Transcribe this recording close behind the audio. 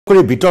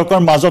বিতৰ্কৰ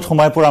মাজত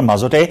সোমাই পৰাৰ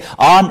মাজতে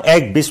আন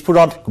এক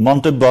বিস্ফোৰণ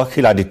মন্তব্য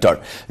শিলাদিত্যৰ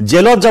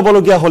জেলত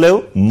যাবলগীয়া হলেও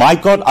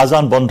মাইকত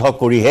আজান বন্ধ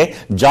কৰিহে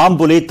যাম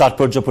বুলি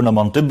তাৎপৰ্যপূৰ্ণ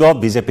মন্তব্য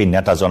বিজেপি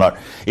নেতাজনৰ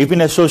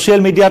ইপিনে সোশ্যাল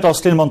মিডিয়াত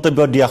অশ্লীল মন্তব্য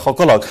দিয়া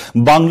সকলক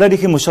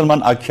বাংলাদেশী মুছলমান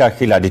আখ্যা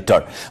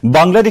শিলাদিত্যৰ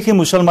বাংলাদেশী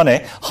মুছলমানে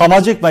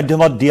সামাজিক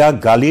মাধ্যমত দিয়া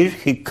গালিৰ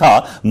শিক্ষা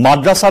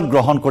মাদ্ৰাসাত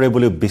গ্ৰহণ কৰে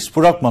বুলি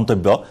বিস্ফোৰক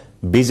মন্তব্য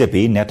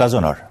বিজেপি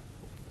নেতাজনৰ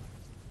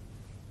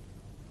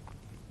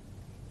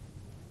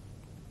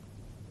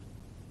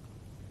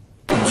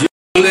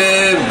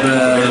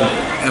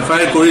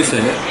এফআইআৰ কৰিছে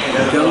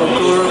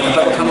তেওঁলোকৰ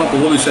এটা কথা মই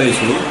ক'ব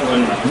বিচাৰিছোঁ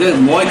যে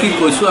মই কি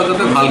কৈছোঁ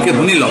আগতে ভালকৈ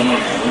শুনি লওক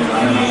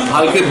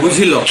ভালকৈ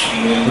বুজি লওক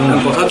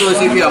কথাটো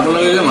হৈছে কি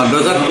আপোনালোকে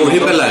মাদ্ৰাসাত পঢ়ি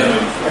পেলাই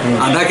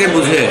আধাকে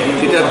বুজে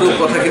তেতিয়াতো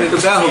কথাখিনিতো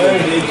বেয়া হ'ব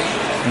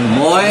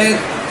মই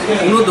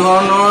কোনো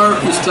ধৰণৰ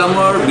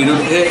ইছলামৰ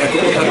বিৰুদ্ধে একো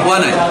কথা কোৱা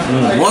নাই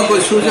মই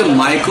কৈছোঁ যে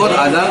মাইকত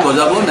আজান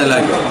বজাব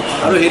নালাগে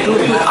আৰু সেইটো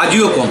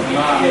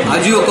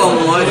আজিও কম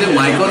মই যে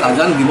মাইকত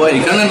আজান দিব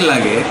এইকাৰণে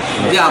নালাগে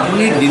যে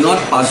আপুনি দিনত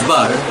 5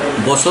 বাৰ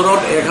বছৰত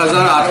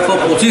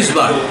 1825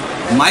 বাৰ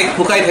মাইক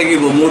ফুকাই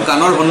থাকিব মোৰ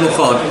কাণৰ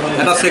সন্মুখত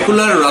এটা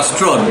সেকুলাৰ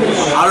ৰাষ্ট্ৰত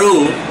আৰু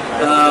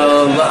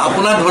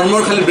আপোনাৰ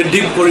ধৰ্মৰ খালি বৃদ্ধি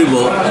কৰিব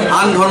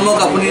আন ধৰ্মক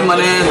আপুনি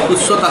মানে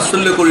তুচ্ছ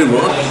তাচ্ছল্য কৰিব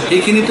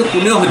এইখিনিতো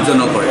কোনেও সহ্য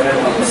নকৰে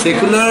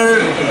সেকুলাৰ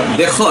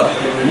দেশত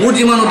মোৰ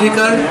যিমান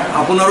অধিকাৰ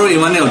আপোনাৰো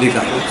ইমানেই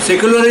অধিকাৰ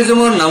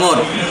সেকুলাৰিজমৰ নামত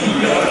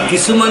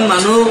কিছুমান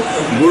মানুহ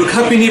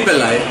বুৰ্খা পিন্ধি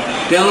পেলাই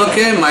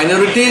তেওঁলোকে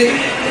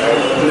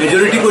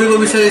মেজৰিটি কৰিব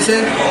বিচাৰিছে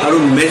আৰু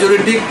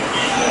মেজৰিটিক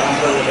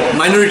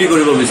মাইনৰিটি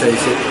কৰিব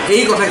বিচাৰিছে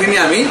এই কথাখিনি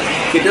আমি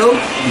কেতিয়াও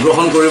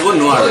গ্ৰহণ কৰিব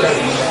নোৱাৰোঁ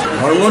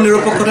ধৰ্ম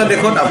নিৰপেক্ষতা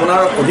দেশত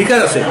আপোনাৰ অধিকাৰ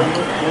আছে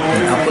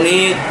আপুনি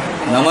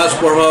নামাজ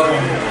পঢ়ক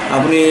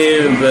আপুনি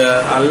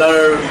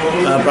আল্লাহৰ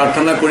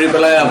প্ৰাৰ্থনা কৰি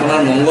পেলাই আপোনাৰ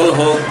মংগল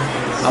হওক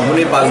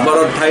আপুনি 5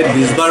 বাৰৰ ঠাইত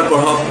 20 বাৰ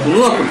পঢ়ক কোনো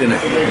আপত্তি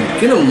নাই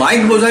কিন্তু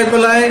মাইক বজাই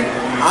পেলাই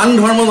আন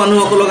ধৰ্ম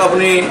মানুহসকলক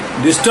আপুনি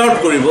ডিষ্টাৰ্ব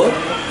কৰিব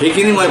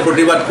সেইখিনি মই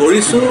প্ৰতিবাদ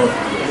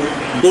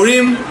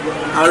কৰিম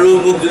আৰু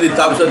মোক যদি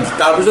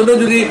তাৰপিছতো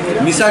যদি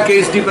মিছা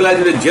কেছ দি পেলাই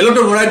যদি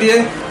জেলতো ভৰাই দিয়ে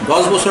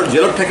 10 বছৰ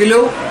জেলত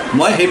থাকিলেও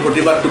মই সেই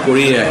প্ৰতিবাদটো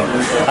কৰিয়ে আহিম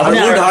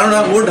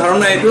মোৰ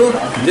ধাৰণা এইটো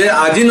যে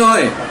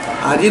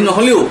আজি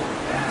নহ'লেও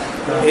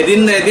এদিন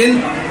না এদিন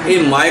এই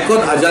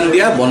মাইকত আজান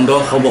দিয়া বন্ধ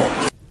হ'ব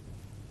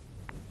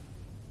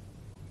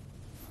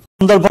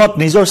সন্দৰ্ভত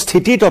নিজৰ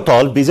স্থিতি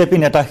ততল বিজেপি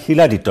নেতা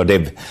শিলাদিত্য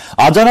দেৱ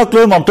আজানক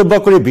লৈ মন্তব্য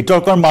কৰি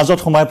বিতৰ্কৰ মাজত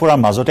সোমাই পৰাৰ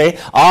মাজতে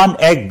আন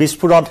এক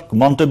বিস্ফোৰণ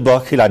মন্তব্য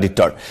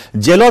শিলাদিত্যৰ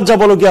জেলত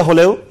যাবলগীয়া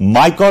হলেও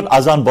মাইকত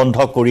আজান বন্ধ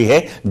কৰিহে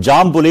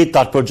যাম বুলি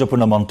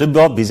তাৎপৰ্যপূৰ্ণ মন্তব্য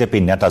বিজেপি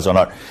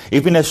নেতাজনৰ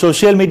ইপিনে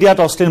সোশ্যাল মিডিয়াত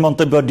অশ্লীল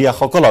মন্তব্য দিয়া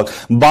সকলক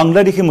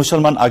বাংলাদেশী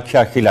মুছলমান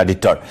আখ্যা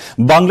শিলাদিত্যৰ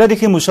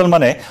বাংলাদেশী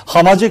মুছলমানে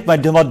সামাজিক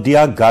মাধ্যমত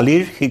দিয়া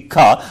গালিৰ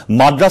শিক্ষা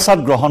মাদ্ৰাসাত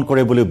গ্ৰহণ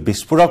কৰে বুলি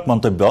বিস্ফোৰক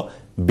মন্তব্য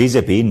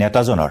বিজেপি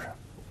নেতাজনৰ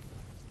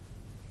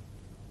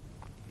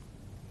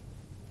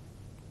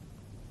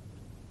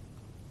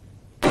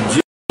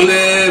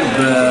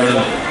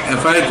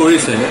এফআইআৰ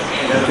কৰিছে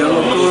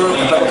তেওঁলোকৰ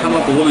এটা কথা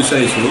মই ক'ব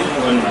বিচাৰিছোঁ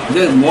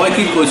যে মই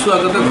কি কৈছোঁ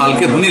আগতে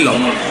ভালকৈ শুনি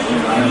লওক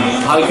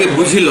ভালকৈ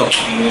বুজি লওক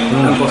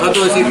কথাটো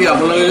হৈছে কি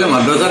আপোনালোকে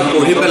মাদ্ৰাসাত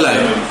পঢ়ি পেলাই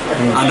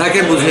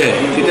আধাকে বুজে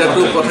তেতিয়াতো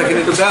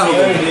কথাখিনিতো বেয়া হ'ব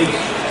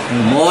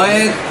মই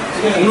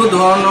কোনো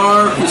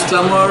ধৰণৰ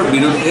ইছলামৰ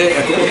বিৰুদ্ধে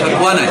একো কথা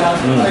কোৱা নাই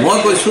মই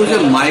কৈছোঁ যে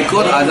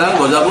মাইকত আজান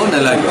বজাব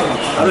নালাগে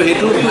আৰু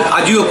সেইটো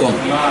আজিও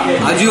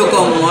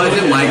কম মই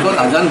যে মাইকত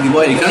আজান দিব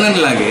এইকাৰণে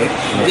নালাগে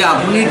যে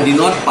আপুনি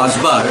দিনত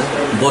 5 বাৰ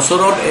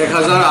বছৰত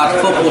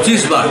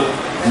 1825 বাৰ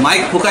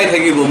মাইক ফুকাই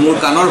থাকিব মোৰ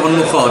কাণৰ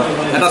সন্মুখত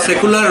এটা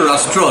সেকুলাৰ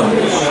ৰাষ্ট্ৰত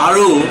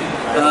আৰু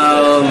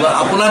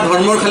আপোনাৰ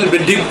ধৰ্মৰ খালি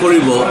বৃদ্ধি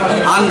কৰিব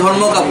আন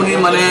ধৰ্মক আপুনি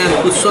মানে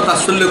তুচ্ছ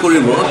তাচ্ছল্য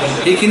কৰিব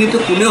এইখিনিতো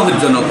কোনেও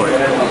সহ্য নকৰে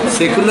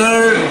সেকুলাৰ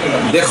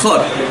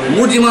দেশত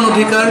মোৰ যিমান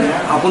অধিকাৰ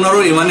আপোনাৰো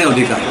ইমানেই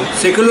অধিকাৰ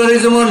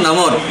সেকুলাৰিজমৰ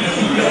নামত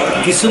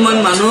কিছুমান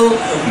মানুহ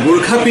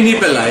বুৰ্খা পিন্ধি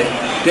পেলাই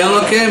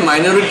তেওঁলোকে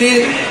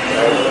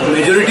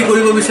মেজৰিটি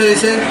কৰিব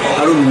বিচাৰিছে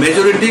আৰু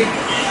মেজৰিটিক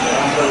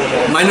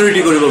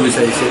মাইনৰিটি কৰিব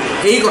বিচাৰিছে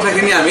এই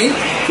কথাখিনি আমি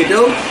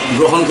কেতিয়াও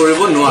গ্ৰহণ কৰিব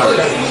নোৱাৰোঁ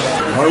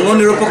ধৰ্ম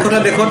নিৰপেক্ষতা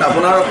দেশত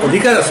আপোনাৰ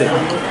অধিকাৰ আছে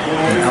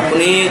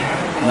আপুনি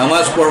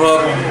নামাজ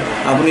পঢ়ক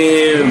আপুনি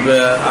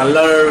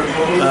আল্লাহৰ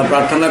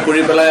প্ৰাৰ্থনা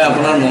কৰি পেলাই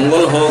আপোনাৰ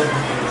মংগল হওক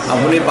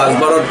আপুনি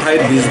 5 বাৰৰ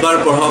ঠাইত 20 বাৰ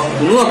পঢ়ক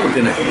কোনো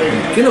আপত্তি নাই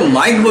কিন্তু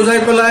মাইক বজাই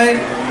পেলাই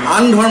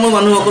আন ধৰ্ম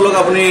মানুহসকলক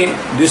আপুনি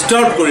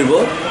ডিষ্টাৰ্ব কৰিব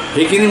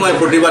সেইখিনি মই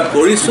প্ৰতিবাদ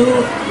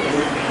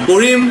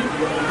কৰিম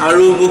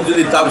আৰু মোক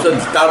যদি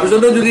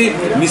তাৰপিছতো যদি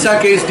মিছা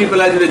কেছ দি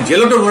পেলাই যদি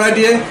জেলতো ভৰাই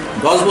দিয়ে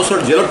 10 বছৰ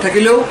জেলত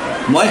থাকিলেও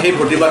মই সেই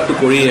প্ৰতিবাদটো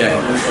কৰিয়ে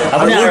আহিম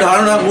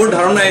মোৰ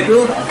ধাৰণা এইটো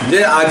যে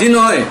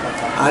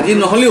আজি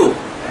নহ'লেও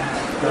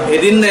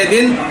এদিন না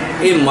এদিন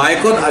এই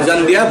মাইকত আজান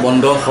দিয়া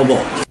বন্ধ হ'ব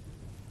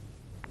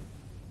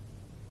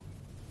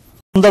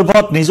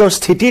সন্দৰ্ভত নিজৰ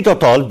স্থিতিত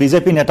অটল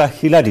বিজেপি নেতা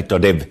শিলাদিত্য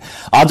দেৱ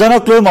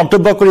আজানক লৈ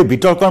মন্তব্য কৰি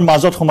বিতৰ্কৰ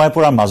মাজত সোমাই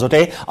পৰাৰ মাজতে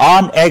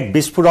আন এক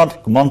বিস্ফোৰণ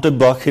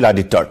মন্তব্য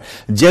শিলাদিত্যৰ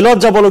জেলত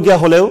যাবলগীয়া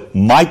হলেও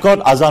মাইকত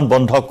আজান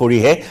বন্ধ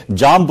কৰিহে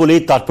যাম বুলি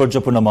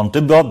তাৎপৰ্যপূৰ্ণ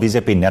মন্তব্য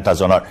বিজেপি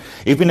নেতাজনৰ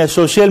ইপিনে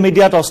সোশ্যাল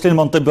মিডিয়াত অশ্লীল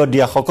মন্তব্য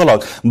দিয়া সকলক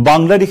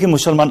বাংলাদেশী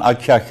মুছলমান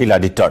আখ্যা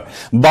শিলাদিত্যৰ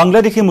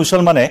বাংলাদেশী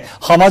মুছলমানে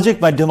সামাজিক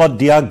মাধ্যমত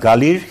দিয়া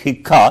গালিৰ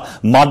শিক্ষা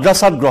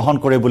মাদ্ৰাসাত গ্ৰহণ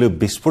কৰে বুলি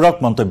বিস্ফোৰক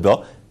মন্তব্য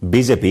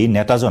বিজেপি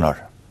নেতাজনৰ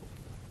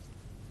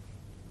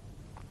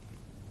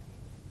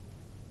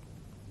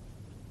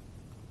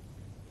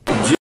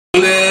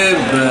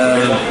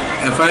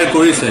এফআইআৰ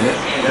কৰিছে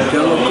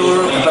তেওঁলোকৰ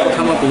এটা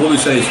কথা মই ক'ব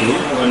বিচাৰিছোঁ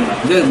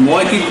যে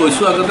মই কি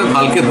কৈছোঁ আগতে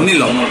ভালকৈ শুনি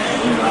লওক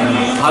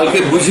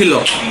ভালকৈ বুজি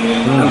লওক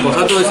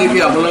কথাটো হৈছে কি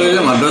আপোনালোকে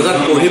যে মাদ্ৰাসাত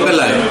পঢ়ি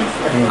পেলাই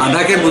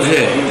আধাকে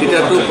বুজে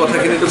তেতিয়াতো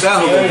কথাখিনিতো বেয়া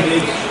হ'ব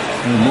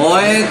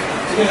মই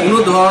কোনো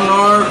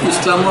ধৰণৰ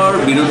ইছলামৰ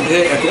বিৰুদ্ধে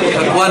একো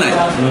কথা কোৱা নাই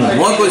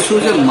মই কৈছোঁ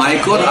যে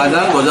মাইকত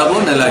আজান বজাব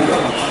নালাগে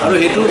আৰু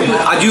সেইটো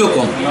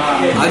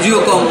আজিও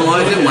কম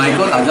মই যে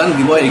মাইকত আজান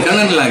দিব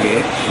এইকাৰণে নালাগে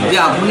যে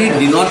আপুনি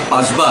দিনত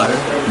 5 বাৰ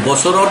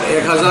বছৰত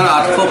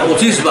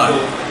 1825 বাৰ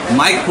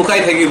মাইক ফুকাই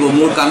থাকিব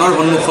মোৰ কাণৰ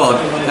সন্মুখত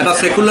এটা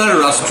সেকুলাৰ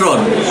ৰাষ্ট্ৰত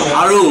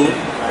আৰু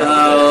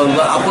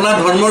আপোনাৰ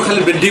ধৰ্মৰ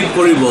খালি বৃদ্ধি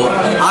কৰিব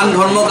আন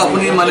ধৰ্মক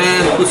আপুনি মানে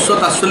তুচ্ছ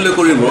তাচ্ছল্য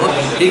কৰিব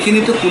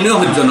এইখিনিতো কোনেও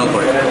সহ্য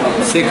নকৰে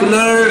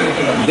সেকুলাৰ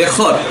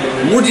দেশত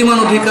মোৰ যিমান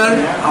অধিকাৰ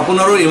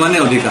আপোনাৰো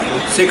ইমানেই অধিকাৰ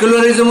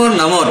সেকুলাৰিজমৰ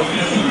নামত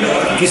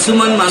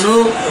কিছুমান মানুহ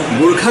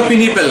বুৰ্খা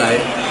পিন্ধি পেলাই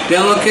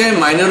তেওঁলোকে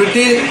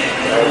মাইনৰিটি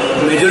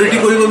মেজৰিটি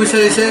কৰিব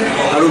বিচাৰিছে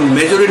আৰু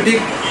মেজৰিটিক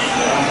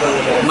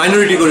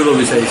মাইনৰিটি কৰিব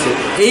বিচাৰিছে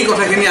এই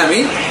কথাখিনি আমি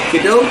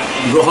কেতিয়াও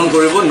গ্ৰহণ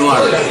কৰিব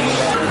নোৱাৰোঁ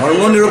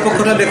ধৰ্ম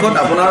নিৰপেক্ষতা দেশত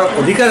আপোনাৰ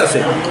অধিকাৰ আছে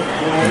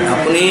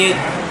আপুনি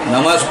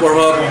নামাজ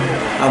পঢ়ক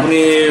আপুনি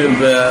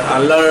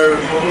আল্লাহৰ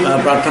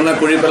প্ৰাৰ্থনা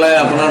কৰি পেলাই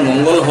আপোনাৰ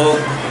মংগল হওক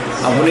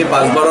আপুনি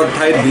 5 বাৰৰ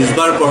ঠাইত 20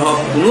 বাৰ পঢ়ক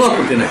কোনো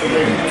আপত্তি নাই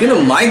কিন্তু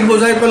মাইক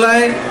বজাই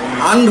পেলাই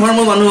আন ধৰ্ম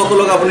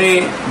মানুহসকলক আপুনি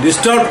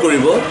ডিষ্টাৰ্ব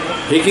কৰিব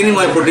সেইখিনি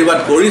মই প্ৰতিবাদ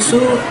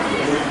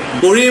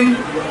কৰিম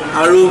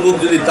আৰু মোক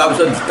যদি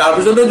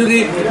তাৰপিছতো যদি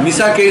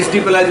মিছা কেছ দি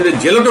পেলাই যদি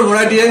জেলতো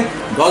ভৰাই দিয়ে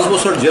 10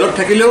 বছৰ জেলত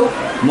থাকিলেও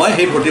মই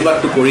সেই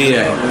প্ৰতিবাদটো কৰিয়ে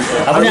আহিম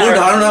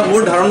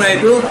মোৰ ধাৰণা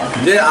এইটো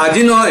যে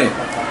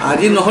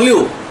আজি নহ'লেও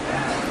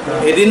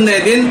এদিন না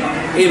এদিন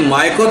এই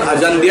মাইকত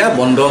আজান দিয়া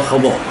বন্ধ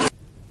হ'ব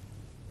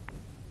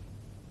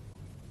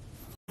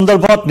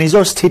সন্দৰ্ভত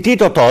নিজৰ স্থিতিত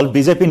অটল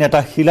বিজেপি নেতা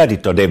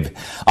শিলাদিত্য দেৱ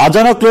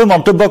আজানক লৈ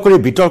মন্তব্য কৰি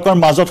বিতৰ্কৰ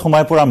মাজত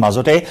সোমাই পৰাৰ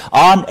মাজতে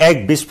আন এক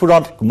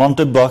বিস্ফোৰণ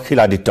মন্তব্য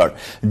শিলাদিত্যৰ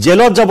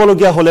জেলত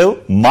যাবলগীয়া হলেও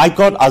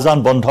মাইকত আজান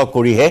বন্ধ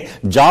কৰিহে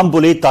যাম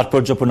বুলি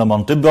তাৎপৰ্যপূৰ্ণ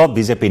মন্তব্য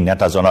বিজেপি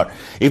নেতাজনৰ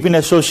ইপিনে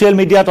সোশ্যাল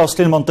মিডিয়াত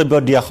অশ্লীল মন্তব্য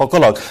দিয়া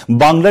সকলক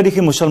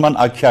বাংলাদেশী মুছলমান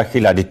আখ্যা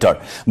শিলাদিত্যৰ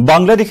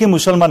বাংলাদেশী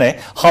মুছলমানে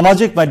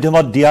সামাজিক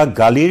মাধ্যমত দিয়া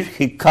গালিৰ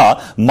শিক্ষা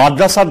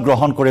মাদ্ৰাসাত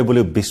গ্ৰহণ কৰে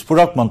বুলি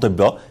বিস্ফোৰক মন্তব্য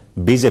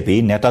বিজেপি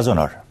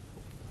নেতাজনৰ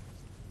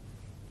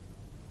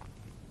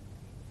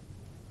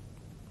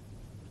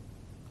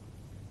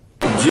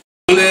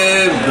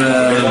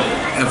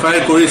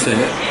এফআইআৰ কৰিছে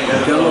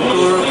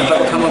তেওঁলোকৰ এটা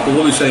কথা মই ক'ব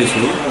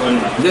বিচাৰিছোঁ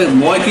যে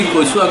মই কি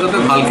কৈছোঁ আগতে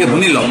ভালকৈ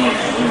শুনি লওক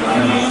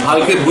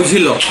ভালকৈ বুজি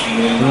লওক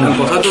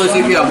কথাটো হৈছে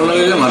কি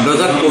আপোনালোকে যে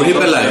মাদ্ৰাসাত পঢ়ি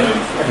পেলাই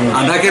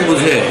আধাকে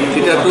বুজে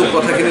তেতিয়াতো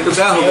কথাখিনিতো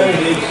বেয়া হ'ব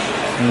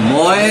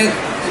মই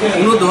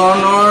কোনো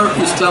ধৰণৰ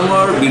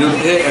ইছলামৰ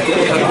বিৰুদ্ধে একো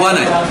কথা কোৱা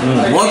নাই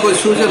মই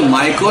কৈছোঁ যে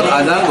মাইকত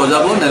আজান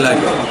বজাব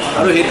নালাগে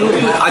আৰু সেইটো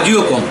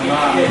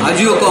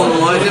আজিও কম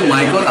মই যে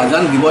মাইকত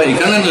আজান দিব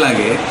এইকাৰণে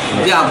নালাগে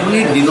যে আপুনি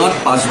দিনত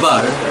 5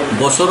 বাৰ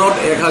বছৰত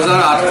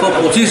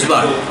 1825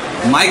 বাৰ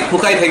মাইক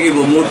ফুকাই থাকিব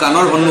মোৰ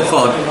কাণৰ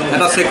সন্মুখত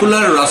এটা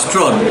সেকুলাৰ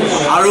ৰাষ্ট্ৰত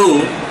আৰু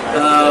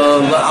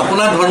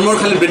আপোনাৰ ধৰ্মৰ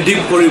খালি বৃদ্ধি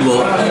কৰিব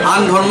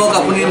আন ধৰ্মক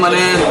আপুনি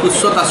মানে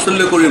তুচ্ছ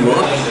তাচ্ছল্য কৰিব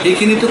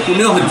এইখিনিতো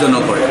কোনেও সহ্য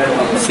নকৰে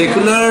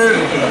সেকুলাৰ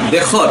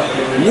দেশত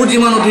মোৰ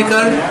যিমান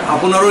অধিকাৰ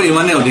আপোনাৰো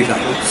ইমানেই অধিকাৰ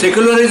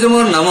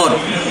সেকুলাৰিজমৰ নামত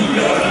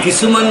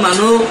কিছুমান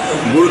মানুহ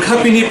বুৰ্খা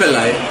পিন্ধি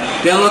পেলাই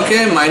তেওঁলোকে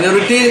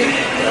মাইনৰিটি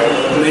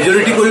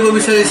মেজৰিটি কৰিব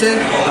বিচাৰিছে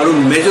আৰু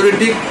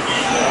মেজৰিটিক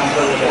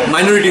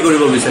মাইনৰিটি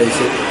কৰিব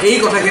বিচাৰিছে এই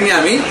কথাখিনি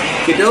আমি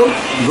কেতিয়াও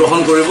গ্ৰহণ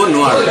কৰিব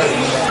নোৱাৰোঁ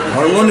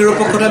ধৰ্ম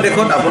নিৰপেক্ষতা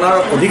দেশত আপোনাৰ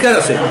অধিকাৰ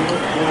আছে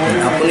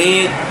আপুনি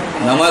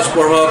নামাজ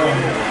পঢ়ক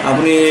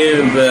আপুনি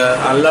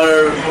আল্লাহৰ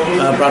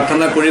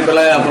প্ৰাৰ্থনা কৰি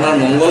পেলাই আপোনাৰ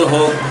মংগল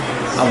হওক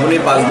আপুনি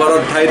 5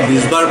 বাৰৰ ঠাইত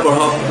 20 বাৰ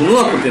পঢ়ক কোনো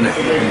আপত্তি নাই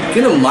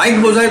কিন্তু মাইক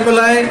বজাই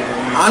পেলাই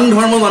আন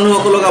ধৰ্ম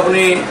মানুহসকলক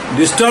আপুনি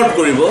ডিষ্টাৰ্ব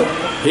কৰিব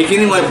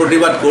সেইখিনি মই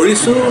প্ৰতিবাদ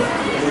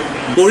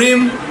কৰিম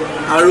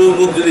আৰু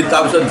মোক যদি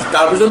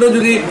তাৰপিছতো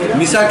যদি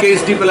মিছা কেছ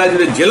দি পেলাই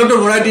যদি জেলতো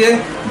ভৰাই দিয়ে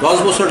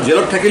 10 বছৰ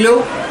জেলত থাকিলেও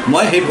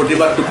মই সেই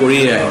প্ৰতিবাদটো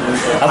কৰিয়ে আহিম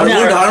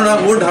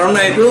মোৰ ধাৰণা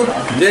এইটো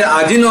যে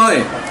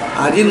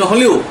আজি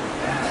নহ'লেও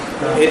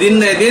এদিন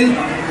না এদিন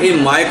এই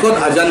মাইকত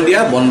আজান দিয়া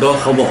বন্ধ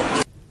হ'ব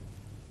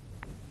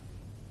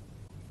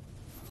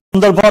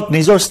সন্দৰ্ভত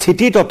নিজৰ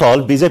স্থিতিত অটল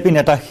বিজেপি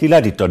নেতা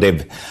শিলাদিত্যদেৱ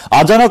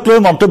আজানক লৈ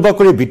মন্তব্য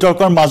কৰি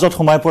বিতৰ্কৰ মাজত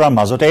সোমাই পৰাৰ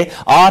মাজতে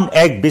আন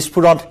এক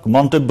বিস্ফোৰণ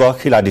মন্তব্য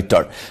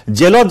শিলাদিত্যৰ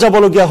জেলত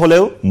যাবলগীয়া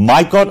হলেও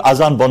মাইকত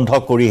আজান বন্ধ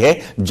কৰিহে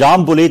যাম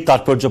বুলি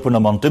তাৎপৰ্যপূৰ্ণ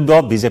মন্তব্য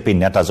বিজেপি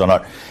নেতাজনৰ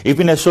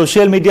ইপিনে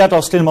সোশ্যাল মিডিয়াত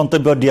অশ্লীল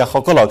মন্তব্য দিয়া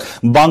সকলক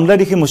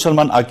বাংলাদেশী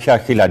মুছলমান আখ্যা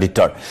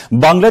শিলাদিত্যৰ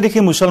বাংলাদেশী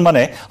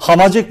মুছলমানে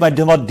সামাজিক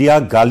মাধ্যমত দিয়া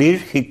গালিৰ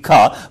শিক্ষা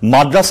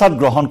মাদ্ৰাসাত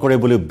গ্ৰহণ কৰে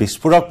বুলি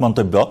বিস্ফোৰক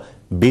মন্তব্য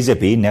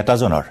বিজেপি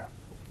নেতাজনৰ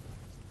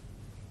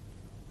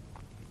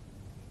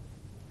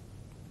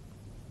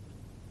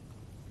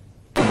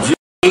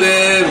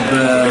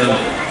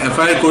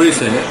এফআইআৰ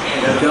কৰিছে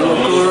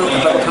তেওঁলোকৰ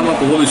এটা কথা মই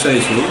ক'ব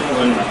বিচাৰিছোঁ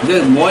যে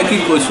মই কি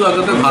কৈছোঁ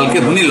আগতে ভালকৈ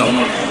শুনি লওক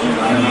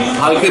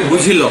ভালকৈ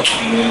বুজি লওক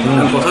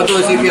কথাটো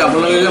হৈছে কি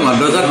আপোনালোকে যে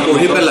মাদ্ৰাসাত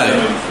পঢ়ি পেলাই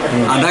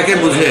আধাকে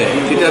বুজে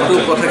তেতিয়াতো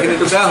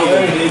কথাখিনিতো বেয়া হ'ব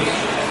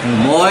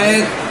মই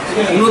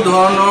কোনো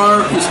ধৰণৰ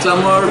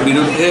ইছলামৰ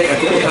বিৰুদ্ধে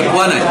একো কথা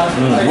কোৱা নাই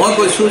মই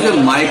কৈছোঁ যে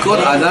মাইকত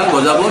আজান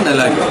বজাব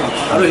নালাগে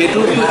আৰু সেইটো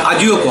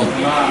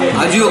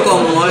আজিও কম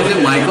মই যে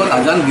মাইকত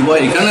আজান দিব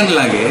এইকাৰণে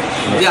নালাগে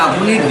যে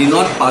আপুনি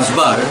দিনত 5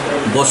 বাৰ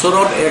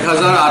বছৰত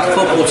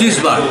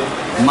 1825 বাৰ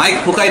মাইক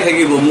ফুকাই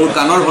থাকিব মোৰ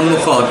কাণৰ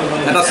সন্মুখত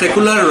এটা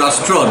সেকুলাৰ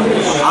ৰাষ্ট্ৰত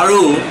আৰু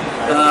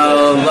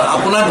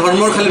আপোনাৰ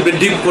ধৰ্মৰ খালি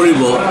বৃদ্ধি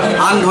কৰিব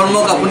আন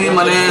ধৰ্মক আপুনি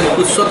মানে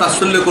তুচ্ছ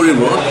তাচ্ছল্য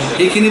কৰিব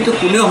এইখিনিতো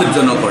কোনেও সহ্য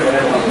নকৰে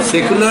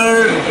সেকুলাৰ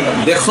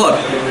দেশত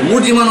মোৰ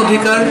যিমান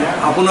অধিকাৰ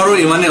আপোনাৰো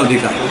ইমানে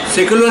অধিকাৰ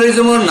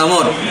সেকুলাৰিজমৰ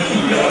নামত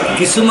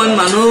কিছুমান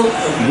মানুহ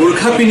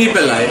বুৰখা পিন্ধি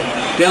পেলাই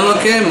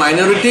তেওঁলোকে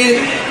মাইনৰিটি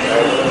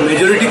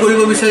মেজৰিটি কৰিব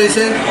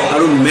বিচাৰিছে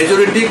আৰু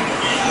মেজৰিটিক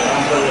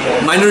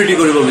মাইনৰিটি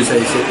কৰিব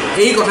বিচাৰিছে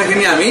এই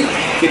কথাখিনি আমি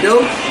কেতিয়াও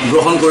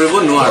গ্ৰহণ কৰিব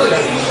নোৱাৰোঁ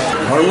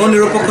ধৰ্ম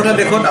নিৰপেক্ষতা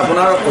দেশত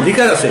আপোনাৰ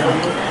অধিকাৰ আছে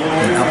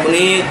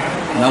আপুনি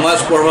নামাজ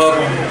পঢ়ক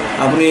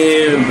আপুনি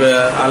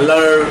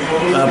আল্লাহৰ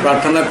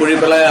প্ৰাৰ্থনা কৰি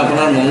পেলাই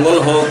আপোনাৰ মংগল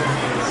হওক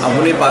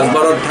আপুনি 5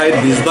 বাৰৰ ঠাইত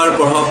 20 বাৰ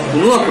পঢ়ক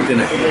কোনো আপত্তি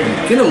নাই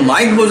কিন্তু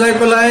মাইক বজাই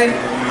পেলাই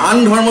আন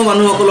ধৰ্ম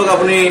মানুহসকলক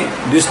আপুনি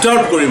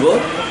ডিষ্টাৰ্ব কৰিব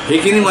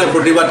সেইখিনি মই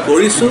প্ৰতিবাদ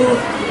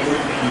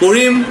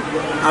কৰিম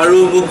আৰু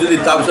মোক যদি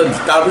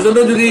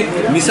তাৰপিছতো যদি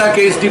মিছা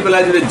কেছ দি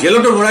পেলাই যদি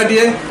জেলতো ভৰাই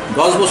দিয়ে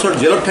 10 বছৰ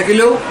জেলত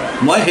থাকিলেও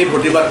মই সেই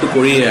প্ৰতিবাদটো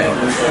কৰিয়ে আহিম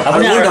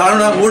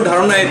মোৰ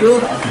ধাৰণা এইটো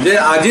যে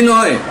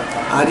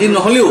আজি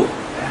নহ'লেও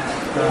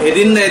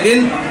এদিন না এদিন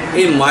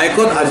এই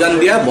মাইকত আজান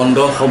দিয়া বন্ধ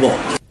হ'ব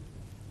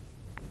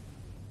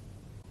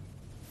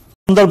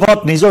সন্দৰ্ভত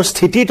নিজৰ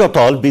স্থিতিত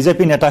অটল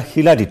বিজেপি নেতা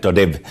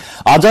শিলাদিত্যদেৱ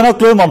আজানক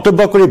লৈ মন্তব্য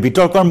কৰি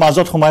বিতৰ্কৰ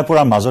মাজত সোমাই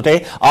পৰাৰ মাজতে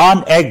আন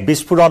এক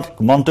বিস্ফোৰণ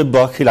মন্তব্য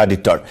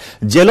শিলাদিত্যৰ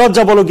জেলত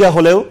যাবলগীয়া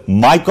হলেও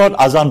মাইকত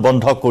আজান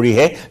বন্ধ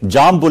কৰিহে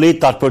যাম বুলি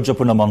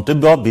তাৎপৰ্যপূৰ্ণ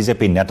মন্তব্য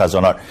বিজেপি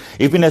নেতাজনৰ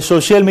ইপিনে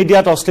সোশ্যাল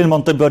মিডিয়াত অশ্লীল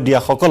মন্তব্য দিয়া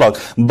সকলক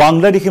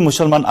বাংলাদেশী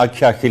মুছলমান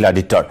আখ্যা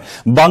শিলাদিত্যৰ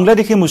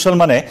বাংলাদেশী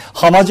মুছলমানে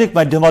সামাজিক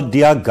মাধ্যমত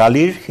দিয়া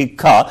গালিৰ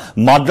শিক্ষা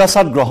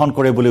মাদ্ৰাসাত গ্ৰহণ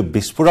কৰে বুলি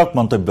বিস্ফোৰক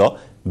মন্তব্য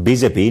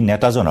বিজেপি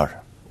নেতাজনৰ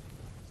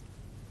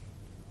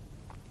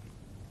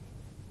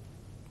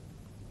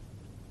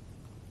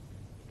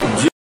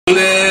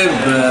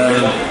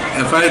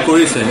এফআইআৰ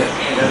কৰিছে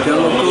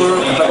তেওঁলোকৰ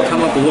এটা কথা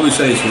মই ক'ব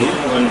বিচাৰিছোঁ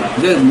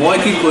যে মই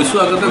কি কৈছোঁ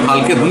আগতে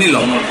ভালকৈ শুনি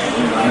লওক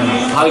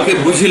ভালকৈ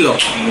বুজি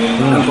লওক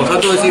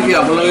কথাটো হৈছে কি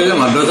আপোনালোকে যে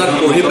মাদ্ৰাসাত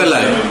পঢ়ি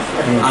পেলাই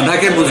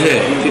আধাকে বুজে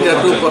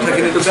তেতিয়াতো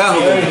কথাখিনিতো বেয়া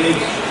হ'ব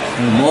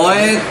মই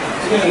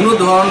কোনো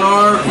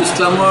ধৰণৰ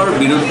ইছলামৰ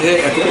বিৰুদ্ধে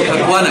একো কথা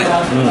কোৱা নাই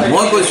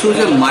মই কৈছোঁ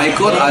যে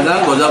মাইকত আজান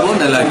বজাব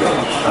নালাগে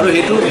আৰু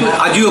সেইটো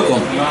আজিও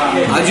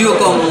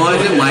কম মই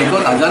যে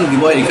মাইকত আজান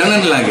দিব এইকাৰণে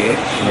নালাগে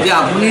যে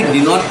আপুনি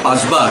দিনত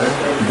 5 বাৰ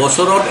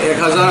বছৰত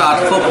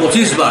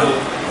 1825 বাৰ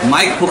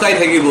মাইক ফুকাই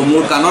থাকিব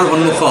মোৰ কাণৰ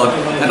সন্মুখত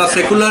এটা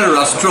সেকুলাৰ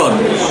ৰাষ্ট্ৰত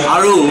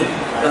আৰু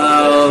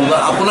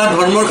আপোনাৰ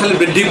ধৰ্মৰ খালি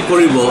বৃদ্ধি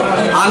কৰিব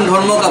আন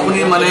ধৰ্মক আপুনি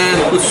মানে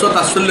তুচ্ছ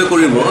তাচ্ছল্য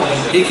কৰিব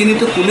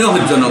এইখিনিতো কোনেও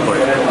সহ্য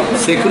নকৰে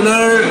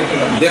সেকুলাৰ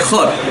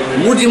দেশত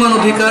মোৰ যিমান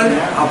অধিকাৰ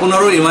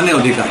আপোনাৰো ইমানে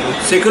অধিকাৰ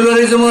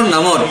সেকুলাৰিজমৰ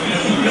নামত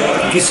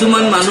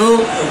কিছুমান মানুহ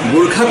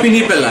বুৰখা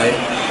পিন্ধি পেলাই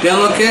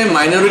তেওঁলোকে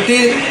মাইনৰিটি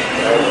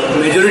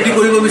মেজৰিটি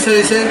কৰিব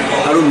বিচাৰিছে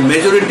আৰু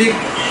মেজৰিটিক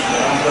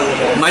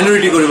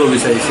মাইনৰিটি কৰিব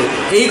বিচাৰিছে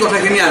এই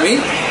কথাখিনি আমি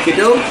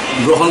কেতিয়াও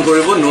গ্ৰহণ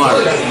কৰিব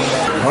নোৱাৰোঁ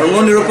ধৰ্ম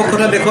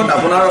নিৰপেক্ষতা দেশত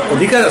আপোনাৰ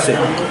অধিকাৰ আছে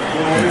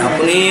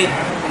আপুনি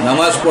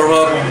নামাজ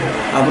পঢ়ক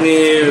আপুনি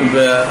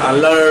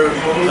আল্লাহৰ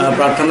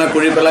প্ৰাৰ্থনা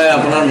কৰি পেলাই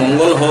আপোনাৰ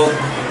মংগল হওক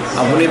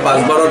আপুনি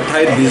 5 বাৰৰ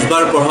ঠাইত 20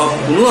 বাৰ পঢ়ক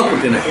কোনো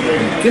আপত্তি নাই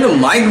কিন্তু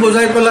মাইক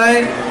বজাই পেলাই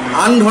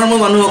আন ধৰ্ম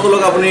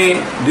মানুহসকলক আপুনি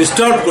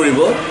ডিষ্টাৰ্ব কৰিব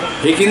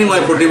সেইখিনি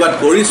মই প্ৰতিবাদ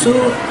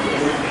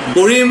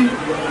কৰিম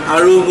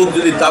আৰু মোক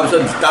যদি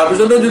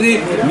তাৰপিছতো যদি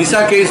মিছা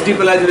কেছ দি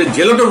পেলাই যদি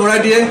জেলতো ভৰাই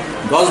দিয়ে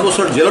 10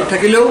 বছৰ জেলত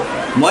থাকিলেও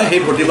মই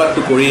সেই প্ৰতিবাদটো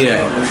কৰিয়ে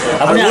আহিম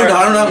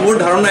মোৰ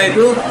ধাৰণা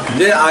এইটো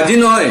যে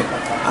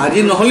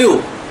আজি নহ'লেও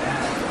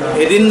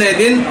এদিন না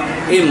এদিন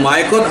এই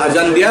মাইকত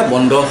আজান দিয়া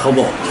বন্ধ হ'ব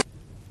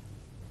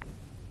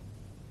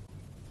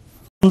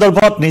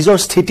সন্দৰ্ভত নিজৰ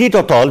স্থিতিত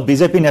অটল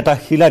বিজেপি নেতা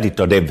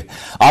শিলাদিত্যদেৱ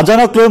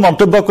আজানক লৈ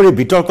মন্তব্য কৰি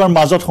বিতৰ্কৰ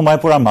মাজত সোমাই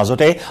পৰাৰ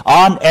মাজতে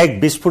আন এক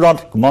বিস্ফোৰণ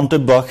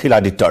মন্তব্য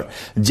শিলাদিত্যৰ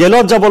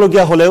জেলত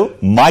যাবলগীয়া হলেও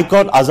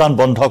মাইকত আজান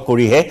বন্ধ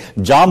কৰিহে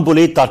যাম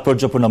বুলি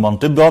তাৎপৰ্যপূৰ্ণ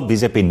মন্তব্য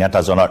বিজেপি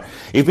নেতাজনৰ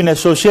ইপিনে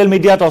সোশ্যাল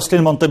মিডিয়াত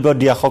অশ্লীল মন্তব্য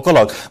দিয়া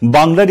সকলক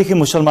বাংলাদেশী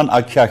মুছলমান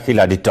আখ্যা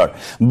শিলাদিত্যৰ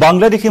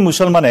বাংলাদেশী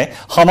মুছলমানে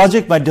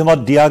সামাজিক মাধ্যমত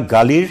দিয়া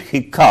গালিৰ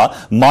শিক্ষা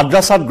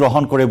মাদ্ৰাসাত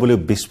গ্ৰহণ কৰে বুলি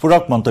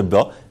বিস্ফোৰক মন্তব্য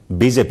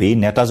বিজেপি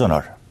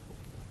নেতাজনৰ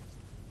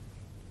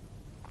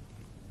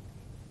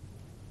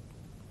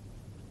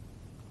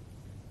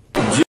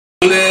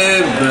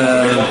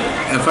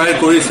এফআইআৰ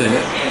কৰিছে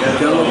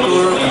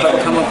তেওঁলোকৰ এটা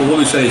কথা মই ক'ব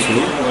বিচাৰিছোঁ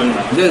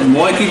যে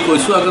মই কি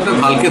কৈছোঁ আগতে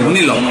ভালকৈ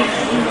শুনি লওক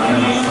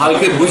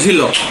ভালকৈ বুজি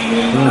লওক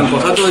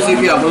কথাটো হৈছে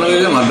কি আপোনালোকে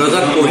যে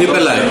মাদ্ৰাসাত পঢ়ি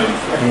পেলাই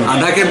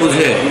আধাকে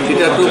বুজে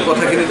তেতিয়াতো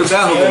কথাখিনিতো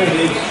বেয়া হ'ব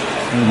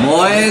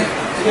মই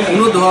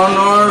কোনো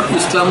ধৰণৰ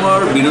ইছলামৰ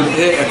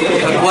বিৰুদ্ধে একো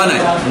কথা কোৱা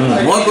নাই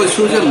মই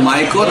কৈছোঁ যে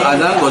মাইকত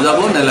আজান বজাব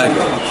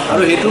নালাগে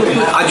আৰু সেইটো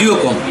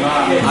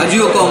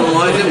আজিও কম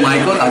মই যে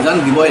মাইকত আজান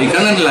দিব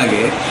এইকাৰণে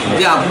নালাগে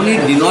যে আপুনি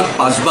দিনত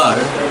 5 বাৰ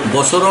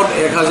বছৰত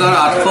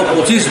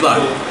 1825 বাৰ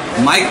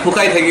মাইক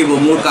ফুকাই থাকিব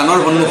মোৰ কাণৰ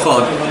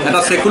সন্মুখত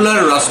এটা সেকুলাৰ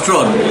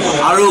ৰাষ্ট্ৰত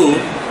আৰু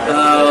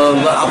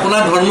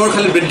আপোনাৰ ধৰ্মৰ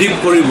খালি বৃদ্ধি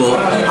কৰিব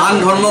আন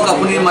ধৰ্মক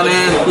আপুনি মানে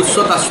তুচ্ছ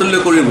তাচ্ছল্য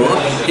কৰিব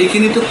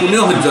এইখিনিতো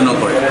কোনেও সহ্য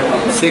নকৰে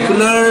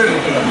সেকুলাৰ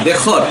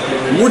দেশত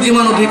মোৰ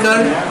যিমান অধিকাৰ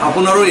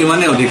আপোনাৰো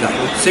ইমানেই অধিকাৰ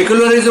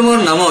সেকুলাৰিজমৰ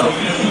নামত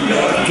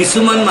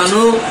কিছুমান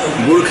মানুহ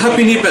বুৰ্খা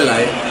পিন্ধি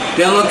পেলাই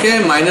তেওঁলোকে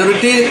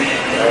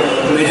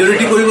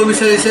মেজৰিটি কৰিব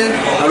বিচাৰিছে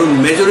আৰু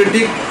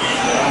মেজৰিটিক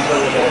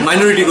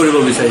মাইনৰিটি কৰিব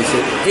বিচাৰিছে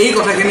এই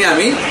কথাখিনি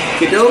আমি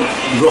কেতিয়াও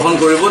গ্ৰহণ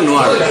কৰিব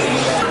নোৱাৰোঁ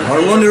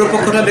ধৰ্ম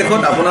নিৰপেক্ষতা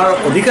দেশত আপোনাৰ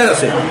অধিকাৰ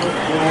আছে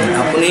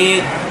আপুনি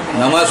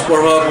নামাজ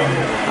পঢ়ক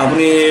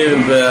আপুনি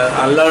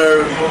আল্লাহৰ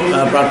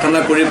প্ৰাৰ্থনা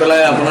কৰি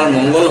পেলাই আপোনাৰ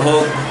মংগল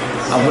হওক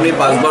আপুনি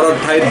 5 বাৰৰ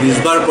ঠাইত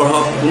 20 বাৰ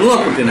পঢ়ক কোনো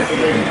আপত্তি নাই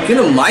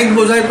কিন্তু মাইক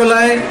বজাই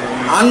পেলাই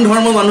আন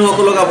ধৰ্ম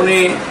মানুহসকলক আপুনি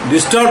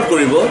ডিষ্টাৰ্ব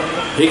কৰিব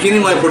সেইখিনি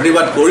মই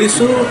প্ৰতিবাদ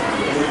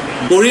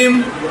কৰিম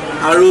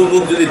আৰু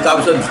মোক যদি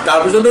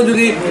তাৰপিছতো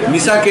যদি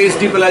মিছা কেছ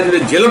দি পেলাই যদি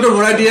জেলতো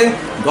ভৰাই দিয়ে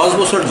 10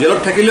 বছৰ জেলত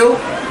থাকিলেও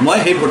মই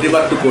সেই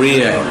প্ৰতিবাদটো কৰিয়ে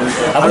আহিম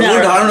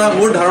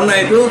মোৰ ধাৰণা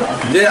এইটো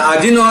যে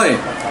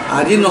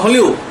আজি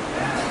নহ'লেও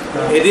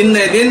এদিন না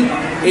এদিন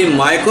এই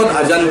মাইকত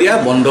আজান দিয়া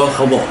বন্ধ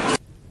হ'ব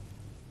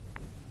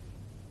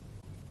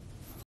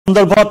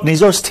সন্দৰ্ভত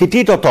নিজৰ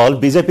স্থিতিত অটল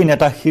বিজেপি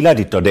নেতা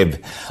শিলাদিত্যদেৱ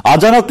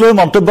আজানক লৈ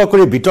মন্তব্য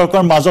কৰি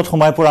বিতৰ্কৰ মাজত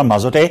সোমাই পৰাৰ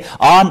মাজতে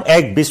আন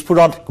এক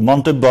বিস্ফোৰণ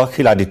মন্তব্য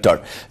শিলাদিত্যৰ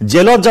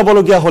জেলত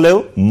যাবলগীয়া হলেও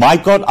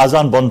মাইকত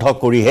আজান বন্ধ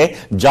কৰিহে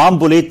যাম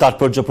বুলি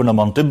তাৎপৰ্যপূৰ্ণ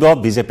মন্তব্য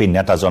বিজেপি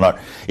নেতাজনৰ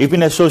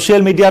ইপিনে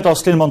সোশ্যাল মিডিয়াত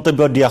অশ্লীল মন্তব্য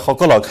দিয়া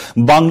সকলক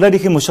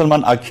বাংলাদেশী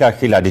মুছলমান আখ্যা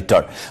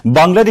শিলাদিত্যৰ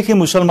বাংলাদেশী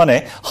মুছলমানে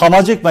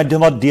সামাজিক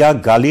মাধ্যমত দিয়া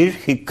গালিৰ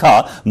শিক্ষা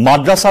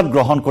মাদ্ৰাসাত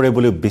গ্ৰহণ কৰে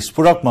বুলি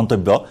বিস্ফোৰক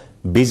মন্তব্য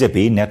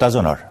বিজেপি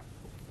নেতাজনৰ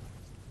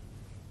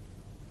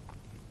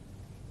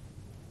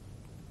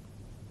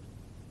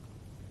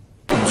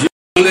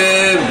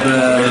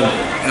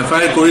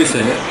এফআইআৰ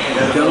কৰিছে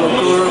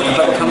তেওঁলোকৰ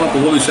এটা কথা মই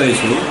ক'ব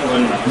বিচাৰিছোঁ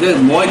যে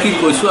মই কি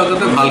কৈছোঁ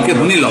আগতে ভালকৈ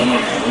শুনি লওক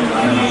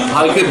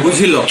ভালকৈ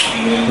বুজি লওক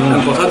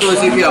কথাটো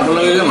হৈছে কি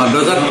আপোনালোকে যে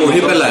মাদ্ৰাসাত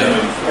পঢ়ি পেলাই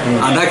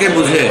আধাকে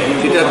বুজে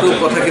তেতিয়াতো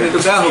কথাখিনিতো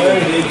বেয়া হ'ব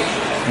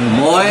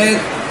মই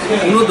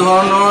কোনো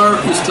ধৰণৰ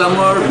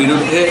ইছলামৰ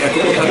বিৰুদ্ধে একো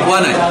কথা কোৱা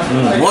নাই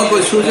মই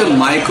কৈছোঁ যে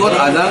মাইকত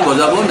আজান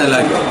বজাব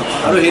নালাগে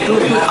আৰু সেইটো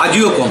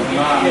আজিও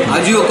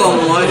কম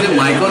মই যে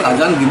মাইকত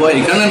আজান দিব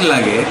এইকাৰণে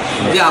নালাগে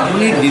যে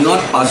আপুনি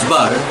দিনত 5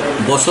 বাৰ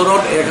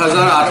বছৰত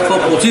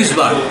 1825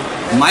 বাৰ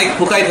মাইক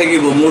ফুকাই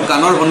থাকিব মোৰ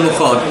কাণৰ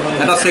সন্মুখত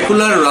এটা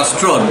সেকুলাৰ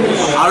ৰাষ্ট্ৰত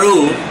আৰু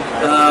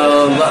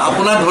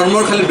আপোনাৰ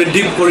ধৰ্মৰ খালি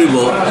বৃদ্ধি কৰিব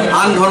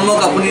আন ধৰ্মক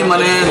আপুনি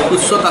মানে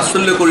তুচ্ছ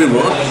তাচ্ছল্য কৰিব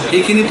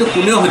এইখিনিতো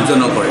কোনেও সহ্য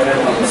নকৰে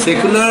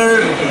সেকুলাৰ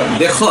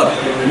দেশত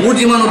মোৰ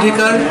যিমান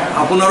অধিকাৰ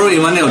আপোনাৰো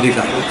ইমানেই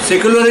অধিকাৰ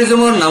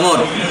সেকুলাৰিজমৰ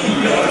নামত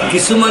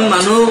কিছুমান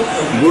মানুহ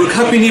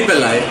বুৰ্খা পিন্ধি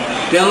পেলাই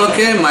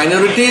তেওঁলোকে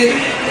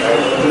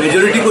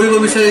মেজৰিটি কৰিব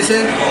বিচাৰিছে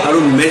আৰু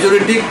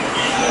মেজৰিটিক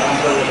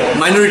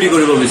মাইনৰিটি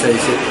কৰিব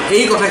বিচাৰিছে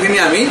এই কথাখিনি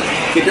আমি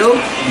কেতিয়াও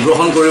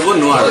গ্ৰহণ কৰিব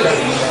নোৱাৰোঁ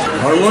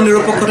ধৰ্ম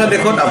নিৰপেক্ষতা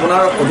দেশত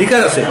আপোনাৰ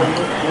অধিকাৰ আছে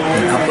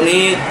আপুনি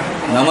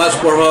নামাজ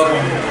পঢ়ক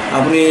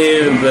আপুনি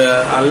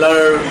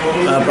আল্লাহৰ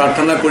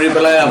প্ৰাৰ্থনা কৰি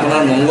পেলাই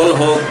আপোনাৰ মংগল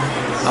হওক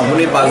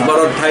আপুনি 5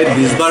 বাৰৰ ঠাইত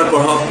 20 বাৰ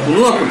পঢ়ক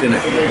কোনো আপত্তি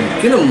নাই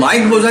কিন্তু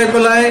মাইক বজাই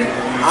পেলাই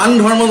আন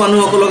ধৰ্ম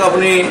মানুহসকলক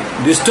আপুনি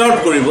ডিষ্টাৰ্ব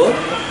কৰিব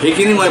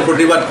সেইখিনি মই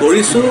প্ৰতিবাদ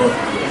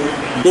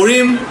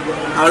কৰিম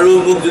আৰু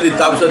মোক যদি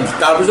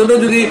তাৰপিছতো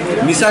যদি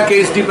মিছা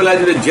কেছ দি পেলাই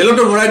যদি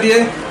জেলতো ভৰাই দিয়ে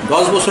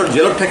 10 বছৰ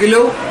জেলত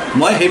থাকিলেও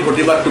মই সেই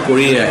প্ৰতিবাদটো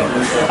কৰিয়ে আহিম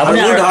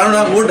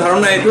মোৰ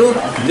ধাৰণা এইটো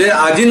যে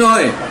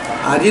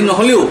আজি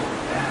নহ'লেও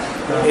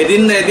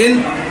এদিন না এদিন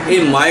এই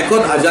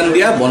মাইকত আজান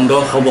দিয়া বন্ধ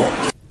হ'ব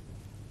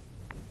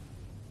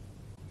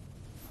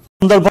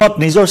সন্দৰ্ভত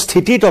নিজৰ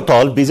স্থিতি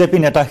ততল বিজেপি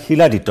নেতা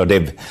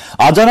শিলাদিত্যদেৱ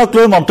আজানক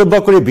লৈ মন্তব্য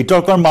কৰি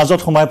বিতৰ্কৰ মাজত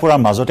সোমাই পৰাৰ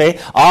মাজতে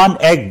আন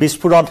এক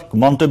বিস্ফোৰণ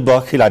মন্তব্য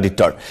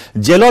শিলাদিত্যৰ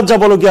জেলত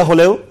যাবলগীয়া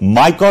হলেও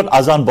মাইকত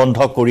আজান বন্ধ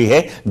কৰিহে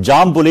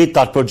যাম বুলি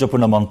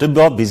তাৎপৰ্যপূৰ্ণ মন্তব্য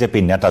বিজেপি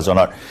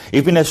নেতাজনৰ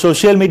ইপিনে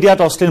সোশ্যাল মিডিয়াত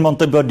অশ্লীল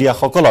মন্তব্য দিয়া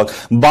সকলক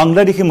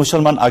বাংলাদেশী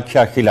মুছলমান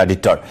আখ্যা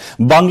শিলাদিত্যৰ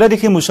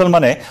বাংলাদেশী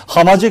মুছলমানে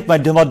সামাজিক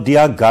মাধ্যমত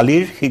দিয়া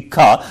গালিৰ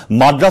শিক্ষা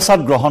মাদ্ৰাসাত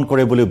গ্ৰহণ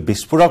কৰে বুলি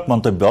বিস্ফোৰক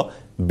মন্তব্য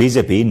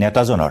বিজেপি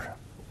নেতাজনৰ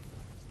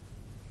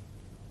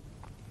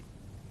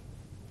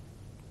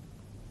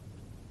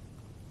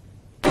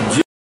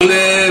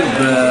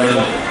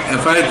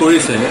এফআইআৰ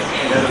কৰিছে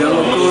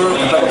তেওঁলোকৰ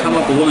এটা কথা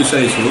মই ক'ব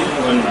বিচাৰিছোঁ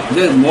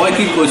যে মই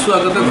কি কৈছোঁ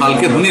আগতে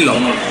ভালকৈ শুনি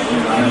লওক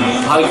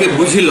ভালকৈ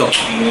বুজি লওক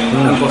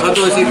কথাটো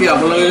হৈছে কি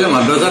আপোনালোকে যে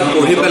মাদ্ৰাসাত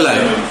পঢ়ি পেলাই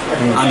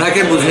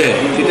আধাকে বুজে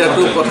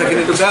তেতিয়াতো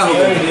কথাখিনিতো বেয়া হ'ব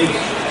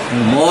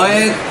মই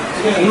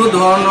কোনো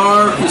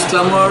ধৰণৰ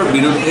ইছলামৰ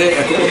বিৰুদ্ধে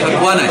একো কথা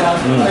কোৱা নাই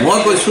মই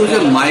কৈছোঁ যে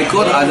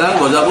মাইকত আজান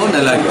বজাব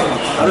নালাগে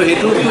আৰু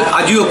সেইটো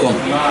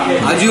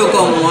আজিও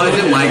কম মই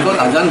যে মাইকত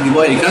আজান দিব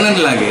এইকাৰণে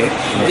নালাগে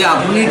যে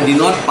আপুনি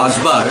দিনত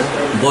 5 বাৰ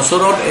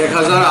বছৰত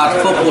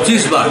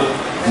 1825 বাৰ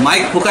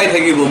মাইক ফুকাই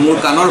থাকিব মোৰ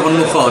কাণৰ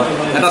সন্মুখত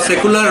এটা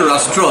সেকুলাৰ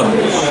ৰাষ্ট্ৰত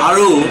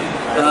আৰু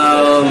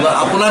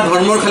আপোনাৰ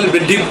ধৰ্মৰ খালি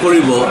বৃদ্ধি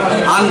কৰিব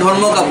আন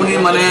ধৰ্মক আপুনি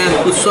মানে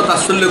তুচ্ছ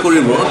তাচ্ছল্য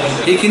কৰিব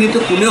এইখিনিতো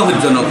কোনেও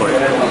সহ্য নকৰে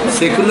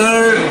সেকুলাৰ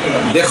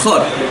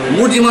দেশত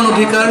মোৰ যিমান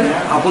অধিকাৰ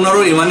আপোনাৰো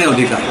ইমানেই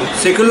অধিকাৰ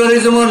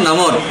সেকুলাৰিজমৰ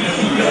নামত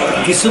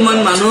কিছুমান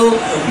মানুহ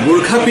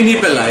বুৰ্খা পিন্ধি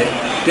পেলাই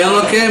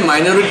তেওঁলোকে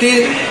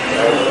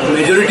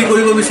মেজৰিটি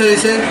কৰিব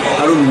বিচাৰিছে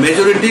আৰু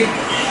মেজৰিটিক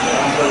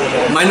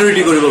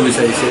মাইনৰিটি কৰিব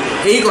বিচাৰিছে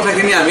এই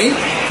কথাখিনি আমি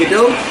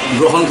কেতিয়াও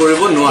গ্ৰহণ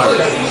কৰিব নোৱাৰোঁ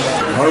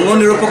ধৰ্ম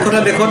নিৰপেক্ষতা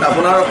দেশত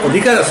আপোনাৰ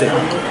অধিকাৰ আছে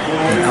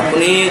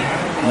আপুনি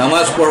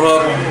নামাজ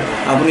পঢ়ক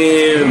আপুনি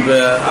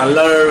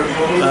আল্লাহৰ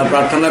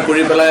প্ৰাৰ্থনা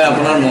কৰি পেলাই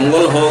আপোনাৰ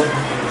মংগল হওক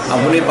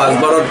আপুনি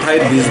 5 বাৰৰ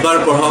ঠাইত 20 বাৰ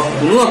পঢ়ক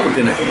কোনো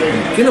আপত্তি নাই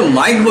কিন্তু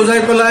মাইক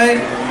বজাই পেলাই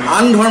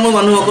আন ধৰ্ম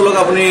মানুহসকলক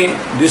আপুনি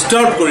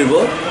ডিষ্টাৰ্ব কৰিব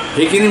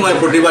সেইখিনি মই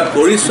প্ৰতিবাদ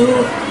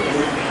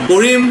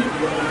কৰিম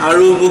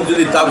আৰু মোক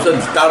যদি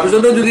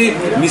তাৰপিছতো যদি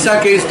মিছা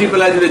কেছ দি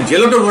পেলাই যদি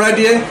জেলতো ভৰাই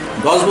দিয়ে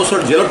 10 বছৰ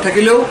জেলত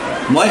থাকিলেও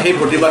মই সেই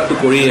প্ৰতিবাদটো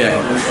কৰিয়ে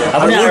আহিম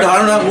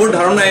মোৰ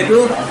ধাৰণা এইটো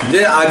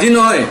যে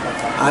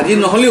আজি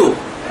নহ'লেও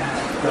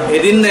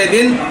এদিন না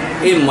এদিন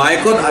এই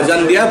মাইকত আজান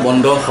দিয়া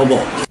বন্ধ হ'ব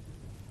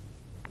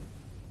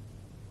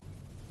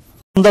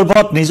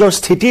সন্দৰ্ভত নিজৰ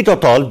স্থিতি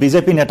ততল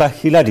বিজেপি নেতা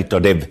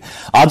শিলাদিত্যদেৱ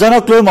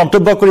আজানক লৈ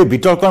মন্তব্য কৰি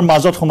বিতৰ্কৰ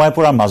মাজত সোমাই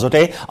পৰাৰ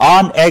মাজতে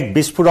আন এক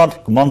বিস্ফোৰণ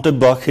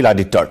মন্তব্য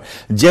শিলাদিত্যৰ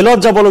জেলত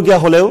যাবলগীয়া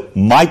হলেও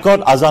মাইকত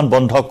আজান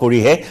বন্ধ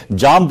কৰিহে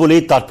যাম বুলি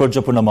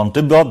তাৎপৰ্যপূৰ্ণ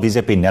মন্তব্য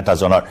বিজেপি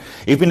নেতাজনৰ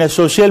ইপিনে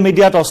সোশ্যাল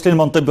মিডিয়াত অশ্লীল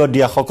মন্তব্য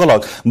দিয়া সকলক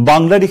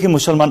বাংলাদেশী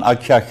মুছলমান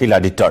আখ্যা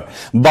শিলাদিত্যৰ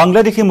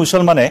বাংলাদেশী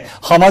মুছলমানে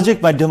সামাজিক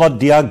মাধ্যমত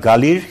দিয়া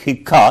গালিৰ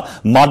শিক্ষা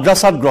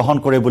মাদ্ৰাসাত গ্ৰহণ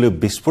কৰে বুলি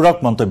বিস্ফোৰক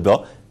মন্তব্য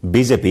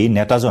বিজেপি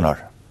নেতাজনৰ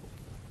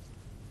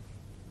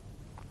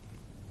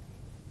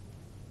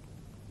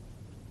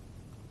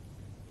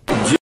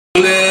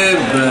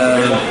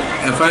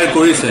এফআইআৰ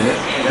কৰিছে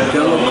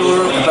তেওঁলোকৰ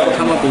এটা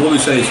কথা মই ক'ব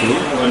বিচাৰিছোঁ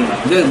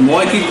যে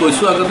মই কি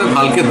কৈছোঁ আগতে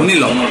ভালকৈ শুনি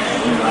লওক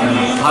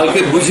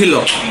ভালকৈ বুজি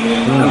লওক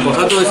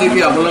কথাটো হৈছে কি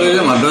আপোনালোকে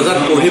যে মাদ্ৰাসাত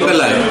পঢ়ি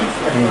পেলাই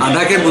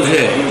আধাকে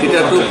বুজে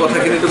তেতিয়াতো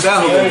কথাখিনিতো বেয়া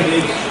হ'ব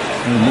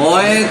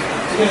মই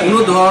কোনো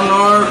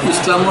ধৰণৰ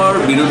ইছলামৰ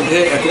বিৰুদ্ধে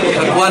একো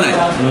কথা কোৱা নাই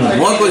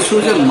মই কৈছোঁ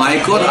যে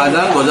মাইকত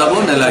আজান বজাব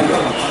নালাগে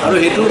আৰু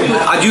সেইটো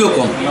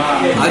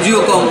আজিও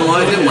কম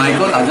মই যে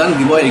মাইকত আজান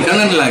দিব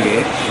এইকাৰণে নালাগে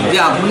যে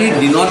আপুনি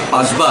দিনত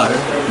 5 বাৰ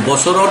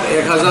বছৰত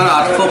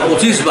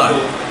 1825 বাৰ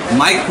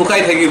মাইক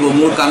ফুকাই থাকিব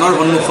মোৰ কাণৰ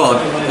সন্মুখত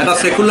এটা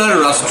সেকুলাৰ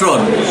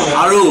ৰাষ্ট্ৰত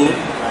আৰু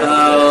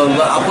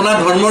আপোনাৰ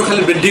ধৰ্মৰ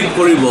খালি বৃদ্ধি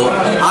কৰিব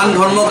আন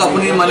ধৰ্মক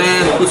আপুনি মানে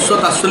তুচ্ছ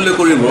তাচ্ছল্য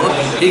কৰিব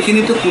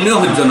এইখিনিতো কোনেও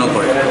সহ্য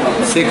নকৰে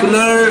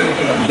সেকুলাৰ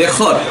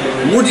দেশত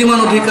মোৰ যিমান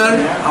অধিকাৰ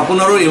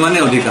আপোনাৰো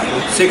ইমানেই অধিকাৰ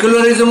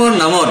সেকুলাৰিজমৰ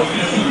নামত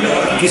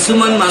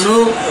কিছুমান মানুহ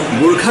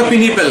বুৰ্খা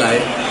পিন্ধি পেলাই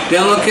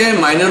তেওঁলোকে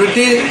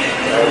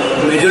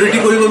মেজৰিটি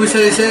কৰিব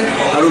বিচাৰিছে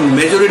আৰু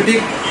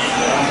মেজৰিটিক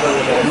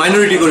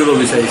মাইনৰিটি কৰিব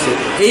বিচাৰিছে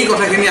এই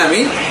কথাখিনি আমি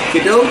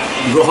কেতিয়াও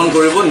গ্ৰহণ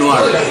কৰিব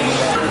নোৱাৰোঁ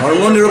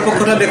ধৰ্ম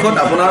নিৰপেক্ষতা দেশত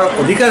আপোনাৰ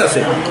অধিকাৰ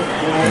আছে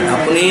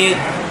আপুনি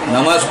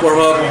নামাজ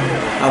পঢ়ক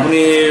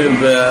আপুনি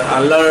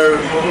আল্লাহৰ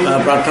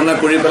প্ৰাৰ্থনা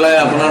কৰি পেলাই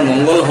আপোনাৰ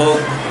মংগল হওক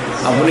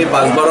আপুনি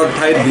 5 বাৰৰ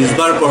ঠাইত 20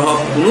 বাৰ পঢ়ক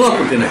কোনো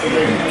আপত্তি নাই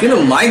কিন্তু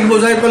মাইক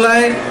বজাই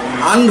পেলাই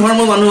আন ধৰ্ম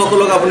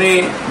মানুহসকলক আপুনি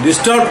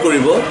ডিষ্টাৰ্ব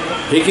কৰিব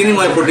সেইখিনি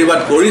মই প্ৰতিবাদ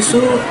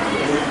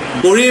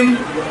কৰিম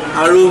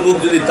আৰু মোক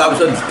যদি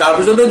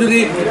তাৰপিছতো যদি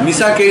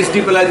মিছা কেছ দি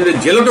পেলাই যদি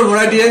জেলতো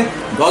ভৰাই দিয়ে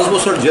 10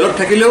 বছৰ জেলত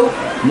থাকিলেও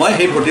মই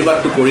সেই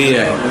প্ৰতিবাদটো কৰিয়ে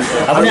আহিম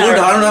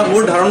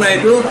মোৰ ধাৰণা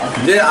এইটো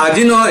যে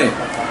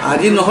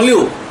আজি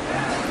নহ'লেও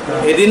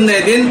এদিন না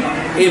এদিন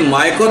এই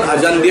মাইকত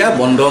আজান দিয়া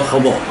বন্ধ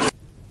হ'ব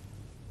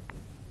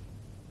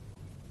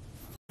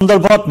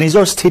সন্দৰ্ভত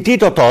নিজৰ স্থিতি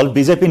ততল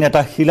বিজেপি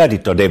নেতা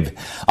শিলাদিত্যদেৱ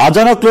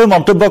আজানক লৈ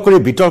মন্তব্য কৰি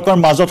বিতৰ্কৰ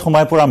মাজত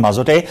সোমাই পৰাৰ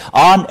মাজতে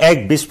আন এক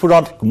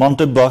বিস্ফোৰণ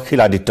মন্তব্য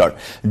শিলাদিত্যৰ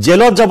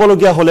জেলত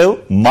যাবলগীয়া হলেও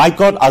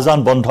মাইকত আজান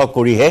বন্ধ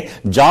কৰিহে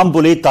যাম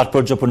বুলি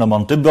তাৎপৰ্যপূৰ্ণ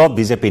মন্তব্য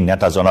বিজেপি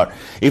নেতাজনৰ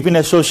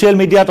ইপিনে সোশ্যাল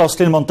মিডিয়াত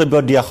অশ্লীল মন্তব্য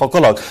দিয়া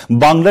সকলক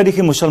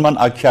বাংলাদেশী মুছলমান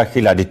আখ্যা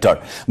শিলাদিত্যৰ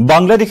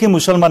বাংলাদেশী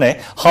মুছলমানে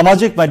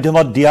সামাজিক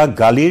মাধ্যমত দিয়া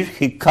গালিৰ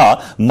শিক্ষা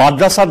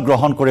মাদ্ৰাসাত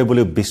গ্ৰহণ কৰে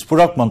বুলি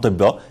বিস্ফোৰক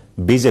মন্তব্য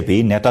বিজেপি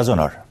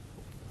নেতাজনৰ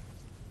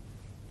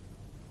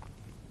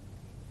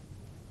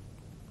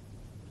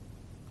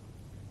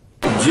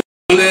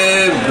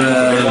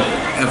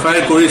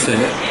এফআইআৰ কৰিছে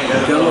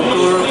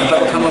তেওঁলোকৰ এটা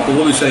কথা মই ক'ব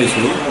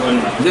বিচাৰিছোঁ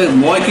যে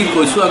মই কি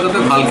কৈছোঁ আগতে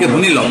ভালকৈ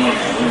শুনি লওক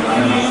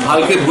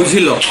ভালকৈ বুজি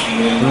লওক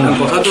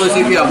কথাটো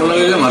হৈছে কি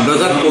আপোনালোকে যে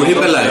মাদ্ৰাসাত পঢ়ি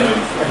পেলাই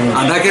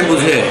আধাকে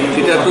বুজে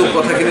তেতিয়াতো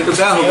কথাখিনিতো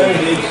বেয়া হ'ব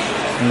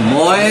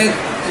মই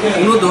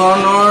কোনো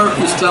ধৰণৰ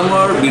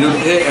ইছলামৰ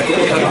বিৰুদ্ধে একো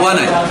কথা কোৱা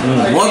নাই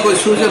মই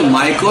কৈছোঁ যে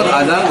মাইকত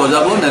আজান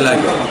বজাব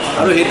নালাগে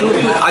আৰু সেইটো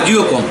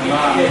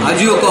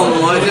আজিও কম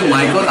মই যে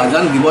মাইকত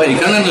আজান দিব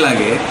এইকাৰণে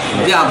নালাগে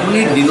যে আপুনি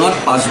দিনত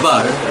 5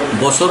 বাৰ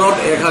বছৰত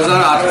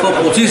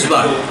 1825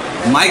 বাৰ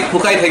মাইক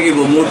ফুকাই থাকিব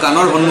মোৰ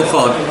কাণৰ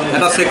সন্মুখত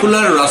এটা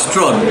সেকুলাৰ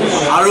ৰাষ্ট্ৰত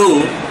আৰু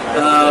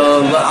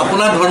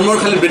আপোনাৰ ধৰ্মৰ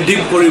খালি বৃদ্ধি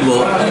কৰিব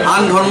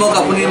আন ধৰ্মক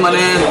আপুনি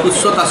মানে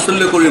তুচ্ছ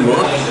তাচ্ছল্য কৰিব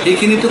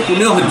এইখিনিতো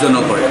কোনেও সহ্য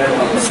নকৰে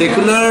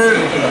সেকুলাৰ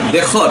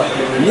দেশত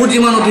মোৰ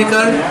যিমান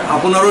অধিকাৰ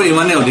আপোনাৰো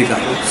ইমানেই অধিকাৰ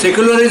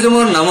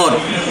সেকুলাৰিজমৰ নামত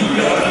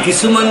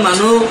কিছুমান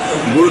মানুহ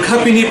বুৰ্খা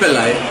পিন্ধি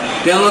পেলাই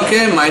তেওঁলোকে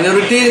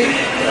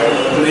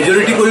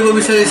মেজৰিটি কৰিব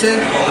বিচাৰিছে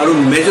আৰু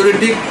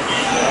মেজৰিটিক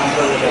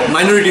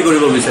মাইনৰিটি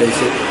কৰিব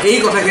বিচাৰিছে এই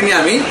কথাখিনি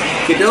আমি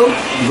কেতিয়াও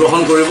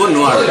গ্ৰহণ কৰিব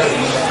নোৱাৰোঁ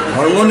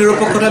ধৰ্ম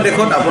নিৰপেক্ষতা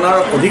দেশত আপোনাৰ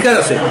অধিকাৰ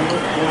আছে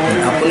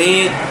আপুনি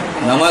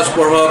নামাজ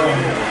পঢ়ক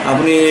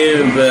আপুনি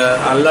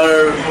আল্লাহৰ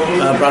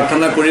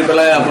প্ৰাৰ্থনা কৰি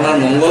পেলাই আপোনাৰ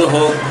মংগল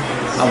হওক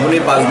আপুনি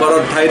 5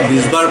 বাৰৰ ঠাইত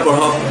 20 বাৰ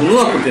পঢ়ক কোনো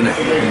আপত্তি নাই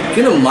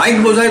কিন্তু মাইক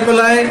বজাই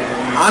পেলাই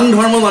আন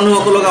ধৰ্ম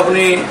মানুহসকলক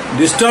আপুনি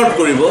ডিষ্টাৰ্ব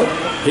কৰিব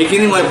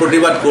সেইখিনি মই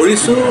প্ৰতিবাদ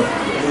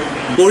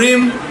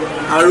কৰিম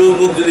আৰু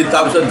মোক যদি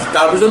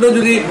তাৰপিছতো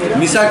যদি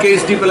মিছা কেছ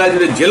দি পেলাই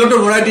যদি জেলতো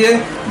ভৰাই দিয়ে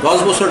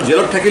 10 বছৰ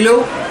জেলত থাকিলেও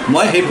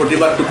মই সেই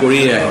প্ৰতিবাদটো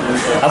কৰিয়ে আহিম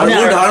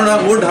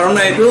মোৰ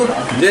ধাৰণা এইটো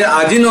যে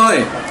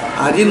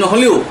আজি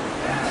নহ'লেও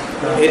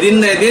এদিন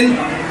না এদিন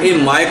এই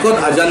মাইকত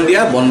আজান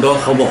দিয়া বন্ধ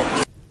হ'ব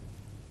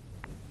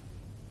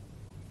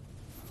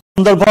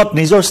সন্দৰ্ভত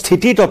নিজৰ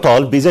স্থিতি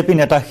ততল বিজেপি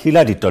নেতা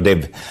শিলাদিত্যদেৱ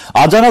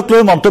আজানক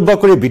লৈ মন্তব্য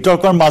কৰি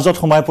বিতৰ্কৰ মাজত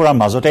সোমাই পৰাৰ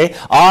মাজতে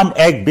আন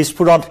এক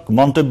বিস্ফোৰণ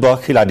মন্তব্য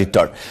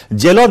শিলাদিত্যৰ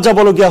জেলত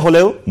যাবলগীয়া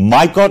হলেও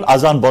মাইকত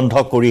আজান বন্ধ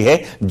কৰিহে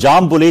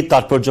যাম বুলি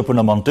তাৎপৰ্যপূৰ্ণ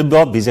মন্তব্য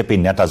বিজেপি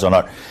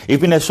নেতাজনৰ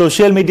ইপিনে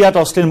সোশ্যাল মিডিয়াত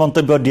অশ্লীল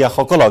মন্তব্য দিয়া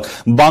সকলক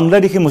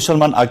বাংলাদেশী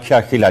মুছলমান আখ্যা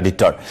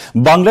শিলাদিত্যৰ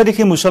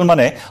বাংলাদেশী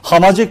মুছলমানে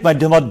সামাজিক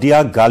মাধ্যমত দিয়া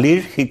গালিৰ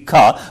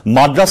শিক্ষা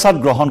মাদ্ৰাসাত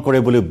গ্ৰহণ কৰে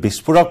বুলি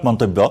বিস্ফোৰক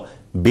মন্তব্য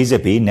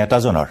বিজেপি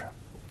নেতাজনৰ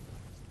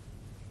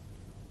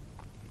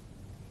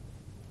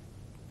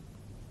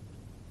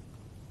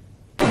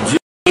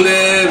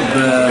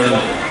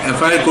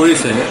এফআইআৰ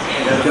কৰিছে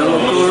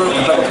তেওঁলোকৰ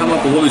এটা কথা মই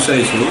ক'ব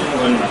বিচাৰিছোঁ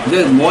যে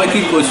মই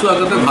কি কৈছোঁ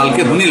আগতে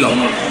ভালকৈ শুনি লওক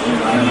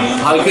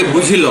ভালকৈ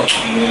বুজি লওক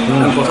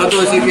কথাটো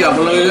হৈছে কি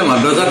আপোনালোকে যে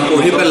মাদ্ৰাসাত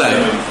পঢ়ি পেলাই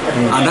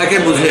আধাকে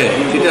বুজে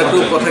তেতিয়াতো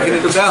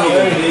কথাখিনিতো বেয়া হ'ব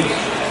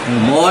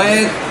মই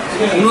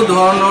কোনো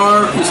ধৰণৰ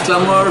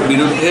ইছলামৰ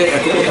বিৰুদ্ধে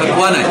একো কথা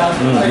কোৱা নাই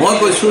মই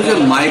কৈছোঁ যে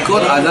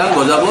মাইকত আজান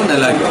বজাব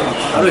নালাগে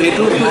আৰু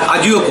সেইটো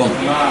আজিও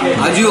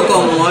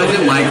কম মই যে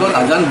মাইকত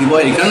আজান দিব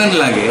এইকাৰণে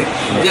নালাগে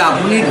যে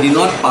আপুনি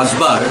দিনত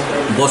 5 বাৰ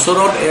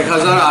বছৰত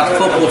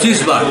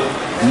 1825 বাৰ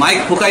মাইক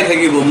ফুকাই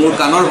থাকিব মোৰ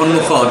কাণৰ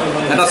সন্মুখত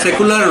এটা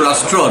সেকুলাৰ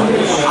ৰাষ্ট্ৰত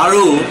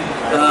আৰু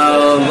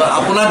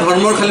আপোনাৰ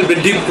ধৰ্মৰ খালি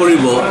বৃদ্ধি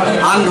কৰিব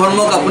আন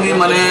ধৰ্মক আপুনি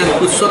মানে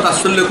তুচ্ছ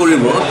তাচ্ছল্য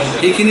কৰিব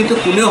এইখিনিতো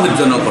কোনেও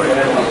সহ্য নকৰে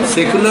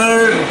সেকুলাৰ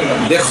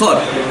দেশত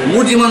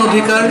মোৰ যিমান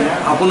অধিকাৰ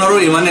আপোনাৰো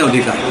ইমানেই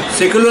অধিকাৰ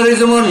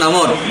সেকুলাৰিজমৰ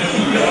নামত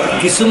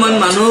কিছুমান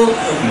মানুহ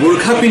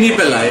বুৰ্খা পিন্ধি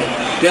পেলাই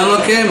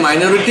তেওঁলোকে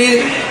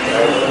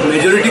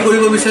মেজৰিটি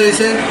কৰিব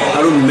বিচাৰিছে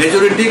আৰু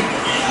মেজৰিটিক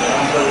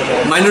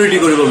মাইনৰিটি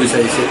কৰিব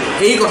বিচাৰিছে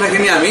এই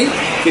কথাখিনি আমি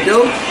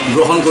কেতিয়াও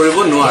গ্ৰহণ কৰিব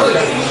নোৱাৰোঁ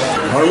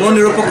ধৰ্ম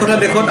নিৰপেক্ষতা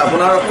দেশত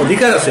আপোনাৰ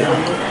অধিকাৰ আছে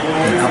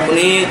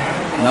আপুনি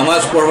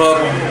নামাজ পঢ়ক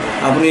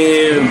আপুনি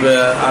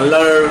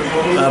আল্লাহৰ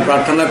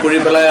প্ৰাৰ্থনা কৰি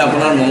পেলাই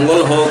আপোনাৰ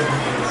মংগল হওক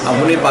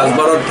আপুনি 5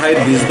 বাৰৰ ঠাইত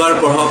 20 বাৰ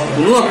পঢ়ক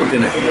কোনো আপত্তি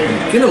নাই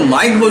কিন্তু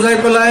মাইক বজাই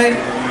পেলাই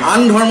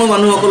আন ধৰ্ম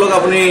মানুহসকলক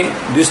আপুনি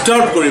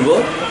ডিষ্টাৰ্ব কৰিব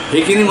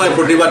সেইখিনি মই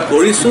প্ৰতিবাদ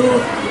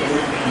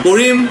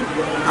কৰিম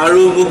আৰু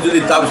মোক যদি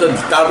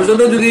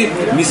তাৰপিছতো যদি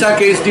মিছা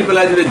কেছ দি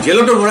পেলাই যদি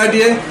জেলতো ভৰাই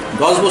দিয়ে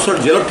 10 বছৰ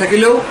জেলত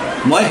থাকিলেও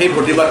মই সেই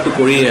প্ৰতিবাদটো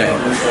কৰিয়ে আহিম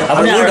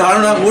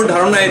মোৰ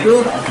ধাৰণা এইটো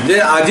যে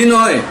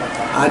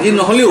আজি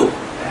নহ'লেও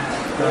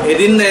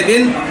এদিন না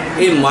এদিন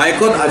এই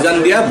মাইকত আজান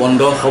দিয়া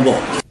বন্ধ হ'ব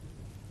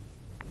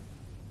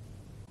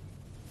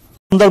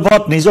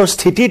সন্দৰ্ভত নিজৰ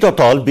স্থিতি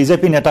ততল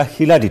বিজেপি নেতা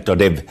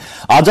শিলাদিত্যদেৱ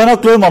আজানক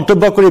লৈ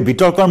মন্তব্য কৰি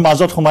বিতৰ্কৰ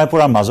মাজত সোমাই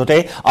পৰাৰ মাজতে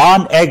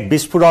আন এক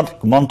বিস্ফোৰণ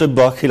মন্তব্য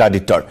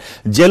শিলাদিত্যৰ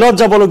জেলত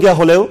যাবলগীয়া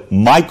হলেও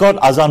মাইকত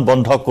আজান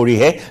বন্ধ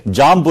কৰিহে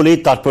যাম বুলি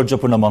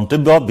তাৎপৰ্যপূৰ্ণ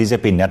মন্তব্য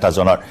বিজেপি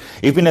নেতাজনৰ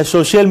ইপিনে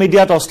সোশ্যাল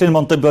মিডিয়াত অশ্লীল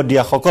মন্তব্য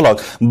দিয়া সকলক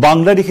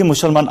বাংলাদেশী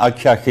মুছলমান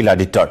আখ্যা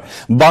শিলাদিত্যৰ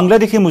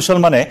বাংলাদেশী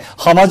মুছলমানে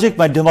সামাজিক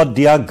মাধ্যমত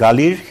দিয়া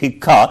গালিৰ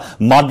শিক্ষা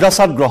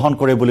মাদ্ৰাসাত গ্ৰহণ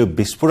কৰে বুলি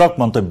বিস্ফোৰক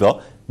মন্তব্য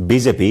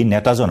বিজেপি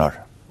নেতাজনৰ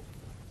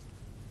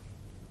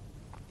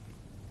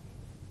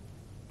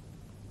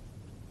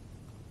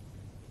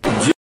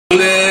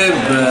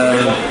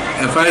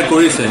এফআইআৰ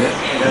কৰিছে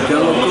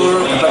তেওঁলোকৰ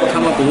এটা কথা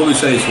মই ক'ব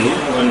বিচাৰিছোঁ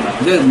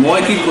যে মই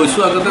কি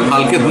কৈছোঁ আগতে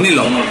ভালকৈ শুনি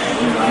লওক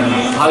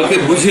ভালকৈ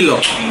বুজি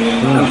লওক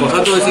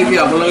কথাটো হৈছে কি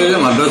আপোনালোকে যে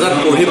মাদ্ৰাসাত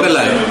পঢ়ি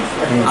পেলাই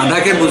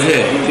আধাকে বুজে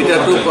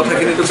তেতিয়াতো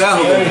কথাখিনিতো বেয়া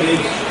হ'ব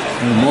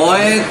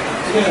মই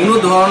কোনো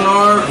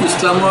ধৰণৰ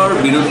ইছলামৰ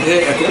বিৰুদ্ধে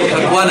একো কথা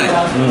কোৱা নাই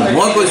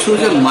মই কৈছোঁ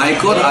যে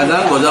মাইকত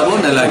আজান বজাব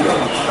নালাগে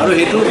আৰু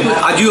সেইটো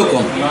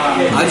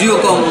আজিও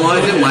কম মই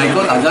যে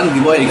মাইকত আজান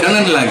দিব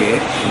এইকাৰণে নালাগে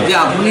যে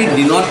আপুনি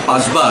দিনত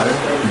 5 বাৰ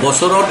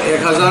বছৰত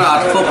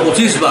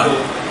 1825 বাৰ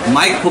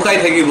মাইক ফুকাই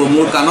থাকিব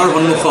মোৰ কাণৰ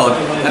সন্মুখত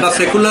এটা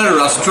সেকুলাৰ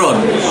ৰাষ্ট্ৰত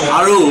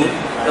আৰু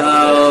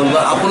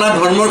আপোনাৰ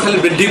ধৰ্মৰ খালি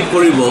বৃদ্ধি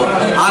কৰিব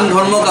আন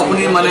ধৰ্মক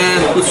আপুনি মানে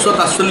তুচ্ছ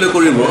তাচ্ছল্য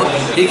কৰিব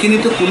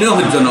এইখিনিতো কোনেও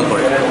সহ্য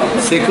নকৰে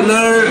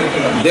সেকুলাৰ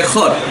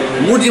দেশত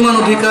মোৰ যিমান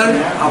অধিকাৰ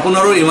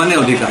আপোনাৰো ইমানেই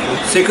অধিকাৰ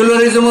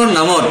সেকুলাৰিজমৰ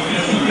নামত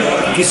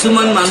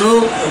কিছুমান মানুহ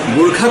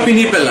বুৰখা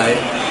পিন্ধি পেলাই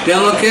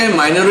তেওঁলোকে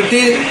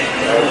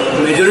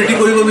মেজৰিটি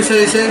কৰিব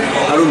বিচাৰিছে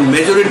আৰু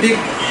মেজৰিটিক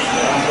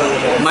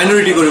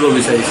মাইনৰিটি কৰিব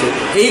বিচাৰিছে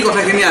এই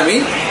কথাখিনি আমি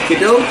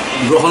কেতিয়াও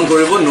গ্ৰহণ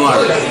কৰিব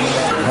নোৱাৰোঁ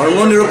ধৰ্ম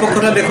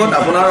নিৰপেক্ষতা দেশত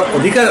আপোনাৰ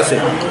অধিকাৰ আছে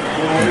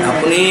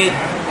আপুনি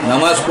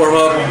নামাজ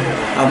পঢ়ক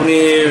আপুনি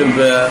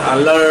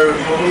আল্লাহৰ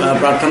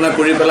প্ৰাৰ্থনা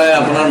কৰি পেলাই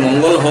আপোনাৰ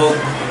মংগল হওক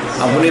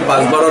আপুনি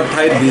 5 বাৰৰ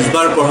ঠাইত 20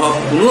 বাৰ পঢ়ক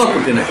কোনো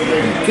আপত্তি নাই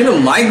কিন্তু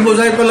মাইক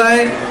বজাই পেলাই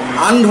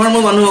আন ধৰ্ম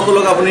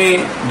মানুহসকলক আপুনি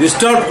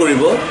ডিষ্টাৰ্ব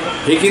কৰিব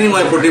সেইখিনি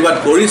মই প্ৰতিবাদ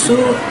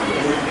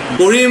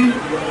কৰিম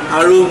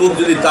আৰু মোক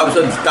যদি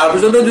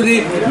তাৰপিছতো যদি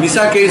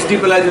মিছা কেছ দি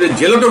পেলাই যদি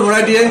জেলতো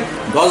ভৰাই দিয়ে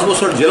 10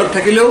 বছৰ জেলত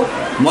থাকিলেও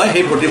মই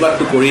সেই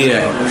প্ৰতিবাদটো কৰিয়ে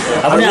আহিম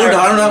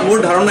মোৰ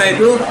ধাৰণা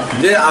এইটো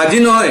যে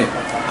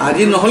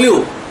আজি নহ'লেও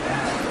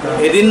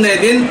এদিন না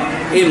এদিন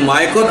এই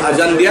মাইকত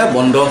আজান দিয়া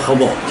বন্ধ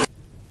হ'ব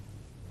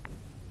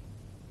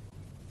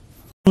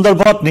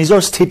সন্দৰ্ভত নিজৰ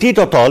স্থিতি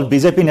ততল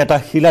বিজেপি নেতা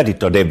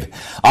শিলাদিত্যদেৱ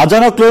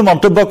আজানক লৈ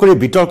মন্তব্য কৰি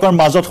বিতৰ্কৰ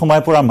মাজত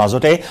সোমাই পৰাৰ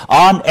মাজতে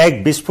আন এক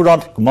বিস্ফোৰণ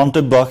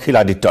মন্তব্য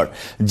শিলাদিত্যৰ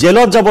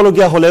জেলত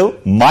যাবলগীয়া হলেও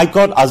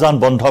মাইকত আজান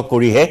বন্ধ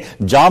কৰিহে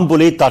যাম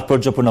বুলি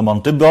তাৎপৰ্যপূৰ্ণ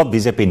মন্তব্য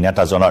বিজেপি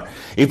নেতাজনৰ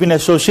ইপিনে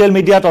সোশ্যাল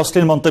মিডিয়াত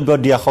অশ্লীল মন্তব্য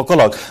দিয়া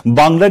সকলক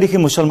বাংলাদেশী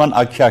মুছলমান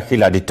আখ্যা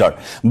শিলাদিত্যৰ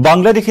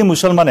বাংলাদেশী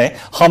মুছলমানে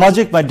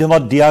সামাজিক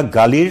মাধ্যমত দিয়া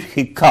গালিৰ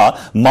শিক্ষা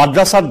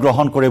মাদ্ৰাসাত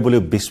গ্ৰহণ কৰে বুলি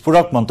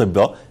বিস্ফোৰক মন্তব্য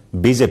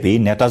বিজেপি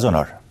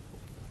নেতাজনৰ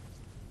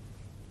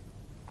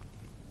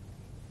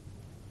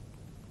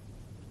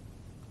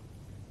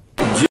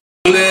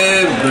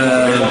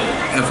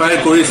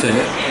এফআইআৰ কৰিছে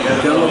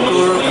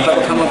তেওঁলোকৰ এটা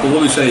কথা মই ক'ব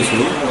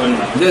বিচাৰিছোঁ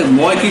যে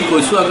মই কি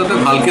কৈছোঁ আগতে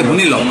ভালকৈ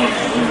শুনি লওক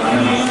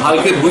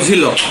ভালকৈ বুজি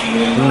লওক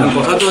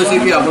কথাটো হৈছে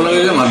কি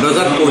আপোনালোকে যে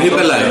মাদ্ৰাসাত পঢ়ি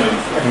পেলাই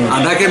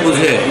আধাকে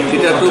বুজে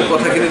তেতিয়াতো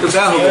কথাখিনিতো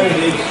বেয়া হ'ব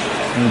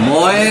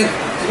মই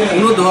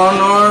কোনো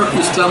ধৰণৰ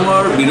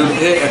ইছলামৰ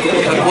বিৰুদ্ধে একো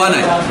কথা কোৱা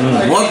নাই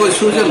মই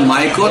কৈছোঁ যে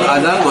মাইকত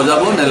আজান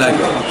বজাব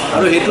নালাগে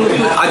আৰু সেইটো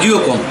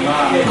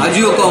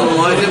আজিও কম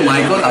মই যে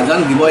মাইকত আজান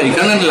দিব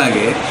এইকাৰণে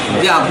নালাগে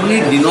যে আপুনি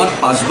দিনত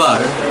 5 বাৰ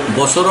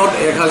বছৰত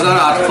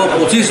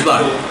 1825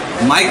 বাৰ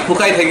মাইক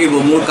ফুকাই থাকিব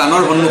মোৰ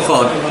কাণৰ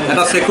সন্মুখত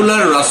এটা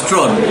সেকুলাৰ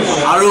ৰাষ্ট্ৰত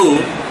আৰু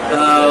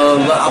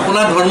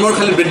আপোনাৰ ধৰ্মৰ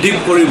খালি বৃদ্ধি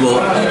কৰিব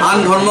আন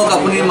ধৰ্মক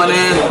আপুনি মানে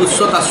তুচ্ছ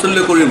তাচ্ছল্য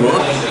কৰিব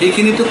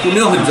এইখিনিতো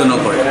কোনেও সহ্য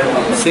নকৰে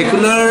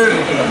সেকুলাৰ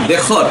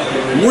দেশত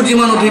মোৰ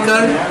যিমান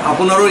অধিকাৰ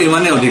আপোনাৰো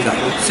ইমানেই অধিকাৰ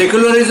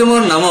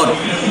সেকুলাৰিজমৰ নামত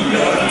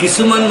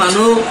কিছুমান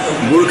মানুহ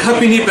বুৰখা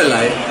পিন্ধি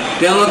পেলাই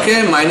তেওঁলোকে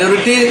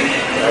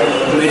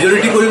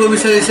মেজৰিটি কৰিব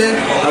বিচাৰিছে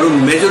আৰু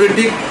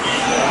মেজৰিটিক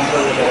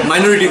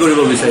মাইনৰিটি কৰিব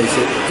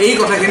বিচাৰিছে এই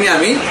কথাখিনি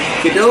আমি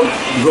কেতিয়াও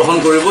গ্ৰহণ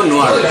কৰিব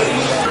নোৱাৰোঁ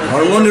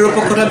ধৰ্ম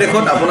নিৰপেক্ষতা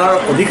দেশত আপোনাৰ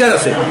অধিকাৰ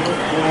আছে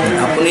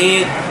আপুনি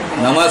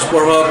নামাজ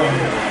পঢ়ক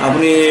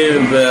আপুনি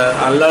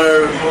আল্লাহৰ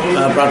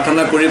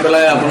প্ৰাৰ্থনা কৰি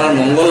পেলাই আপোনাৰ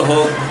মংগল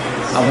হওক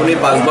আপুনি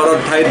 5 বাৰৰ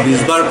ঠাইত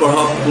 20 বাৰ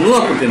পঢ়ক কোনো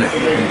আপত্তি নাই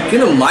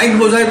কিন্তু মাইক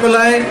বজাই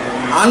পেলাই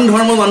আন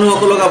ধৰ্ম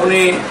মানুহসকলক আপুনি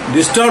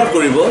ডিষ্টাৰ্ব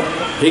কৰিব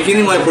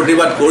সেইখিনি মই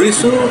প্ৰতিবাদ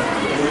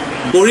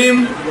কৰিম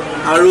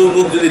আৰু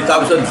মোক যদি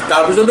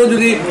তাৰপিছতো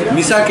যদি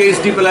মিছা কেছ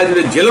দি পেলাই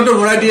যদি জেলতো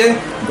ভৰাই দিয়ে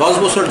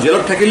 10 বছৰ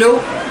জেলত থাকিলেও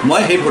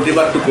মই সেই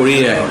প্ৰতিবাদটো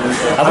কৰিয়ে আহিম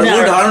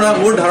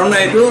মোৰ ধাৰণা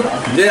এইটো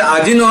যে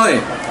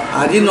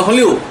আজি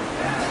নহ'লেও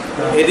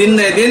এদিন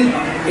না এদিন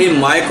এই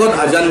মাইকত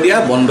আজান দিয়া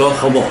বন্ধ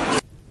হ'ব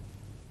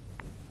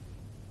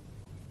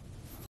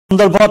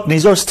সন্দৰ্ভত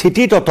নিজৰ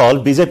স্থিতি ততল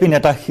বিজেপি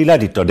নেতা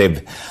শিলাদিত্যদেৱ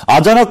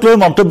আজানক লৈ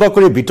মন্তব্য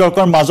কৰি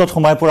বিতৰ্কৰ মাজত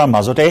সোমাই পৰাৰ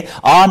মাজতে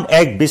আন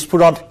এক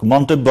বিস্ফোৰণ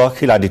মন্তব্য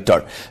শিলাদিত্যৰ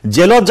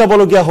জেলত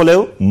যাবলগীয়া হলেও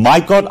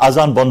মাইকত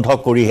আজান বন্ধ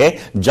কৰিহে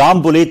যাম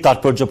বুলি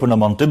তাৎপৰ্যপূৰ্ণ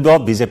মন্তব্য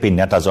বিজেপি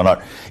নেতাজনৰ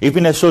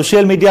ইপিনে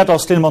সোশ্যাল মিডিয়াত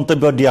অশ্লীল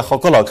মন্তব্য দিয়া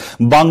সকলক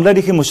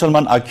বাংলাদেশী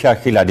মুছলমান আখ্যা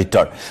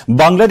শিলাদিত্যৰ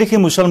বাংলাদেশী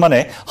মুছলমানে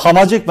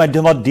সামাজিক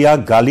মাধ্যমত দিয়া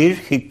গালিৰ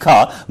শিক্ষা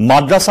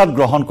মাদ্ৰাসাত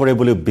গ্ৰহণ কৰে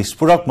বুলি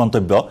বিস্ফোৰক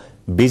মন্তব্য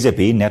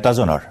বিজেপি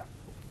নেতাজনৰ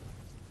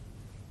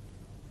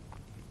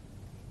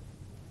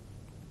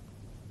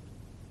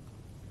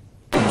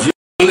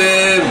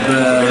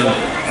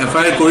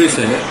এফআইআৰ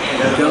কৰিছে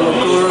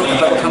তেওঁলোকৰ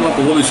এটা কথা মই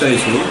ক'ব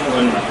বিচাৰিছোঁ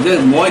যে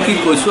মই কি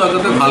কৈছোঁ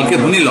আগতে ভালকৈ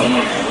শুনি লওক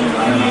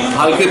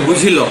ভালকৈ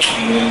বুজি লওক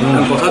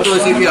কথাটো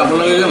হৈছে কি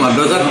আপোনালোকে যে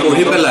মাদ্ৰাসাত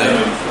পঢ়ি পেলাই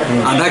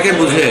আধাকে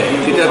বুজে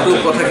তেতিয়াতো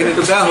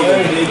কথাখিনিতো বেয়া হ'ব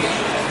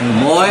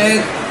মই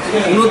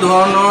কোনো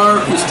ধৰণৰ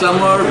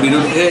ইছলামৰ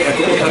বিৰুদ্ধে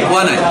একো কথা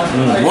কোৱা নাই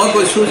মই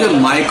কৈছোঁ যে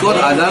মাইকত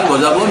আজান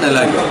বজাব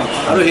নালাগে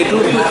আৰু সেইটো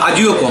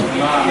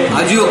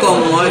আজিও কম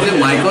মই যে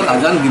মাইকত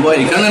আজান দিব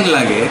এইকাৰণে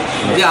নালাগে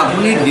যে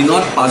আপুনি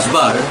দিনত 5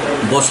 বাৰ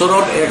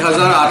বছৰত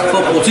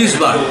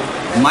 1825 বাৰ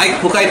মাইক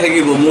ফুকাই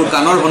থাকিব মোৰ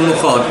কাণৰ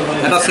সন্মুখত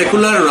এটা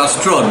সেকুলাৰ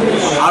ৰাষ্ট্ৰত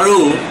আৰু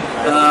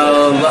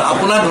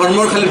আপোনাৰ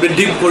ধৰ্মৰ খালি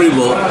বৃদ্ধি কৰিব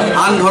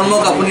আন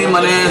ধৰ্মক আপুনি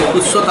মানে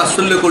তুচ্ছ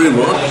তাচ্ছল্য কৰিব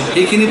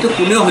এইখিনিতো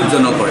কোনেও সহ্য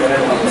নকৰে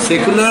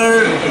সেকুলাৰ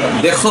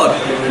দেশত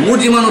মোৰ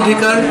যিমান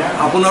অধিকাৰ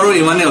আপোনাৰো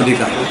ইমানেই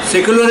অধিকাৰ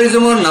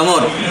সেকুলাৰিজমৰ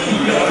নামত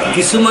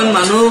কিছুমান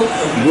মানুহ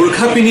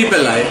বুৰ্খা পিন্ধি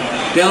পেলাই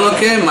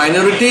তেওঁলোকে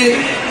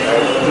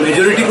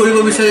মেজৰিটি কৰিব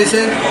বিচাৰিছে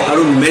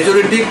আৰু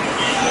মেজৰিটিক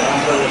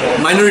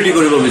মাইনৰিটি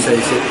কৰিব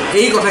বিচাৰিছে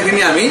এই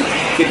কথাখিনি আমি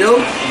কেতিয়াও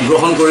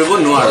গ্ৰহণ কৰিব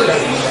নোৱাৰোঁ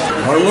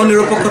ধৰ্ম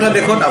নিৰপেক্ষতা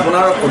দেশত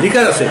আপোনাৰ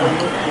অধিকাৰ আছে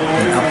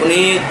আপুনি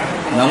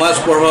নামাজ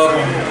পঢ়ক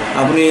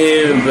আপুনি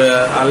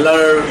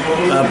আল্লাহৰ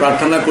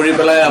প্ৰাৰ্থনা কৰি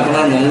পেলাই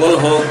আপোনাৰ মংগল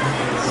হওক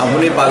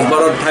আপুনি 5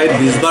 বাৰৰ ঠাইত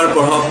 20 বাৰ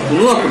পঢ়ক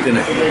কোনো আপত্তি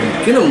নাই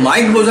কিন্তু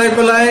মাইক বজাই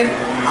পেলাই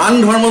আন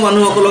ধৰ্ম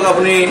মানুহসকলক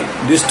আপুনি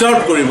ডিষ্টাৰ্ব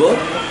কৰিব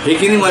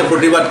সেইখিনি মই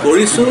প্ৰতিবাদ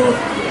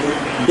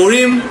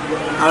কৰিম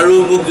আৰু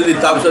মোক যদি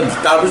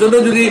তাৰপিছতো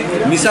যদি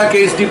মিছা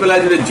কেছ দি পেলাই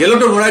যদি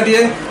জেলতো ভৰাই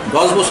দিয়ে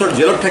 10 বছৰ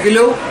জেলত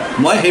থাকিলেও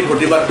মই সেই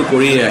প্ৰতিবাদটো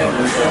কৰিয়ে আহিম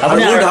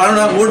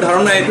মোৰ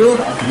ধাৰণা এইটো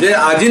যে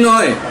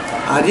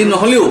আজি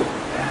নহ'লেও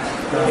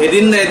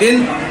এদিন না এদিন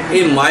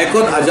এই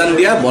মাইকত আজান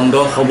দিয়া বন্ধ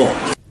হ'ব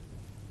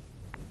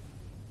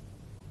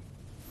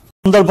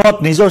সন্দৰ্ভত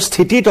নিজৰ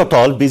স্থিতি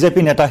ততল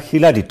বিজেপি নেতা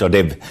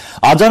শিলাদিত্যদেৱ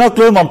আজানক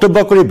লৈ মন্তব্য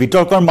কৰি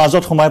বিতৰ্কৰ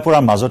মাজত সোমাই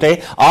পৰাৰ মাজতে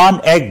আন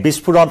এক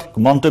বিস্ফোৰণ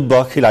মন্তব্য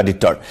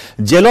শিলাদিত্যৰ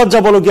জেলত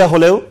যাবলগীয়া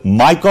হলেও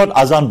মাইকত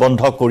আজান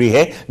বন্ধ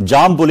কৰিহে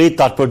যাম বুলি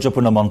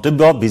তাৎপৰ্যপূৰ্ণ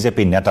মন্তব্য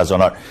বিজেপি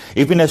নেতাজনৰ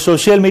ইপিনে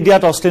সোশ্যাল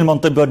মিডিয়াত অশ্লীল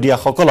মন্তব্য দিয়া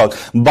সকলক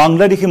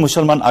বাংলাদেশী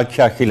মুছলমান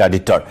আখ্যা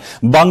শিলাদিত্যৰ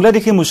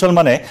বাংলাদেশী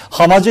মুছলমানে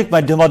সামাজিক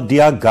মাধ্যমত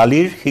দিয়া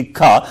গালিৰ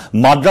শিক্ষা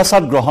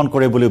মাদ্ৰাসাত গ্ৰহণ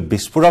কৰে বুলি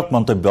বিস্ফোৰক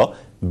মন্তব্য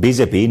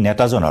বিজেপি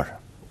নেতাজনৰ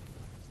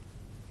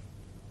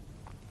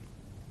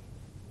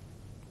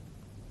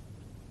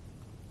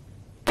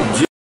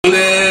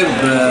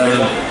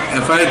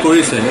এফআইআৰ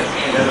কৰিছে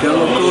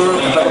তেওঁলোকৰ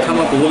এটা কথা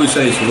মই ক'ব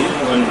বিচাৰিছোঁ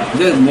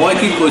যে মই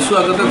কি কৈছোঁ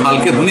আগতে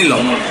ভালকৈ শুনি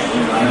লওক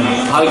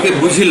ভালকৈ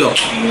বুজি লওক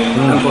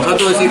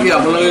কথাটো হৈছে কি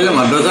আপোনালোকে যে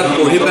মাদ্ৰাসাত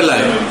পঢ়ি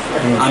পেলাই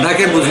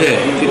আধাকে বুজে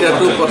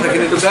তেতিয়াতো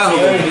কথাখিনিতো বেয়া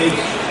হ'ব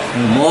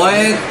মই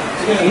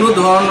কোনো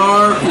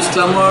ধৰণৰ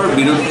ইছলামৰ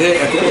বিৰুদ্ধে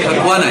একো কথা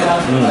কোৱা নাই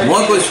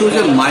মই কৈছোঁ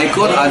যে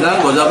মাইকত আজান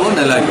বজাব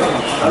নালাগে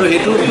আৰু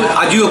সেইটো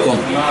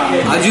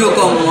আজিও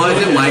কম মই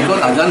যে মাইকত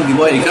আজান দিব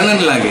এইকাৰণে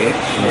নালাগে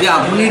যে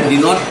আপুনি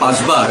দিনত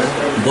 5 বাৰ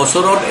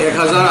বছৰত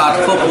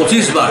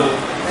 1825 বাৰ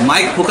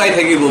মাইক ফুকাই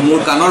থাকিব মোৰ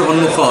কাণৰ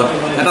সন্মুখত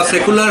এটা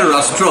সেকুলাৰ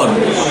ৰাষ্ট্ৰত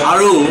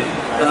আৰু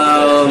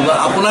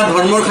আপোনাৰ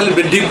ধৰ্মৰ খালি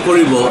বৃদ্ধি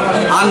কৰিব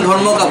আন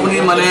ধৰ্মক আপুনি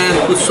মানে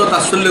তুচ্ছ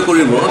তাচ্ছল্য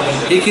কৰিব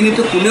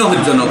এইখিনিতো কোনেও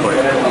সহ্য নকৰে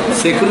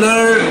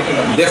সেকুলাৰ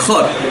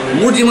দেশত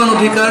মোৰ যিমান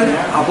অধিকাৰ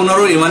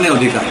আপোনাৰো ইমানেই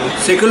অধিকাৰ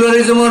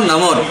সেকুলাৰিজমৰ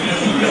নামত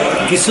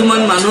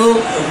কিছুমান মানুহ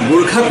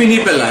বুৰ্খা পিন্ধি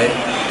পেলাই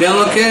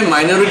তেওঁলোকে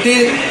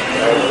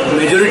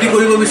মেজৰিটি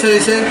কৰিব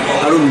বিচাৰিছে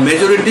আৰু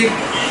মেজৰিটিক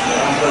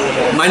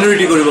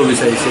মাইনৰিটি কৰিব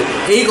বিচাৰিছে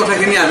এই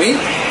কথাখিনি আমি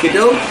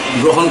কেতিয়াও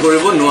গ্ৰহণ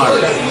কৰিব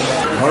নোৱাৰোঁ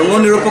ধৰ্ম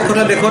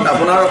নিৰপেক্ষতা দেশত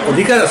আপোনাৰ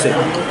অধিকাৰ আছে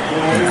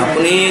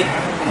আপুনি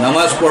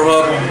নামাজ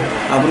পঢ়ক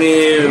আপুনি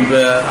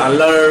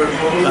আল্লাহৰ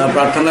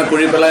প্ৰাৰ্থনা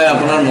কৰি পেলাই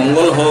আপোনাৰ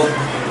মংগল হওক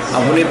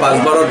আপুনি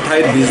 5 বাৰৰ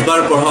ঠাইত 20 বাৰ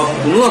পঢ়ক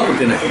কোনো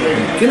আপত্তি নাই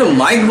কিন্তু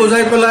মাইক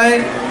বজাই পেলাই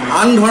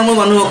আন ধৰ্ম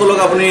মানুহসকলক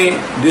আপুনি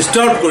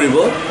ডিষ্টাৰ্ব কৰিব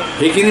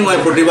সেইখিনি মই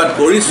প্ৰতিবাদ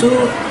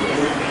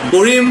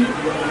কৰিম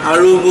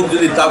আৰু মোক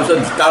যদি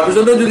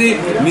তাৰপিছতো যদি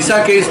মিছা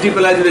কেছ দি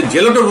পেলাই যদি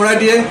জেলতো ভৰাই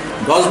দিয়ে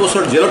 10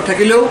 বছৰ জেলত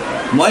থাকিলেও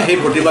মই সেই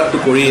প্ৰতিবাদটো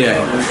কৰিয়ে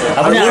আহিম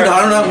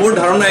মোৰ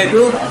ধাৰণা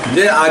এইটো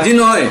যে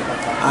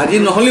আজি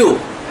নহ'লেও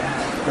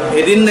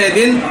এদিন না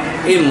এদিন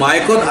এই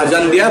মাইকত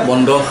আজান দিয়া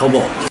বন্ধ হ'ব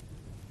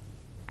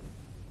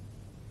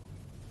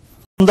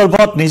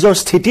সন্দৰ্ভত নিজৰ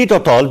স্থিতি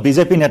ততল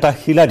বিজেপি নেতা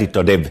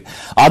শিলাদিত্যদেৱ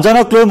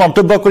আজানক লৈ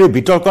মন্তব্য কৰি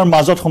বিতৰ্কৰ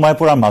মাজত সোমাই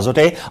পৰাৰ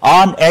মাজতে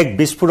আন এক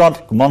বিস্ফোৰণ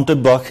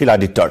মন্তব্য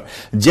শিলাদিত্যৰ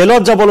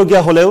জেলত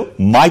যাবলগীয়া হলেও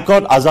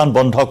মাইকত আজান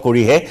বন্ধ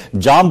কৰিহে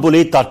যাম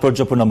বুলি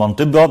তাৎপৰ্যপূৰ্ণ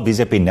মন্তব্য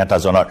বিজেপি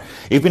নেতাজনৰ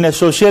ইপিনে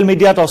সোশ্যাল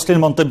মিডিয়াত অশ্লীল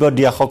মন্তব্য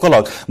দিয়া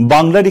সকলক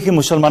বাংলাদেশী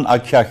মুছলমান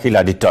আখ্যা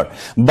শিলাদিত্যৰ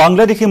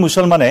বাংলাদেশী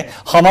মুছলমানে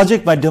সামাজিক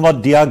মাধ্যমত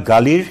দিয়া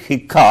গালিৰ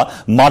শিক্ষা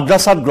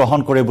মাদ্ৰাসাত গ্ৰহণ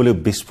কৰে বুলি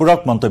বিস্ফোৰক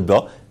মন্তব্য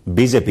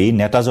বিজেপি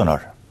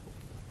নেতাজনৰ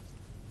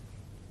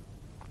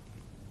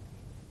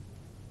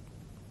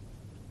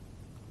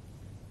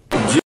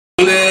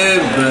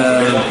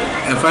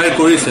এফআইআৰ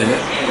কৰিছে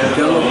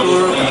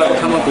তেওঁলোকৰ এটা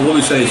কথা মই ক'ব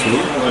বিচাৰিছোঁ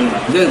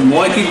যে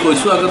মই কি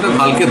কৈছোঁ আগতে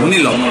ভালকৈ শুনি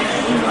লওক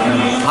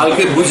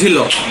ভালকৈ বুজি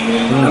লওক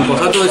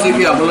কথাটো হৈছে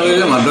কি আপোনালোকে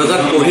যে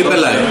মাদ্ৰাসাত পঢ়ি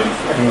পেলাই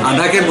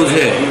আধাকে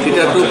বুজে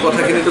তেতিয়াতো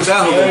কথাখিনিতো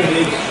বেয়া হ'ব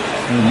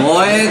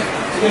মই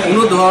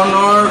কোনো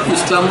ধৰণৰ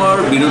ইছলামৰ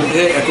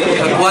বিৰুদ্ধে একো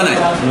কথা কোৱা নাই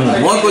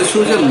মই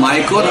কৈছোঁ যে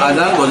মাইকত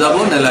আজান বজাব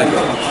নালাগে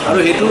আৰু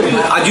সেইটো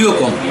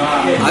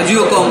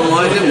আজিও কম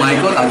মই যে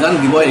মাইকত আজান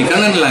দিব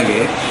এইকাৰণে নালাগে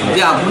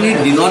যে আপুনি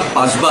দিনত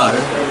 5 বাৰ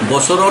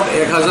বছৰত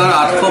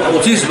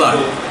 1825 বাৰ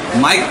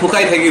মাইক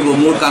ফুকাই থাকিব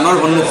মোৰ কাণৰ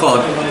সন্মুখত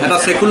এটা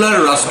সেকুলাৰ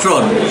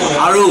ৰাষ্ট্ৰত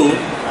আৰু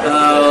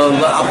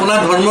আপোনাৰ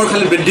ধৰ্মৰ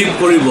খালি বৃদ্ধি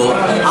কৰিব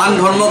আন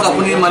ধৰ্মক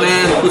আপুনি মানে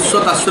তুচ্ছ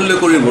তাচ্ছল্য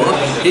কৰিব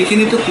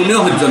এইখিনিতো কোনেও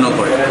সহ্য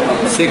নকৰে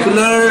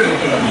সেকুলাৰ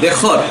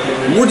দেশত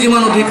মোৰ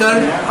যিমান অধিকাৰ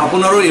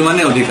আপোনাৰো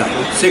ইমানেই অধিকাৰ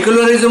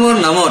সেকুলাৰিজমৰ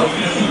নামত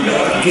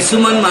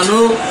কিছুমান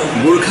মানুহ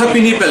বুৰ্খা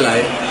পিন্ধি পেলাই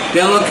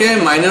তেওঁলোকে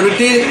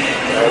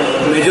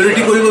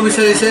মেজৰিটি কৰিব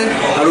বিচাৰিছে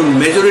আৰু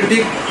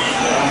মেজৰিটিক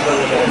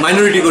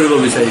মাইনৰিটি কৰিব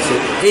বিচাৰিছে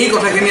এই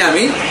কথাখিনি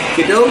আমি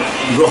কেতিয়াও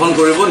গ্ৰহণ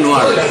কৰিব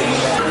নোৱাৰোঁ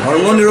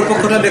ধৰ্ম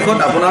নিৰপেক্ষতা দেশত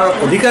আপোনাৰ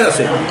অধিকাৰ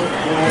আছে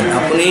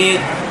আপুনি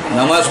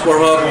নামাজ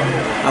পঢ়ক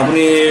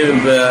আপুনি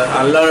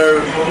আল্লাহৰ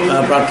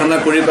প্ৰাৰ্থনা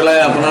কৰি পেলাই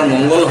আপোনাৰ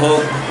মংগল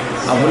হওক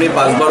আপুনি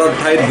 5 বাৰৰ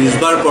ঠাইত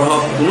 20 বাৰ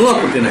পঢ়ক কোনো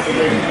আপত্তি নাই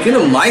কিন্তু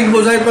মাইক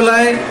বজাই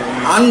পেলাই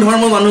আন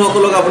ধৰ্মৰ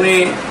মানুহসকলক আপুনি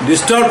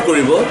ডিষ্টাৰ্ব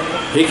কৰিব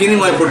সেইখিনি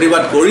মই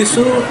প্ৰতিবাদ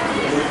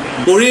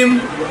কৰিম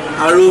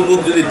আৰু মোক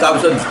যদি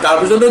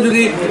তাৰপিছতো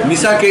যদি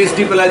মিছা কেছ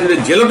দি পেলাই যদি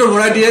জেলতো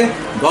ভৰাই দিয়ে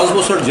 10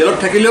 বছৰ জেলত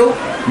থাকিলেও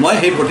মই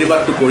সেই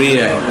প্ৰতিবাদটো কৰিয়ে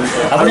আহিম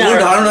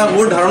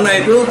মোৰ ধাৰণা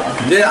এইটো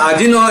যে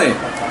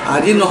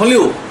আজি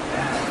নহ'লেও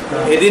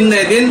এদিন না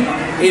এদিন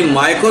এই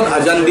মাইকত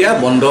আজান দিয়া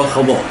বন্ধ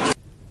হ'ব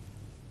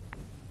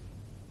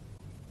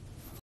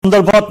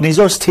সন্দৰ্ভত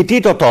নিজৰ স্থিতি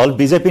ততল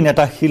বিজেপি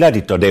নেতা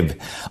শিলাদিত্যদেৱ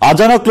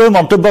আজানক লৈ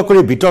মন্তব্য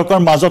কৰি বিতৰ্কৰ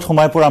মাজত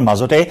সোমাই পৰাৰ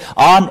মাজতে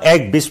আন এক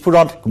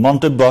বিস্ফোৰণ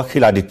মন্তব্য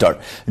শিলাদিত্যৰ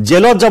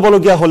জেলত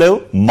যাবলগীয়া হলেও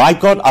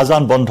মাইকত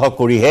আজান বন্ধ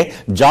কৰিহে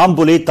যাম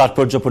বুলি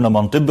তাৎপৰ্যপূৰ্ণ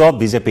মন্তব্য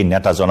বিজেপি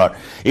নেতাজনৰ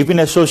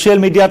ইপিনে সোশ্যাল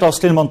মিডিয়াত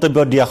অশ্লীল মন্তব্য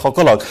দিয়া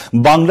সকলক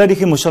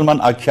বাংলাদেশী মুছলমান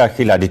আখ্যা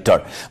শিলাদিত্যৰ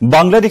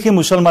বাংলাদেশী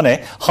মুছলমানে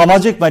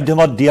সামাজিক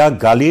মাধ্যমত দিয়া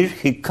গালিৰ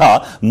শিক্ষা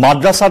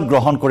মাদ্ৰাসাত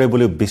গ্ৰহণ কৰে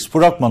বুলি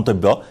বিস্ফোৰক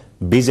মন্তব্য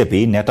বিজেপি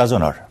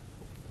নেতাজনৰ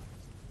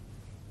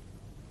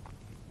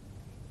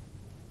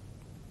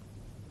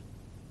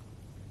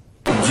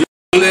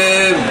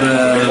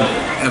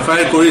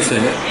এফআইআৰ কৰিছে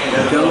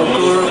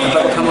তেওঁলোকৰ এটা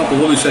কথা মই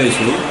ক'ব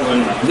বিচাৰিছোঁ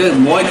যে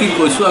মই কি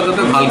কৈছোঁ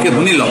আগতে ভালকৈ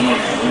শুনি লওক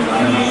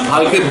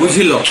ভালকৈ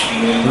বুজি লওক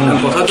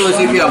কথাটো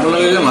হৈছে কি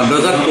আপোনালোকে যে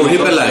মাদ্ৰাসাত পঢ়ি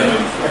পেলাই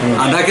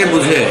আধাকে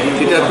বুজে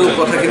তেতিয়াতো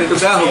কথাখিনিতো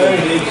বেয়া হ'ব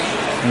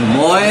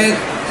মই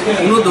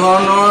কোনো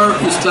ধৰণৰ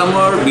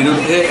ইছলামৰ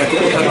বিৰুদ্ধে একো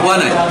কথা কোৱা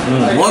নাই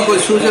মই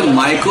কৈছোঁ যে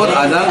মাইকত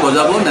আজান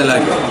বজাব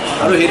নালাগে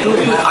আৰু সেইটো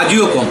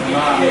আজিও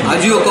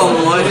কম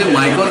মই যে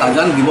মাইকত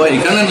আজান দিব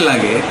এইকাৰণে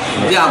নালাগে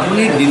যে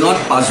আপুনি দিনত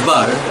 5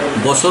 বাৰ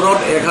বছৰত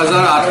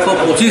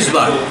 1825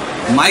 বাৰ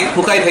মাইক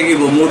ফুকাই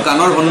থাকিব মোৰ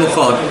কাণৰ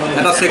সন্মুখত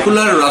এটা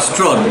সেকুলাৰ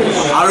ৰাষ্ট্ৰত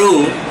আৰু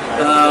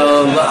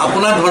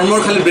আপোনাৰ ধৰ্মৰ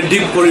খালি বৃদ্ধি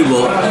কৰিব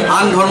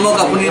আন ধৰ্মক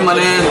আপুনি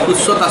মানে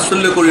তুচ্ছ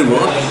তাচ্ছল্য কৰিব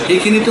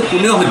এইখিনিতো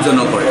কোনেও সহ্য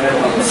নকৰে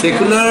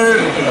সেকুলাৰ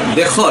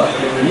দেশত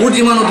মোৰ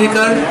যিমান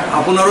অধিকাৰ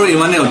আপোনাৰো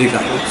ইমানেই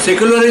অধিকাৰ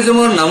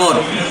সেকুলাৰিজমৰ নামত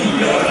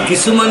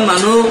কিছুমান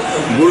মানুহ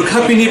বুৰ্খা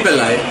পিন্ধি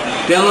পেলাই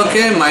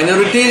তেওঁলোকে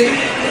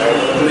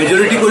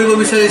মেজৰিটি কৰিব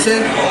বিচাৰিছে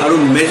আৰু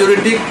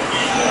মেজৰিটিক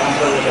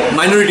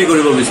মাইনৰিটি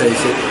কৰিব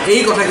বিচাৰিছে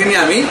এই কথাখিনি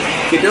আমি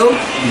কেতিয়াও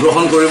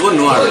গ্ৰহণ কৰিব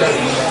নোৱাৰোঁ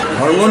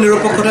ধৰ্ম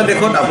নিৰপেক্ষতা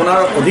দেশত আপোনাৰ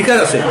অধিকাৰ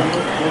আছে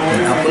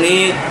আপুনি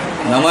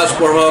নামাজ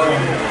পঢ়ক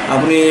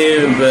আপুনি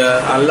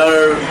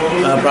আল্লাহৰ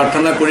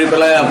প্ৰাৰ্থনা কৰি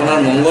পেলাই আপোনাৰ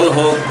মংগল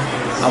হওক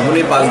আপুনি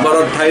 5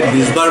 বাৰৰ ঠাইত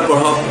 20 বাৰ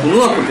পঢ়ক কোনো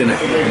আপত্তি নাই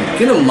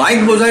কিন্তু মাইক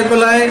বজাই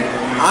পেলাই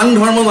আন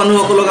ধৰ্মৰ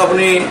মানুহসকলক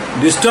আপুনি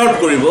ডিষ্টাৰ্ব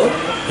কৰিব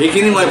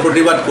সেইখিনি মই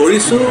প্ৰতিবাদ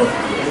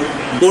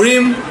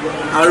কৰিম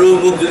আৰু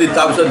মোক যদি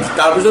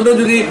তাৰপিছতো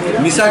যদি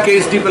মিছা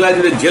কেছ দি পেলাই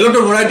যদি জেলতো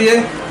ভৰাই দিয়ে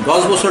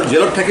 10 বছৰ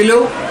জেলত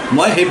থাকিলেও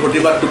মই সেই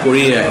প্ৰতিবাদটো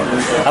কৰিয়ে আহিম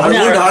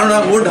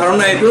মোৰ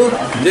ধাৰণা এইটো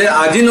যে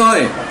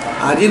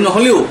আজি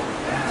নহ'লেও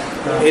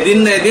এদিন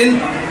না এদিন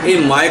এই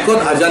মাইকত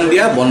আজান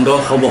দিয়া বন্ধ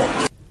হ'ব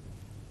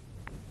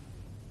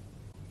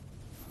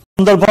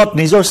সন্দৰ্ভত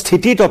নিজৰ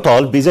স্থিতি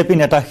ততল বিজেপি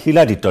নেতা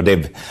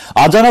শিলাদিত্যদেৱ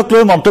আজানক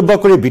লৈ মন্তব্য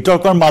কৰি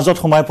বিতৰ্কৰ মাজত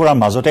সোমাই পৰাৰ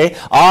মাজতে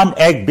আন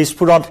এক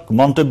বিস্ফোৰণ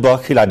মন্তব্য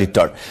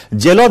শিলাদিত্যৰ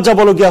জেলত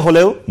যাবলগীয়া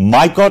হলেও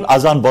মাইকত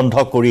আজান বন্ধ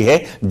কৰিহে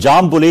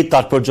যাম বুলি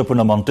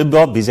তাৎপৰ্যপূৰ্ণ মন্তব্য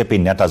বিজেপি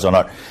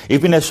নেতাজনৰ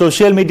ইপিনে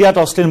ছচিয়েল মিডিয়াত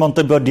অশ্লীল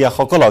মন্তব্য দিয়া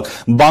সকলক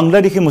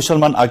বাংলাদেশী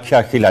মুছলমান আখ্যা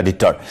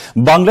শিলাদিত্যৰ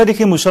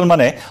বাংলাদেশী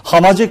মুছলমানে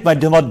সামাজিক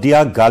মাধ্যমত দিয়া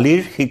গালিৰ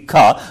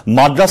শিক্ষা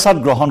মাদ্ৰাছাত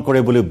গ্ৰহণ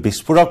কৰে বুলি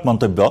বিস্ফোৰক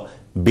মন্তব্য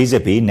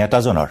বিজেপি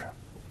নেতাজনৰ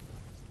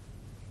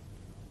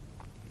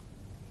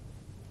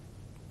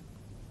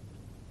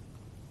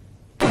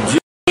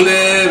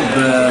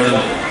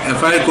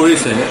এফআইআৰ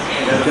কৰিছে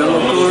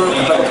তেওঁলোকৰ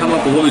এটা কথা মই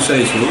ক'ব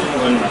বিচাৰিছোঁ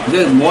যে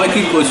মই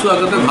কি কৈছোঁ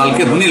আগতে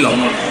ভালকৈ শুনি লওক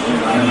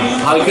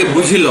ভালকৈ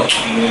বুজি লওক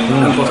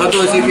কথাটো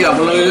হৈছে কি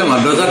আপোনালোকে যে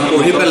মাদ্ৰাছাত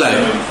পঢ়ি পেলাই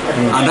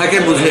আধাকে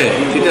বুজে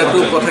তেতিয়াতো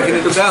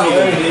কথাখিনিতো বেয়া হ'ব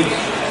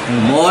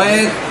মই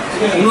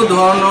কোনো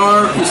ধৰণৰ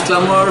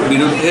ইছলামৰ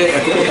বিৰুদ্ধে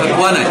একো কথা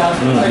কোৱা নাই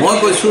মই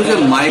কৈছোঁ যে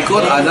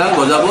মাইকত আজান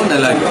বজাব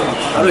নালাগে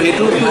আৰু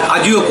সেইটো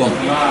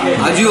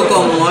আজিও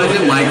কম মই যে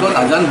মাইকত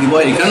আজান দিব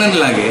এইকাৰণে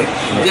নালাগে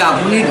যে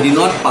আপুনি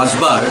দিনত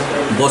 5 বাৰ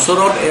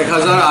বছৰত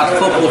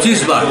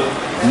 1825 বাৰ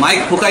মাইক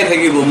ফুকাই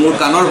থাকিব মোৰ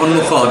কাণৰ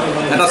সন্মুখত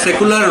এটা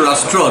সেকুলাৰ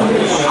ৰাষ্ট্ৰত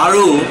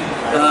আৰু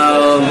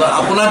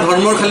আপোনাৰ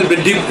ধৰ্মৰ খালি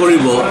বৃদ্ধি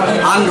কৰিব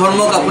আন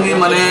ধৰ্মক আপুনি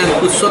মানে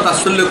তুচ্ছ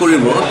তাচ্ছল্য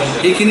কৰিব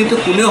এইখিনিতো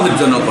কোনেও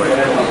সহ্য নকৰে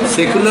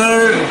সেকুলাৰ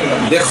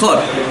দেশত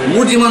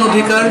মোৰ যিমান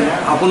অধিকাৰ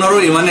আপোনাৰো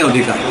ইমানেই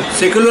অধিকাৰ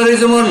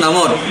সেকুলাৰিজমৰ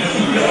নামত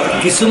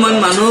কিছুমান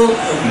মানুহ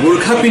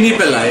বুৰ্খা পিন্ধি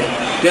পেলাই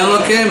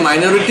তেওঁলোকে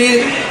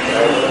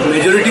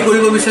মেজৰিটি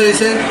কৰিব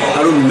বিচাৰিছে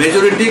আৰু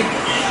মেজৰিটিক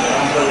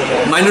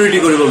মাইনৰিটি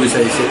কৰিব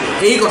বিচাৰিছে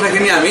এই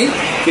কথাখিনি আমি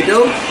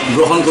কেতিয়াও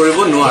গ্ৰহণ কৰিব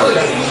নোৱাৰোঁ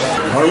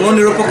ধৰ্ম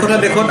নিৰপেক্ষতা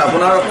দেশত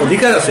আপোনাৰ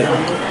অধিকাৰ আছে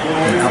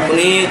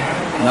আপুনি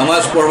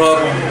নামাজ পঢ়ক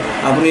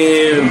আপুনি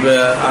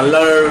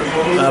আল্লাহৰ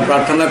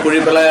প্ৰাৰ্থনা কৰি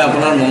পেলাই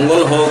আপোনাৰ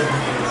মংগল হওক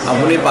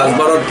আপুনি 5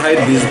 বাৰৰ ঠাইত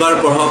 20 বাৰ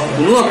পঢ়ক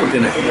কোনো আপত্তি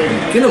নাই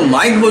কিন্তু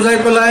মাইক বজাই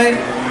পেলাই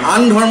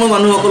আন ধৰ্মৰ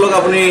মানুহসকলক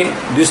আপুনি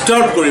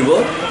ডিষ্টাৰ্ব কৰিব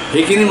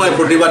সেইখিনি মই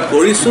প্ৰতিবাদ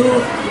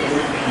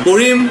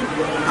কৰিম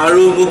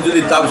আৰু মোক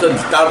যদি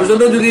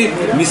তাৰপিছতো যদি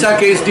মিছা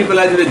কেছ দি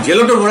পেলাই যদি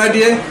জেলতো ভৰাই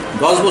দিয়ে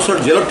 10 বছৰ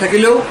জেলত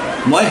থাকিলেও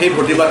মই সেই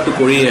প্ৰতিবাদটো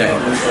কৰিয়ে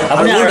আহিম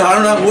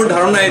মোৰ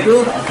ধাৰণা এইটো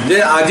যে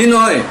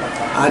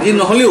আজি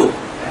নহ'লেও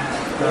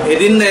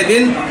এদিন না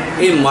এদিন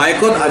এই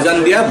মাইকত আজান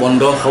দিয়া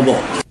বন্ধ হ'ব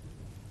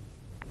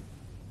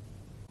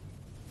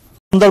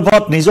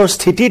সন্দৰ্ভত নিজৰ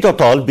স্থিতি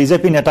ততল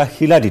বিজেপি নেতা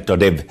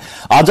শিলাদিত্যদেৱ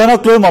আজানক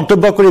লৈ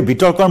মন্তব্য কৰি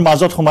বিতৰ্কৰ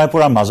মাজত সোমাই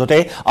পৰাৰ মাজতে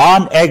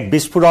আন এক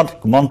বিস্ফোৰণ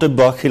মন্তব্য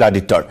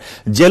শিলাদিত্যৰ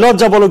জেলত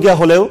যাবলগীয়া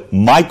হলেও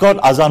মাইকত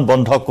আজান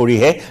বন্ধ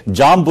কৰিহে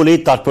যাম বুলি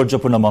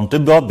তাৎপৰ্যপূৰ্ণ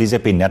মন্তব্য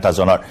বিজেপি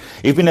নেতাজনৰ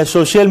ইপিনে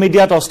ছচিয়েল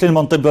মিডিয়াত অশ্লীল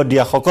মন্তব্য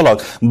দিয়া সকলক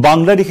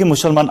বাংলাদেশী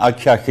মুছলমান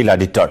আখ্যা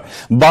শিলাদিত্যৰ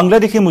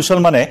বাংলাদেশী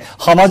মুছলমানে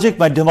সামাজিক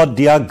মাধ্যমত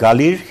দিয়া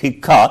গালিৰ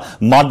শিক্ষা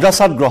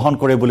মাদ্ৰাছাত গ্ৰহণ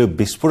কৰে বুলি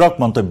বিস্ফোৰক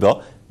মন্তব্য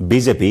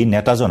বিজেপি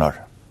নেতাজনৰ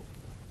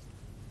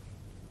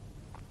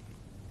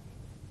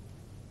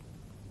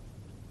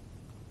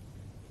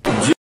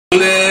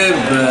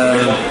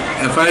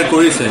এফআইআৰ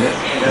কৰিছে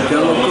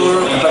তেওঁলোকৰ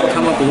এটা কথা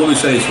মই ক'ব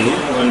বিচাৰিছোঁ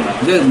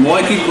যে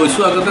মই কি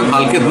কৈছোঁ আগতে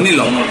ভালকৈ শুনি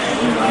লওক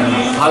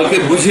ভালকৈ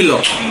বুজি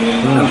লওক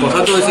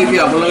কথাটো হৈছে কি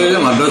আপোনালোকে যে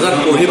মাদ্ৰাছাত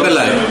পঢ়ি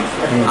পেলাই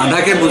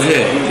আধাকে বুজে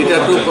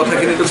তেতিয়াতো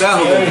কথাখিনিতো বেয়া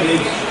হ'ব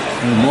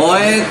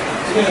মই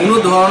কোনো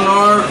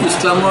ধৰণৰ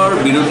ইছলামৰ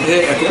বিৰুদ্ধে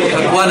একো কথা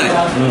কোৱা নাই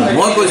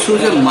মই কৈছোঁ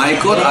যে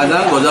মাইকত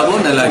আজান বজাব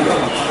নালাগে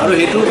আৰু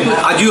সেইটো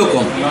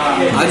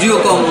আজিও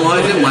কম মই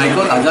যে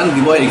মাইকত আজান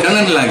দিব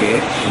এইকাৰণে নালাগে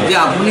যে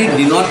আপুনি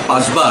দিনত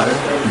 5 বাৰ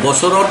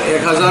বছৰত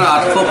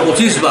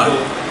 1825 বাৰ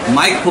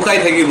মাইক ফুকাই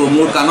থাকিব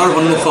মোৰ কাণৰ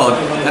সন্মুখত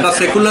এটা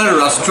সেকুলাৰ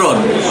ৰাষ্ট্ৰত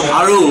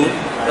আৰু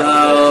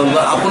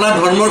আপোনাৰ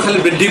ধৰ্মৰ খালি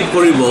বৃদ্ধি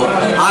কৰিব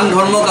আন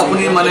ধৰ্মক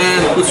আপুনি মানে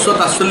তুচ্ছ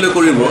তাচ্ছল্য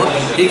কৰিব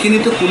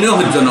এইখিনিতো কোনেও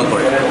সহ্য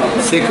নকৰে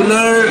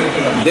সেকুলাৰ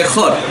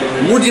দেশত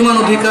মোৰ যিমান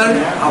অধিকাৰ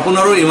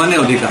আপোনাৰো ইমানেই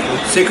অধিকাৰ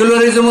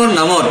সেকুলাৰিজমৰ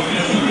নামত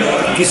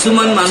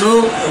কিছুমান মানুহ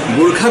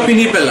বুৰ্খা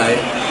পিন্ধি পেলাই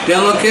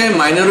তেওঁলোকে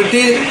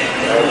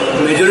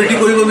মেজৰিটি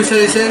কৰিব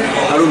বিচাৰিছে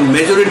আৰু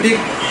মেজৰিটিক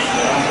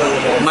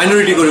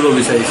মাইনৰিটি কৰিব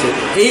বিচাৰিছে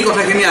এই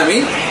কথাখিনি আমি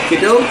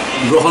কেতিয়াও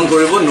গ্ৰহণ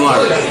কৰিব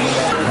নোৱাৰোঁ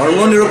ধৰ্ম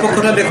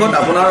নিৰপেক্ষতা দেশত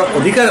আপোনাৰ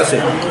অধিকাৰ আছে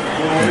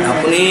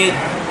আপুনি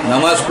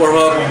নামাজ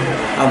পঢ়ক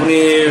আপুনি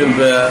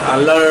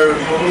আল্লাহৰ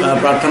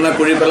প্ৰাৰ্থনা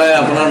কৰি পেলাই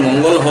আপোনাৰ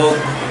মংগল হওক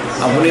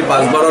আপুনি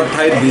 5 বাৰৰ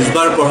ঠাইত 20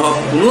 বাৰ পঢ়ক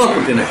কোনো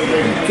আপত্তি নাই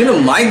কিন্তু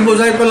মাইক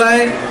বজাই পেলাই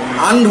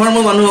আন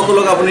ধৰ্মৰ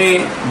মানুহসকলক আপুনি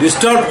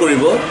ডিষ্টাৰ্ব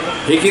কৰিব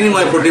সেইখিনি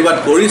মই প্ৰতিবাদ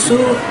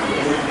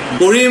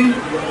কৰিম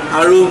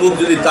আৰু মোক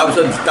যদি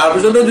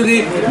তাৰপিছতো যদি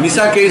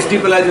মিছা কেছ দি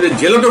পেলাই যদি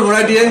জেলতো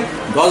ভৰাই দিয়ে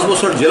 10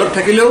 বছৰ জেলত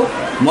থাকিলেও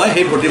মই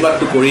সেই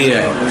প্ৰতিবাদটো কৰিয়ে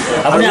আহিম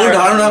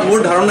মোৰ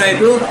ধাৰণা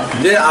এইটো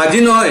যে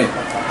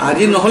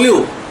আজি নহ'লেও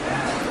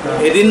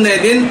এদিন না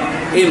এদিন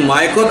এই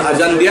মাইকত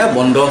আজান দিয়া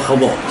বন্ধ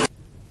হ'ব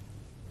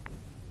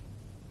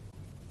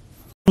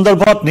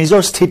সন্দৰ্ভত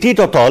নিজৰ স্থিতিত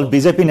অটল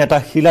বিজেপি নেতা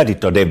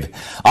শিলাদিত্যদেৱ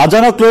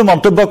আজানক লৈ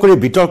মন্তব্য কৰি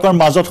বিতৰ্কৰ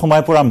মাজত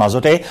সোমাই পৰাৰ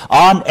মাজতে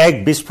আন এক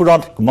বিস্ফোৰণ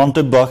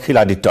মন্তব্য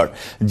শিলাদিত্যৰ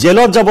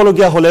জেলত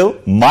যাবলগীয়া হলেও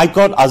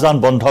মাইকত আজান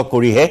বন্ধ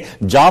কৰিহে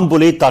যাম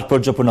বুলি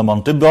তাৎপৰ্যপূৰ্ণ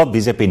মন্তব্য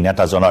বিজেপি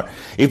নেতাজনৰ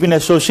ইপিনে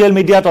ছচিয়েল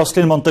মিডিয়াত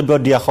অশ্লীল মন্তব্য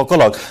দিয়া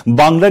সকলক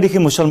বাংলাদেশী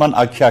মুছলমান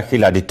আখ্যা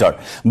শিলাদিত্যৰ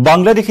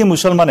বাংলাদেশী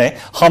মুছলমানে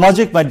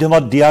সামাজিক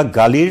মাধ্যমত দিয়া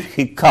গালিৰ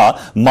শিক্ষা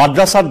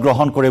মাদ্ৰাছাত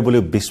গ্ৰহণ কৰে বুলি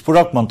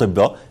বিস্ফোৰক মন্তব্য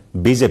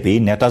বিজেপি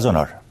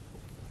নেতাজনৰ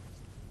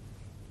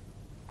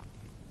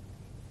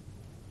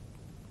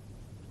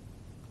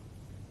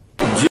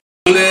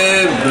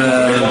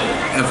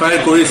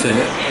এফআইআৰ কৰিছে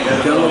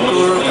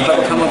তেওঁলোকৰ এটা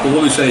কথা মই ক'ব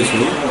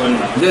বিচাৰিছোঁ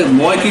যে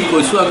মই কি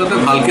কৈছোঁ আগতে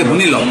ভালকৈ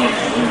শুনি লওক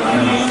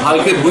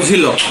ভালকৈ বুজি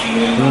লওক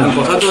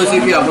কথাটো হৈছে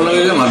কি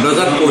আপোনালোকে যে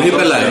মাদ্ৰাছাত পঢ়ি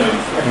পেলাই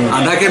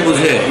আধাকে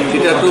বুজে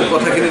তেতিয়াতো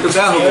কথাখিনিতো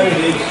বেয়া হ'ব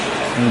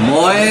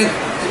মই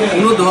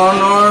কোনো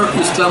ধৰণৰ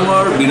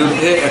ইছলামৰ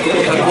বিৰুদ্ধে একো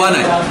কথা কোৱা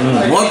নাই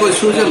মই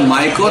কৈছোঁ যে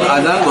মাইকত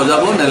আজান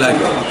বজাব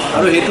নালাগে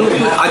আৰু সেইটো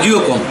আজিও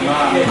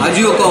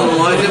কম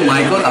মই যে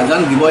মাইকত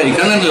আজান দিব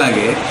এইকাৰণে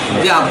নালাগে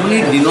যে আপুনি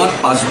দিনত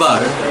 5 বাৰ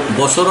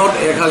বছৰত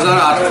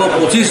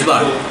 1825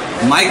 বাৰ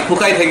মাইক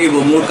ফুকাই থাকিব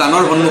মোৰ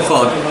কাণৰ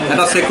সন্মুখত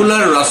এটা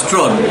সেকুলাৰ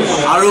ৰাষ্ট্ৰত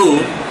আৰু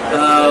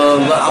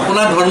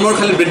আপোনাৰ ধৰ্মৰ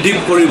খালি বৃদ্ধি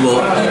কৰিব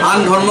আন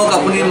ধৰ্মক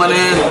আপুনি মানে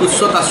তুচ্ছ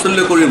তাচ্ছল্য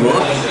কৰিব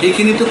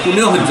এইখিনিতো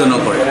কোনেও সহ্য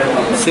নকৰে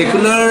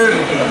সেকুলাৰ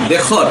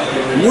দেশত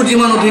মোৰ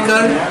যিমান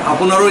অধিকাৰ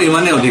আপোনাৰো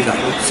ইমানেই অধিকাৰ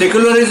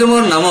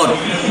সেকুলাৰিজমৰ নামত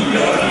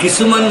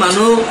কিছুমান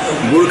মানুহ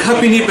বুৰ্খা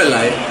পিন্ধি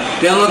পেলাই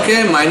তেওঁলোকে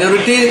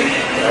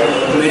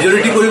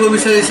মেজৰিটি কৰিব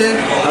বিচাৰিছে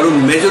আৰু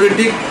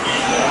মেজৰিটিক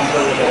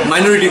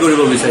মাইনৰিটি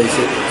কৰিব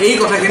বিচাৰিছে এই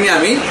কথাখিনি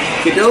আমি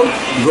কেতিয়াও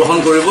গ্ৰহণ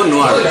কৰিব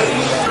নোৱাৰোঁ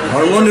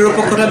ধৰ্ম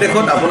নিৰপেক্ষতা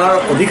দেশত আপোনাৰ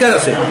অধিকাৰ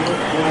আছে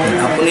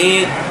আপুনি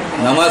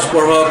নামাজ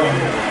পঢ়ক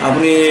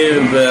আপুনি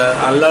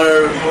আল্লাহৰ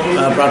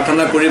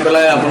প্ৰাৰ্থনা কৰি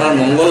পেলাই আপোনাৰ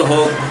মংগল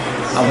হওক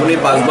আপুনি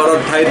 5 বাৰৰ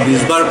ঠাইত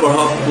 20 বাৰ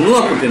পঢ়ক কোনো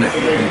আপত্তি নাই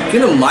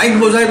কিন্তু মাইক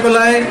বজাই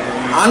পেলাই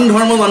আন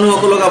ধৰ্মৰ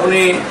মানুহসকলক আপুনি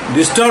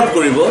ডিষ্টাৰ্ব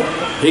কৰিব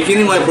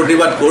সেইখিনি মই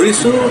প্ৰতিবাদ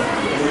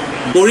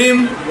কৰিম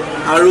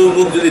আৰু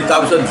মোক যদি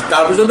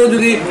তাৰপিছতো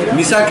যদি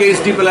মিছা কেছ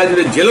দি পেলাই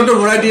যদি জেলতো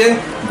ভৰাই দিয়ে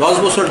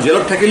 10 বছৰ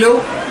জেলত থাকিলেও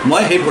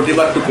মই সেই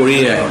প্ৰতিবাদটো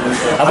কৰিয়ে আহিম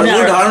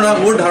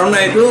মোৰ ধাৰণা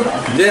এইটো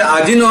যে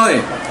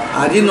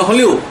আজি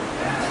নহ'লেও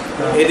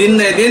এদিন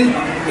না এদিন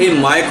এই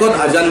মাইকত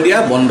আজান দিয়া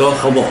বন্ধ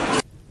হ'ব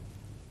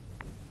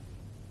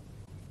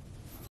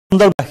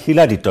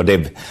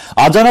শিলাদিত্যদেৱ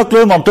আজানক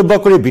লৈ মন্তব্য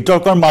কৰি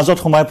বিতৰ্কৰ মাজত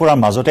সোমাই পৰাৰ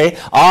মাজতে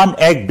আন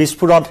এক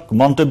বিস্ফোৰণ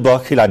মন্তব্য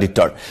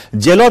শিলাদিত্যৰ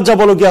জেলত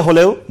যাবলগীয়া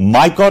হলেও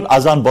মাইকত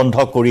আজান বন্ধ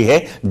কৰিহে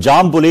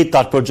যাম বুলি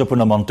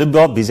তাৎপৰ্যপূৰ্ণ মন্তব্য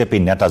বিজেপি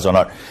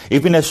নেতাজনৰ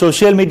ইপিনে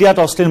ছচিয়েল মিডিয়াত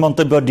অশ্লীল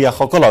মন্তব্য দিয়া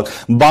সকলক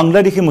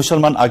বাংলাদেশী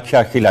মুছলমান আখ্যা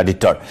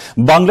শিলাদিত্যৰ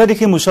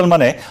বাংলাদেশী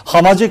মুছলমানে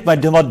সামাজিক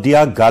মাধ্যমত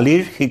দিয়া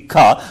গালিৰ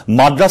শিক্ষা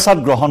মাদ্ৰাছাত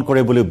গ্ৰহণ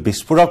কৰে বুলি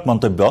বিস্ফোৰক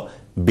মন্তব্য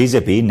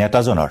বিজেপি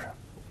নেতাজনৰ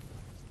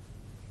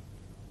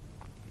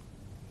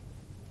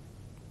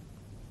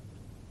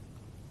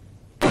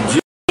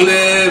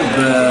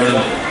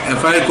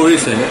এফআইআৰ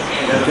কৰিছে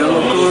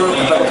তেওঁলোকৰ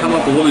এটা কথা মই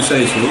ক'ব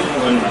বিচাৰিছোঁ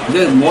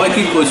যে মই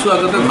কি কৈছোঁ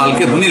আগতে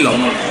ভালকৈ শুনি লওক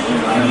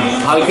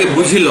ভালকৈ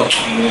বুজি লওক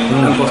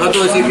কথাটো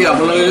হৈছে কি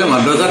আপোনালোকে যে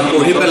মাদ্ৰাছাত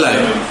পঢ়ি পেলাই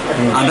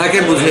আধাকে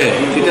বুজে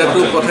তেতিয়াতো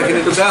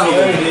কথাখিনিতো বেয়া হ'ব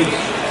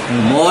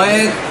মই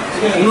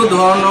কোনো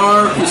ধৰণৰ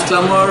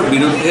ইছলামৰ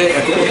বিৰুদ্ধে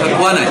একো কথা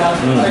কোৱা নাই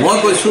মই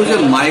কৈছোঁ যে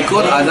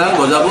মাইকত আজান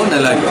বজাব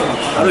নালাগে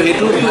আৰু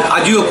সেইটো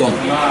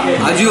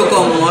আজিও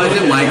কম মই যে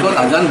মাইকত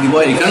আজান দিব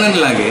এইকাৰণে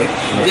নালাগে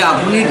যে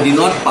আপুনি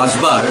দিনত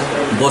 5 বাৰ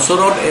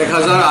বছৰত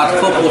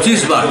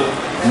 1825 বাৰ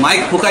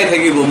মাইক ফুকাই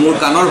থাকিব মোৰ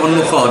কাণৰ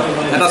সন্মুখত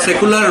এটা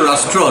সেকুলাৰ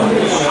ৰাষ্ট্ৰত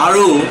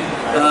আৰু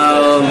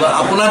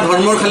আপোনাৰ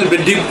ধৰ্মৰ খালি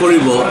বৃদ্ধি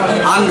কৰিব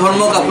আন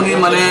ধৰ্মক আপুনি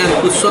মানে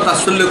তুচ্ছ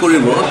তাচ্ছল্য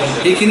কৰিব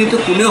এইখিনিতো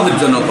কোনেও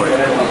সহ্য নকৰে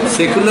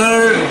সেকুলাৰ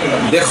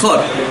দেশত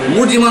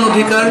মোৰ যিমান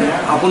অধিকাৰ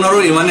আপোনাৰো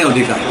ইমানেই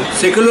অধিকাৰ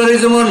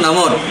সেকুলাৰিজমৰ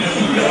নামত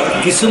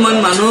কিছুমান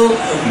মানুহ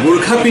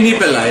বুৰ্খা পিন্ধি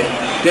পেলাই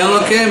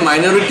তেওঁলোকে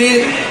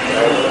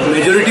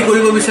মেজৰিটি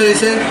কৰিব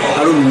বিচাৰিছে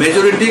আৰু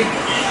মেজৰিটিক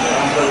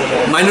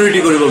মাইনৰিটি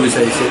কৰিব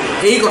বিচাৰিছে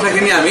এই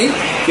কথাখিনি আমি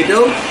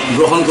কেতিয়াও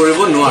গ্ৰহণ কৰিব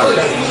নোৱাৰোঁ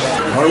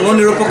ধৰ্ম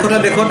নিৰপেক্ষতা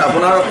দেশত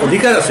আপোনাৰ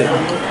অধিকাৰ আছে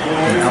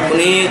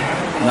আপুনি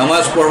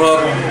নামাজ পঢ়ক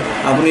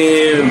আপুনি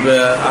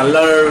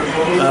আল্লাহৰ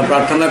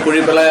প্ৰাৰ্থনা কৰি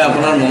পেলাই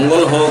আপোনাৰ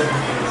মংগল হওক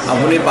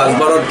আপুনি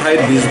 5 বাৰৰ ঠাইত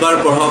 20 বাৰ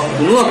পঢ়ক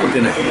কোনো আপত্তি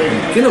নাই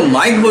কিন্তু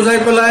মাইক বজাই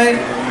পেলাই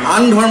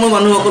আন ধৰ্মৰ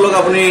মানুহসকলক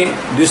আপুনি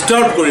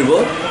ডিষ্টাৰ্ব কৰিব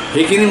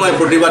সেইখিনি মই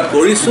প্ৰতিবাদ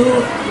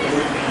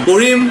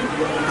কৰিম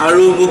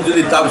আৰু মোক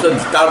যদি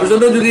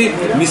তাৰপিছতো যদি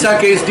মিছা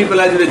কেছ দি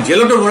পেলাই যদি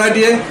জেলতো ভৰাই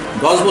দিয়ে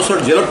 10 বছৰ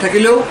জেলত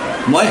থাকিলেও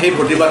মই সেই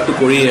প্ৰতিবাদটো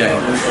কৰিয়ে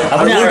আহিম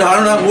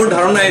মোৰ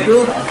ধাৰণা এইটো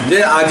যে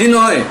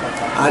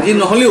আজি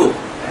নহ'লেও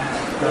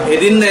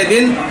এদিন না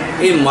এদিন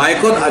এই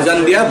মাইকত আজান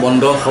দিয়া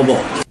বন্ধ হ'ব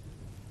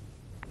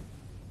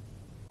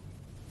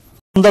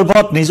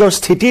সন্দৰ্ভত নিজৰ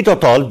স্থিতিত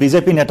অটল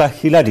বিজেপি নেতা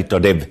শিলাদিত্য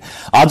দেৱ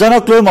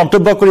আজানক লৈ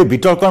মন্তব্য কৰি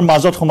বিতৰ্কৰ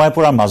মাজত সোমাই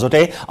পৰাৰ মাজতে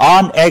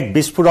আন এক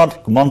বিস্ফোৰণ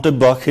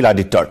মন্তব্য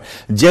শিলাদিত্যৰ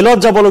জেলত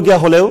যাবলগীয়া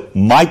হলেও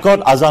মাইকত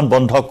আজান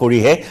বন্ধ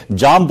কৰিহে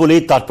যাম বুলি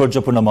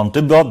তাৎপৰ্যপূৰ্ণ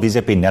মন্তব্য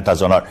বিজেপি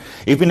নেতাজনৰ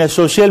ইপিনে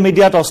সোশ্যাল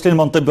মিডিয়াত অশ্লীল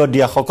মন্তব্য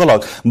দিয়া সকলক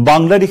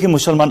বাংলাদেশী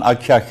মুছলমান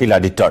আখ্যা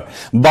শিলাদিত্যৰ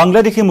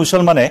বাংলাদেশী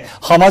মুছলমানে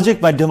সামাজিক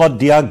মাধ্যমত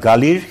দিয়া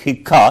গালিৰ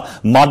শিক্ষা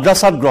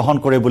মাদ্ৰাসাত গ্ৰহণ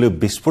কৰে বুলি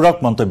বিস্ফোৰক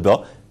মন্তব্য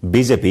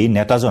বিজেপি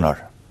নেতাজনৰ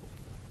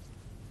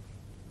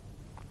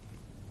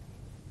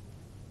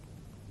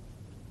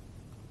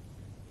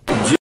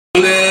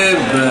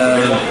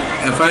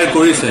এফআইআৰ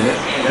কৰিছে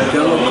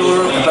তেওঁলোকৰ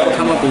এটা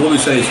কথা মই ক'ব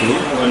বিচাৰিছোঁ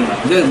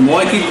যে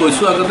মই কি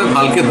কৈছোঁ আগতে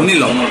ভালকৈ শুনি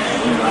লওক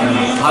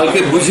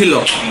ভালকৈ বুজি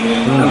লওক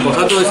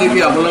কথাটো হৈছে কি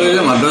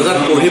আপোনালোকে মাদ্ৰাসাত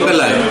পঢ়ি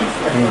পেলাই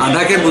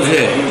আধাকে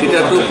বুজে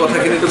তেতিয়াতো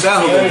কথাখিনিতো বেয়া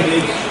হ'ব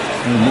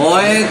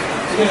মই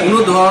কোনো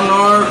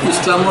ধৰণৰ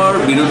ইছলামৰ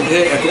বিৰুদ্ধে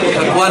একো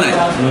কথা কোৱা নাই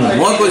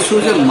মই কৈছোঁ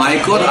যে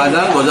মাইকত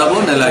আজান বজাব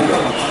নালাগে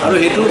আৰু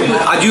সেইটো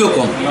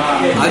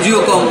আজিও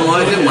কম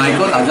মই যে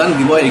মাইকত আজান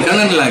দিব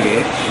এইকাৰণে নালাগে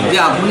যে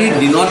আপুনি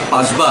দিনত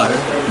 5 বাৰ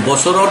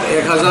বছৰত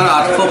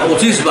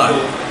 1825 বাৰ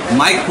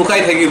মাইক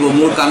ফুকাই থাকিব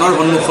মোৰ কাণৰ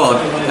সন্মুখত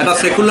এটা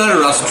সেকুলাৰ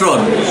ৰাষ্ট্ৰত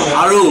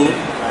আৰু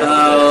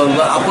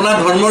আপোনাৰ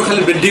ধৰ্মৰ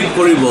খালি বৃদ্ধি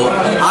কৰিব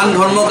আন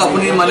ধৰ্মক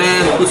আপুনি মানে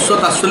তুচ্ছ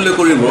তাচ্ছল্য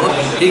কৰিব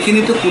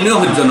এইখিনিতো কোনেও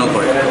সহ্য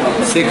নকৰে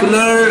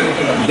সেকুলাৰ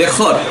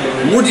দেশত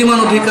মোৰ যিমান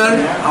অধিকাৰ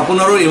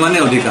আপোনাৰো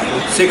ইমানেই অধিকাৰ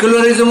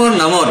সেকুলাৰিজমৰ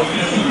নামত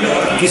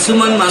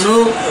কিছুমান মানুহ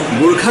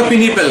বুৰ্খা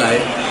পিন্ধি পেলাই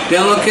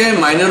তেওঁলোকে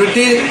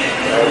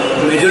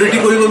মেজৰিটি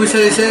কৰিব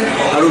বিচাৰিছে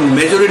আৰু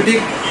মেজৰিটিক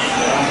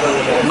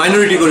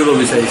মাইনৰিটি কৰিব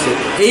বিচাৰিছে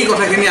এই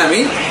কথাখিনি আমি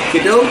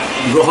কেতিয়াও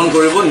গ্ৰহণ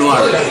কৰিব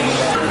নোৱাৰোঁ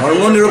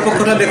ধৰ্ম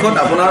নিৰপেক্ষতা দেশত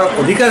আপোনাৰ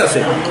অধিকাৰ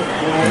আছে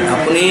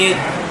আপুনি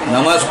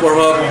নামাজ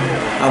পঢ়ক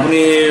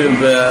আপুনি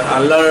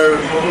আল্লাহৰ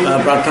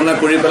প্ৰাৰ্থনা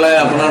কৰি পেলাই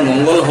আপোনাৰ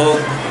মংগল হওক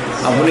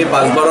আপুনি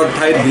 5 বাৰৰ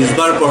ঠাইত 20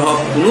 বাৰ পঢ়ক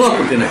কোনো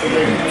আপত্তি নাই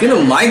কিন্তু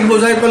মাইক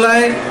বজাই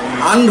পেলাই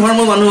আন ধৰ্ম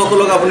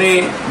মানুহসকলক আপুনি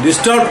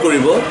ডিষ্টাৰ্ব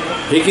কৰিব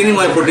সেইখিনি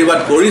মই প্ৰতিবাদ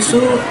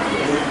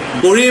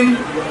কৰিম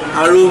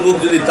আৰু মোক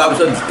যদি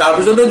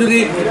তাৰপিছতো যদি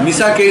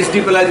মিছা কেছ দি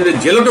পেলাই যদি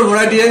জেলতো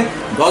ভৰাই দিয়ে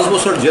 10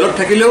 বছৰ জেলত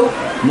থাকিলেও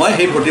মই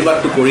সেই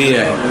প্ৰতিবাদটো কৰিয়ে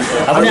আহিম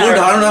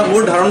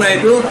মোৰ ধাৰণা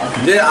এইটো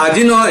যে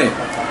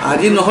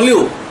আজি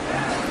নহ'লেও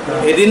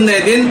এদিন না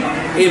এদিন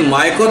এই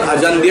মাইকত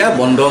আজান দিয়া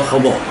বন্ধ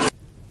হ'ব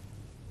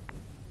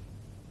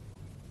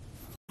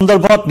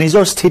সন্দৰ্ভত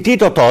নিজৰ স্থিতিত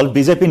অটল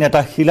বিজেপি নেতা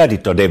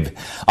শিলাদিত্য দেৱ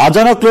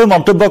আজানক লৈ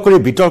মন্তব্য কৰি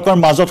বিতৰ্কৰ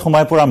মাজত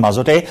সোমাই পৰাৰ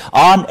মাজতে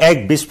আন এক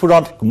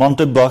বিস্ফোৰণ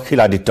মন্তব্য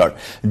শিলাদিত্যৰ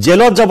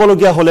জেলত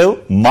যাবলগীয়া হলেও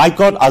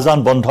মাইকত আজান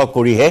বন্ধ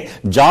কৰিহে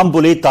যাম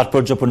বুলি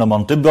তাৎপৰ্যপূৰ্ণ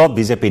মন্তব্য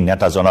বিজেপি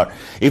নেতাজনৰ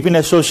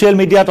ইপিনে সোশ্যাল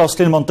মিডিয়াত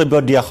অশ্লীল মন্তব্য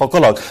দিয়া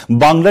সকলক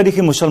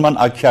বাংলাদেশী মুছলমান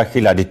আখ্যা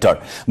শিলাদিত্যৰ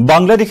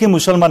বাংলাদেশী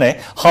মুছলমানে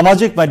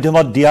সামাজিক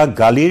মাধ্যমত দিয়া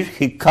গালিৰ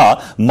শিক্ষা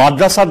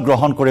মাদ্ৰাসাত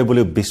গ্ৰহণ কৰে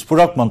বুলি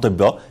বিস্ফোৰক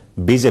মন্তব্য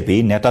বিজেপি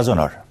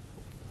নেতাজনৰ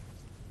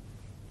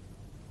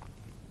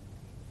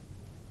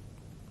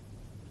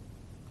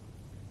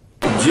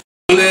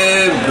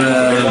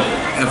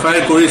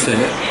এফআইআৰ কৰিছে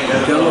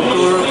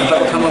তেওঁলোকৰ এটা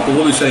কথা মই ক'ব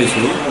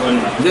বিচাৰিছোঁ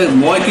যে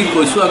মই কি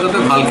কৈছোঁ আগতে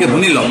ভালকৈ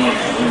শুনি লওক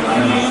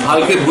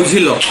ভালকৈ বুজি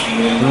লওক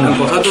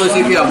কথাটো হৈছে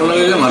কি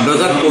আপোনালোকে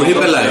মাদ্ৰাসাত পঢ়ি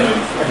পেলাই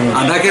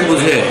আধাকে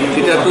বুজে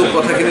তেতিয়াতো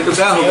কথাখিনিতো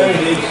বেয়া হ'ব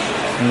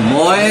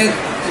মই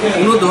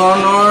কোনো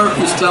ধৰণৰ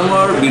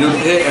ইছলামৰ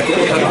বিৰুদ্ধে একো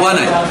কথা কোৱা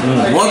নাই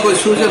মই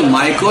কৈছোঁ যে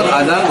মাইকত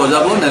আজান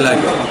বজাব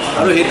নালাগে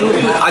আৰু সেইটো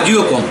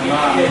আজিও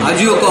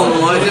কম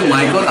মই যে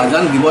মাইকত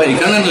আজান দিব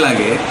এইকাৰণে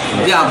নালাগে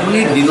যে আপুনি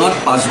দিনত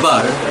 5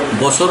 বাৰ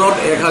বছৰত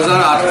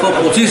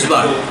 1825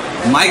 বাৰ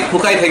মাইক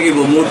ফুকাই থাকিব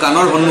মোৰ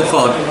কাণৰ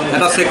সন্মুখত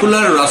এটা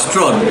সেকুলাৰ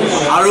ৰাষ্ট্ৰত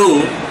আৰু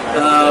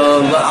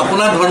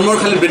আপোনাৰ ধৰ্মৰ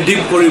খালি বৃদ্ধি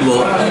কৰিব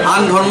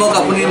আন ধৰ্মক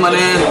আপুনি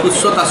মানে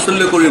তুচ্ছ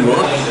তাচ্ছল্য কৰিব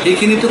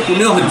এইখিনিতো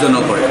কোনেও সহ্য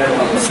নকৰে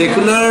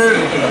সেকুলাৰ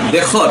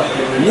দেশত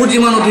মোৰ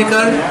যিমান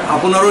অধিকাৰ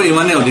আপোনাৰো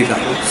ইমানেই অধিকাৰ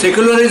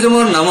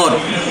সেকুলাৰিজমৰ নামত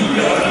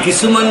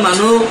কিছুমান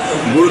মানুহ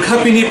বুৰ্খা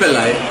পিন্ধি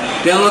পেলাই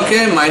তেওঁলোকে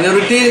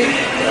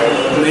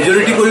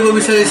মেজৰিটি কৰিব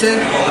বিচাৰিছে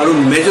আৰু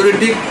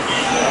মেজৰিটিক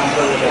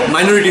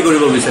মাইনৰিটি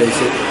কৰিব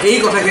বিচাৰিছে এই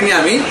কথাখিনি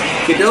আমি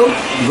কেতিয়াও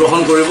গ্ৰহণ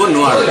কৰিব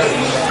নোৱাৰোঁ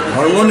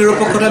ধৰ্ম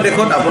নিৰপেক্ষতা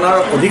দেশত আপোনাৰ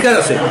অধিকাৰ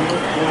আছে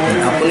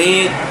আপুনি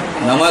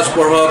নামাজ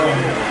পঢ়ক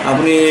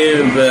আপুনি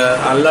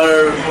আল্লাহৰ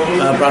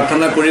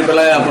প্ৰাৰ্থনা কৰি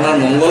পেলাই আপোনাৰ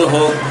মংগল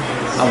হওক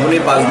আপুনি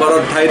 5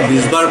 বাৰৰ ঠাইত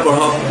 20 বাৰ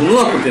পঢ়ক কোনো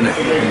আপত্তি নাই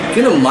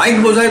কিন্তু মাইক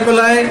বজাই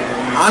পেলাই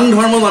আন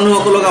ধৰ্ম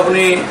মানুহসকলক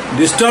আপুনি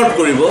ডিষ্টাৰ্ব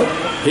কৰিব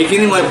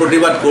সেইখিনি মই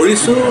প্ৰতিবাদ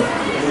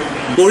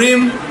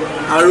কৰিম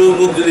আৰু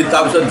মোক যদি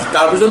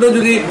তাৰপিছতো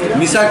যদি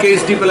মিছা কেছ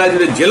দি পেলাই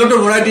যদি জেলতো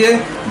ভৰাই দিয়ে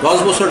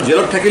 10 বছৰ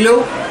জেলত থাকিলেও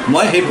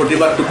মই সেই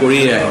প্ৰতিবাদটো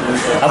কৰিয়ে আহিম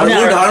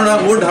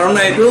মোৰ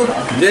ধাৰণা এইটো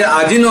যে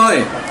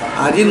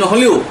আজি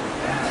নহ'লেও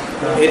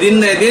এদিন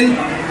না এদিন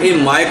এই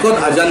মাইকত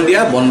আজান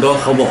দিয়া বন্ধ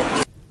হ'ব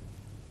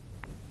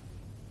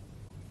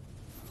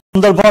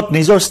সন্দৰ্ভত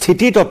নিজৰ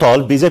স্থিতিত অটল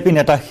বিজেপি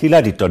নেতা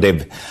শিলাদিত্য দেৱ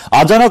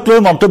আজানক লৈ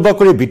মন্তব্য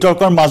কৰি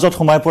বিতৰ্কৰ মাজত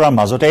সোমাই পৰাৰ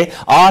মাজতে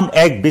আন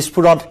এক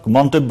বিস্ফোৰণ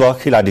মন্তব্য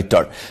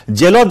শিলাদিত্যৰ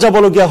জেলত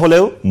যাবলগীয়া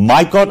হলেও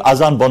মাইকত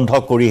আজান বন্ধ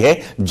কৰিহে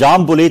যাম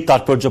বুলি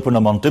তাৎপৰ্যপূৰ্ণ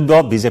মন্তব্য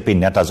বিজেপি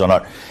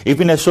নেতাজনৰ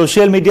ইপিনে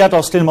সোশ্যাল মিডিয়াত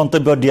অশ্লীল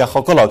মন্তব্য দিয়া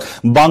সকলক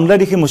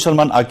বাংলাদেশী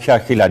মুছলমান আখ্যা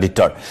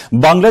শিলাদিত্যৰ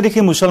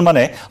বাংলাদেশী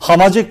মুছলমানে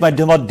সামাজিক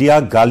মাধ্যমত দিয়া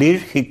গালিৰ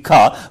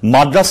শিক্ষা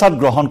মাদ্ৰাসাত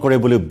গ্ৰহণ কৰে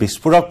বুলি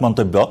বিস্ফোৰক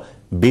মন্তব্য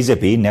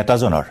বিজেপি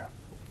নেতাজনৰ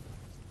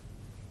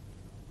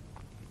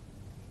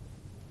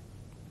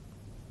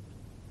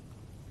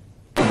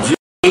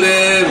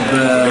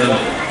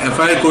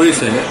এফআইআৰ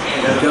কৰিছে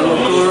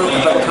তেওঁলোকৰ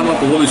এটা কথা মই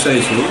ক'ব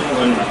বিচাৰিছোঁ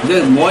যে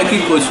মই কি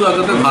কৈছোঁ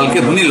আগতে ভালকৈ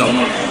শুনি লওক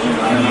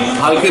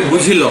ভালকৈ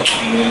বুজি লওক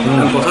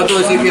কথাটো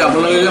হৈছে কি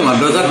আপোনালোকে যে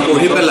মাদ্ৰাসাত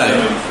পঢ়ি পেলাই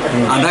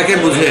আধাকে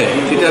বুজে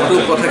তেতিয়াতো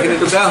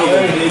কথাখিনিতো বেয়া হ'ব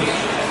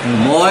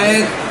মই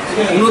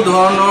কোনো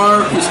ধৰণৰ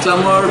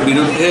ইছলামৰ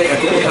বিৰুদ্ধে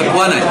একো কথা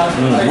কোৱা নাই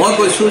মই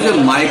কৈছোঁ যে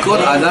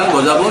মাইকত আজান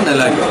বজাব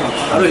নালাগে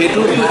আৰু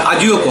সেইটো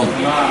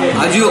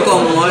আজিও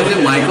কম মই যে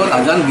মাইকত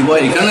আজান দিব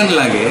এইকাৰণে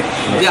নালাগে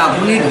যে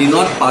আপুনি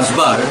দিনত 5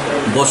 বাৰ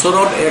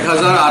বছৰত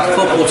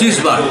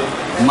 1825 বাৰ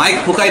মাইক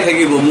ফুকাই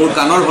থাকিব মোৰ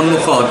কাণৰ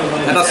সন্মুখত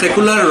এটা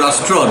সেকুলাৰ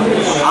ৰাষ্ট্ৰত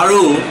আৰু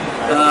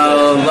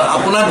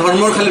আপোনাৰ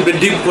ধৰ্মৰ খালি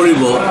বৃদ্ধি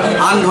কৰিব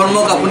আন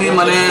ধৰ্মক আপুনি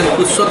মানে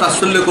তুচ্ছ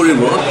তাচ্ছল্য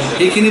কৰিব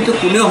এইখিনিতো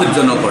কোনেও সহ্য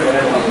নকৰে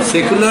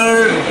সেকুলাৰ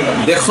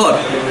দেশত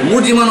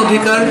মোৰ যিমান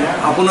অধিকাৰ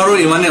আপোনাৰো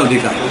ইমানে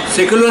অধিকাৰ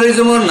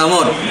সেকুলাৰিজমৰ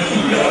নামত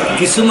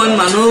কিছুমান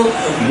মানুহ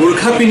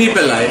বুৰখা পিন্ধি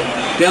পেলাই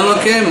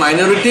তেওঁলোকে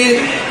মাইনৰিটি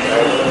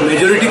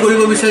মেজৰিটি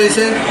কৰিব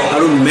বিচাৰিছে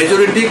আৰু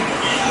মেজৰিটিক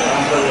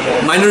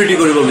মাইনৰিটি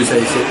কৰিব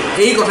বিচাৰিছে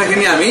এই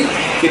কথাখিনি আমি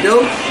কেতিয়াও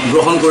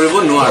গ্ৰহণ কৰিব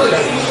নোৱাৰোঁ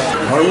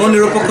ধৰ্ম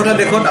নিৰপেক্ষতা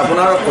দেশত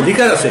আপোনাৰ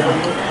অধিকাৰ আছে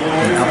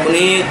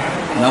আপুনি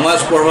নামাজ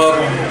পঢ়ক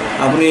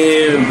আপুনি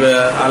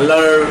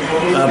আল্লাহৰ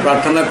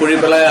প্ৰাৰ্থনা কৰি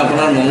পেলাই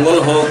আপোনাৰ মংগল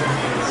হওক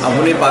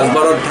আপুনি 5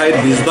 বাৰৰ ঠাইত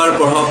 20 বাৰ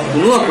পঢ়ক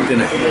কোনো আপত্তি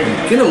নাই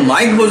কিন্তু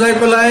মাইক বজাই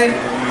পেলাই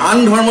আন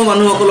ধৰ্ম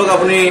মানুহসকলক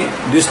আপুনি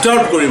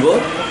ডিষ্টাৰ্ব কৰিব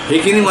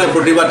সেইখিনি মই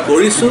প্ৰতিবাদ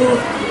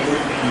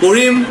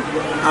কৰিম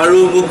আৰু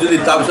মোক যদি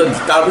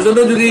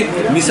তাৰপিছতো যদি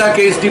মিছা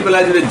কেছ দি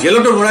পেলাই যদি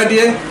জেলতো ভৰাই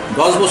দিয়ে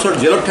 10 বছৰ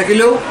জেলত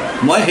থাকিলেও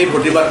মই সেই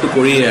প্ৰতিবাদটো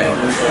কৰিয়ে আহিম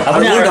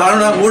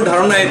মোৰ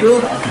ধাৰণা এইটো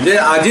যে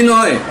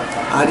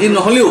আজি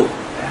নহ'লেও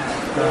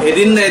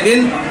এদিন না এদিন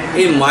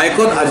এই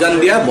মাইকত আজান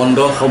দিয়া বন্ধ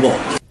হ'ব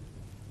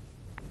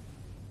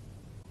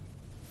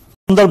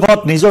সন্দৰ্ভত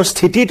নিজৰ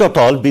স্থিতিত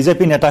অটল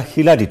বিজেপি নেতা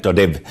শিলাদিত্য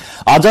দেৱ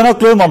আজানক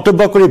লৈ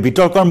মন্তব্য কৰি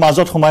বিতৰ্কৰ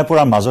মাজত সোমাই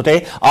পৰাৰ মাজতে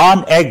আন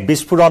এক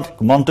বিস্ফোৰণ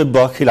মন্তব্য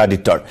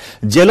শিলাদিত্যৰ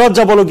জেলত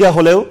যাবলগীয়া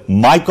হলেও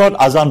মাইকত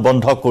আজান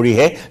বন্ধ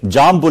কৰিহে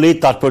যাম বুলি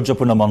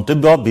তাৎপৰ্যপূৰ্ণ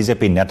মন্তব্য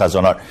বিজেপি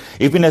নেতাজনৰ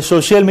ইপিনে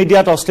সোশ্যাল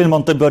মিডিয়াত অশ্লীল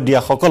মন্তব্য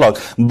দিয়া সকলক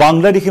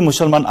বাংলাদেশী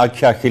মুছলমান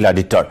আখ্যা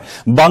শিলাদিত্যৰ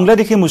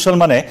বাংলাদেশী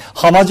মুছলমানে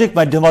সামাজিক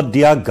মাধ্যমত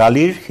দিয়া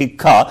গালিৰ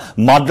শিক্ষা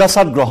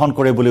মাদ্ৰাসাত গ্ৰহণ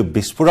কৰে বুলি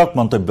বিস্ফোৰক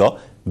মন্তব্য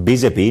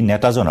বিজেপি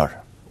নেতাজনৰ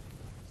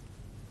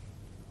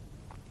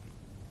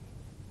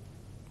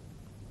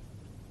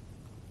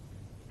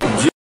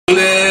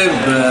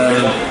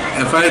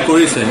এফআইআৰ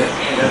কৰিছে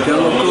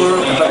তেওঁলোকৰ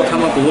এটা কথা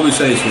মই ক'ব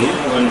বিচাৰিছোঁ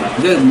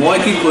যে মই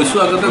কি কৈছোঁ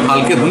আগতে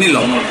ভালকৈ শুনি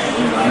লওক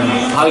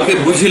ভালকৈ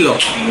বুজি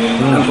লওক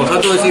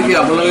কথাটো হৈছে কি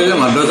আপোনালোকে যে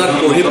মাদ্ৰাসাত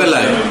পঢ়ি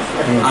পেলাই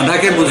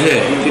আধাকে বুজে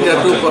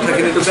তেতিয়াতো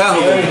কথাখিনিতো বেয়া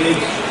হ'ব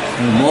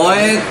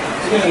মই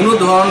কোনো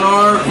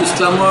ধৰণৰ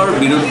ইছলামৰ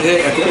বিৰুদ্ধে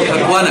একো কথা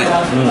কোৱা নাই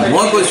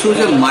মই কৈছোঁ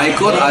যে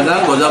মাইকত আজান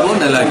বজাব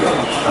নালাগে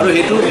আৰু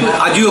সেইটো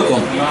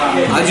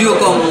আজিও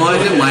কম মই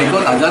যে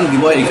মাইকত আজান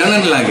দিব এইকাৰণে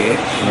নালাগে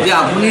যে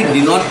আপুনি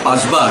দিনত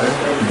 5 বাৰ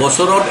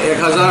বছৰত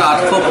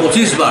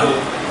 1825 বাৰ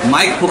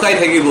মাইক ফুকাই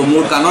থাকিব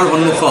মোৰ কাণৰ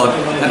সন্মুখত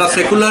এটা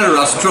সেকুলাৰ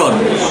ৰাষ্ট্ৰত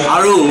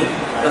আৰু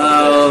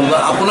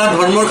আপোনাৰ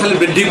ধৰ্মৰ খালি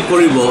বৃদ্ধি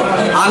কৰিব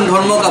আন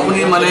ধৰ্মক আপুনি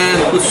মানে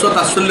তুচ্ছ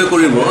তাচ্ছল্য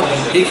কৰিব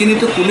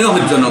এইখিনিতো কোনেও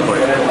সহ্য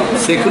নকৰে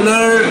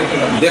সেকুলাৰ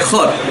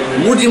দেশত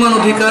মোৰ যিমান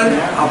অধিকাৰ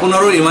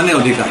আপোনাৰো ইমানে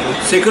অধিকাৰ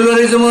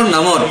সেকুলাৰিজমৰ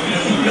নামত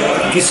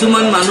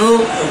কিছুমান মানুহ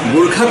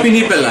বুৰখা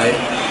পিন্ধি পেলাই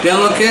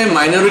তেওঁলোকে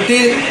মাইনৰিটি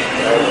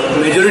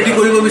মেজৰিটি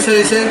কৰিব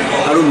বিচাৰিছে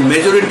আৰু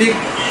মেজৰিটিক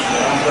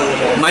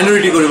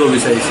মাইনৰিটি কৰিব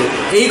বিচাৰিছে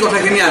এই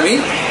কথাখিনি আমি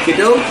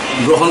কেতিয়াও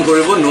গ্ৰহণ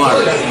কৰিব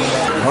নোৱাৰোঁ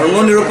ধৰ্ম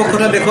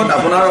নিৰপেক্ষতা দেশত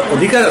আপোনাৰ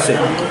অধিকাৰ আছে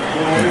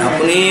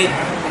আপুনি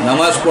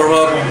নামাজ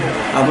পঢ়ক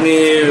আপুনি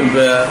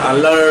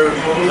আল্লাহৰ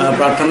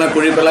প্ৰাৰ্থনা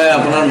কৰি পেলাই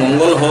আপোনাৰ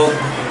মংগল হওক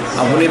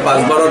আপুনি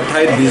 5 বাৰৰ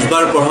ঠাইত 20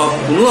 বাৰ পঢ়ক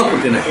কোনো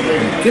আপত্তি নাই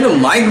কিন্তু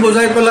মাইক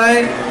বজাই পেলাই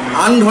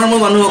আন ধৰ্ম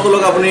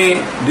মানুহসকলক আপুনি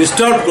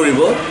ডিষ্টাৰ্ব কৰিব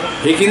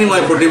সেইখিনি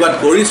মই প্ৰতিবাদ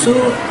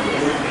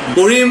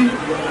কৰিম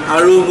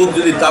আৰু মোক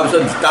যদি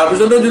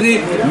তাৰপিছতো যদি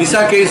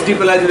মিছা কেছ দি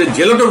পেলাই যদি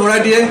জেলতো ভৰাই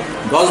দিয়ে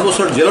 10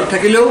 বছৰ জেলত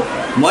থাকিলেও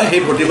মই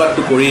সেই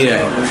প্ৰতিবাদটো কৰিয়ে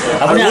আহিম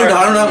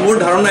মোৰ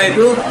ধাৰণা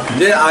এইটো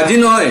যে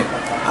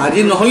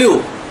আজি নহ'লেও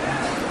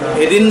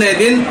এদিন না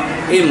এদিন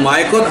এই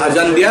মাইকত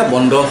আজান দিয়া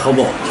বন্ধ হ'ব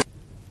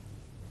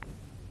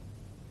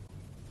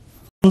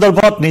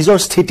সন্দৰ্ভত নিজৰ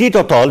স্থিতিত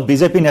অটল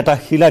বিজেপি নেতা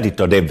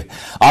শিলাদিত্য দেৱ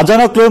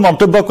আজানক লৈ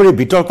মন্তব্য কৰি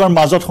বিতৰ্কৰ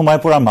মাজত সোমাই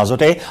পৰাৰ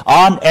মাজতে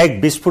আন এক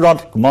বিস্ফোৰণ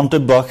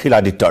মন্তব্য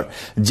শিলাদিত্যৰ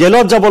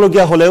জেলত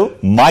যাবলগীয়া হলেও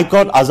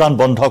মাইকত আজান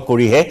বন্ধ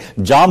কৰিহে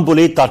যাম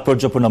বুলি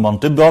তাৎপৰ্যপূৰ্ণ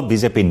মন্তব্য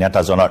বিজেপি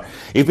নেতাজনৰ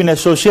ইপিনে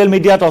সোশ্যাল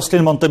মিডিয়াত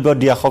অশ্লীল মন্তব্য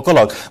দিয়া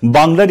সকলক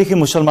বাংলাদেশী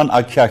মুছলমান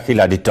আখ্যা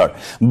শিলাদিত্যৰ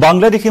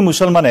বাংলাদেশী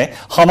মুছলমানে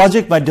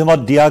সামাজিক মাধ্যমত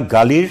দিয়া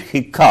গালিৰ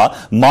শিক্ষা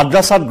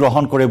মাদ্ৰাসাত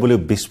গ্ৰহণ কৰে বুলি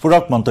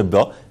বিস্ফোৰক মন্তব্য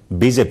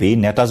বিজেপি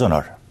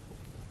নেতাজনৰ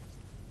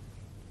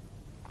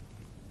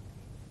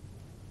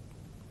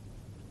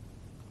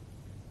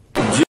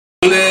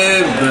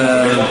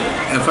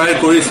এফআইআৰ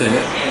কৰিছে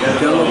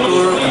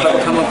তেওঁলোকৰ এটা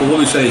কথা মই ক'ব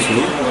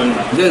বিচাৰিছোঁ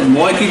যে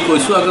মই কি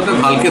কৈছোঁ আগতে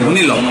ভালকৈ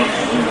শুনি লওক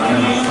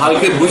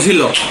ভালকৈ বুজি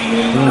লওক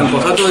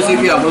কথাটো হৈছে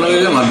কি আপোনালোকে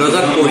যে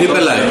মাদ্ৰাসাত পঢ়ি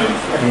পেলাই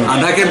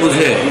আধাকে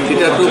বুজে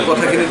তেতিয়াতো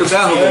কথাখিনিতো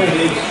বেয়া হ'ব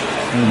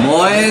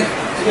মই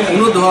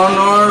কোনো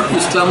ধৰণৰ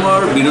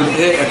ইছলামৰ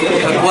বিৰুদ্ধে একো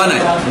কথা কোৱা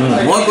নাই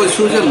মই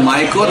কৈছোঁ যে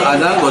মাইকত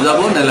আজান বজাব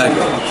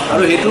নালাগে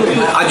আৰু সেইটো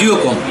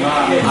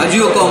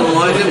আজিও কম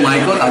মই যে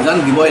মাইকত আজান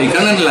দিব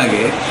এইকাৰণে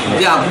নালাগে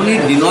যে আপুনি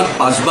দিনত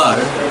 5 বাৰ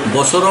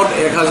বছৰত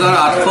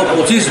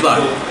 1825 বাৰ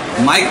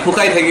মাইক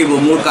ফুকাই থাকিব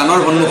মোৰ কাণৰ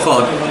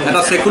সন্মুখত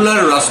এটা সেকুলাৰ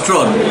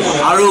ৰাষ্ট্ৰত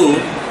আৰু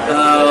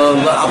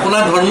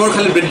আপোনাৰ ধৰ্মৰ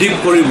খালি বৃদ্ধি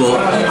কৰিব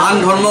আন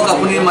ধৰ্মক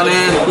আপুনি মানে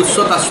তুচ্ছ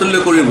তাচ্ছল্য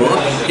কৰিব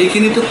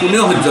এইখিনিতো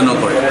কোনেও সহ্য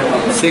নকৰে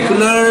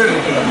সেকুলাৰ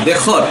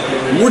দেশত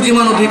মোৰ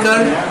যিমান অধিকাৰ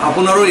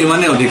আপোনাৰো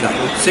ইমানে অধিকাৰ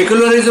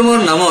সেকুলাৰিজমৰ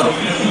নামত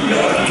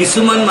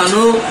কিছুমান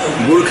মানুহ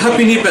বুৰখা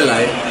পিন্ধি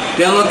পেলাই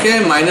তেওঁলোকে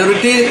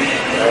মাইনৰিটি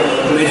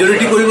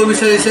মেজৰিটি কৰিব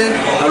বিচাৰিছে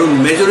আৰু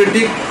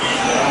মেজৰিটিক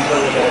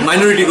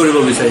মাইনৰিটি কৰিব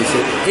বিচাৰিছে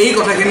এই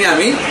কথাখিনি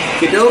আমি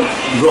কেতিয়াও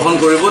গ্ৰহণ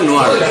কৰিব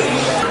নোৱাৰোঁ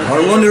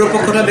ধৰ্ম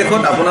নিৰপেক্ষতা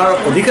দেশত আপোনাৰ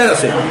অধিকাৰ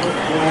আছে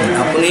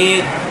আপুনি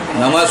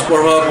নামাজ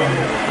পঢ়ক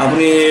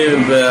আপুনি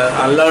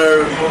আল্লাহৰ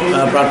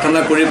প্ৰাৰ্থনা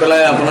কৰি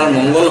পেলাই আপোনাৰ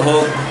মংগল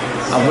হওক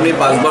আপুনি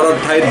 5 বাৰৰ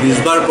ঠাইত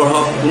 20 বাৰ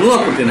পঢ়ক কোনো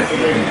আপত্তি নাই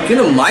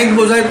কিন্তু মাইক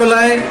বজাই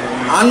পেলাই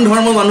আন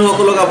ধৰ্মৰ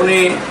মানুহসকলক আপুনি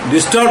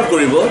ডিষ্টাৰ্ব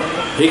কৰিব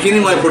সেইখিনি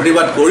মই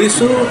প্ৰতিবাদ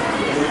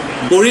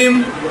কৰিম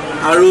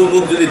আৰু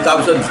মোক যদি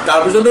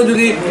তাৰপিছতো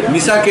যদি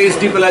মিছা কেছ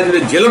দি পেলাই যদি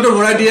জেলতো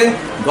ভৰাই দিয়ে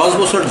 10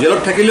 বছৰ জেলত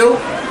থাকিলেও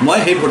মই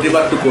সেই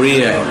প্ৰতিবাদটো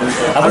কৰিয়ে আহিম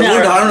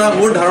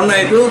মোৰ ধাৰণা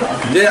এইটো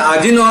যে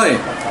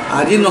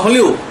আজি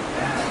নহ'লেও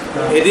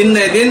এদিন না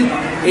এদিন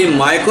এই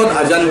মাইকত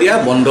আজান দিয়া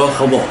বন্ধ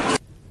হ'ব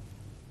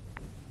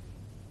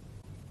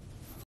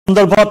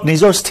সন্দৰ্ভত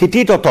নিজৰ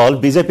স্থিতিত অটল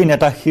বিজেপি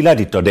নেতা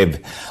শিলাদিত্য দেৱ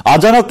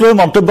আজানক লৈ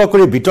মন্তব্য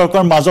কৰি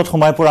বিতৰ্কৰ মাজত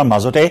সোমাই পৰাৰ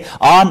মাজতে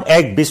আন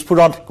এক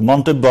বিস্ফোৰণ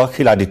মন্তব্য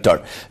শিলাদিত্যৰ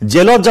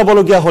জেলত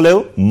যাবলগীয়া হলেও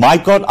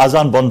মাইকত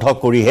আজান বন্ধ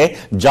কৰিহে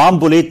যাম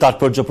বুলি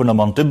তাৎপৰ্যপূৰ্ণ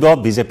মন্তব্য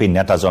বিজেপি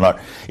নেতাজনৰ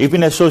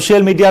ইপিনে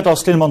সোশ্যাল মিডিয়াত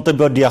অশ্লীল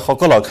মন্তব্য দিয়া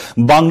সকলক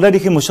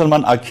বাংলাদেশী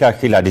মুছলমান আখ্যা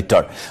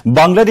শিলাদিত্যৰ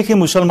বাংলাদেশী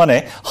মুছলমানে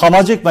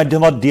সামাজিক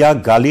মাধ্যমত দিয়া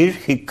গালিৰ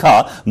শিক্ষা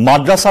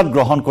মাদ্ৰাসাত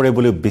গ্ৰহণ কৰে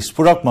বুলি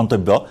বিস্ফোৰক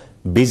মন্তব্য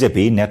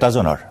বিজেপি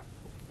নেতাজনৰ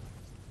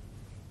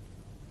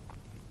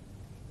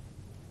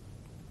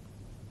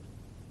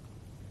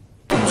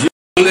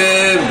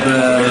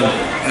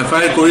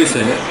এফআইআৰ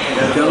কৰিছে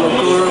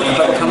তেওঁলোকৰ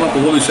এটা কথা মই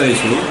ক'ব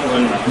বিচাৰিছোঁ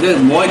যে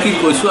মই কি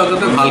কৈছোঁ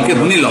আগতে ভালকৈ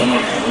শুনি লওক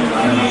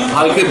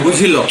ভালকৈ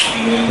বুজি লওক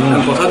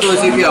কথাটো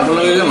হৈছে কি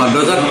আপোনালোকে যে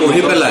মাদ্ৰাসাত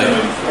পঢ়ি পেলাই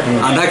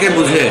আধাকে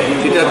বুজে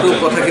তেতিয়াতো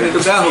কথাখিনিতো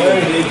বেয়া হ'ব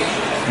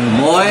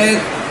মই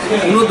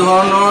কোনো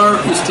ধৰণৰ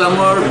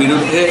ইছলামৰ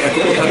বিৰুদ্ধে একো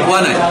কথা কোৱা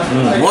নাই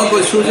মই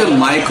কৈছোঁ যে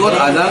মাইকত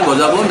আজান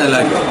বজাব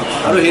নালাগে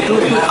আৰু সেইটো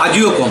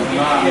আজিও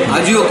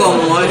কম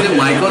মই যে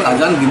মাইকত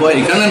আজান দিব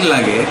এইকাৰণে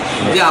নালাগে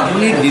যে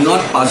আপুনি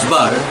দিনত 5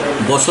 বাৰ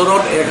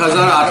বছৰত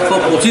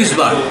 1825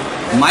 বাৰ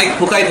মাইক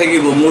ফুকাই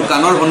থাকিব মোৰ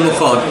কাণৰ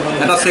সন্মুখত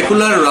এটা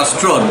সেকুলাৰ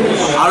ৰাষ্ট্ৰত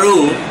আৰু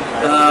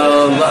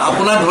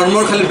আপোনাৰ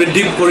ধৰ্মৰ খালি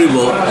বৃদ্ধি কৰিব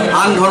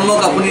আন ধৰ্মক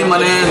আপুনি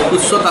মানে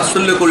তুচ্ছ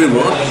তাচ্ছল্য কৰিব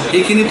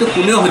এইখিনিতো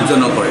কোনেও সহ্য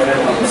নকৰে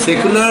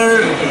সেকুলাৰ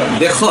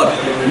দেশত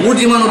মোৰ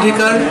যিমান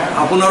অধিকাৰ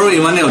আপোনাৰো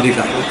ইমানে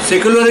অধিকাৰ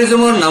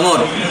সেকুলাৰিজমৰ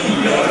নামত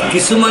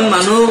কিছুমান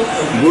মানুহ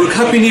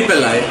বুৰখা পিন্ধি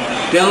পেলাই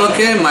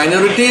তেওঁলোকে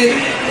মাইনৰিটি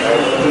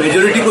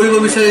মেজৰিটি কৰিব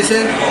বিচাৰিছে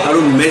আৰু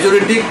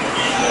মেজৰিটিক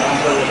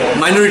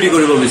মাইনৰিটি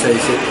কৰিব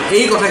বিচাৰিছে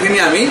এই কথাখিনি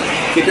আমি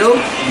কেতিয়াও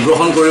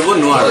গ্ৰহণ কৰিব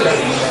নোৱাৰোঁ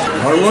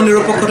ধৰ্ম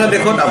নিৰপেক্ষতা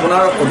দেশত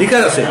আপোনাৰ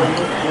অধিকাৰ আছে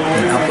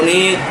আপুনি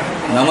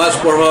নামাজ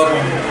পঢ়ক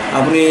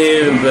আপুনি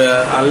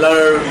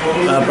আল্লাহৰ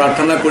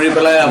প্ৰাৰ্থনা কৰি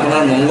পেলাই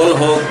আপোনাৰ মংগল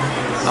হওক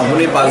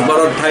আপুনি 5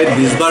 বাৰৰ ঠাইত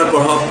 20 বাৰ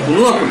পঢ়ক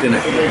কোনো আপত্তি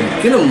নাই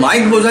কিন্তু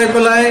মাইক বজাই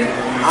পেলাই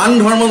আন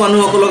ধৰ্মৰ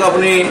মানুহসকলক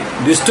আপুনি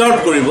ডিষ্টাৰ্ব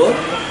কৰিব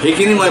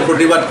সেইখিনি মই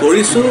প্ৰতিবাদ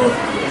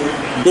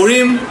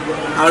কৰিম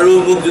আৰু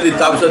মোক যদি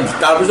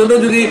তাৰপিছতো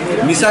যদি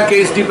মিছা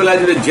কেছ দি পেলাই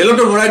যদি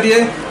জেলতো ভৰাই দিয়ে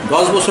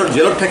 10 বছৰ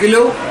জেলত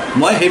থাকিলেও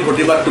মই সেই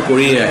প্ৰতিবাদটো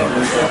কৰিয়ে আহিম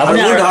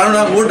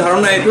মোৰ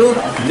ধাৰণা এইটো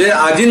যে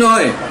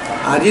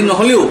আজি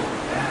নহ'লেও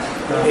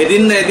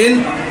এদিন না এদিন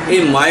এই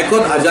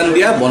মাইকত আজান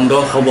দিয়া বন্ধ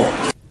হ'ব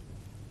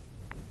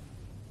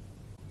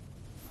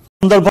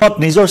সন্দৰ্ভত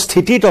নিজৰ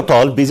স্থিতিত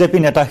অটল বিজেপি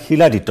নেতা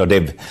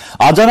শিলাদিত্যদেৱ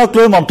আজানক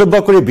লৈ মন্তব্য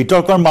কৰি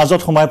বিতৰ্কৰ মাজত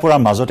সোমাই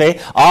পৰাৰ মাজতে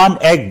আন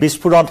এক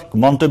বিস্ফোৰণ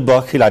মন্তব্য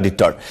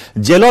শিলাদিত্যৰ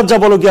জেলত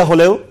যাবলগীয়া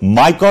হলেও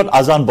মাইকত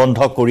আজান বন্ধ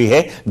কৰিহে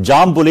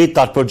যাম বুলি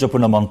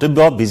তাৎপৰ্যপূৰ্ণ মন্তব্য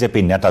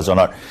বিজেপি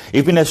নেতাজনৰ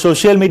ইপিনে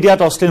সোশ্যাল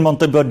মিডিয়াত অশ্লীল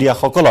মন্তব্য দিয়া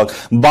সকলক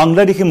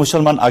বাংলাদেশী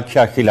মুছলমান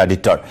আখ্যা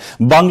শিলাদিত্যৰ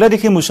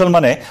বাংলাদেশী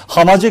মুছলমানে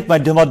সামাজিক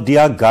মাধ্যমত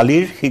দিয়া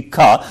গালিৰ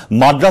শিক্ষা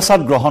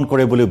মাদ্ৰাসাত গ্ৰহণ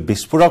কৰে বুলি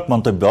বিস্ফোৰক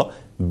মন্তব্য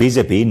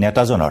বিজেপি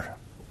নেতাজনৰ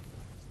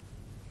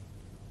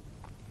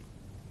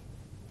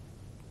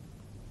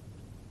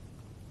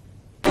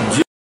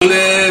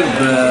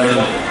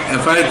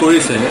এফআইআৰ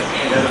কৰিছে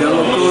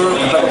তেওঁলোকৰ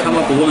এটা কথা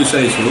মই ক'ব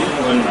বিচাৰিছোঁ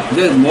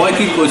যে মই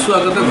কি কৈছোঁ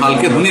আগতে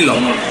ভালকৈ শুনি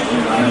লওক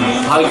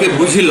ভালকৈ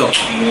বুজি লওক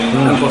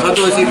কথাটো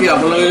হৈছে কি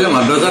আপোনালোকে যে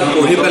মাদ্ৰাসাত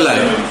পঢ়ি পেলাই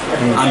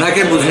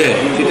আধাকে বুজে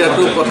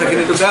তেতিয়াতো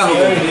কথাখিনিতো বেয়া হ'ব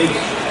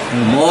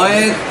মই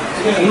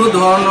কোনো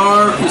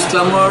ধৰণৰ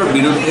ইছলামৰ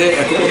বিৰুদ্ধে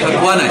একো কথা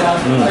কোৱা নাই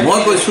মই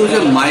কৈছোঁ যে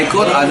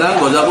মাইকত আজান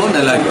বজাব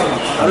নালাগে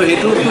আৰু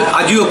সেইটো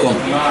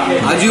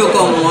আজিও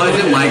কম মই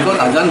যে মাইকত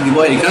আজান দিব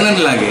এইকাৰণে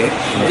নালাগে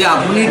যে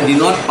আপুনি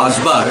দিনত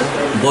 5 বাৰ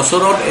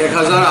বছৰত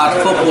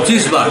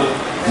 1825 বাৰ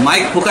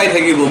মাইক ফুকাই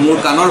থাকিব মোৰ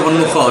কাণৰ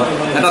সন্মুখত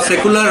এটা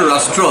সেকুলাৰ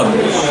ৰাষ্ট্ৰত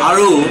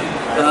আৰু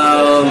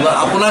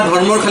আপোনাৰ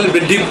ধৰ্মৰ খালি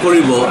বৃদ্ধি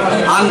কৰিব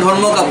আন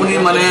ধৰ্মক আপুনি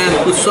মানে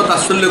তুচ্ছ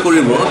তাচ্ছল্য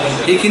কৰিব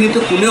এইখিনিতো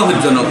কোনেও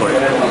সহ্য নকৰে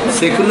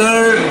সেকুলাৰ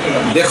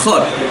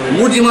দেশত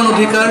মোৰ যিমান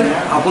অধিকাৰ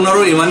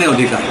আপোনাৰো ইমানেই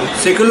অধিকাৰ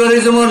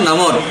সেকুলাৰিজমৰ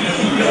নামত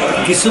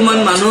কিছুমান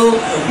মানুহ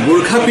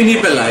বুৰ্খা পিন্ধি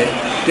পেলাই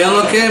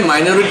তেওঁলোকে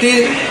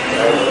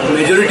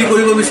মেজৰিটি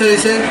কৰিব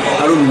বিচাৰিছে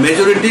আৰু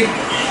মেজৰিটিক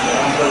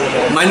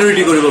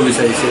মাইনৰিটি কৰিব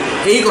বিচাৰিছে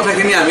এই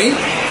কথাখিনি আমি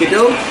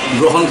কেতিয়াও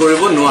গ্ৰহণ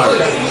কৰিব নোৱাৰোঁ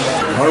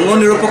ধৰ্ম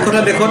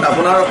নিৰপেক্ষতা দেশত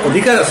আপোনাৰ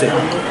অধিকাৰ আছে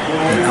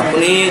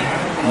আপুনি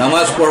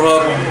নামাজ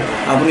পঢ়ক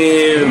আপুনি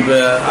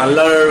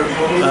আল্লাহৰ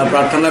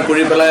প্ৰাৰ্থনা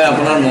কৰি পেলাই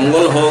আপোনাৰ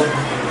মংগল হওক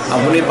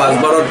আপুনি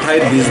 5 বাৰৰ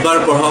ঠাইত 20 বাৰ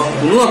পঢ়ক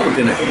কোনো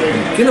আপত্তি নাই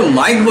কিন্তু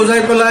মাইক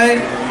বজাই পেলাই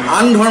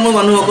আন ধৰ্ম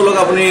মানুহসকলক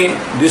আপুনি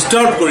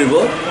ডিষ্টাৰ্ব কৰিব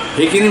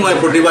সেইখিনি মই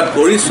প্ৰতিবাদ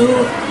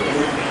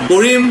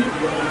কৰিম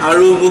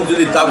আৰু মোক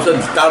যদি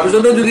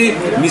তাৰপিছতো যদি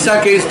মিছা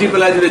কেছ দি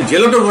পেলাই যদি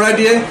জেলতো ভৰাই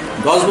দিয়ে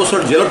 10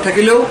 বছৰ জেলত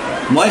থাকিলেও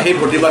মই সেই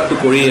প্ৰতিবাদটো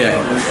কৰিয়ে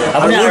আহিম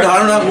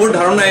মোৰ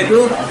ধাৰণা এইটো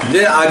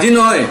যে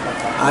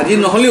আজি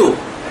নহ'লেও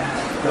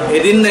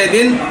এদিন না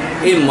এদিন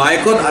এই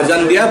মাইকত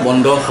আজান দিয়া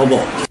বন্ধ হ'ব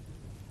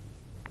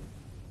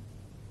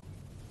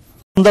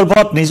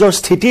সন্দৰ্ভত নিজৰ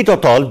স্থিতিত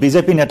অটল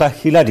বিজেপি নেতা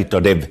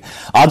শিলাদিত্যদেৱ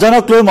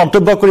আজানক লৈ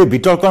মন্তব্য কৰি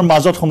বিতৰ্কৰ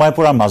মাজত সোমাই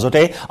পৰাৰ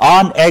মাজতে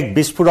আন এক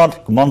বিস্ফোৰণ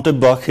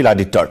মন্তব্য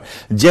শিলাদিত্যৰ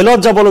জেলত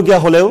যাবলগীয়া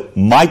হলেও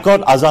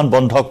মাইকত আজান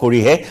বন্ধ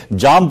কৰিহে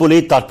যাম বুলি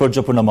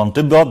তাৎপৰ্যপূৰ্ণ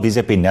মন্তব্য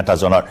বিজেপি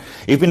নেতাজনৰ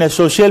ইপিনে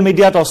সোশ্যাল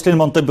মিডিয়াত অশ্লীল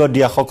মন্তব্য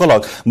দিয়া সকলক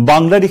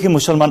বাংলাদেশী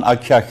মুছলমান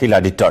আখ্যা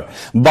শিলাদিত্যৰ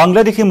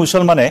বাংলাদেশী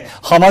মুছলমানে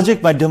সামাজিক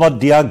মাধ্যমত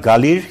দিয়া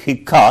গালিৰ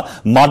শিক্ষা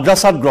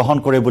মাদ্ৰাসাত গ্ৰহণ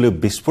কৰে বুলি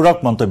বিস্ফোৰক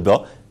মন্তব্য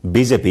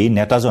বিজেপি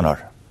নেতাজনৰ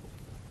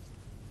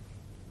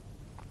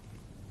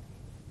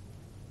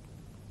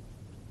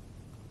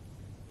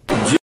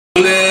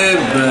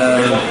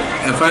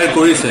এফআইআৰ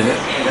কৰিছে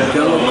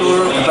তেওঁলোকৰ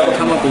এটা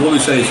কথা মই ক'ব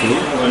বিচাৰিছোঁ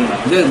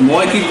যে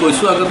মই কি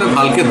কৈছোঁ আগতে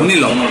ভালকৈ শুনি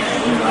লওক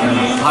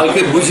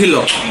ভালকৈ বুজি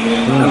লওক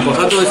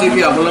কথাটো হৈছে কি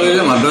আপোনালোকে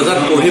যে মাদ্ৰাসাত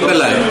পঢ়ি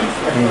পেলাই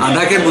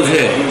আধাকে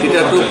বুজে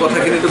তেতিয়াতো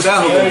কথাখিনিতো বেয়া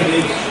হ'ব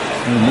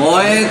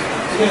মই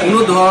কোনো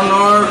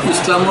ধৰণৰ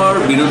ইছলামৰ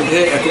বিৰুদ্ধে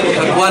একো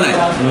কথা কোৱা নাই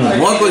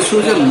মই কৈছোঁ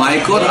যে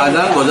মাইকত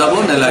আজান বজাব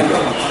নালাগে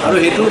আৰু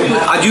সেইটো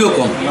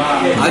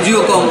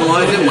আজিও কম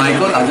মই যে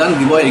মাইকত আজান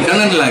দিব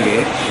এইকাৰণে নালাগে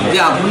যে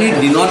আপুনি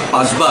দিনত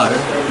 5 বাৰ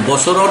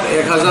বছৰত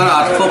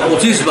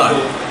 1825 বাৰ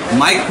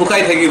মাইক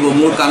ফুকাই থাকিব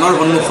মোৰ কাণৰ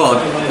সন্মুখত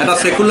এটা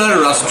সেকুলাৰ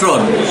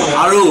ৰাষ্ট্ৰত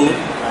আৰু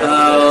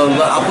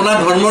আপোনাৰ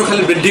ধৰ্মৰ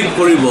খালি বৃদ্ধি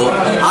কৰিব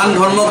আন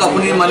ধৰ্মক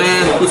আপুনি মানে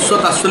তুচ্ছ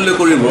তাচ্ছল্য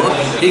কৰিব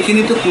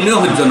এইখিনিতো কোনেও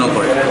সহ্য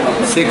নকৰে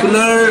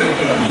সেকুলাৰ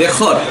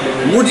দেশত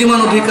মোৰ যিমান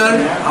অধিকাৰ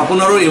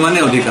আপোনাৰো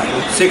ইমানেই অধিকাৰ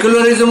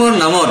সেকুলাৰিজমৰ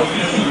নামত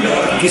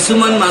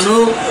কিছুমান মানুহ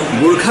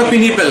বুৰ্খা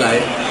পিন্ধি পেলাই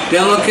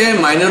তেওঁলোকে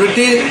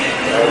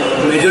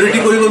মেজৰিটি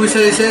কৰিব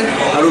বিচাৰিছে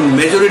আৰু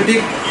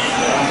মেজৰিটিক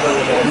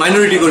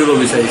মাইনৰিটি কৰিব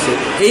বিচাৰিছে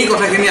এই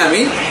কথাখিনি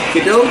আমি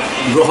কেতিয়াও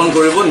গ্ৰহণ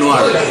কৰিব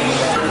নোৱাৰোঁ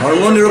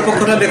ধৰ্ম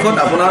নিৰপেক্ষতা দেশত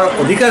আপোনাৰ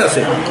অধিকাৰ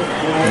আছে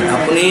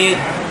আপুনি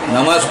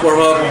নামাজ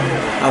পঢ়ক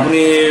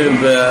আপুনি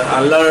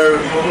আল্লাহৰ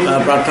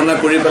প্ৰাৰ্থনা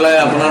কৰি পেলাই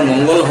আপোনাৰ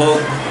মংগল হওক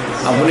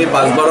আপুনি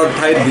 5 বাৰৰ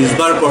ঠাইত 20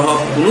 বাৰ পঢ়ক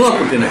কোনো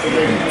আপত্তি নাই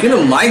কিন্তু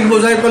মাইক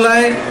বজাই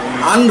পেলাই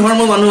আন ধৰ্ম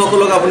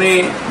মানুহসকলক আপুনি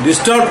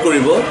ডিষ্টাৰ্ব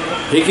কৰিব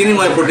সেইখিনি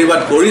মই প্ৰতিবাদ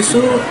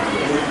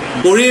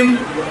কৰিম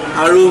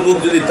আৰু মোক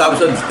যদি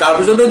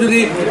তাৰপিছতো যদি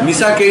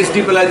মিছা কেছ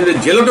দি পেলাই যদি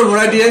জেলতো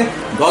ভৰাই দিয়ে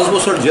 10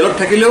 বছৰ জেলত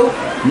থাকিলেও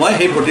মই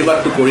সেই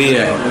প্ৰতিবাদটো কৰিয়ে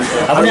আহিম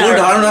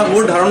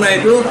মোৰ ধাৰণা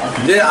এইটো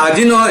যে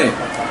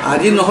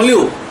আজি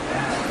নহ'লেও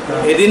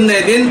এদিন না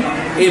এদিন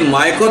এই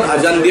মাইকত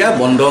আজান দিয়া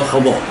বন্ধ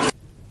হ'ব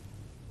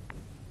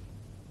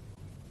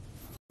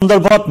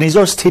সন্দৰ্ভত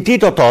নিজৰ স্থিতি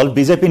ততল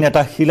বিজেপি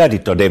নেতা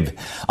শিলাদিত্যদেৱ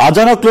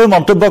আজানক লৈ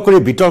মন্তব্য কৰি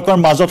বিতৰ্কৰ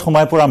মাজত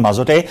সোমাই পৰাৰ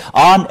মাজতে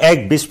আন এক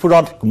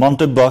বিস্ফোৰণ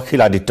মন্তব্য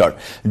শিলাদিত্যৰ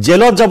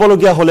জেলত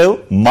যাবলগীয়া হলেও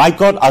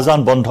মাইকত আজান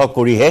বন্ধ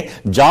কৰিহে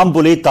যাম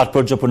বুলি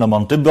তাৎপৰ্যপূৰ্ণ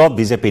মন্তব্য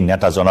বিজেপি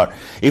নেতাজনৰ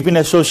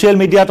ইপিনে সোশ্যাল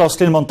মিডিয়াত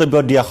অশ্লীল মন্তব্য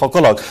দিয়া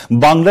সকলক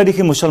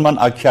বাংলাদেশী মুছলমান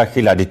আখ্যা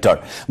শিলাদিত্যৰ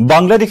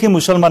বাংলাদেশী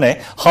মুছলমানে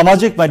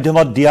সামাজিক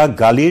মাধ্যমত দিয়া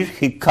গালিৰ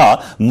শিক্ষা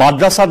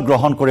মাদ্ৰাসাত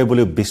গ্ৰহণ কৰে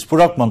বুলি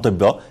বিস্ফোৰক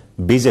মন্তব্য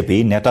বিজেপি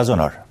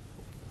নেতাজনৰ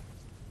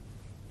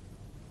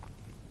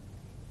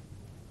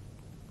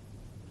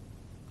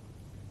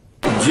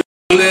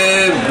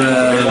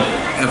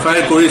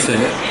এফআইআৰ কৰিছে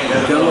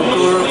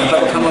তেওঁলোকৰ এটা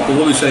কথা মই ক'ব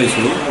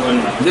বিচাৰিছোঁ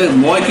যে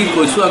মই কি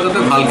কৈছোঁ আগতে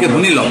ভালকৈ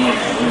শুনি লওক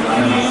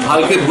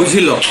ভালকৈ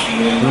বুজি লওক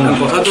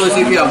কথাটো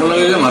হৈছে কি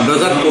আপোনালোকে যে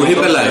মাদ্ৰাসাত পঢ়ি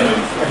পেলাই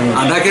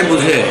আধাকে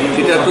বুজে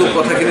তেতিয়াতো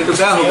কথাখিনিতো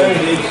বেয়া হ'ব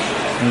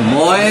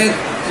মই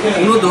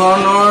কোনো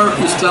ধৰণৰ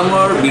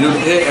ইছলামৰ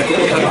বিৰুদ্ধে একো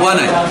কথা কোৱা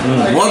নাই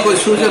মই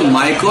কৈছোঁ যে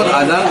মাইকত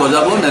আজান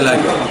বজাব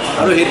নালাগে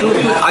আৰু সেইটো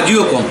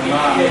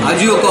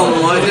আজিও কম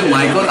মই যে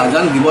মাইকত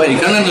আজান দিব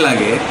এইকাৰণে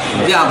নালাগে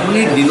যে আপুনি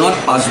দিনত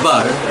 5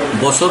 বাৰ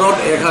বছৰত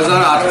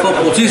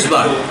 1825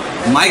 বাৰ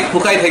মাইক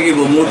ফুকাই থাকিব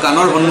মোৰ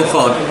কাণৰ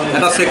সন্মুখত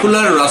এটা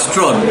সেকুলাৰ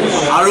ৰাষ্ট্ৰত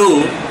আৰু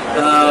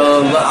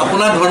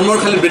আপোনাৰ ধৰ্মৰ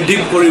খালি বৃদ্ধি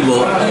কৰিব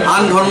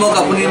আন ধৰ্মক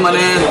আপুনি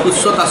মানে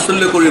তুচ্ছ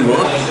তাচ্ছল্য কৰিব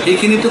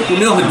এইখিনিতো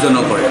কোনেও সহ্য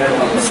নকৰে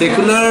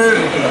সেকুলাৰ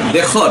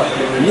দেশত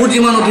মোৰ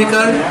যিমান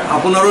অধিকাৰ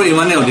আপোনাৰো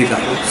ইমানেই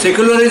অধিকাৰ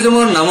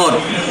সেকুলাৰিজমৰ নামত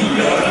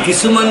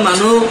কিছুমান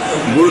মানুহ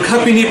বুৰ্খা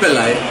পিন্ধি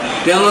পেলাই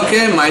তেওঁলোকে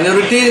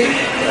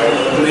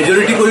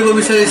মেজৰিটি কৰিব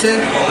বিচাৰিছে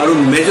আৰু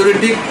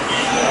মেজৰিটিক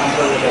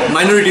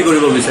মাইনৰিটি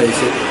কৰিব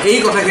বিচাৰিছে এই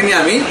কথাখিনি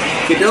আমি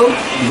কেতিয়াও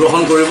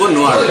গ্ৰহণ কৰিব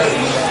নোৱাৰোঁ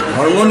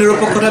ধৰ্ম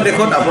নিৰপেক্ষতা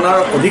দেশত আপোনাৰ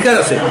অধিকাৰ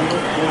আছে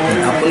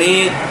আপুনি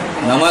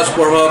নামাজ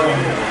পঢ়ক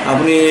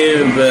আপুনি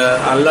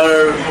আল্লাহৰ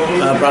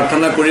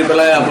প্ৰাৰ্থনা কৰি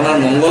পেলাই আপোনাৰ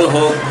মংগল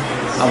হওক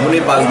আপুনি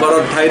 5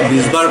 বাৰৰ ঠাইত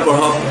 20 বাৰ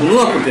পঢ়ক কোনো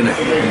আপত্তি নাই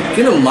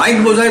কিন্তু মাইক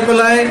বজাই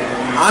পেলাই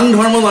আন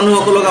ধৰ্ম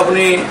মানুহসকলক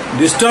আপুনি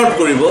ডিষ্টাৰ্ব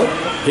কৰিব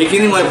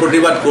সেইখিনি মই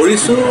প্ৰতিবাদ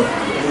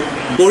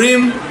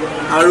কৰিম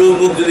আৰু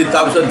মোক যদি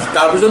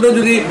তাৰপিছতো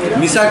যদি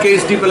মিছা কেছ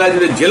দি পেলাই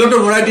যদি জেলতো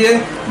ভৰাই দিয়ে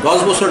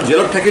 10 বছৰ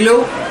জেলত থাকিলেও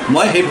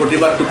মই সেই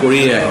প্ৰতিবাদটো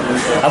কৰিয়ে আহিম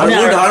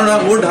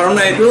মোৰ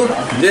ধাৰণা এইটো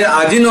যে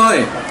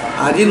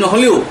আজি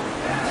নহ'লেও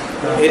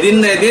এদিন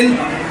না এদিন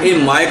এই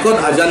মাইকত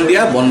আজান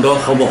দিয়া বন্ধ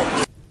হ'ব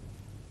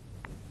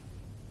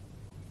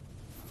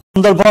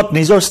সন্দৰ্ভত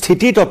নিজৰ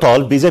স্থিতি ততল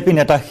বিজেপি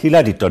নেতা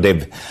শিলাদিত্যদেৱ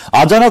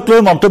আজানক লৈ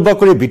মন্তব্য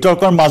কৰি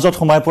বিতৰ্কৰ মাজত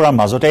সোমাই পৰাৰ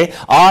মাজতে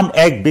আন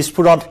এক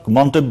বিস্ফোৰণ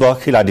মন্তব্য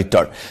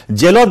শিলাদিত্যৰ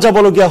জেলত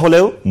যাবলগীয়া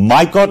হলেও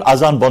মাইকত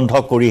আজান বন্ধ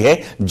কৰিহে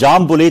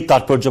যাম বুলি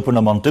তাৎপৰ্যপূৰ্ণ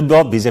মন্তব্য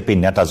বিজেপি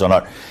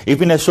নেতাজনৰ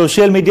ইপিনে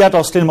সোশ্যাল মিডিয়াত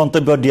অশ্লীল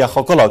মন্তব্য দিয়া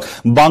সকলক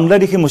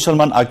বাংলাদেশী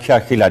মুছলমান আখ্যা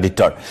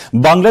শিলাদিত্যৰ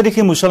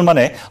বাংলাদেশী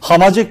মুছলমানে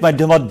সামাজিক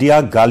মাধ্যমত দিয়া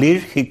গালিৰ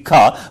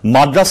শিক্ষা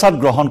মাদ্ৰাসাত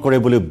গ্ৰহণ কৰে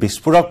বুলি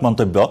বিস্ফোৰক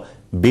মন্তব্য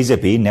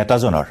বিজেপি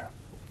নেতাজনৰ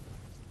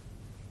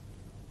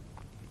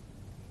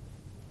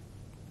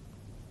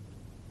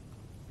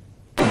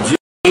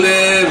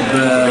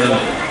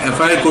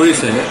এফআইআৰ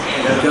কৰিছে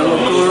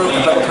তেওঁলোকৰ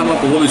এটা কথা মই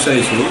ক'ব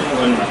বিচাৰিছোঁ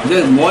যে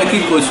মই কি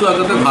কৈছোঁ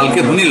আগতে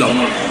ভালকৈ শুনি লওক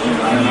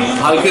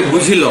ভালকৈ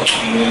বুজি লওক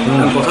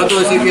কথাটো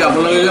হৈছে কি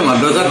আপোনালোকে যে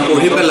মাদ্ৰাসাত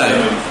পঢ়ি পেলাই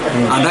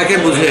আধাকে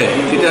বুজে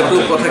তেতিয়াতো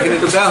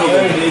কথাখিনিতো বেয়া হ'ব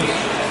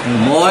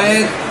মই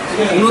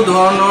কোনো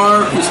ধৰণৰ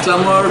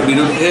ইছলামৰ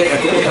বিৰুদ্ধে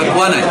একো কথা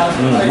কোৱা নাই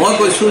মই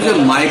কৈছোঁ যে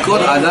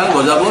মাইকত আজান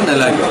বজাব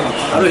নালাগে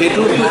আৰু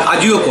সেইটো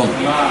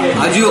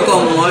আজিও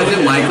কম মই যে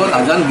মাইকত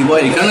আজান দিব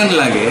এইকাৰণে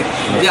নালাগে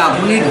যে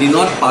আপুনি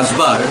দিনত 5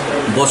 বাৰ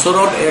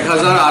বছৰত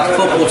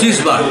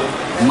 1825 বাৰ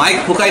মাইক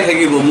ফুকাই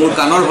থাকিব মোৰ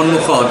কাণৰ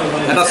সন্মুখত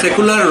এটা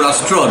সেকুলাৰ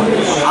ৰাষ্ট্ৰত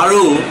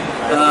আৰু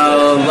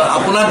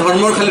আপোনাৰ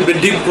ধৰ্মৰ খালি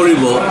বৃদ্ধি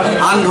কৰিব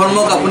আন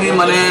ধৰ্মক আপুনি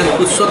মানে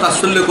তুচ্ছ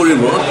তাচ্ছল্য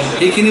কৰিব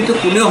এইখিনিতো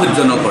কোনেও সহ্য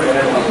নকৰে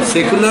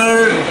সেকুলাৰ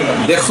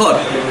দেশত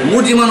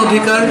মোৰ যিমান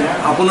অধিকাৰ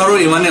আপোনাৰো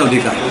ইমানেই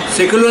অধিকাৰ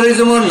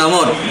সেকুলাৰিজমৰ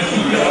নামত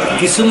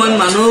কিছুমান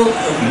মানুহ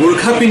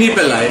বুৰ্খা পিন্ধি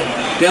পেলাই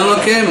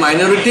তেওঁলোকে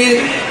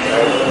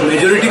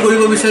মেজৰিটি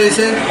কৰিব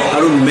বিচাৰিছে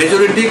আৰু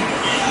মেজৰিটিক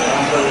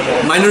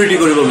মাইনৰিটি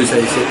কৰিব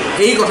বিচাৰিছে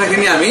এই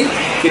কথাখিনি আমি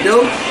কেতিয়াও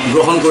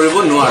গ্ৰহণ কৰিব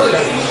নোৱাৰোঁ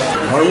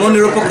ধৰ্ম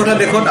নিৰপেক্ষতা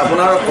দেশত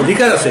আপোনাৰ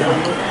অধিকাৰ আছে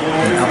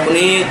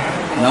আপুনি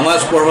নামাজ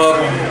পঢ়ক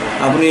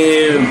আপুনি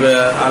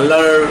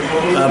আল্লাহৰ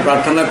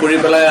প্ৰাৰ্থনা কৰি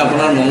পেলাই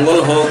আপোনাৰ মংগল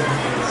হওক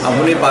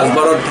আপুনি 5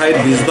 বাৰৰ ঠাইত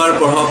 20 বাৰ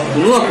পঢ়ক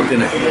কোনো আপত্তি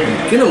নাই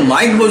কিন্তু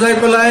মাইক বজাই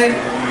পেলাই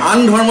আন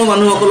ধৰ্ম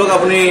মানুহসকলক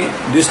আপুনি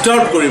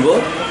ডিষ্টাৰ্ব কৰিব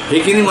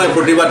সেইখিনি মই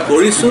প্ৰতিবাদ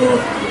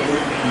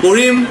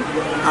কৰিম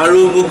আৰু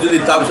মোক যদি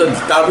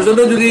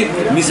তাৰপিছতো যদি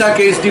মিছা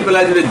কেছ দি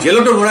পেলাই যদি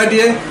জেলতো ভৰাই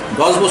দিয়ে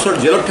 10 বছৰ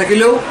জেলত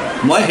থাকিলেও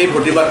মই সেই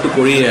প্ৰতিবাদটো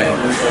কৰিয়ে আহিম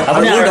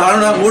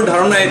মোৰ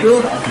ধাৰণা এইটো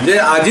যে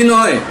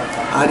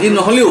আজি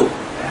নহ'লেও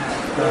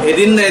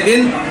এদিন না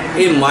এদিন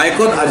এই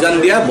মাইকত আজান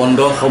দিয়া বন্ধ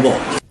হ'ব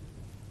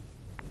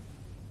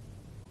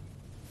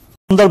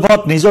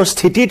সন্দৰ্ভত নিজৰ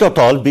স্থিতি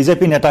ততল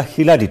বিজেপি নেতা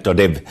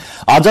শিলাদিত্যদেৱ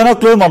আজানক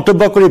লৈ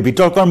মন্তব্য কৰি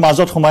বিতৰ্কৰ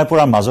মাজত সোমাই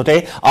পৰাৰ মাজতে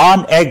আন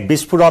এক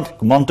বিস্ফোৰণ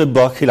মন্তব্য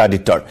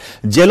শিলাদিত্যৰ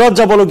জেলত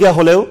যাবলগীয়া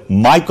হলেও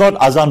মাইকত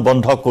আজান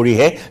বন্ধ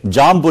কৰিহে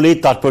যাম বুলি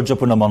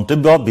তাৎপৰ্যপূৰ্ণ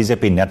মন্তব্য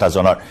বিজেপি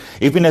নেতাজনৰ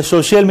ইপিনে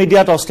সোশ্যাল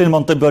মিডিয়াত অশ্লীল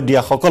মন্তব্য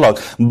দিয়া সকলক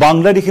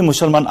বাংলাদেশী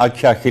মুছলমান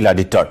আখ্যা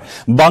শিলাদিত্যৰ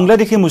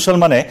বাংলাদেশী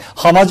মুছলমানে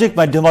সামাজিক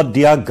মাধ্যমত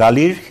দিয়া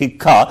গালিৰ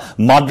শিক্ষা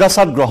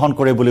মাদ্ৰাসাত গ্ৰহণ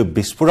কৰে বুলি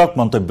বিস্ফোৰক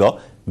মন্তব্য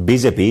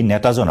বিজেপি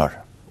নেতাজনৰ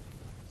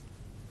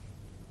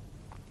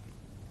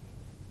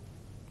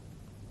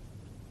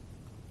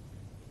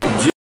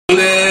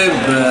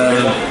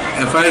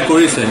এফআইআৰ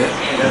কৰিছে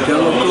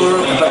তেওঁলোকৰ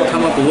এটা কথা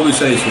মই ক'ব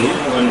বিচাৰিছোঁ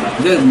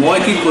যে মই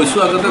কি কৈছোঁ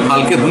আগতে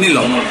ভালকৈ শুনি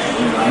লওক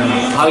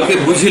ভালকৈ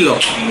বুজি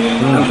লওক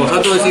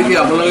কথাটো হৈছে কি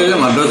আপোনালোকে যে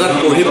মাদ্ৰাসাত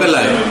পঢ়ি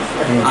পেলাই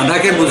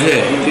আধাকে বুজে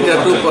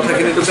তেতিয়াতো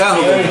কথাখিনিতো বেয়া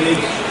হ'ব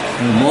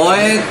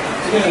মই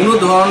কোনো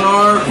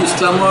ধৰণৰ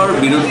ইছলামৰ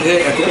বিৰুদ্ধে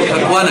একো কথা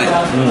কোৱা নাই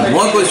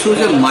মই কৈছোঁ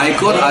যে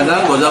মাইকত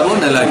আজান বজাব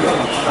নালাগে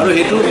আৰু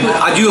সেইটো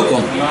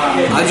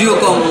আজিও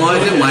কম মই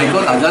যে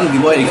মাইকত আজান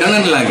দিব এইকাৰণে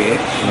নালাগে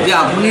যে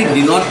আপুনি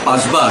দিনত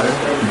 5 বাৰ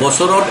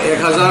বছৰত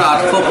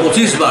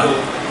 1825 বাৰ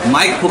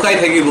মাইক ফুকাই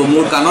থাকিব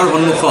মোৰ কাণৰ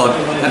সন্মুখত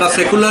এটা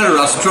সেকুলাৰ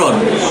ৰাষ্ট্ৰত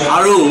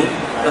আৰু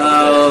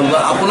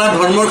আপোনাৰ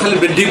ধৰ্মৰ খালি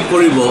বৃদ্ধি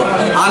কৰিব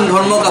আন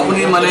ধৰ্মক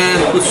আপুনি মানে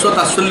তুচ্ছ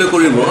তাচ্ছল্য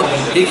কৰিব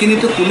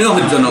এইখিনিতো কোনেও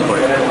সহ্য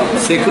নকৰে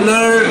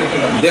সেকুলাৰ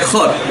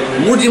দেশত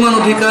মোৰ যিমান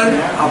অধিকাৰ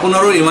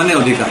আপোনাৰো ইমানেই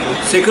অধিকাৰ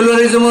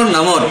সেকুলাৰিজমৰ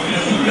নামত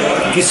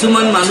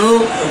কিছুমান মানুহ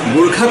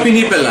বুৰ্খা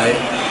পিন্ধি পেলাই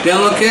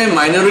তেওঁলোকে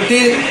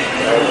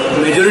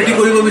মেজৰিটি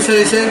কৰিব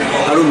বিচাৰিছে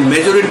আৰু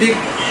মেজৰিটিক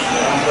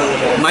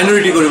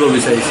মাইনৰিটি কৰিব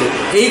বিচাৰিছে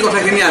এই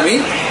কথাখিনি আমি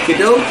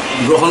কেতিয়াও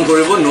গ্ৰহণ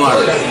কৰিব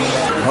নোৱাৰোঁ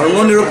ধৰ্ম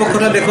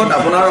নিৰপেক্ষতা দেশত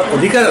আপোনাৰ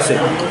অধিকাৰ আছে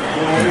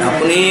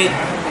আপুনি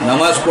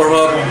নামাজ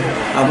পঢ়ক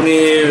আপুনি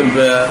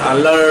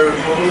আল্লাহৰ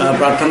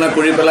প্ৰাৰ্থনা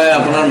কৰি পেলাই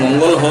আপোনাৰ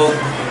মংগল হওক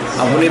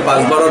আপুনি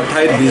 5 বাৰৰ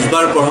ঠাইত 20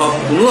 বাৰ পঢ়ক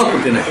কোনো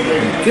আপত্তি নাই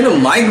কিন্তু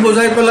মাইক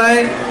বজাই পেলাই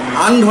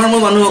আন ধৰ্ম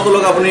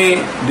মানুহসকলক আপুনি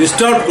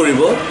ডিষ্টাৰ্ব কৰিব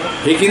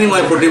সেইখিনি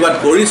মই প্ৰতিবাদ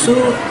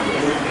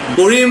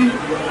কৰিম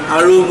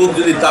আৰু মোক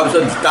যদি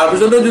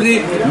তাৰপিছতো যদি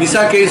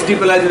মিছা কেছ দি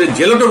পেলাই যদি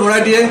জেলতো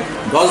ভৰাই দিয়ে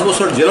 10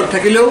 বছৰ জেলত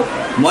থাকিলেও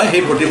মই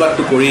সেই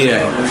প্ৰতিবাদটো কৰিয়ে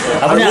আহিম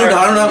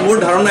মোৰ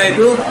ধাৰণা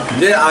এইটো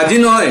যে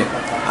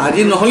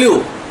আজি নহ'লেও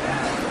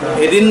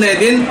এদিন না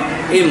এদিন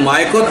এই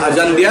মাইকত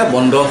আজান দিয়া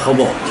বন্ধ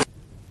হ'ব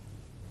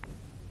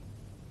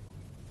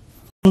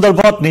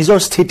সন্দৰ্ভত নিজৰ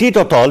স্থিতি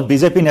ততল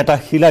বিজেপি নেতা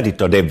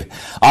শিলাদিত্যদেৱ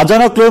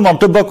আজানক লৈ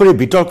মন্তব্য কৰি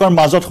বিতৰ্কৰ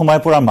মাজত সোমাই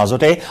পৰাৰ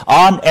মাজতে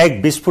আন এক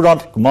বিস্ফোৰণ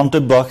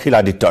মন্তব্য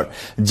শিলাদিত্যৰ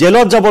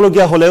জেলত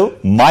যাবলগীয়া হলেও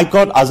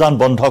মাইকত আজান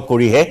বন্ধ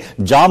কৰিহে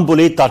যাম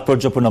বুলি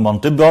তাৎপৰ্যপূৰ্ণ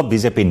মন্তব্য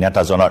বিজেপি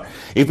নেতাজনৰ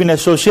ইপিনে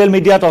সোশ্যাল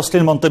মিডিয়াত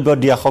অশ্লীল মন্তব্য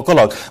দিয়া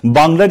সকলক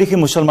বাংলাদেশী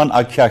মুছলমান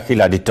আখ্যা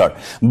শিলাদিত্যৰ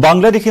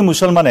বাংলাদেশী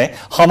মুছলমানে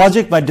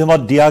সামাজিক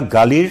মাধ্যমত দিয়া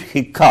গালিৰ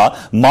শিক্ষা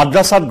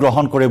মাদ্ৰাসাত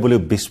গ্ৰহণ কৰে বুলি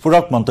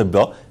বিস্ফোৰক মন্তব্য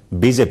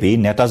বিজেপি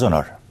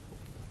নেতাজনৰ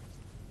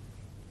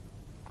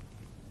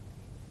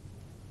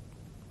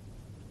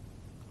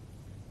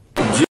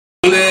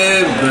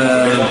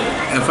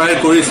এফআইআৰ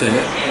কৰিছে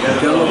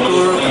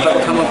তেওঁলোকৰ এটা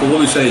কথা মই ক'ব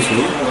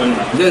বিচাৰিছোঁ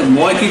যে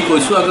মই কি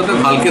কৈছোঁ আগতে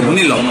ভালকৈ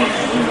শুনি লওক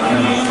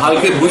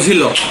ভালকৈ বুজি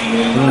লওক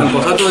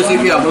কথাটো হৈছে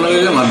কি আপোনালোকে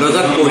যে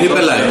মাদ্ৰাসাত পঢ়ি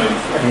পেলাই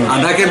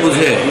আধাকে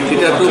বুজে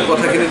তেতিয়াতো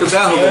কথাখিনিতো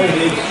বেয়া হ'ব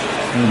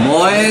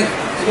মই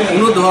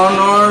কোনো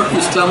ধৰণৰ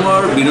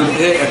ইছলামৰ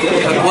বিৰুদ্ধে একো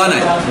কথা কোৱা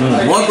নাই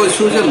মই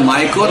কৈছোঁ যে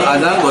মাইকত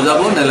আজান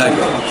বজাব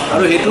নালাগে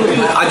আৰু সেইটো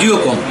আজিও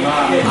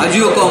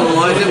কম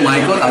মই যে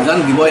মাইকত আজান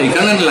দিব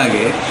এইকাৰণে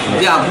নালাগে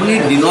যে আপুনি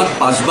দিনত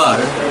 5 বাৰ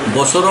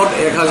বছৰত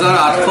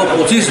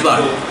 1825 বাৰ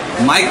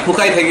মাইক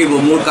ফুকাই থাকিব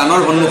মোৰ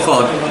কাণৰ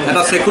সন্মুখত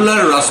এটা সেকুলাৰ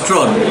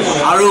ৰাষ্ট্ৰত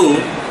আৰু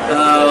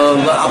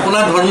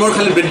আপোনাৰ ধৰ্মৰ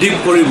খালি বৃদ্ধি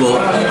কৰিব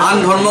আন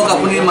ধৰ্মক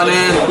আপুনি মানে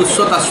তুচ্ছ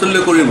তাচ্ছল্য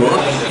কৰিব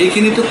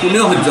এইখিনিতো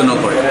কোনেও সহ্য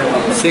নকৰে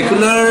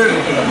সেকুলাৰ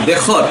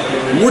দেশত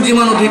মোৰ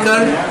যিমান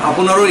অধিকাৰ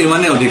আপোনাৰো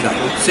ইমানেই অধিকাৰ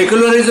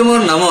সেকুলাৰিজমৰ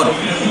নামত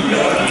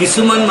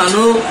কিছুমান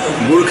মানুহ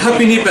বুৰ্খা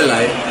পিন্ধি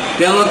পেলাই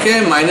তেওঁলোকে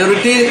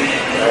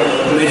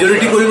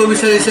মেজৰিটি কৰিব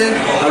বিচাৰিছে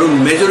আৰু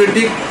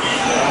মেজৰিটিক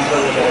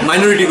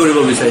মাইনৰিটি কৰিব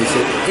বিচাৰিছে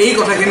এই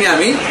কথাখিনি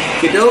আমি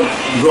কেতিয়াও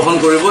গ্ৰহণ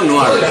কৰিব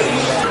নোৱাৰোঁ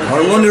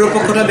ধৰ্ম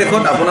নিৰপেক্ষতা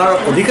দেশত আপোনাৰ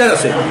অধিকাৰ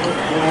আছে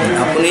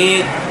আপুনি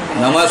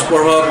নামাজ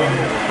পঢ়ক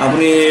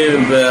আপুনি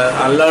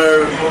আল্লাহৰ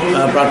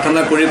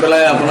প্ৰাৰ্থনা কৰি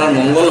পেলাই আপোনাৰ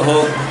মংগল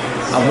হওক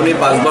আপুনি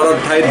 5 বাৰৰ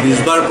ঠাইত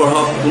 20 বাৰ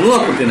পঢ়ক কোনো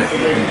আপত্তি নাই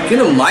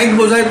কিন্তু মাইক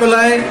বজাই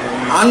পেলাই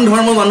আন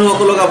ধৰ্ম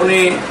মানুহসকলক আপুনি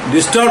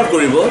ডিষ্টাৰ্ব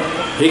কৰিব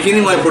সেইখিনি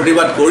মই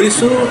প্ৰতিবাদ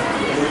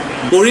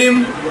কৰিম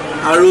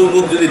আৰু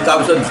মোক যদি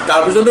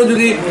তাৰপিছতো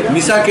যদি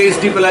মিছা কেছ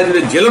দি পেলাই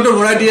যদি জেলতো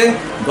ভৰাই দিয়ে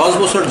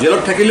 10 বছৰ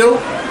জেলত থাকিলেও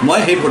মই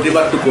সেই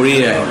প্ৰতিবাদটো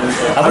কৰিয়ে আহিম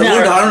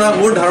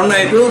মোৰ ধাৰণা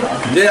এইটো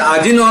যে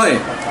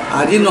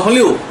আজি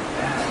নহ'লেও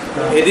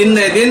এদিন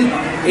না এদিন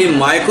এই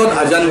মাইকত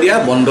আজান দিয়া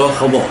বন্ধ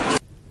হ'ব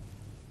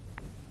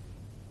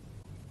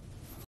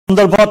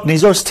সন্দৰ্ভত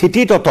নিজৰ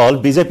স্থিতি ততল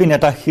বিজেপি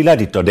নেতা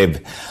শিলাদিত্যদেৱ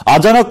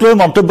আজানক লৈ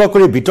মন্তব্য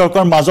কৰি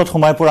বিতৰ্কৰ মাজত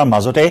সোমাই পৰাৰ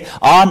মাজতে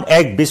আন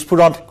এক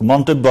বিস্ফোৰণ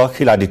মন্তব্য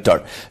শিলাদিত্যৰ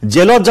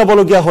জেলত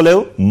যাবলগীয়া হলেও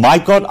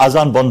মাইকত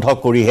আজান বন্ধ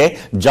কৰিহে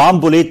যাম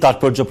বুলি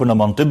তাৎপৰ্যপূৰ্ণ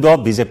মন্তব্য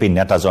বিজেপি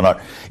নেতাজনৰ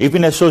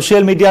ইপিনে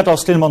ছচিয়েল মিডিয়াত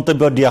অশ্লীল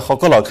মন্তব্য দিয়া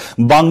সকলক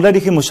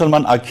বাংলাদেশী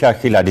মুছলমান আখ্যা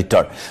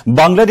শিলাদিত্যৰ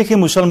বাংলাদেশী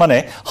মুছলমানে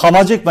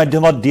সামাজিক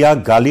মাধ্যমত দিয়া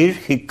গালিৰ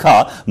শিক্ষা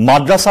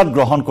মাদ্ৰাছাত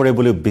গ্ৰহণ কৰে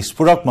বুলি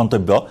বিস্ফোৰক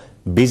মন্তব্য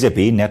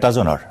বিজেপি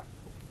নেতাজনৰ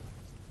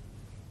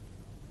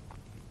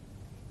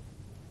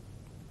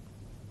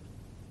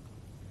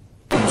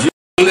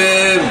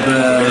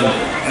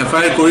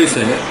এফআইআৰ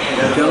কৰিছে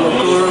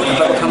তেওঁলোকৰ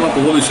এটা কথা মই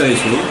ক'ব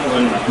বিচাৰিছোঁ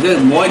যে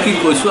মই কি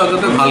কৈছোঁ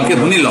আগতে ভালকৈ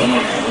শুনি লওক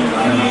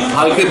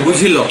ভালকৈ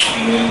বুজি লওক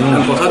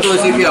কথাটো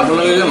হৈছে কি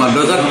আপোনালোকে যে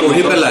মাদ্ৰাছাত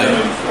পঢ়ি পেলাই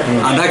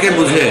আধাকে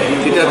বুজে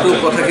তেতিয়াতো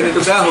কথাখিনিতো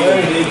বেয়া হ'ব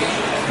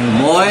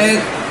মই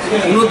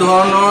কোনো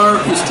ধৰণৰ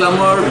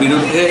ইছলামৰ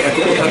বিৰুদ্ধে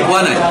একো কথা কোৱা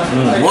নাই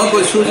মই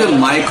কৈছোঁ যে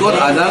মাইকত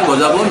আজান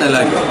বজাব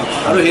নালাগে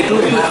আৰু সেইটো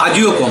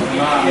আজিও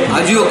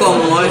কম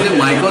মই যে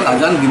মাইকত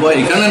আজান দিব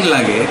এইকাৰণে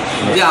নালাগে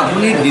যে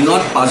আপুনি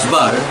দিনত 5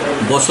 বাৰ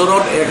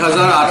বছৰত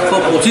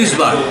 1825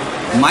 বাৰ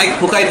মাইক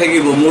ফুকাই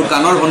থাকিব মোৰ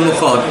কাণৰ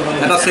সন্মুখত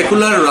এটা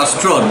সেকুলাৰ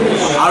ৰাষ্ট্ৰত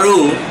আৰু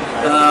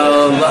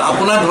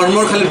আপোনাৰ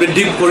ধৰ্মৰ খালি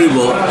বৃদ্ধি কৰিব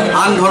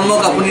আন ধৰ্মক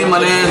আপুনি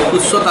মানে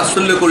তুচ্ছ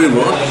তাচ্ছল্য কৰিব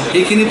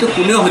এইখিনিতো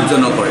কোনেও সহ্য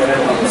নকৰে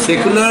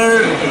সেকুলাৰ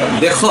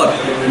দেশত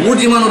মোৰ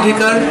যিমান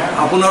অধিকাৰ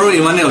আপোনাৰো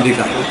ইমানেই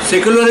অধিকাৰ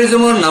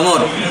সেকুলাৰিজমৰ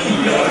নামত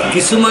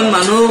কিছুমান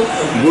মানুহ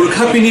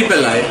বুৰ্খা পিন্ধি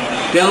পেলাই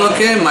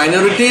তেওঁলোকে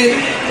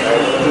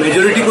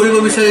মেজৰিটি কৰিব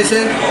বিচাৰিছে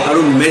আৰু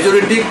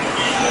মেজৰিটিক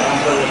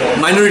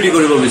মাইনৰিটি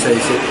কৰিব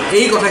বিচাৰিছে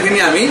এই কথাখিনি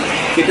আমি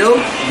কেতিয়াও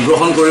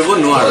গ্ৰহণ কৰিব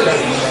নোৱাৰোঁ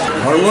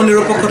ধৰ্ম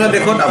নিৰপেক্ষতা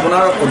দেশত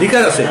আপোনাৰ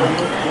অধিকাৰ আছে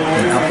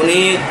আপুনি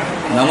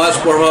নামাজ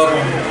পঢ়ক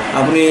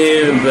আপুনি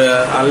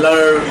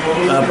আল্লাহৰ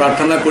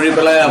প্ৰাৰ্থনা কৰি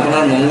পেলাই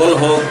আপোনাৰ মংগল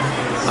হওক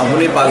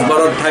আপুনি 5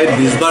 বাৰৰ ঠাইত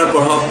 20 বাৰ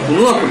পঢ়ক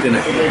কোনো আপত্তি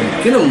নাই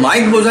কিন্তু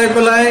মাইক বজাই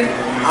পেলাই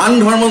আন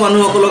ধৰ্মৰ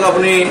মানুহসকলক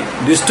আপুনি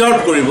ডিষ্টাৰ্ব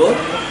কৰিব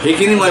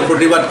সেইখিনি মই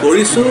প্ৰতিবাদ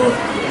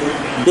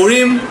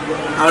কৰিম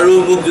আৰু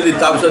মোক যদি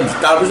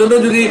তাৰপিছতো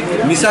যদি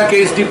মিছা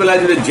কেছ দি পেলাই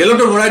যদি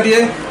জেলতো ভৰাই দিয়ে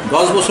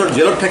 10 বছৰ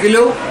জেলত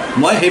থাকিলেও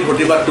মই সেই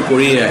প্ৰতিবাদটো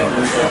কৰিয়ে আহিম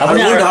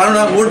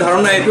মোৰ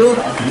ধাৰণা এইটো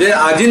যে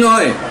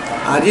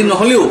আজি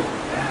নহ'লেও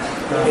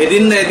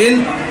এদিন না এদিন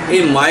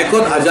এই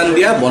মাইকত আজান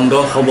দিয়া বন্ধ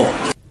হ'ব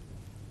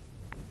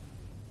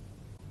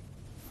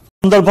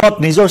সন্দৰ্ভত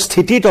নিজৰ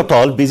স্থিতি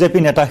ততল বিজেপি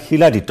নেতা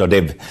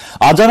শিলাদিত্যদেৱ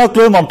আজানক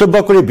লৈ মন্তব্য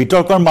কৰি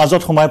বিতৰ্কৰ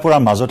মাজত সোমাই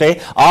পৰাৰ মাজতে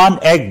আন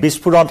এক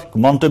বিস্ফোৰণ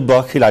মন্তব্য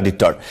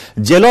শিলাদিত্যৰ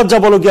জেলত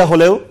যাবলগীয়া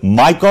হলেও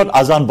মাইকত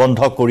আজান বন্ধ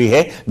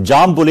কৰিহে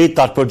যাম বুলি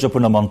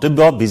তাৎপৰ্যপূৰ্ণ মন্তব্য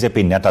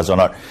বিজেপি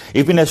নেতাজনৰ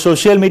ইপিনে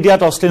ছচিয়েল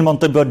মিডিয়াত অশ্লীল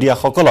মন্তব্য দিয়া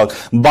সকলক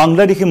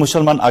বাংলাদেশী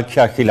মুছলমান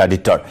আখ্যা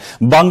শিলাদিত্যৰ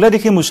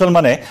বাংলাদেশী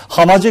মুছলমানে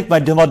সামাজিক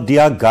মাধ্যমত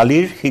দিয়া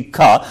গালিৰ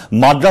শিক্ষা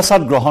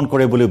মাদ্ৰাছাত গ্ৰহণ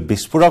কৰে বুলি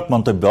বিস্ফোৰক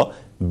মন্তব্য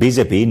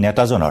বিজেপি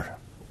নেতাজনৰ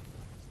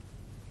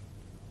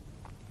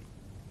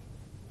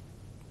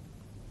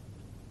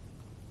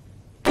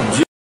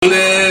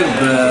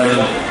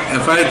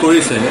এফআইআৰ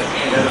কৰিছে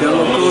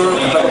তেওঁলোকৰ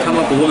এটা কথা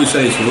মই ক'ব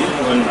বিচাৰিছোঁ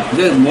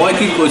যে মই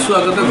কি কৈছোঁ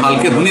আগতে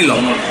ভালকৈ শুনি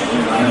লওক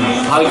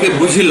ভালকৈ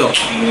বুজি লওক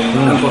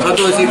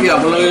কথাটো হৈছে কি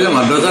আপোনালোকে যে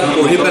মাদ্ৰাছাত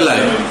পঢ়ি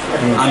পেলাই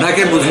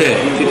আধাকে বুজে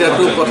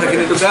তেতিয়াতো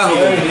কথাখিনিতো বেয়া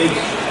হ'ব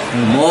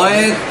মই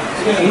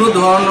কোনো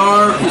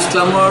ধৰণৰ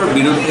ইছলামৰ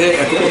বিৰুদ্ধে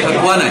একো কথা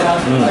কোৱা নাই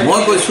মই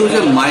কৈছোঁ যে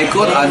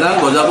মাইকত আজান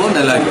বজাব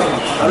নালাগে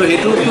আৰু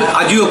সেইটো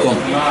আজিও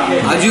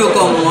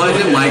কম মই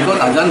যে মাইকত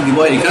আজান দিব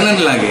এইকাৰণে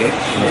নালাগে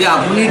যে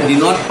আপুনি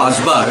দিনত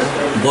 5 বাৰ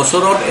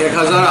বছৰত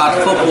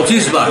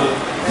 1825 বাৰ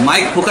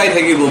মাইক ফুকাই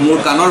থাকিব মোৰ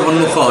কাণৰ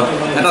সন্মুখত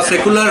এটা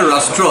সেকুলাৰ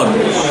ৰাষ্ট্ৰত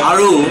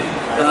আৰু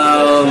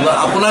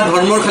আপোনাৰ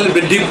ধৰ্মৰ খালি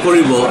বৃদ্ধি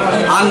কৰিব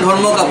আন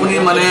ধৰ্মক আপুনি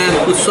মানে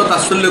তুচ্ছ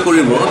তাচ্ছল্য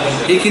কৰিব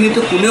এইখিনিতো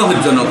কোনেও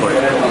সহ্য নকৰে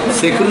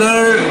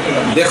সেকুলাৰ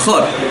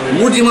দেশত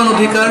মোৰ যিমান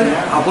অধিকাৰ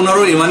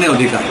আপোনাৰো ইমানেই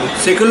অধিকাৰ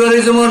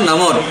সেকুলাৰিজমৰ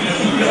নামত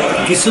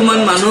কিছুমান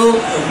মানুহ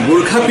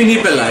বুৰ্খা পিন্ধি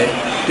পেলাই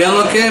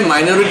তেওঁলোকে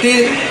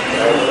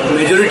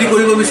মেজৰিটি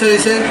কৰিব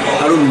বিচাৰিছে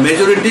আৰু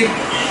মেজৰিটিক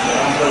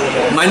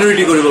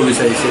মাইনৰিটি কৰিব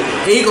বিচাৰিছে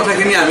এই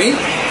কথাখিনি আমি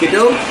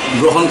কেতিয়াও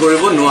গ্ৰহণ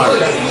কৰিব নোৱাৰোঁ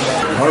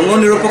ধৰ্ম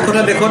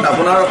নিৰপেক্ষতা দেশত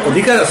আপোনাৰ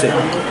অধিকাৰ আছে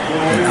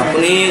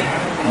আপুনি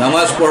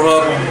নামাজ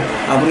পঢ়ক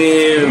আপুনি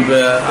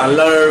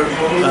আল্লাহৰ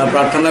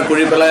প্ৰাৰ্থনা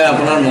কৰি পেলাই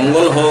আপোনাৰ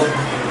মংগল হওক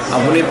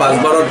আপুনি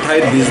 5 বাৰৰ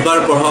ঠাইত 20 বাৰ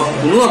পঢ়ক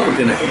কোনো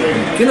আপত্তি নাই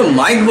কিন্তু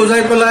মাইক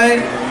বজাই পেলাই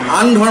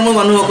আন ধৰ্মৰ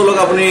মানুহসকলক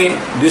আপুনি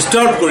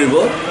ডিষ্টাৰ্ব কৰিব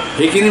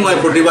সেইখিনি মই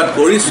প্ৰতিবাদ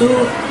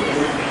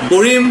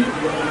কৰিম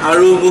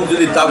আৰু মোক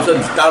যদি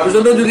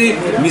তাৰপিছতো যদি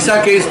মিছা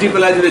কেছ দি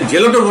পেলাই যদি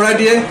জেলতো ভৰাই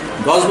দিয়ে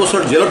 10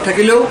 বছৰ জেলত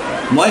থাকিলেও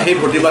মই সেই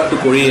প্ৰতিবাদটো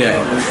কৰিয়ে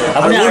আহিম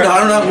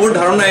মোৰ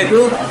ধাৰণা এইটো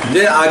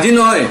যে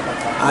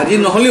আজি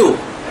নহ'লেও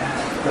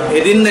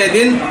এদিন না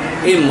এদিন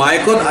এই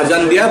মাইকত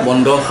আজান দিয়া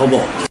বন্ধ হ'ব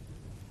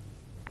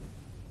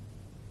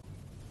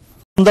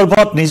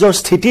সন্দৰ্ভত নিজৰ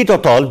স্থিতি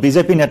ততল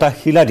বিজেপি নেতা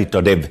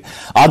শিলাদিত্যদেৱ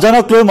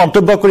আজানক লৈ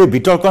মন্তব্য কৰি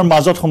বিতৰ্কৰ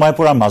মাজত সোমাই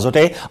পৰাৰ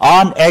মাজতে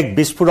আন এক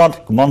বিস্ফোৰণ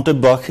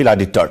মন্তব্য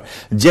শিলাদিত্যৰ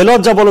জেলত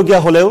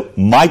যাবলগীয়া হলেও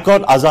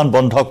মাইকত আজান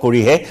বন্ধ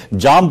কৰিহে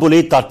যাম বুলি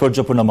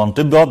তাৎপৰ্যপূৰ্ণ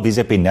মন্তব্য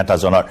বিজেপি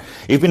নেতাজনৰ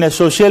ইপিনে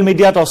ছচিয়েল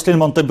মিডিয়াত অশ্লীল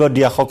মন্তব্য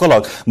দিয়া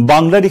সকলক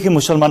বাংলাদেশী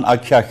মুছলমান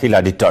আখ্যা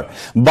শিলাদিত্যৰ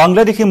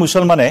বাংলাদেশী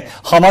মুছলমানে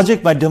সামাজিক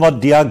মাধ্যমত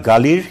দিয়া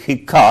গালিৰ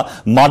শিক্ষা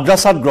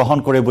মাদ্ৰাছাত গ্ৰহণ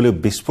কৰে বুলি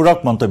বিস্ফোৰক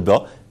মন্তব্য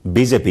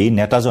বিজেপি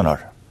নেতাজনৰ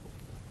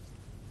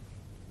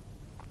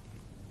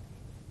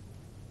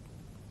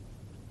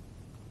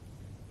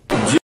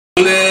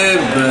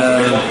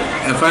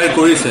এফআইআৰ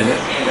কৰিছে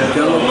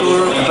তেওঁলোকৰ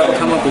এটা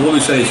কথা মই ক'ব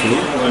বিচাৰিছোঁ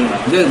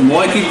যে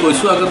মই কি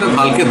কৈছোঁ আগতে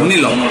ভালকৈ শুনি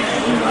লওক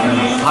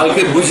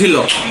ভালকৈ বুজি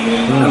লওক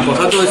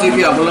কথাটো হৈছে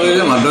কি আপোনালোকে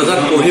যে মাদ্ৰাছাত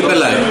পঢ়ি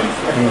পেলাই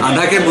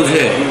আধাকে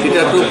বুজে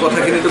তেতিয়াতো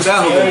কথাখিনিতো বেয়া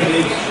হ'ব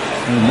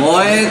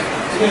মই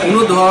কোনো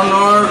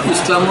ধৰণৰ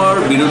ইছলামৰ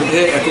বিৰুদ্ধে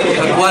একো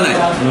কথা কোৱা নাই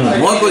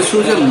মই কৈছোঁ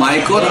যে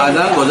মাইকত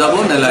আজান বজাব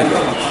নালাগে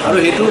আৰু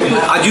সেইটো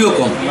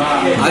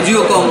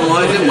আজিও কম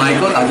মই যে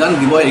মাইকত আজান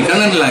দিব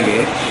এইকাৰণে নালাগে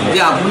যে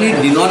আপুনি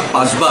দিনত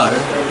 5 বাৰ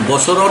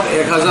বছৰত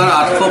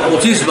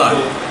 1825 বাৰ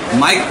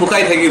মাইক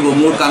ফুকাই থাকিব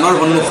মোৰ কাণৰ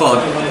সন্মুখত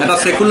এটা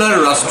সেকুলাৰ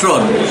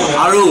ৰাষ্ট্ৰত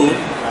আৰু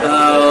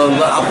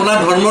আপোনাৰ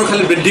ধৰ্মৰ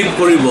খালি বৃদ্ধি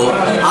কৰিব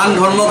আন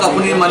ধৰ্মক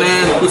আপুনি মানে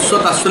তুচ্ছ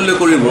তাচ্ছল্য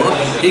কৰিব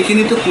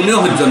এইখিনিতো কোনেও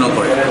সহ্য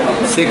নকৰে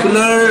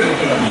সেকুলাৰ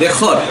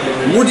দেশত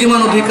মোৰ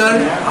যিমান অধিকাৰ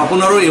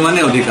আপোনাৰো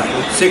ইমানেই অধিকাৰ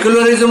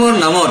সেকুলাৰিজমৰ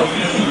নামত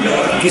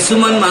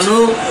কিছুমান মানুহ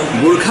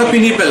বুৰ্খা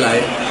পিন্ধি পেলাই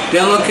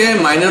তেওঁলোকে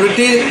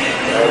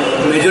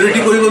মেজৰিটি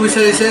কৰিব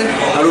বিচাৰিছে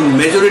আৰু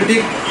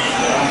মেজৰিটিক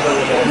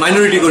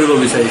মাইনৰিটি কৰিব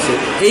বিচাৰিছে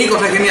এই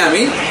কথাখিনি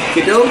আমি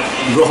কেতিয়াও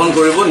গ্ৰহণ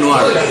কৰিব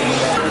নোৱাৰোঁ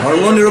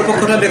ধৰ্ম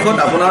নিৰপেক্ষতা দেশত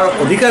আপোনাৰ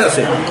অধিকাৰ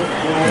আছে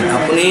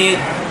আপুনি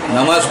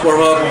নামাজ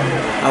পঢ়ক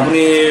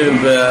আপুনি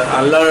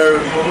আল্লাহৰ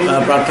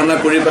প্ৰাৰ্থনা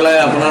কৰি পেলাই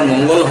আপোনাৰ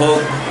মংগল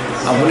হওক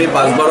আপুনি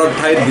 5 বাৰৰ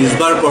ঠাইত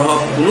 20 বাৰ পঢ়ক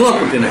কোনো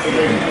আপত্তি নাই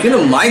কিন্তু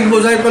মাইক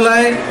বজাই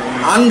পেলাই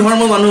আন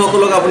ধৰ্মৰ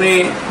মানুহসকলক আপুনি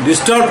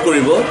ডিষ্টাৰ্ব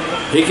কৰিব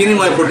সেইখিনি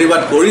মই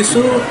প্ৰতিবাদ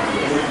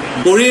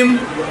কৰিম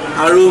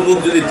আৰু মোক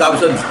যদি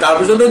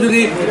তাৰপিছতো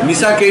যদি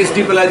মিছা কেছ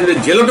দি পেলাই যদি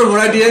জেলতো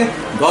ভৰাই দিয়ে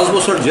 10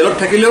 বছৰ জেলত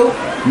থাকিলেও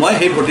মই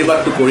সেই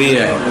প্ৰতিবাদটো কৰিয়ে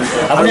আহিম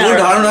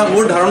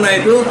মোৰ ধাৰণা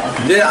এইটো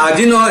যে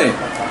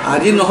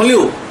আজি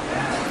নহ'লেও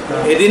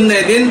এদিন না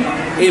এদিন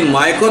এই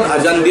মাইকত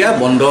আজান দিয়া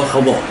বন্ধ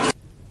হ'ব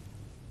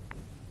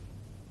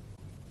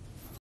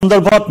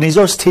সন্দৰ্ভত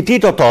নিজৰ স্থিতি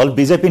ততল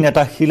বিজেপি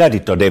নেতা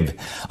শিলাদিত্যদেৱ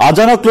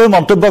আজানক লৈ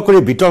মন্তব্য কৰি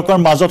বিতৰ্কৰ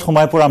মাজত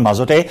সোমাই পৰাৰ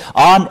মাজতে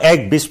আন এক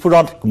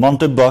বিস্ফোৰণ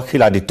মন্তব্য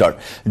শিলাদিত্যৰ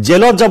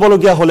জেলত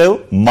যাবলগীয়া হলেও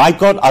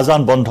মাইকত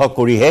আজান বন্ধ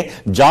কৰিহে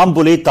যাম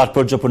বুলি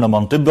তাৎপৰ্যপূৰ্ণ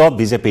মন্তব্য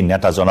বিজেপি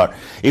নেতাজনৰ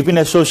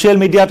ইপিনে ছচিয়েল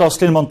মিডিয়াত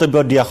অশ্লীল মন্তব্য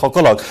দিয়া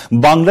সকলক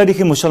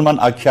বাংলাদেশী মুছলমান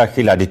আখ্যা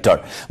শিলাদিত্যৰ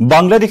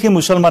বাংলাদেশী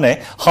মুছলমানে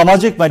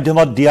সামাজিক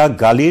মাধ্যমত দিয়া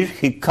গালিৰ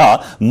শিক্ষা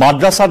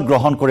মাদ্ৰাছাত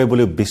গ্ৰহণ কৰে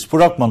বুলি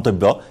বিস্ফোৰক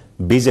মন্তব্য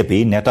বিজেপি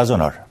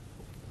নেতাজনৰ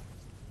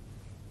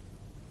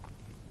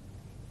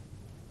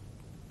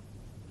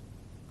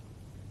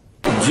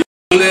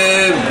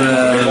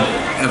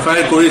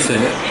এফআইআৰ কৰিছে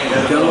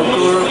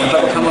তেওঁলোকৰ এটা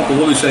কথা মই ক'ব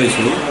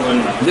বিচাৰিছোঁ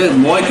যে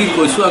মই কি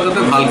কৈছোঁ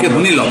আগতে ভালকৈ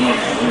শুনি লওক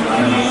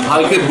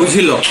ভালকৈ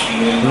বুজি লওক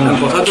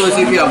কথাটো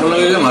হৈছে কি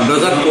আপোনালোকে যে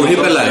মাদ্ৰাছাত পঢ়ি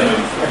পেলাই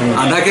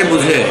আধাকে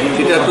বুজে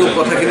তেতিয়াতো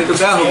কথাখিনিতো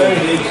বেয়া হ'ব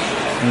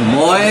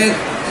মই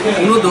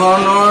কোনো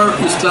ধৰণৰ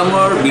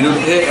ইছলামৰ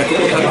বিৰুদ্ধে একো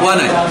কথা কোৱা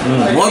নাই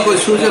মই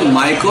কৈছোঁ যে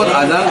মাইকত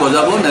আজান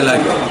বজাব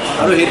নালাগে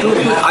আৰু সেইটো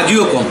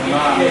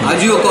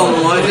আজিও কম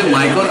মই যে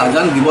মাইকত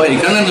আজান দিব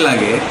এইকাৰণে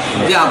নালাগে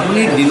যে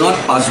আপুনি দিনত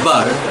 5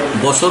 বাৰ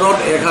বছৰত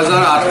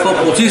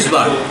 1825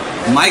 বাৰ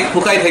মাইক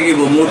ফুকাই থাকিব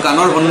মোৰ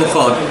কাণৰ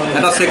সন্মুখত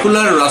এটা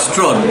সেকুলাৰ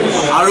ৰাষ্ট্ৰত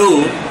আৰু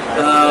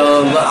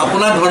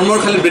আপোনাৰ ধৰ্মৰ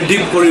খালি বৃদ্ধি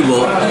কৰিব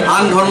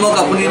আন ধৰ্মক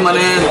আপুনি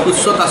মানে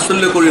তুচ্ছ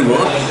তাচ্ছল্য কৰিব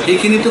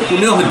এইখিনিতো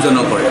কোনেও সহ্য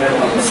নকৰে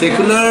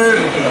সেকুলাৰ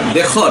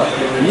দেশত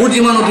মোৰ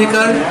যিমান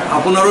অধিকাৰ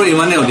আপোনাৰো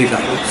ইমানেই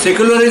অধিকাৰ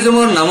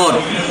সেকুলাৰিজমৰ নামত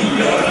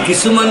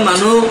কিছুমান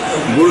মানুহ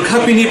বুৰ্খা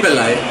পিন্ধি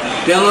পেলাই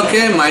তেওঁলোকে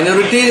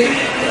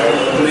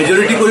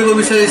মেজৰিটি কৰিব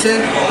বিচাৰিছে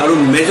আৰু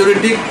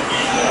মেজৰিটিক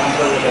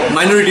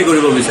মাইনৰিটি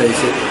কৰিব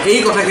বিচাৰিছে এই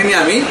কথাখিনি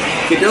আমি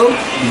কেতিয়াও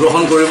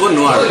গ্ৰহণ কৰিব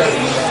নোৱাৰোঁ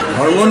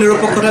ধৰ্ম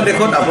নিৰপেক্ষতা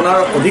দেশত আপোনাৰ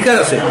অধিকাৰ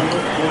আছে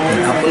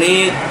আপুনি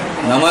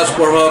নামাজ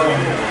পঢ়ক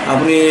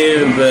আপুনি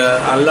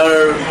আল্লাহৰ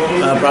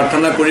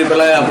প্ৰাৰ্থনা কৰি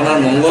পেলাই আপোনাৰ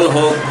মংগল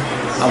হওক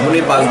আপুনি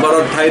 5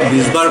 বাৰৰ ঠাইত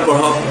 20 বাৰ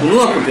পঢ়ক কোনো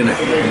আপত্তি নাই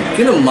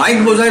কিন্তু মাইক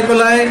বজাই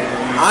পেলাই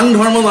আন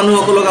ধৰ্মৰ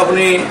মানুহসকলক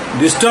আপুনি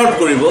ডিষ্টাৰ্ব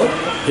কৰিব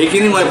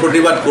সেইখিনি মই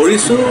প্ৰতিবাদ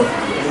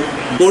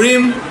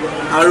কৰিম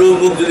আৰু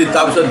মোক যদি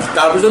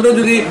তাৰপিছতো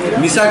যদি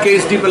মিছা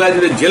কেছ দি পেলাই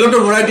যদি জেলতো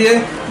ভৰাই দিয়ে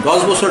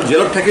 10 বছৰ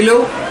জেলত থাকিলেও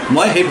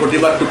মই সেই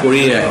প্ৰতিবাদটো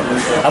কৰিয়ে আহিম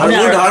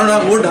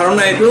মোৰ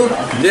ধাৰণা এইটো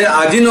যে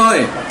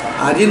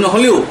আজি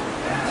নহ'লেও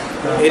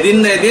এদিন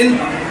না এদিন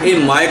এই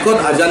মাইকত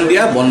আজান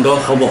দিয়া বন্ধ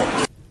হ'ব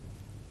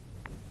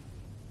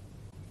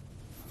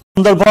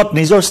সন্দৰ্ভত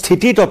নিজৰ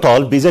স্থিতিত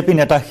অটল বিজেপি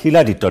নেতা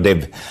শিলাদিত্য দেৱ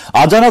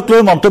আজানক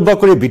লৈ মন্তব্য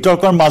কৰি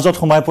বিতৰ্কৰ মাজত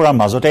সোমাই পৰাৰ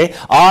মাজতে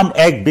আন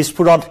এক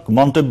বিস্ফোৰণ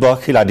মন্তব্য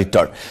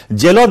শিলাদিত্যৰ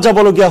জেলত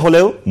যাবলগীয়া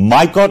হলেও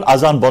মাইকত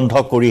আজান বন্ধ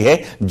কৰিহে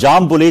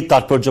যাম বুলি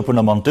তাৎপৰ্যপূৰ্ণ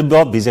মন্তব্য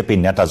বিজেপি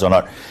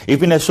নেতাজনৰ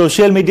ইপিনে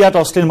ছচিয়েল মিডিয়াত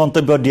অশ্লীল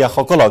মন্তব্য দিয়া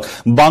সকলক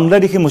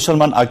বাংলাদেশী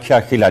মুছলমান আখ্যা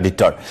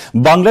শিলাদিত্যৰ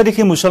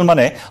বাংলাদেশী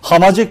মুছলমানে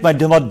সামাজিক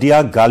মাধ্যমত দিয়া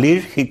গালিৰ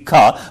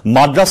শিক্ষা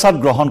মাদ্ৰাসাত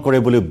গ্ৰহণ কৰে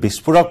বুলি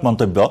বিস্ফোৰক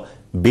মন্তব্য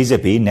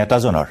বিজেপি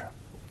নেতাজনৰ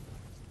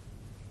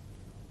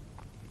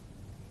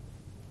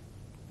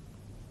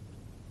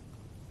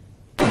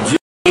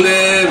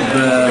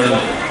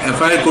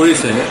এফআইআৰ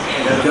কৰিছে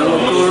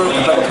তেওঁলোকৰ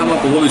এটা কথা মই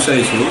ক'ব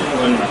বিচাৰিছোঁ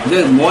যে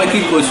মই কি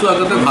কৈছোঁ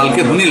আগতে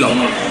ভালকৈ শুনি লওক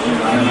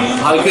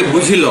ভালকৈ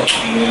বুজি লওক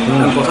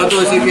কথাটো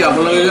হৈছে কি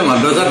আপোনালোকে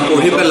মাদ্ৰাসাত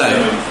পঢ়ি পেলাই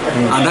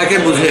আধাকে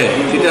বুজে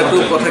তেতিয়াতো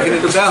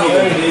কথাখিনিতো বেয়া হ'ব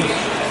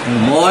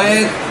মই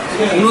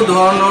কোনো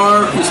ধৰণৰ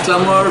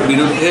ইছলামৰ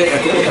বিৰুদ্ধে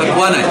একো কথা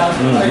কোৱা নাই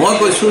মই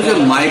কৈছোঁ যে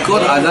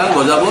মাইকত আজান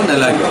বজাব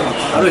নালাগে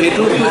আৰু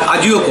সেইটো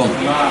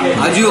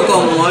আজিও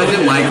কম মই যে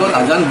মাইকত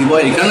আজান দিব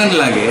এইকাৰণে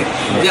নালাগে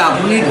যে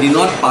আপুনি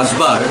দিনত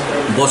 5 বাৰ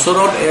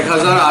বছৰত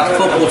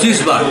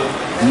 1825 বাৰ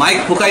মাইক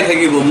ফুকাই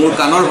থাকিব মোৰ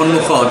কাণৰ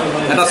সন্মুখত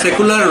এটা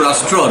সেকুলাৰ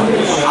ৰাষ্ট্ৰত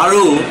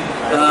আৰু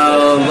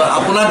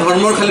আপোনাৰ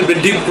ধৰ্মৰ খালি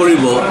বৃদ্ধি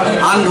কৰিব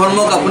আন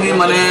ধৰ্মক আপুনি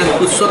মানে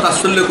তুচ্ছ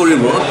তাচ্ছল্য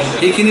কৰিব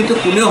এইখিনিতো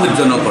কোনেও সহ্য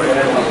নকৰে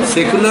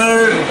সেকুলাৰ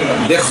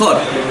দেশত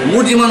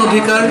মোৰ যিমান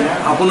অধিকাৰ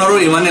আপোনাৰো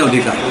ইমানেই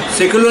অধিকাৰ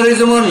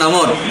সেকুলাৰিজমৰ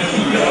নামত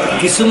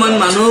কিছুমান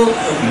মানুহ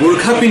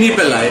বুৰ্খা পিন্ধি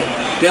পেলাই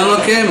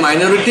তেওঁলোকে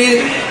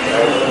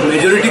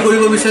মেজৰিটি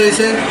কৰিব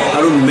বিচাৰিছে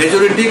আৰু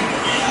মেজৰিটিক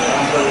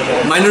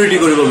মাইনৰিটি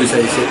কৰিব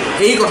বিচাৰিছে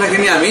এই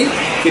কথাখিনি আমি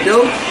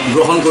কেতিয়াও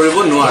গ্ৰহণ কৰিব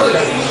নোৱাৰোঁ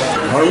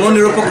ধৰ্ম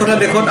নিৰপেক্ষতা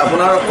দেশত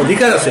আপোনাৰ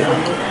অধিকাৰ আছে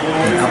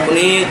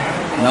আপুনি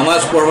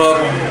নামাজ পঢ়ক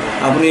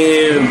আপুনি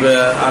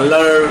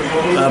আল্লাহৰ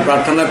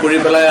প্ৰাৰ্থনা কৰি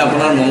পেলাই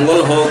আপোনাৰ মংগল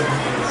হওক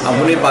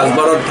আপুনি 5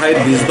 বাৰৰ ঠাইত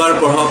 20 বাৰ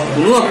পঢ়ক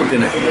কোনো আপত্তি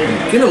নাই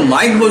কিন্তু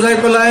মাইক বজাই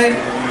পেলাই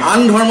আন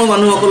ধৰ্ম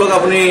মানুহসকলক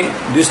আপুনি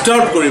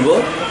ডিষ্টাৰ্ব কৰিব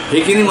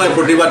সেইখিনি মই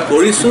প্ৰতিবাদ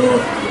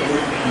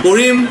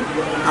কৰিম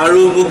আৰু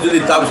মোক যদি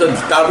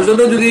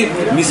তাৰপিছতো যদি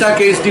মিছা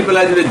কেছ দি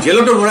পেলাই যদি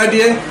জেলতো ভৰাই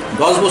দিয়ে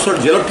 10 বছৰ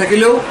জেলত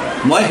থাকিলেও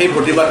মই সেই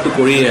প্ৰতিবাদটো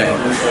কৰিয়ে আহিম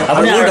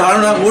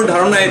মোৰ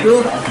ধাৰণা এইটো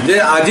যে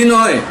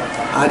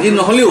আজি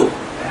নহ'লেও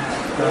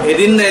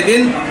এদিন না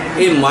এদিন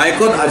এই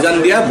মাইকত আজান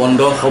দিয়া বন্ধ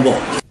হ'ব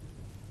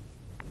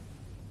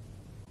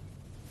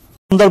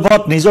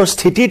সন্দৰ্ভত নিজৰ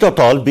স্থিতিত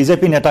অটল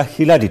বিজেপি নেতা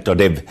শিলাদিত্য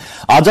দেৱ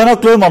আজানক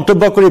লৈ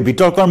মন্তব্য কৰি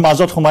বিতৰ্কৰ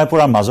মাজত সোমাই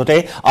পৰাৰ মাজতে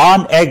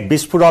আন এক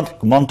বিস্ফোৰণ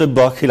মন্তব্য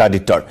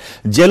শিলাদিত্যৰ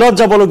জেলত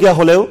যাবলগীয়া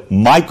হলেও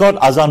মাইকত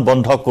আজান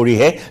বন্ধ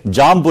কৰিহে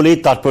যাম বুলি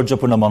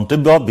তাৎপৰ্যপূৰ্ণ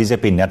মন্তব্য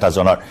বিজেপি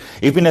নেতাজনৰ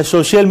ইপিনে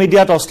ছচিয়েল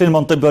মিডিয়াত অশ্লীল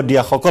মন্তব্য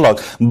দিয়া সকলক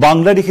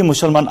বাংলাদেশী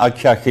মুছলমান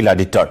আখ্যা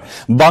শিলাদিত্যৰ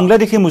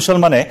বাংলাদেশী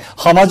মুছলমানে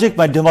সামাজিক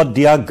মাধ্যমত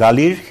দিয়া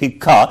গালিৰ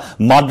শিক্ষা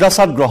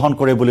মাদ্ৰাসাত গ্ৰহণ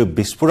কৰে বুলি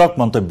বিস্ফোৰক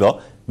মন্তব্য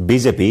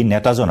বিজেপি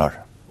নেতাজনৰ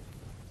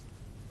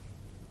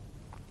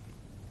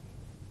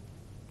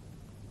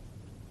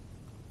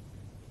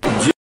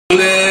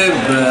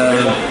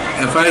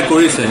এফআইআৰ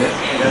কৰিছে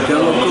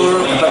তেওঁলোকৰ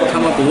এটা কথা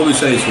মই ক'ব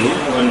বিচাৰিছোঁ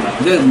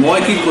যে মই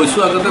কি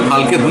কৈছোঁ আগতে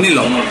ভালকৈ শুনি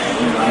লওক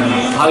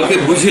ভালকৈ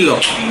বুজি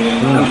লওক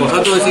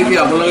কথাটো হৈছে কি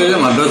আপোনালোকে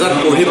মাদ্ৰাসাত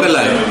পঢ়ি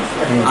পেলাই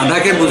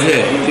আধাকে বুজে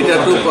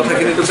তেতিয়াতো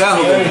কথাখিনিতো বেয়া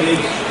হ'ব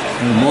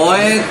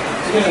মই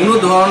কোনো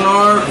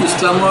ধৰণৰ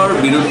ইছলামৰ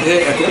বিৰুদ্ধে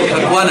একো কথা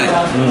কোৱা নাই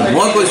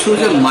মই কৈছোঁ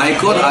যে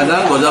মাইকত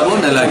আজান বজাব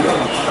নালাগে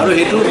আৰু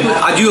সেইটো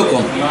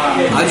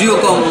আজিও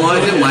কম মই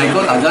যে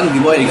মাইকত আজান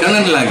দিব এইকাৰণে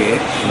নালাগে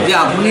যে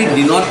আপুনি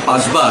দিনত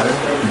 5 বাৰ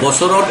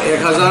বছৰত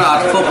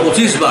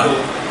 1825 বাৰ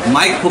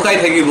মাইক ফুকাই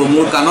থাকিব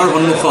মোৰ কাণৰ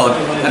সন্মুখত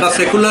এটা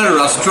সেকুলাৰ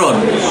ৰাষ্ট্ৰত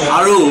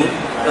আৰু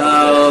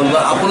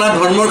আপোনাৰ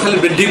ধৰ্মৰ খালি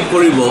বৃদ্ধি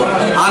কৰিব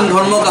আন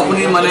ধৰ্মক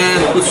আপুনি মানে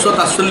তুচ্ছ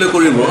তাচ্ছল্য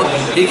কৰিব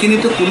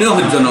এইখিনিতো কোনেও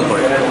সহ্য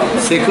নকৰে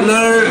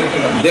সেকুলাৰ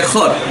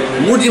দেশত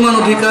মোৰ যিমান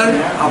অধিকাৰ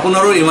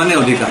আপোনাৰো ইমানেই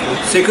অধিকাৰ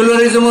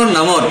সেকুলাৰিজমৰ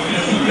নামত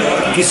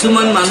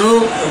কিছুমান মানুহ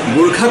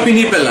বুৰ্খা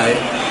পিন্ধি পেলাই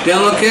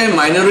তেওঁলোকে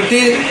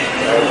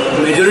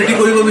মেজৰিটি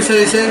কৰিব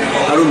বিচাৰিছে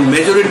আৰু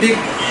মেজৰিটিক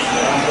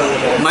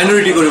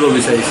মাইনৰিটি কৰিব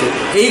বিচাৰিছে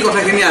এই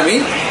কথাখিনি আমি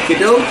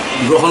কেতিয়াও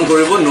গ্ৰহণ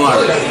কৰিব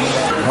নোৱাৰোঁ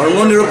ধৰ্ম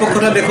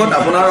নিৰপেক্ষতা দেশত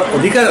আপোনাৰ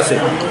অধিকাৰ আছে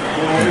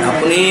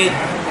আপুনি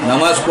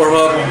নামাজ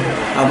পঢ়ক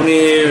আপুনি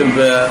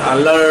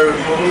আল্লাহৰ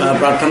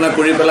প্ৰাৰ্থনা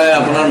কৰি পেলাই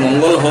আপোনাৰ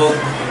মংগল হওক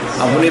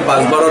আপুনি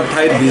 5 বাৰৰ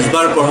ঠাইত 20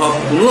 বাৰ পঢ়ক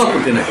কোনো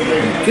আপত্তি নাই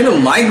কিন্তু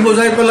মাইক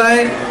বজাই পেলাই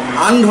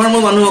আন ধৰ্ম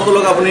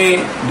মানুহসকলক আপুনি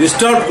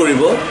ডিষ্টাৰ্ব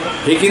কৰিব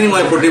সেইখিনি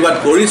মই প্ৰতিবাদ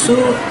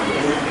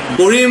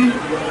কৰিম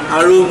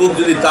আৰু মোক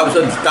যদি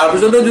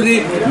তাৰপিছতো যদি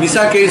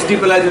মিছা কেছ দি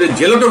পেলাই যদি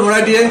জেলতো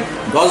ভৰাই দিয়ে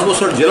 10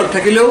 বছৰ জেলত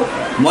থাকিলেও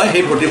মই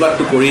সেই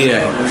প্ৰতিবাদটো কৰিয়ে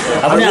আহিম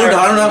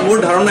মোৰ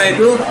ধাৰণা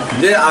এইটো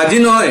যে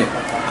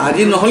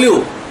আজি নহ'লেও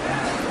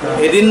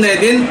এদিন না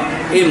এদিন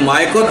এই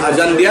মাইকত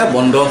আজান দিয়া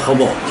বন্ধ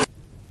হ'ব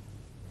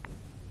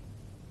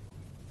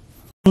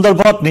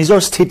সন্দৰ্ভত নিজৰ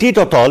স্থিতিত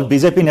অটল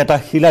বিজেপি নেতা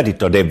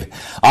শিলাদিত্য দেৱ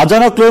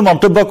আজানক লৈ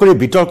মন্তব্য কৰি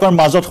বিতৰ্কৰ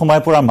মাজত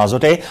সোমাই পৰাৰ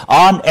মাজতে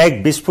আন এক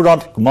বিস্ফোৰণ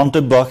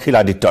মন্তব্য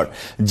শিলাদিত্যৰ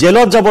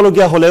জেলত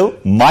যাবলগীয়া হলেও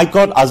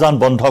মাইকত আজান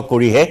বন্ধ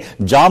কৰিহে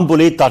যাম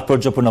বুলি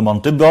তাৎপৰ্যপূৰ্ণ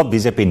মন্তব্য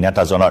বিজেপি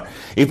নেতাজনৰ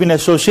ইপিনে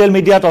সোশ্যাল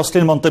মিডিয়াত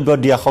অশ্লীল মন্তব্য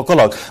দিয়া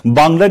সকলক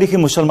বাংলাদেশী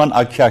মুছলমান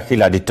আখ্যা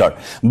শিলাদিত্যৰ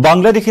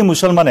বাংলাদেশী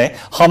মুছলমানে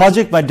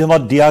সামাজিক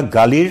মাধ্যমত দিয়া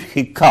গালিৰ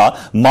শিক্ষা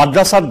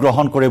মাদ্ৰাসাত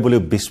গ্ৰহণ কৰে বুলি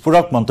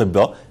বিস্ফোৰক মন্তব্য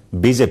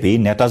বিজেপি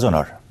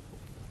নেতাজনৰ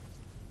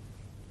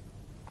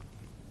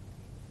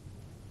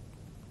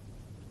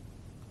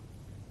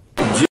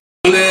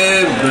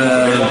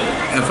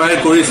এফআইআৰ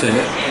কৰিছে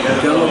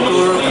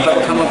তেওঁলোকৰ এটা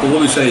কথা মই ক'ব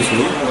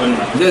বিচাৰিছোঁ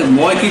যে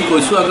মই কি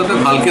কৈছোঁ আগতে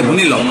ভালকৈ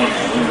শুনি লওক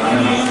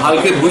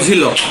ভালকৈ বুজি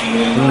লওক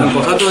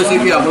কথাটো হৈছে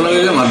কি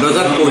আপোনালোকে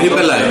মাদ্ৰাসাত পঢ়ি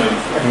পেলাই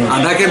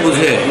আধাকে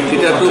বুজে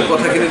তেতিয়াতো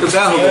কথাখিনিতো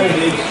বেয়া হ'ব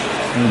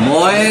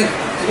মই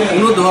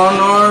কোনো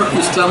ধৰণৰ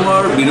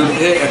ইছলামৰ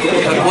বিৰুদ্ধে একো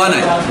কথা কোৱা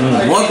নাই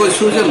মই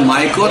কৈছোঁ যে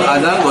মাইকত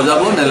আজান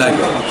বজাব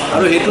নালাগে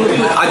আৰু সেইটো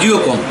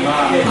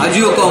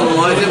আজিও কম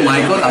মই যে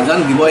মাইকত আজান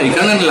দিব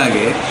এইকাৰণে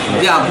নালাগে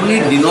যে আপুনি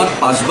দিনত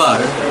 5 বাৰ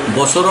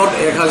বছৰত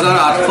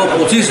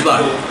 1825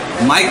 বাৰ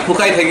মাইক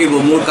ফুকাই থাকিব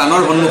মোৰ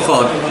কাণৰ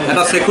সন্মুখত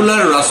এটা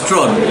সেকুলাৰ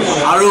ৰাষ্ট্ৰত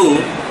আৰু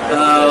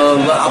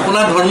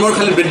আপোনাৰ ধৰ্মৰ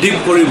খালি বৃদ্ধি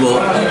কৰিব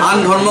আন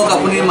ধৰ্মক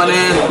আপুনি মানে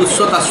তুচ্ছ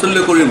তাচ্ছল্য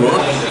কৰিব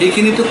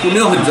এইখিনিতো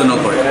কোনেও সহ্য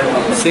নকৰে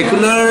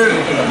সেকুলাৰ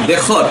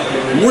দেশত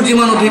মোৰ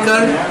যিমান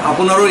অধিকাৰ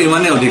আপোনাৰো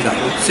ইমানেই অধিকাৰ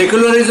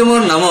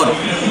সেকুলাৰিজমৰ নামত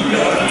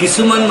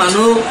কিছুমান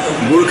মানুহ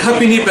বুৰ্খা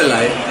পিন্ধি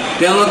পেলাই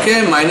তেওঁলোকে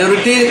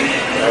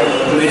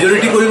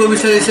মেজৰিটি কৰিব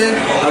বিচাৰিছে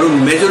আৰু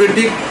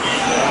মেজৰিটিক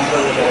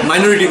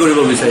মাইনৰিটি কৰিব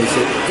বিচাৰিছে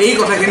এই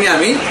কথাখিনি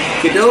আমি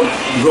কেতিয়াও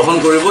গ্ৰহণ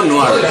কৰিব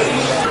নোৱাৰোঁ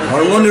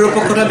ধৰ্ম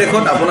নিৰপেক্ষতা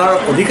দেশত আপোনাৰ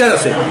অধিকাৰ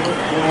আছে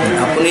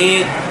আপুনি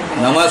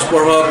নামাজ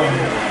পঢ়ক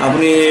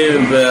আপুনি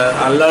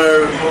আল্লাহৰ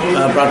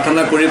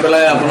প্ৰাৰ্থনা কৰি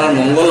পেলাই আপোনাৰ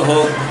মংগল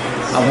হওক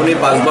আপুনি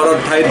 5 বাৰৰ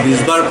ঠাইত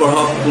 20 বাৰ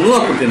পঢ়ক কোনো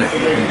আপত্তি নাই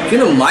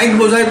কিন্তু মাইক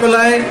বজাই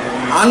পেলাই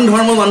আন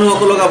ধৰ্ম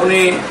মানুহসকলক আপুনি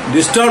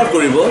ডিষ্টাৰ্ব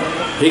কৰিব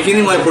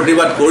সেইখিনি মই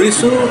প্ৰতিবাদ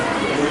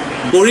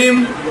কৰিম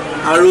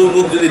আৰু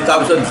মোক যদি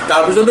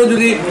তাৰপিছতো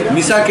যদি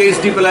মিছা কেছ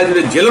দি পেলাই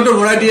যদি জেলতো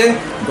ভৰাই দিয়ে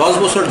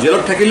 10 বছৰ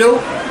জেলত থাকিলেও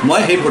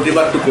মই সেই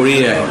প্ৰতিবাদটো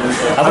কৰিয়ে আহিম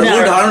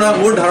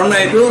মোৰ ধাৰণা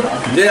এইটো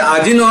যে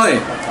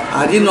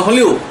আজি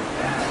নহ'লেও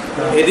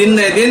এদিন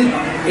না এদিন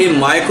এই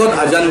মাইকত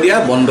আজান দিয়া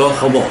বন্ধ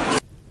হ'ব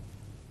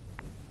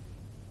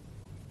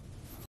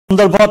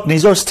সন্দৰ্ভত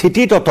নিজৰ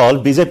স্থিতিত অটল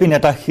বিজেপি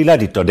নেতা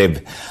শিলাদিত্য দেৱ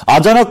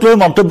আজানক লৈ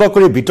মন্তব্য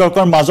কৰি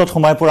বিতৰ্কৰ মাজত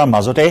সোমাই পৰাৰ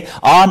মাজতে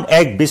আন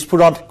এক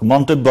বিস্ফোৰণ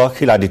মন্তব্য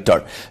শিলাদিত্যৰ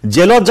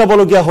জেলত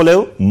যাবলগীয়া হলেও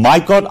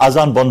মাইকত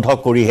আজান বন্ধ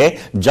কৰিহে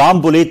যাম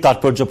বুলি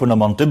তাৎপৰ্যপূৰ্ণ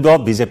মন্তব্য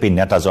বিজেপি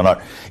নেতাজনৰ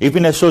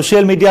ইপিনে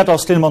সোশ্যাল মিডিয়াত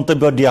অশ্লীল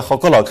মন্তব্য দিয়া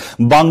সকলক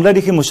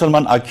বাংলাদেশী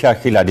মুছলমান আখ্যা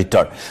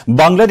শিলাদিত্যৰ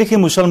বাংলাদেশী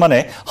মুছলমানে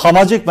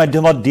সামাজিক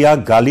মাধ্যমত দিয়া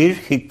গালিৰ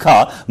শিক্ষা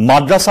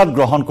মাদ্ৰাসাত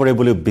গ্ৰহণ কৰে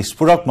বুলি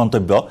বিস্ফোৰক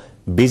মন্তব্য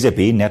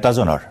বিজেপি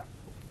নেতাজনৰ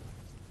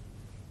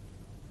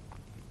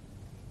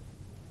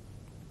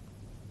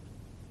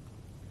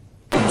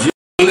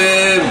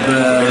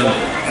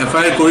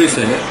এফআইআৰ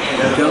কৰিছে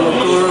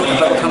তেওঁলোকৰ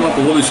এটা কথা মই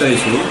ক'ব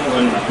বিচাৰিছোঁ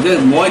যে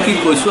মই কি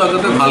কৈছোঁ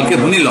আগতে ভালকৈ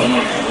শুনি লওক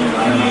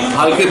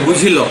ভালকৈ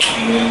বুজি লওক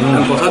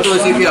কথাটো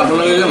হৈছে কি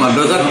আপোনালোকে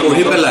মাদ্ৰাসাত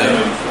পঢ়ি পেলাই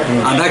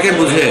আধাকে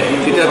বুজে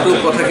তেতিয়াতো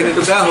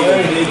কথাখিনিতো বেয়া হ'ব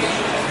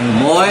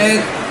মই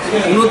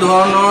কোনো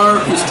ধৰণৰ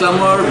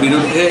ইছলামৰ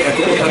বিৰুদ্ধে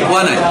একো কথা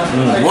কোৱা নাই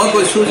মই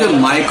কৈছোঁ যে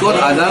মাইকত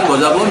আজান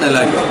বজাব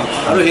নালাগে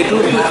আৰু সেইটো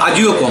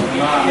আজিও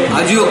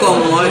কম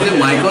মই যে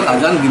মাইকত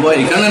আজান দিব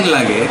এইকাৰণে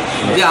নালাগে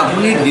যে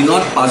আপুনি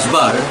দিনত 5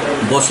 বাৰ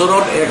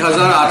বছৰত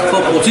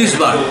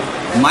 1825 বাৰ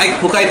মাইক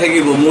ফুকাই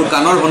থাকিব মোৰ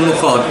কাণৰ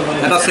সন্মুখত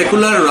এটা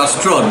সেকুলাৰ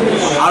ৰাষ্ট্ৰত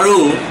আৰু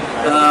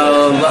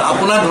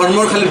আপোনাৰ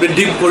ধৰ্মৰ খালি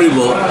বৃদ্ধি কৰিব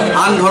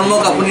আন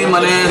ধৰ্মক আপুনি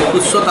মানে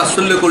তুচ্ছ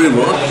তাচ্ছল্য কৰিব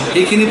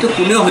এইখিনিতো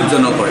কোনেও সহ্য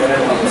নকৰে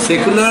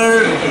সেকুলাৰ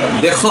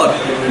দেশত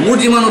মোৰ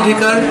যিমান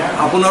অধিকাৰ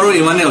আপোনাৰো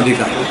ইমানেই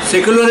অধিকাৰ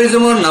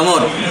সেকুলাৰিজমৰ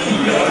নামত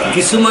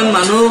কিছুমান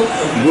মানুহ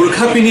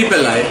বুৰ্খা পিন্ধি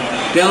পেলাই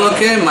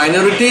তেওঁলোকে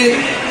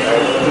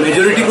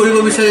মেজৰিটি কৰিব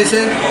বিচাৰিছে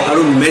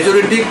আৰু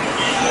মেজৰিটিক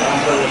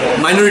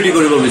মাইনৰিটি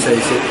কৰিব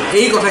বিচাৰিছে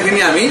এই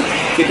কথাখিনি আমি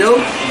কেতিয়াও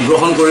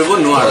গ্ৰহণ কৰিব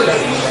নোৱাৰোঁ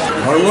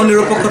ধৰ্ম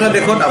নিৰপেক্ষতা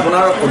দেশত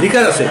আপোনাৰ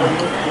অধিকাৰ আছে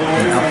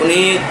আপুনি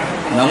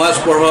নামাজ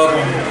পঢ়ক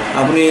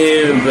আপুনি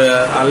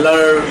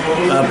আল্লাহৰ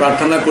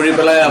প্ৰাৰ্থনা কৰি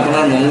পেলাই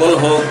আপোনাৰ মংগল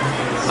হওক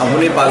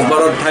আপুনি 5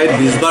 বাৰৰ ঠাইত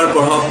 20 বাৰ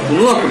পঢ়ক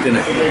কোনো আপত্তি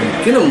নাই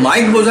কিন্তু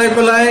মাইক বজাই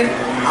পেলাই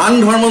আন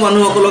ধৰ্ম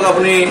মানুহসকলক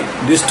আপুনি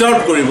ডিষ্টাৰ্ব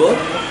কৰিব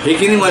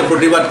সেইখিনি মই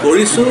প্ৰতিবাদ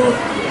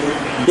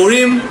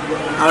কৰিম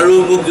আৰু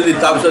মোক যদি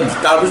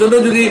তাৰপিছতো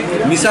যদি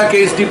মিছা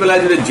কেছ দি পেলাই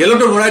যদি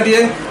জেলতো ভৰাই দিয়ে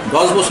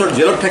 10 বছৰ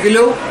জেলত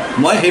থাকিলেও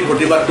মই সেই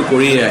প্ৰতিবাদটো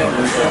কৰিয়ে আহিম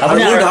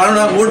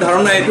মোৰ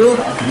ধাৰণা এইটো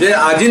যে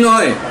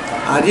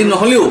আজি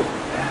নহ'লেও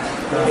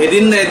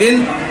এদিন না এদিন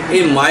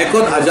এই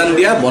মাইকত আজান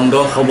দিয়া বন্ধ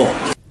হ'ব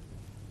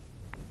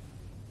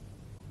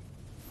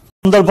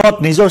সন্দৰ্ভত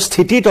নিজৰ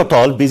স্থিতিত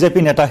অটল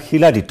বিজেপি নেতা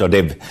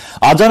শিলাদিত্যদেৱ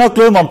আজানক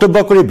লৈ মন্তব্য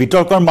কৰি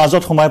বিতৰ্কৰ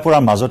মাজত সোমাই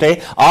পৰাৰ মাজতে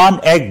আন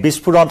এক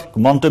বিস্ফোৰণ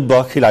মন্তব্য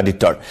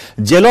শিলাদিত্যৰ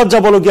জেলত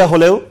যাবলগীয়া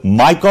হলেও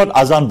মাইকত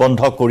আজান বন্ধ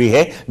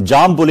কৰিহে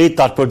যাম বুলি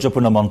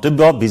তাৎপৰ্যপূৰ্ণ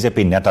মন্তব্য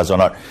বিজেপি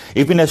নেতাজনৰ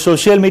ইপিনে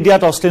সোশ্যাল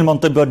মিডিয়াত অশ্লীল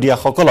মন্তব্য দিয়া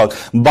সকলক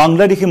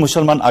বাংলাদেশী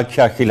মুছলমান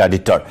আখ্যা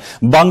শিলাদিত্যৰ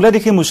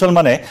বাংলাদেশী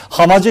মুছলমানে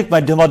সামাজিক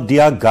মাধ্যমত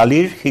দিয়া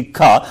গালিৰ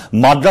শিক্ষা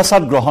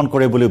মাদ্ৰাসাত গ্ৰহণ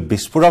কৰে বুলি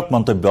বিস্ফোৰক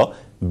মন্তব্য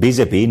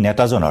বিজেপি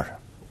নেতাজনৰ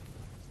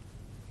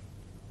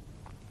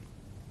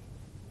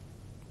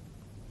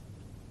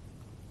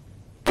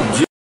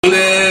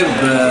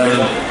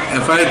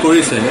এফআইআৰ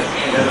কৰিছে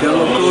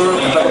তেওঁলোকৰ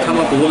এটা কথা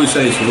মই ক'ব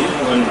বিচাৰিছোঁ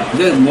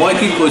যে মই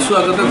কি কৈছোঁ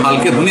আগতে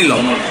ভালকৈ শুনি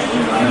লওক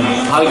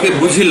ভালকৈ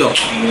বুজি লওক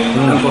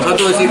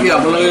কথাটো হৈছে কি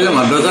আপোনালোকে যে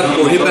মাদ্ৰাসাত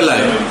পঢ়ি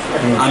পেলাই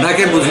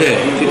আধাকে বুজে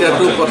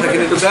তেতিয়াতো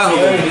কথাখিনিতো বেয়া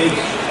হ'ব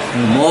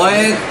মই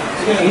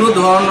কোনো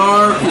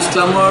ধৰণৰ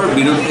ইছলামৰ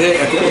বিৰুদ্ধে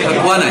একো কথা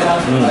কোৱা নাই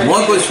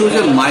মই কৈছোঁ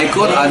যে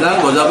মাইকত আজান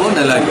বজাব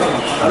নালাগে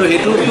আৰু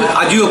সেইটো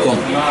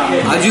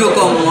আজিও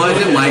কম মই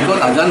যে মাইকত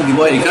আজান দিব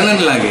এইকাৰণে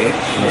নালাগে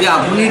যে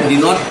আপুনি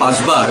দিনত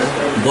 5 বাৰ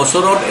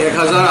বছৰত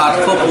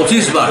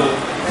 1825 বাৰ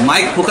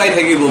মাইক ফুকাই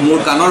থাকিব মোৰ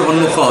কাণৰ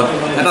সন্মুখত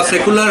এটা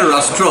সেকুলাৰ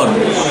ৰাষ্ট্ৰত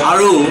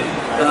আৰু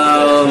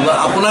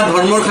আপোনাৰ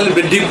ধৰ্মৰ খালি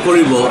বৃদ্ধি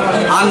কৰিব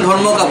আন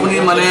ধৰ্মক আপুনি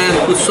মানে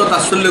তুচ্ছ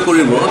তাচ্ছল্য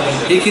কৰিব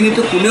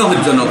এইখিনিতো কোনেও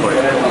সহ্য নকৰে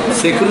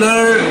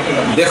সেকুলাৰ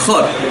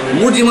দেশত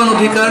মোৰ যিমান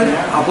অধিকাৰ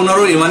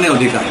আপোনাৰো ইমানে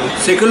অধিকাৰ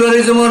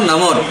সেকুলাৰিজমৰ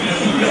নামত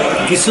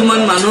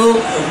কিছুমান মানুহ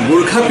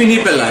বুৰখা পিন্ধি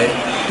পেলাই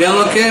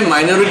তেওঁলোকে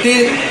মাইনৰিটি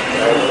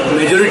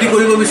মেজৰিটি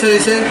কৰিব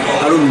বিচাৰিছে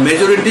আৰু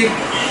মেজৰিটিক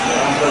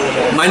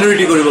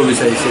মাইনৰিটি কৰিব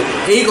বিচাৰিছে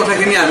এই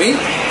কথাখিনি আমি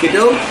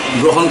কেতিয়াও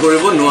গ্ৰহণ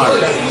কৰিব নোৱাৰোঁ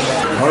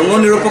ধৰ্ম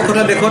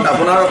নিৰপেক্ষতা দেশত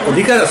আপোনাৰ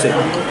অধিকাৰ আছে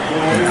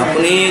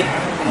আপুনি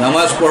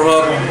নামাজ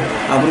পঢ়ক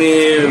আপুনি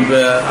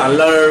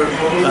আল্লাহৰ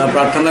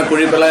প্ৰাৰ্থনা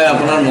কৰি পেলাই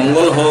আপোনাৰ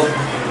মংগল হওক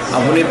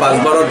আপুনি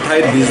 5 বাৰৰ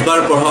ঠাইত 20 বাৰ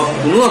পঢ়ক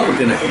কোনো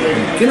আপত্তি নাই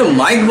কিন্তু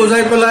মাইক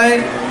বজাই পেলাই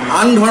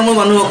আন ধৰ্ম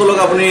মানুহসকলক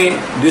আপুনি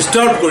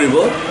ডিষ্টাৰ্ব কৰিব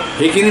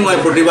সেইখিনি মই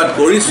প্ৰতিবাদ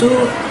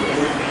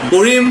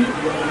কৰিম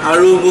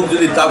আৰু মোক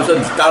যদি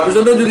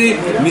তাৰপিছতো যদি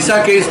মিছা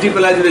কেছ দি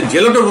পেলাই যদি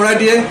জেলতো ভৰাই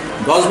দিয়ে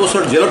 10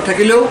 বছৰ জেলত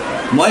থাকিলেও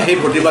মই সেই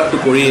প্ৰতিবাদটো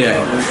কৰিয়ে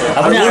আহিম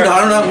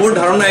মোৰ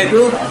ধাৰণা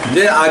এইটো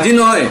যে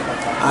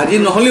আজি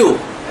নহ'লেও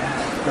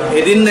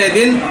এদিন না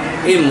এদিন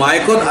এই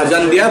মাইকত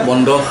আজান দিয়া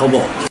বন্ধ হ'ব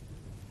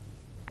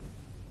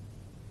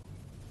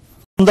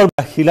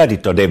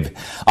শিলাদিত্যদেৱ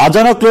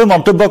আজানক লৈ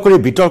মন্তব্য কৰি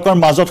বিতৰ্কৰ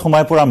মাজত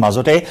সোমাই পৰাৰ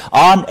মাজতে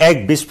আন এক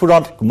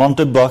বিস্ফোৰণ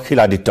মন্তব্য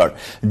শিলাদিত্যৰ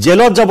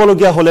জেলত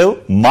যাবলগীয়া হলেও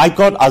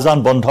মাইকত আজান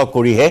বন্ধ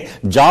কৰিহে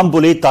যাম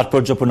বুলি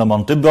তাৎপৰ্যপূৰ্ণ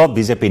মন্তব্য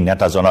বিজেপি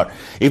নেতাজনৰ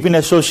ইপিনে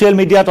সোশ্যাল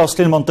মিডিয়াত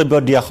অশ্লীল মন্তব্য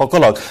দিয়া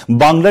সকলক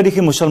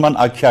বাংলাদেশী মুছলমান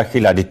আখ্যা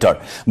শিলাদিত্যৰ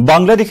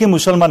বাংলাদেশী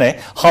মুছলমানে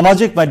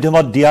সামাজিক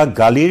মাধ্যমত দিয়া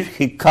গালিৰ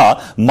শিক্ষা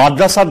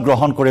মাদ্ৰাসাত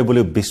গ্ৰহণ কৰে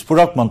বুলি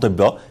বিস্ফোৰক মন্তব্য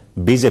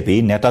বিজেপি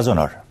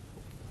নেতাজনৰ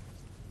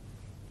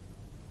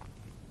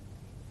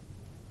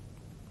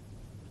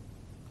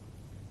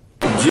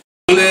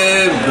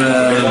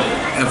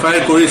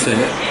এফআইআৰ কৰিছে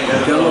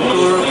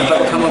তেওঁলোকৰ এটা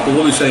কথা মই ক'ব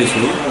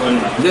বিচাৰিছোঁ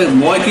যে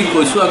মই কি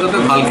কৈছোঁ আগতে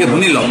ভালকৈ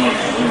শুনি লওক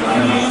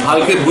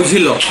ভালকৈ বুজি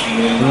লওক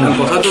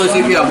কথাটো হৈছে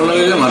কি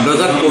আপোনালোকে যে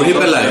মাদ্ৰাসাত পঢ়ি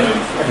পেলাই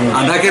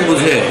আধাকে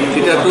বুজে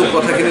তেতিয়াতো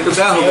কথাখিনিতো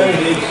বেয়া হ'ব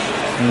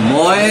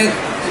মই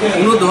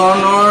কোনো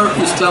ধৰণৰ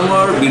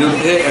ইছলামৰ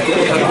বিৰুদ্ধে একো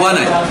কথা কোৱা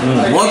নাই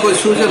মই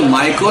কৈছোঁ যে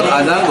মাইকত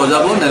আজান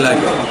বজাব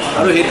নালাগে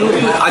আৰু সেইটো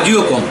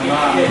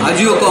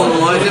আজিও কম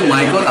মই যে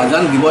মাইকত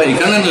আজান দিব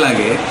এইকাৰণে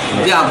নালাগে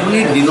যে আপুনি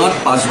দিনত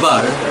 5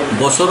 বাৰ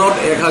বছৰত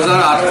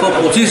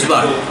 1825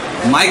 বাৰ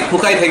মাইক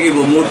ফুকাই থাকিব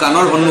মোৰ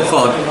কাণৰ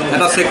সন্মুখত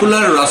এটা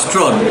সেকুলাৰ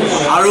ৰাষ্ট্ৰত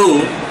আৰু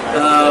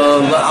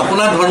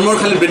আপোনাৰ ধৰ্মৰ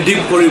খালি বৃদ্ধি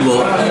কৰিব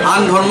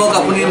আন ধৰ্মক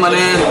আপুনি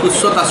মানে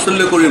তুচ্ছ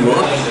তাচ্ছল্য কৰিব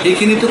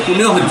এইখিনিতো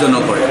কোনেও সহ্য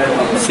নকৰে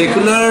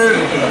সেকুলাৰ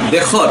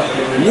দেশত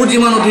মোৰ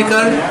যিমান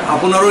অধিকাৰ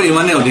আপোনাৰো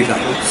ইমানে অধিকাৰ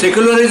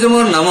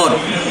সেকুলাৰিজমৰ নামত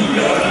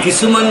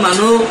কিছুমান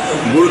মানুহ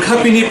বুৰখা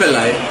পিন্ধি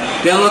পেলাই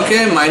তেওঁলোকে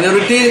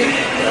মাইনৰিটি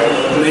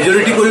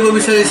মেজৰিটি কৰিব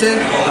বিচাৰিছে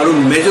আৰু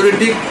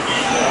মেজৰিটিক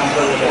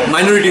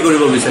মাইনৰিটি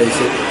কৰিব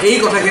বিচাৰিছে এই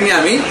কথাখিনি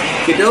আমি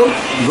কেতিয়াও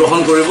গ্ৰহণ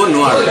কৰিব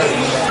নোৱাৰোঁ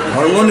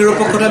ধৰ্ম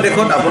নিৰপেক্ষতা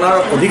দেশত আপোনাৰ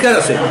অধিকাৰ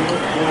আছে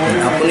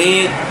আপুনি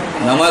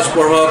নামাজ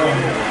পঢ়ক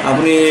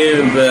আপুনি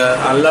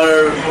আল্লাহৰ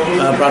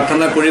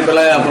প্ৰাৰ্থনা কৰি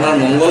পেলাই আপোনাৰ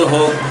মংগল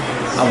হওক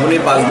আপুনি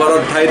 5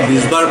 বাৰৰ ঠাইত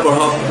 20 বাৰ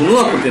পঢ়ক কোনো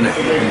আপত্তি নাই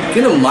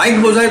কিন্তু মাইক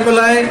বজাই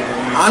পেলাই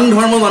আন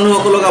ধৰ্ম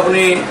মানুহসকলক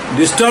আপুনি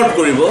ডিষ্টাৰ্ব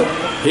কৰিব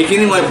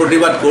সেইখিনি মই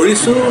প্ৰতিবাদ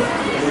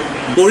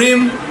কৰিম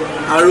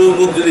আৰু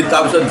মোক যদি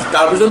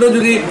তাৰপিছতো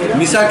যদি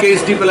মিছা কেছ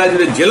দি পেলাই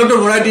যদি জেলতো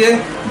ভৰাই দিয়ে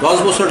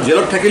 10 বছৰ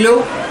জেলত থাকিলেও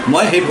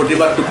মই সেই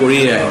প্ৰতিবাদটো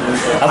কৰিয়ে আহিম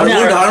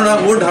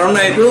মোৰ ধাৰণা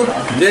এইটো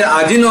যে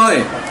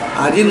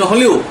আজি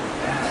নহ'লেও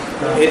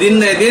এদিন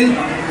না এদিন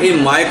এই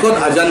মাইকত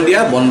আজান দিয়া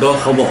বন্ধ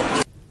হ'ব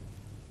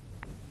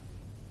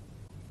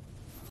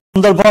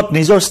সন্দৰ্ভত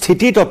নিজৰ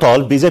স্থিতিত অটল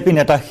বিজেপি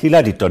নেতা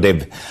শিলাদিত্য দেৱ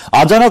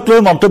আজানক লৈ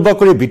মন্তব্য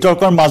কৰি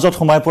বিতৰ্কৰ মাজত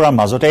সোমাই পৰাৰ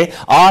মাজতে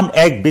আন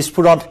এক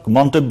বিস্ফোৰণ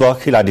মন্তব্য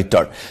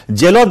শিলাদিত্যৰ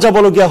জেলত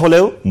যাবলগীয়া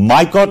হলেও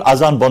মাইকত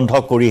আজান বন্ধ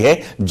কৰিহে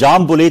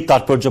যাম বুলি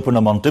তাৎপৰ্যপূৰ্ণ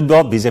মন্তব্য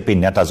বিজেপি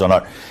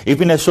নেতাজনৰ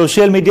ইপিনে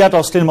ছচিয়েল মিডিয়াত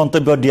অশ্লীল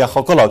মন্তব্য দিয়া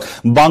সকলক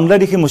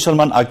বাংলাদেশী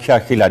মুছলমান আখ্যা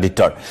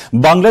শিলাদিত্যৰ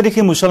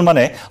বাংলাদেশী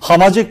মুছলমানে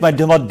সামাজিক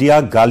মাধ্যমত দিয়া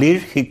গালিৰ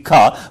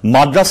শিক্ষা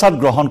মাদ্ৰাসাত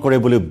গ্ৰহণ কৰে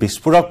বুলি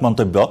বিস্ফোৰক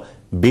মন্তব্য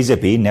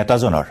বিজেপি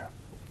নেতাজনৰ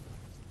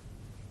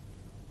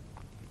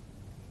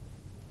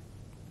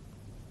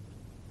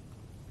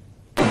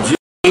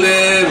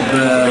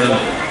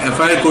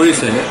এফআইআৰ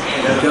কৰিছে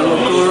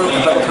তেওঁলোকৰ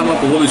এটা কথা মই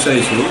ক'ব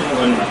বিচাৰিছোঁ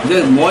যে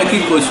মই কি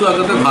কৈছোঁ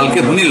আগতে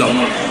ভালকৈ শুনি লওক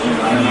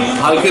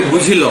ভালকৈ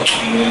বুজি লওক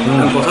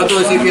কথাটো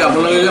হৈছে কি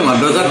আপোনালোকে যে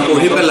মাদ্ৰাসাত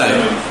পঢ়ি পেলাই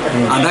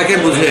আধাকে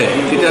বুজে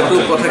তেতিয়াতো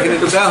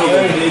কথাখিনিতো বেয়া হ'ব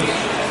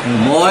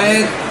মই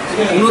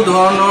কোনো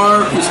ধৰণৰ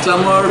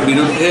ইছলামৰ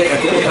বিৰুদ্ধে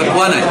একো কথা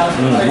কোৱা নাই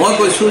মই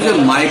কৈছোঁ যে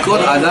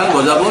মাইকত আজান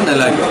বজাব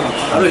নালাগে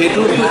আৰু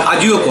সেইটো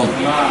আজিও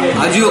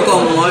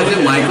কম মই যে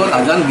মাইকত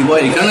আজান দিব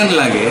এইকাৰণে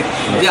নালাগে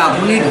যে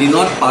আপুনি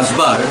দিনত 5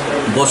 বাৰ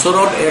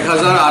বছৰত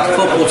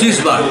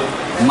 1825 বাৰ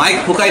মাইক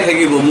ফুকাই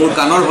থাকিব মোৰ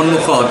কাণৰ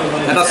সন্মুখত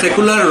এটা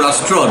সেকুলাৰ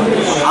ৰাষ্ট্ৰত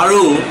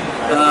আৰু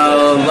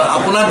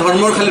আপোনাৰ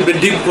ধৰ্মৰ খালি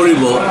বৃদ্ধি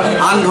কৰিব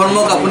আন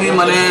ধৰ্মক আপুনি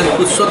মানে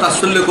তুচ্ছ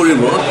তাচ্ছল্য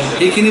কৰিব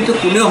এইখিনিতো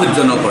কোনেও সহ্য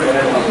নকৰে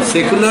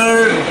সেকুলাৰ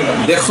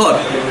দেশত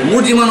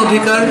মোৰ যিমান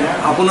অধিকাৰ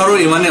আপোনাৰো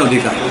ইমানেই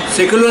অধিকাৰ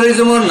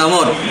সেকুলাৰিজমৰ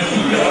নামত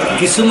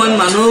কিছুমান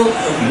মানুহ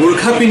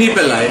বুৰ্খা পিন্ধি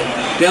পেলাই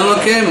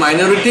তেওঁলোকে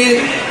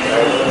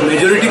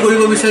মেজৰিটি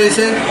কৰিব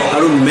বিচাৰিছে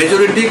আৰু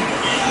মেজৰিটিক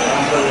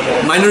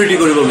মাইনৰিটি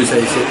কৰিব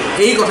বিচাৰিছে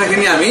এই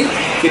কথাখিনি আমি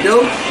কেতিয়াও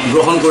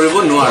গ্ৰহণ কৰিব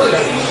নোৱাৰোঁ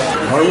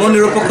ধৰ্ম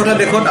নিৰপেক্ষতা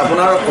দেশত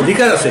আপোনাৰ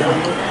অধিকাৰ আছে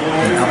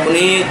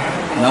আপুনি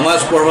নামাজ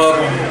পঢ়ক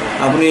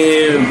আপুনি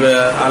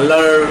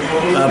আল্লাহৰ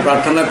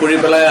প্ৰাৰ্থনা কৰি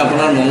পেলাই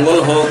আপোনাৰ মংগল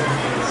হওক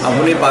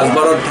আপুনি 5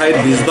 বাৰৰ ঠাইত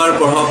 20 বাৰ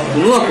পঢ়ক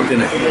কোনো আপত্তি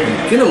নাই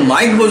কিন্তু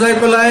মাইক বজাই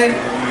পেলাই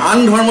আন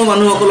ধৰ্ম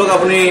মানুহসকলক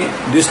আপুনি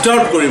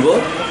ডিষ্টাৰ্ব কৰিব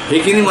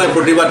সেইখিনি মই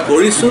প্ৰতিবাদ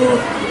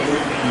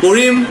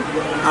কৰিম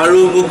আৰু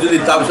মোক যদি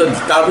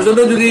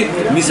তাৰপিছতো যদি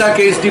মিছা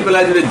কেছ দি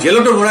পেলাই যদি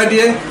জেলতো ভৰাই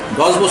দিয়ে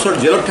 10 বছৰ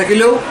জেলত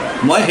থাকিলেও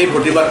মই সেই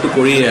প্ৰতিবাদটো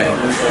কৰিয়ে আহিম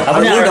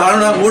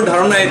মোৰ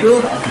ধাৰণা এইটো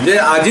যে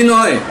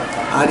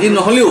আজি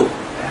নহ'লেও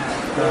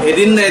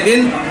এদিন না এদিন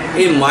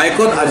এই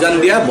মাইকত আজান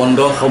দিয়া বন্ধ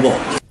হ'ব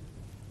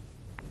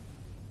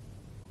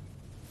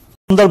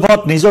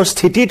সন্দৰ্ভত নিজৰ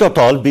স্থিতিত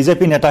অটল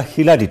বিজেপি নেতা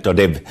শিলাদিত্য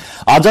দেৱ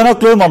আজানক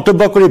লৈ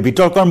মন্তব্য কৰি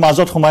বিতৰ্কৰ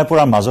মাজত সোমাই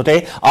পৰাৰ মাজতে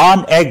আন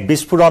এক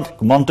বিস্ফোৰণ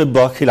মন্তব্য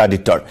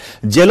শিলাদিত্যৰ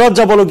জেলত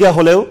যাবলগীয়া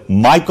হলেও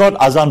মাইকত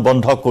আজান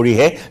বন্ধ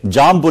কৰিহে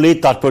যাম বুলি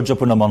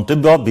তাৎপৰ্যপূৰ্ণ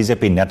মন্তব্য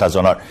বিজেপি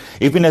নেতাজনৰ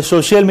ইপিনে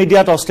ছচিয়েল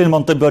মিডিয়াত অশ্লীল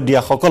মন্তব্য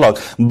দিয়া সকলক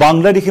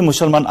বাংলাদেশী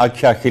মুছলমান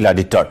আখ্যা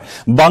শিলাদিত্যৰ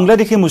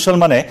বাংলাদেশী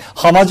মুছলমানে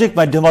সামাজিক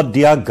মাধ্যমত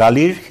দিয়া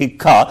গালিৰ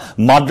শিক্ষা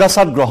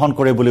মাদ্ৰাসাত গ্ৰহণ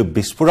কৰে বুলি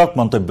বিস্ফোৰক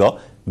মন্তব্য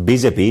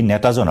বিজেপি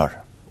নেতাজনৰ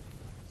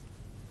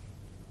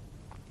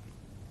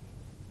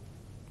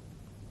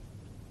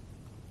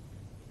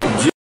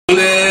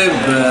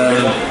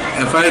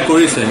এফআইআৰ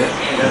কৰিছে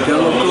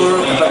তেওঁলোকৰ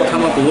এটা কথা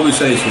মই ক'ব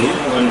বিচাৰিছোঁ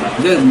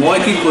যে মই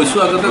কি কৈছোঁ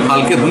আগতে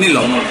ভালকৈ শুনি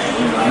লওক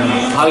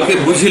ভালকৈ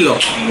বুজি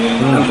লওক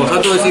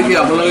কথাটো হৈছে কি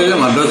আপোনালোকে যে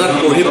মাদ্ৰাসাত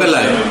পঢ়ি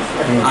পেলাই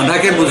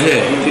আধাকে বুজে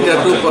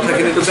তেতিয়াতো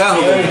কথাখিনিতো বেয়া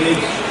হ'ব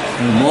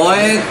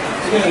মই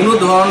কোনো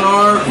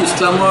ধৰণৰ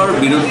ইছলামৰ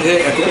বিৰুদ্ধে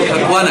একো কথা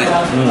কোৱা নাই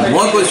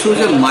মই কৈছোঁ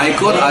যে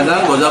মাইকত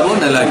আজান বজাব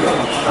নালাগে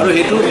আৰু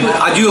সেইটো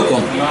আজিও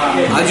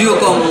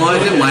কম মই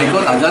যে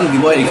মাইকত আজান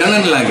দিব এইকাৰণে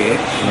নালাগে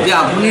যে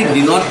আপুনি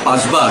দিনত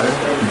 5 বাৰ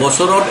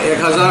বছৰত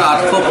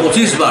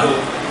 1825 বাৰ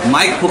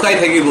মাইক ফুকাই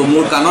থাকিব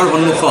মোৰ কাণৰ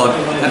সন্মুখত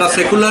এটা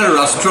সেকুলাৰ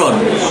ৰাষ্ট্ৰত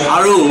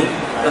আৰু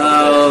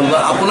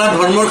আপোনাৰ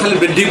ধৰ্মৰ খালি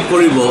বৃদ্ধি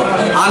কৰিব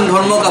আন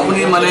ধৰ্মক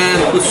আপুনি মানে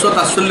তুচ্ছ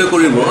তাচ্ছল্য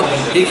কৰিব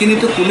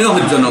এইখিনিতো কোনেও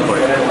সহ্য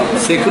নকৰে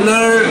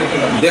সেকুলাৰ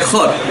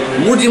দেশত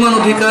মোৰ যিমান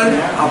অধিকাৰ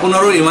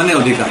আপোনাৰো ইমানেই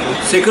অধিকাৰ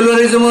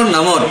সেকুলাৰিজমৰ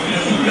নামত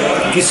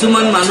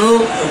কিছুমান মানুহ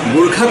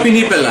বুৰ্খা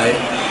পিন্ধি পেলাই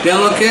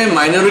তেওঁলোকে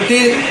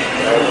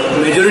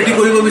মেজৰিটি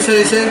কৰিব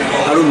বিচাৰিছে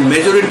আৰু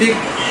মেজৰিটিক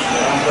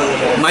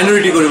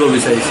মাইনৰিটি কৰিব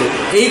বিচাৰিছে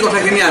এই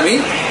কথাখিনি আমি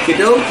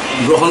কেতিয়াও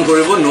গ্ৰহণ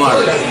কৰিব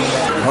নোৱাৰোঁ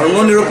ধৰ্ম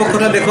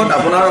নিৰপেক্ষতা দেশত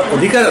আপোনাৰ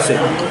অধিকাৰ আছে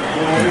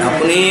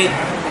আপুনি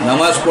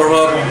নামাজ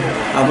পঢ়ক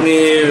আপুনি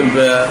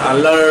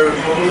আল্লাহৰ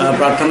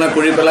প্ৰাৰ্থনা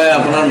কৰি পেলাই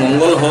আপোনাৰ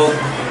মংগল হওক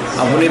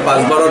আপুনি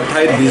 5 বাৰৰ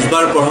ঠাইত 20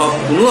 বাৰ পঢ়ক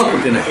কোনো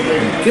আপত্তি নাই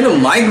কিন্তু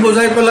মাইক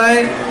বজাই পেলাই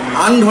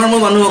আন ধৰ্ম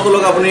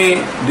মানুহসকলক আপুনি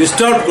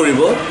ডিষ্টাৰ্ব কৰিব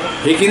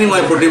সেইখিনি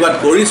মই প্ৰতিবাদ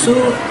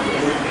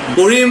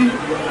কৰিম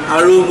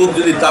আৰু মোক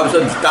যদি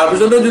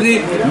তাৰপিছতো যদি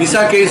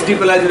মিছা কেছ দি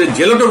পেলাই যদি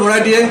জেলতো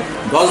ভৰাই দিয়ে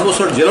 10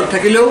 বছৰ জেলত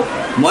থাকিলেও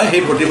মই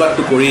সেই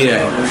প্ৰতিবাদটো কৰিয়ে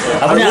আহিম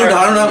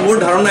মোৰ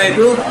ধাৰণা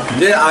এইটো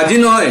যে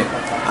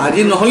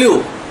আজি নহ'লেও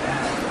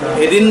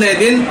এদিন না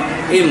এদিন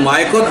এই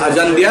মাইকত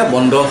আজান দিয়া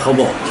বন্ধ হ'ব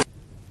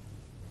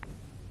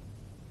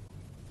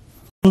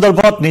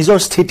সন্দৰ্ভত নিজৰ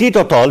স্থিতিত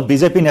অটল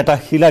বিজেপি নেতা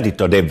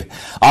শিলাদিত্যদেৱ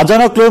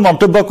আজানক লৈ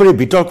মন্তব্য কৰি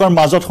বিতৰ্কৰ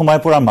মাজত সোমাই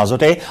পৰাৰ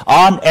মাজতে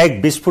আন এক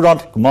বিস্ফোৰণ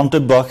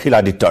মন্তব্য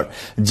শিলাদিত্যৰ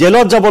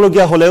জেলত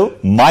যাবলগীয়া হলেও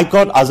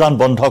মাইকত আজান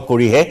বন্ধ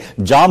কৰিহে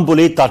যাম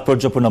বুলি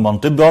তাৎপৰ্যপূৰ্ণ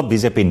মন্তব্য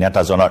বিজেপি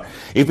নেতাজনৰ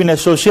ইপিনে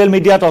সোশ্যাল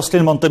মিডিয়াত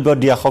অশ্লীল মন্তব্য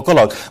দিয়া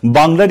সকলক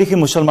বাংলাদেশী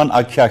মুছলমান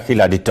আখ্যা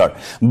শিলাদিত্যৰ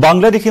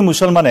বাংলাদেশী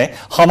মুছলমানে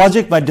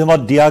সামাজিক মাধ্যমত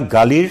দিয়া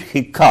গালিৰ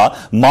শিক্ষা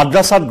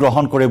মাদ্ৰাসাত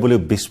গ্ৰহণ কৰে বুলি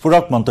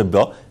বিস্ফোৰক মন্তব্য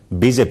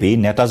বিজেপি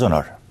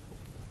নেতাজনৰ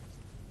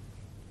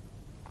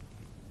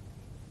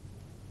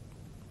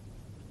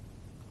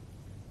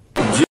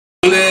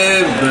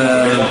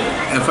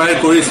এফআইআৰ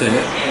কৰিছে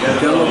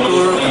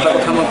তেওঁলোকৰ এটা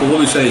কথা মই ক'ব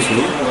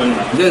বিচাৰিছোঁ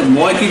যে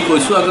মই কি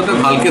কৈছোঁ আগতে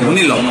ভালকৈ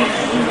শুনি লওক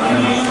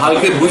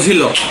ভালকৈ বুজি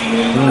লওক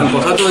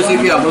কথাটো হৈছে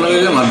কি আপোনালোকে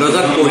যে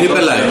মাদ্ৰাসাত পঢ়ি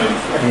পেলাই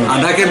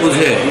আধাকে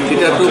বুজে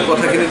তেতিয়াতো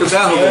কথাখিনিতো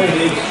বেয়া হ'ব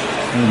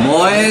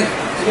মই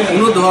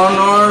কোনো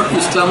ধৰণৰ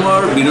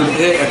ইছলামৰ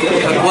বিৰুদ্ধে একো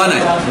কথা কোৱা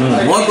নাই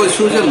মই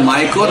কৈছোঁ যে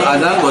মাইকত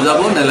আজান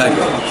বজাব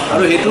নালাগে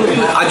আৰু সেইটো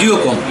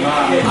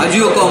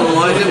আজিও কম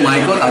মই যে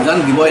মাইকত আজান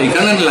দিব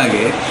এইকাৰণে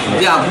নালাগে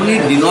যে আপুনি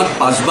দিনত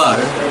 5 বাৰ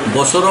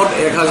বছৰত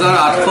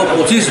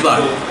 1825 বাৰ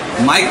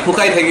মাইক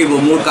ফুকাই থাকিব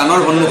মোৰ কাণৰ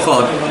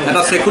সন্মুখত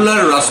এটা সেকুলাৰ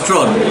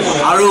ৰাষ্ট্ৰত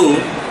আৰু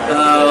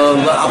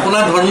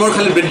আপোনাৰ ধৰ্মৰ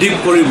খালি বৃদ্ধি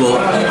কৰিব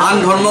আন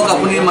ধৰ্মক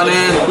আপুনি মানে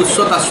তুচ্ছ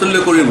তাচ্ছল্য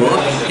কৰিব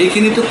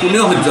এইখিনিতো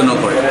কোনেও সহ্য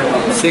নকৰে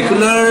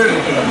সেকুলাৰ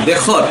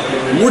দেশত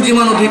মোৰ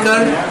যিমান অধিকাৰ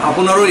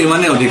আপোনাৰো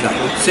ইমানে অধিকাৰ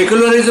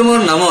সেকুলাৰিজমৰ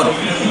নামত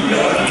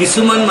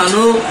কিছুমান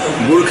মানুহ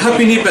বুৰখা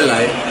পিন্ধি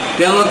পেলাই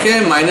তেওঁলোকে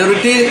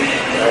মাইনৰিটি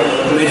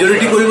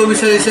মেজৰিটি কৰিব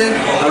বিচাৰিছে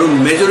আৰু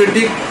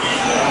মেজৰিটিক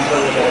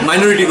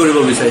মাইনৰিটি কৰিব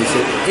বিচাৰিছে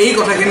এই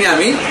কথাখিনি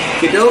আমি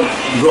কেতিয়াও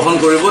গ্ৰহণ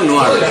কৰিব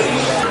নোৱাৰোঁ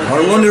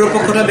ধৰ্ম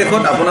নিৰপেক্ষতা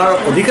দেশত আপোনাৰ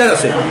অধিকাৰ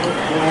আছে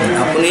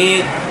আপুনি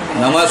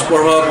নামাজ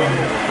পঢ়ক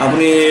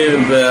আপুনি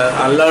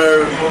আল্লাহৰ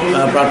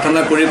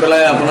প্ৰাৰ্থনা কৰি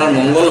পেলাই আপোনাৰ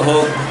মংগল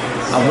হওক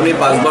আপুনি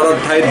 5 বাৰৰ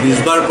ঠাইত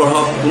 20 বাৰ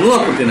পঢ়ক কোনো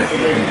আপত্তি নাই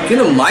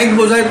কিন্তু মাইক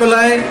বজাই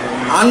পেলাই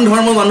আন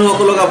ধৰ্ম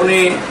মানুহসকলক আপুনি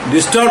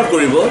ডিষ্টাৰ্ব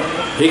কৰিব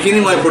সেইখিনি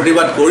মই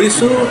প্ৰতিবাদ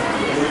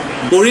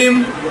কৰিম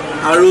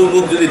আৰু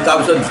মোক যদি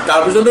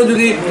তাৰপিছতো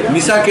যদি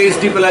মিছা কেছ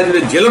দি পেলাই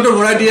যদি জেলতো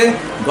ভৰাই দিয়ে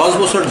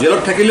 10 বছৰ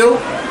জেলত থাকিলেও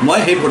মই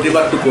সেই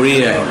প্ৰতিবাদটো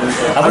কৰিয়ে আহিম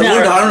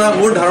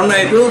মোৰ ধাৰণা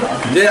এইটো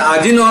যে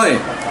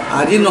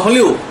আজি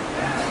নহ'লেও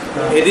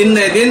এদিন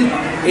না এদিন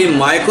এই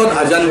মাইকত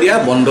আজান দিয়া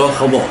বন্ধ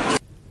হ'ব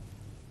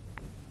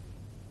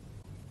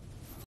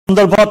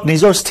সন্দৰ্ভত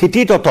নিজৰ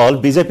স্থিতিত অটল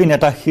বিজেপি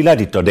নেতা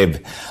শিলাদিত্যদেৱ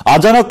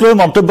আজানক লৈ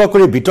মন্তব্য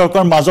কৰি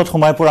বিতৰ্কৰ মাজত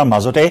সোমাই পৰাৰ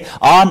মাজতে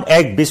আন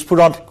এক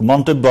বিস্ফোৰণ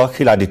মন্তব্য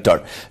শিলাদিত্যৰ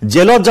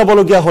জেলত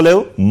যাবলগীয়া হলেও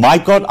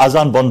মাইকত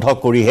আজান বন্ধ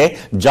কৰিহে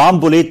যাম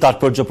বুলি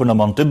তাৎপৰ্যপূৰ্ণ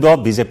মন্তব্য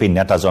বিজেপি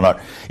নেতাজনৰ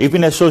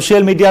ইপিনে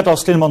সোশ্যাল মিডিয়াত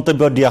অশ্লীল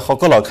মন্তব্য দিয়া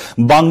সকলক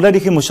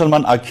বাংলাদেশী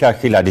মুছলমান আখ্যা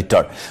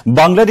শিলাদিত্যৰ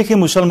বাংলাদেশী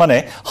মুছলমানে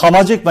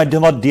সামাজিক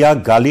মাধ্যমত দিয়া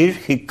গালিৰ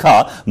শিক্ষা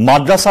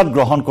মাদ্ৰাসাত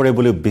গ্ৰহণ কৰে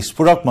বুলি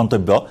বিস্ফোৰক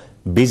মন্তব্য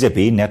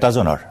বিজেপি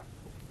নেতাজনৰ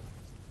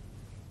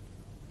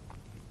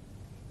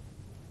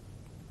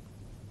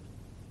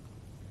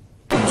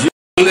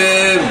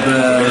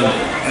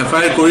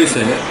এফআইআৰ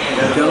কৰিছে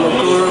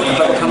তেওঁলোকৰ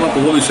এটা কথা মই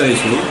ক'ব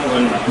বিচাৰিছোঁ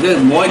যে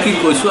মই কি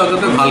কৈছোঁ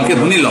আগতে ভালকৈ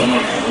শুনি লওক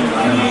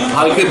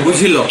ভালকৈ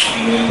বুজি লওক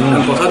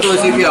কথাটো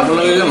হৈছে কি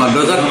আপোনালোকে যে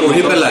মাদ্ৰাসাত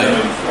পঢ়ি পেলাই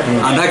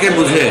আধাকে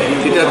বুজে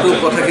তেতিয়াতো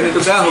কথাখিনিতো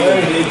বেয়া হ'ব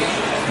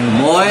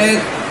মই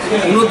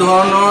কোনো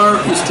ধৰণৰ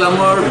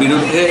ইছলামৰ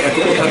বিৰুদ্ধে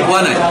একো কথা কোৱা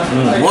নাই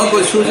মই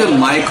কৈছোঁ যে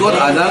মাইকত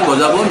আজান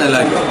বজাব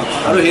নালাগে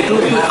আৰু সেইটো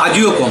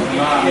আজিও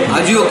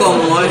কম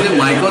মই যে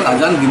মাইকত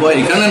আজান দিব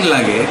এইকাৰণে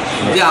নালাগে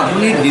যে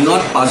আপুনি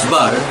দিনত 5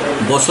 বাৰ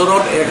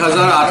বছৰত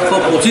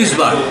 1825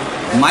 বাৰ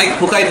মাইক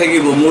ফুকাই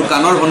থাকিব মোৰ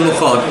কাণৰ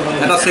সন্মুখত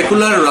এটা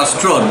সেকুলাৰ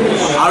ৰাষ্ট্ৰত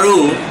আৰু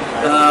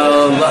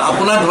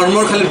আপোনাৰ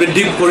ধৰ্মৰ খালি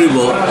বৃদ্ধি কৰিব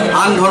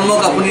আন ধৰ্মক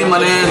আপুনি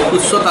মানে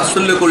তুচ্ছ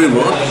তাচ্ছল্য কৰিব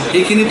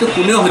এইখিনিতো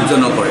কোনেও সহ্য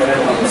নকৰে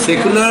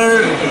সেকুলাৰ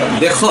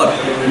দেশত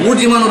মোৰ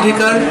যিমান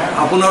অধিকাৰ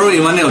আপোনাৰো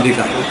ইমানে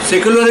অধিকাৰ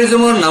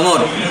সেকুলাৰিজমৰ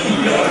নামত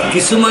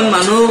কিছুমান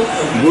মানুহ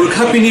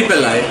বুৰখা পিন্ধি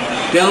পেলাই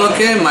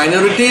তেওঁলোকে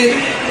মাইনৰিটি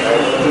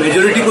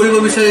মেজৰিটি কৰিব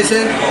বিচাৰিছে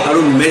আৰু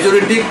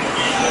মেজৰিটিক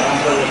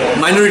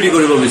মাইনৰিটি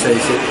কৰিব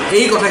বিচাৰিছে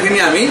এই কথাখিনি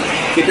আমি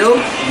কেতিয়াও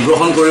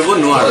গ্ৰহণ কৰিব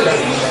নোৱাৰোঁ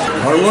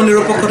ধৰ্ম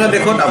নিৰপেক্ষতা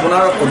দেশত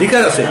আপোনাৰ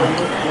অধিকাৰ আছে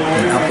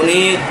আপুনি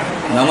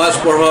নামাজ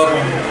পঢ়ক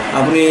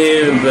আপুনি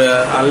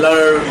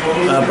আল্লাহৰ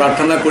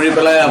প্ৰাৰ্থনা কৰি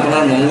পেলাই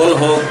আপোনাৰ মংগল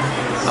হওক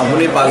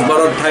আপুনি 5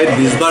 বাৰৰ ঠাইত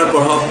 20 বাৰ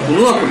পঢ়ক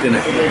কোনো আপত্তি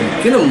নাই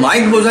কিন্তু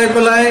মাইক বজাই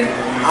পেলাই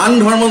আন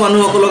ধৰ্ম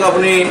মানুহসকলক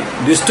আপুনি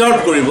ডিষ্টাৰ্ব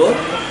কৰিব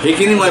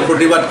সেইখিনি মই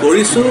প্ৰতিবাদ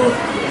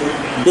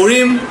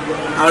কৰিম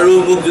আৰু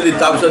মোক যদি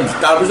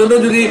তাৰপিছতো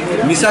যদি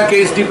মিছা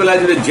কেছ দি পেলাই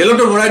যদি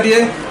জেলতো ভৰাই দিয়ে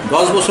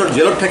 10 বছৰ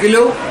জেলত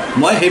থাকিলেও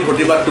মই সেই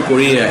প্ৰতিবাদটো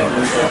কৰিয়ে আহিম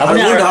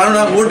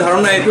মোৰ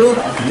ধাৰণা এইটো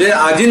যে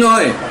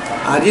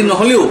আজি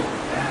নহ'লেও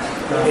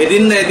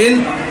এদিন না এদিন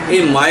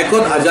এই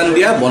মাইকত আজান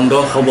দিয়া বন্ধ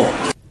হ'ব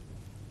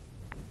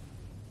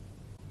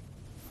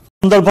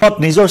সন্দৰ্ভত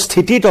নিজৰ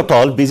স্থিতিত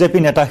অটল বিজেপি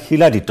নেতা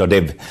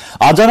শিলাদিত্যদেৱ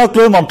আজানক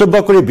লৈ মন্তব্য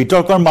কৰি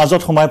বিতৰ্কৰ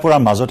মাজত সোমাই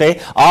পৰাৰ মাজতে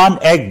আন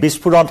এক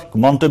বিস্ফোৰণ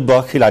মন্তব্য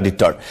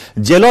শিলাদিত্যৰ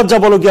জেলত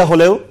যাবলগীয়া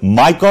হলেও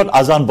মাইকত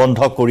আজান বন্ধ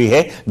কৰিহে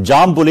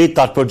যাম বুলি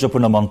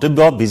তাৎপৰ্যপূৰ্ণ মন্তব্য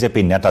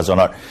বিজেপি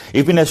নেতাজনৰ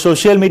ইপিনে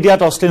সোশ্যাল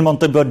মিডিয়াত অশ্লীল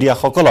মন্তব্য দিয়া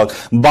সকলক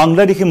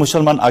বাংলাদেশী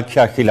মুছলমান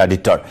আখ্যা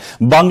শিলাদিত্যৰ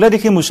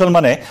বাংলাদেশী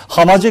মুছলমানে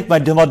সামাজিক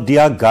মাধ্যমত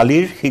দিয়া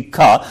গালিৰ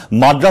শিক্ষা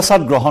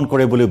মাদ্ৰাসাত গ্ৰহণ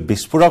কৰে বুলি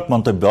বিস্ফোৰক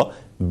মন্তব্য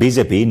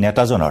বিজেপি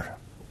নেতাজনৰ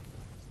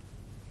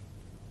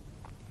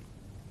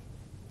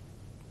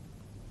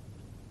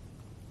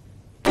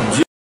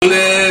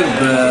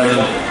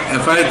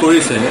এফআইআৰ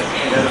কৰিছে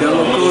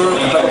তেওঁলোকৰ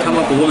এটা কথা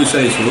মই ক'ব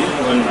বিচাৰিছোঁ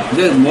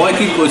যে মই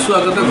কি কৈছোঁ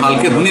আগতে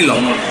ভালকৈ শুনি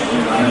লওক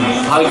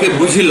ভালকৈ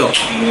বুজি লওক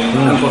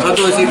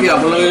কথাটো হৈছে কি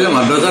আপোনালোকে যে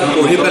মাদ্ৰাসাত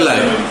পঢ়ি পেলাই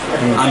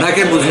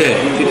আধাকে বুজে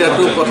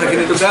তেতিয়াতো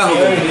কথাখিনিতো বেয়া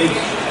হ'ব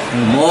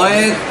মই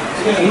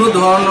কোনো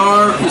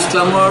ধৰণৰ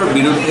ইছলামৰ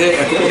বিৰুদ্ধে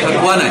একো কথা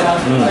কোৱা নাই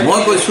মই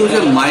কৈছোঁ যে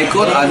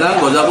মাইকত আজান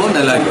বজাব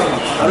নালাগে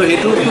আৰু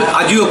সেইটো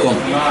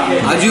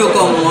আজিও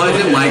কম মই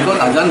যে মাইকত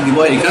আজান দিব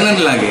এইকাৰণে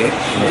নালাগে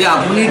যে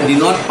আপুনি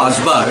দিনত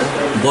 5 বাৰ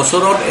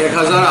বছৰত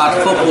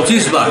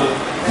 1825 বাৰ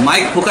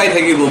মাইক ফুকাই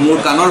থাকিব মোৰ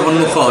কাণৰ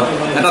সন্মুখত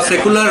এটা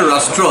সেকুলাৰ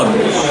ৰাষ্ট্ৰত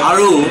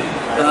আৰু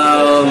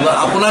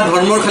আপোনাৰ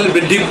ধৰ্মৰ খালি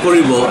বৃদ্ধি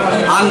কৰিব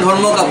আন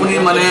ধৰ্মক আপুনি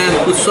মানে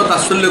তুচ্ছ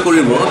তাচ্ছল্য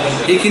কৰিব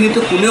এইখিনিতো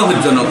কোনেও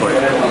সহ্য নকৰে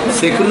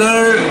সেকুলাৰ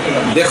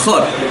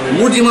দেশত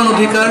মোৰ যিমান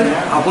অধিকাৰ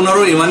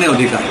আপোনাৰো ইমানেই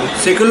অধিকাৰ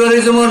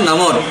সেকুলাৰিজমৰ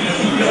নামত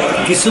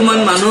কিছুমান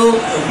মানুহ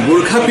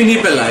বুৰ্খা পিন্ধি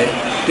পেলাই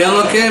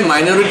তেওঁলোকে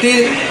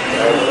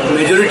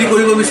মেজৰিটি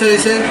কৰিব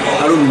বিচাৰিছে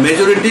আৰু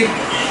মেজৰিটিক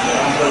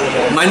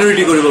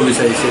মাইনৰিটি কৰিব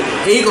বিচাৰিছে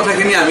এই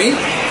কথাখিনি আমি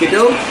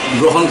কেতিয়াও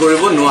গ্ৰহণ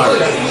কৰিব নোৱাৰোঁ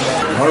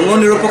ধৰ্ম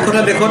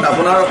নিৰপেক্ষতা দেশত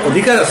আপোনাৰ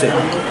অধিকাৰ আছে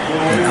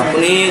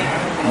আপুনি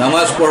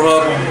নামাজ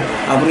পঢ়ক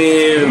আপুনি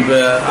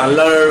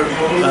আল্লাহৰ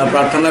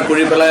প্ৰাৰ্থনা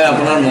কৰি পেলাই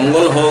আপোনাৰ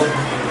মংগল হওক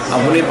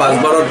আপুনি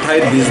 5 বাৰৰ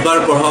ঠাইত 20 বাৰ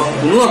পঢ়ক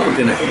কোনো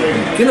আপত্তি নাই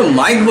কিন্তু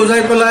মাইক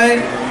বজাই পেলাই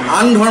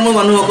আন ধৰ্ম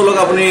মানুহসকলক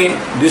আপুনি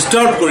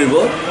ডিষ্টাৰ্ব কৰিব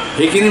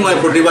সেইখিনি মই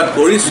প্ৰতিবাদ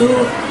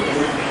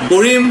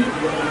কৰিম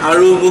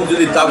আৰু মোক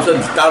যদি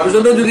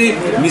তাৰপিছতো যদি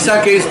মিছা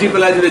কেছ দি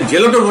পেলাই যদি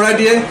জেলতো ভৰাই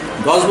দিয়ে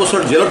 10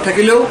 বছৰ জেলত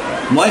থাকিলেও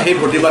মই সেই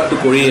প্ৰতিবাদটো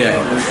কৰিয়ে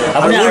আহিম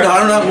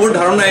মোৰ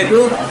ধাৰণা এইটো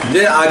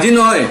যে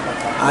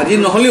আজি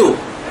নহ'লেও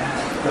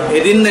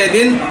এদিন না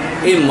এদিন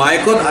এই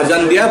মাইকত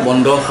আজান দিয়া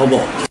বন্ধ হ'ব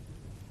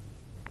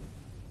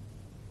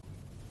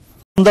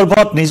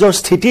সন্দৰ্ভত নিজৰ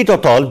স্থিতিত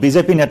অটল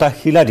বিজেপি নেতা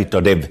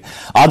শিলাদিত্যদেৱ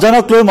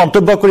আজানক লৈ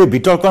মন্তব্য কৰি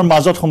বিতৰ্কৰ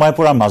মাজত সোমাই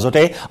পৰাৰ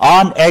মাজতে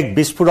আন এক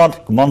বিস্ফোৰণ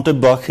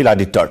মন্তব্য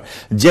শিলাদিত্যৰ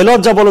জেলত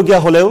যাবলগীয়া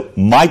হলেও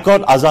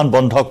মাইকত আজান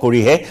বন্ধ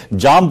কৰিহে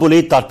যাম বুলি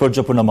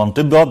তাৎপৰ্যপূৰ্ণ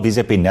মন্তব্য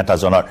বিজেপি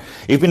নেতাজনৰ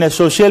ইপিনে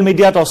সোশ্যাল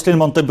মিডিয়াত অশ্লীল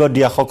মন্তব্য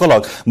দিয়া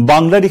সকলক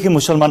বাংলাদেশী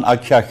মুছলমান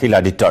আখ্যা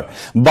শিলাদিত্যৰ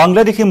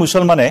বাংলাদেশী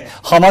মুছলমানে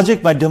সামাজিক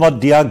মাধ্যমত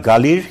দিয়া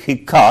গালিৰ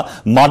শিক্ষা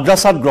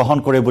মাদ্ৰাসাত গ্ৰহণ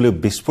কৰে বুলি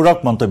বিস্ফোৰক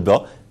মন্তব্য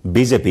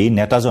বিজেপি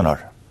নেতাজনৰ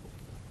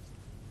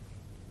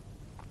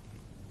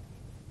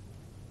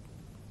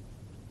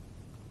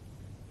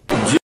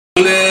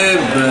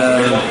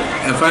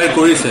এফআইআৰ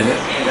কৰিছে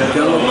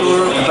তেওঁলোকৰ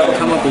এটা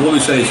কথা মই ক'ব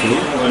বিচাৰিছোঁ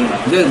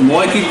যে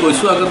মই কি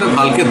কৈছোঁ আগতে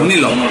ভালকৈ শুনি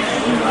লওক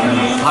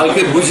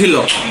ভালকৈ বুজি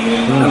লওক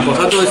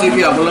কথাটো হৈছে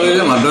কি আপোনালোকে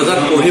যে মাদ্ৰাসাত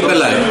পঢ়ি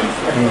পেলাই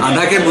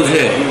আধাকে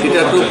বুজে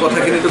তেতিয়াতো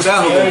কথাখিনিতো বেয়া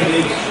হ'ব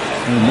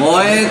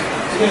মই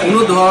কোনো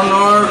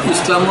ধৰণৰ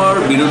ইছলামৰ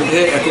বিৰুদ্ধে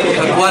একো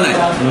কথা কোৱা নাই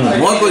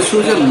মই কৈছোঁ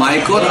যে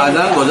মাইকত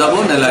আজান বজাব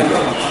নালাগে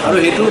আৰু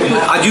সেইটো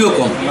আজিও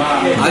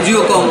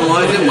কম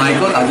মই যে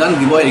মাইকত আজান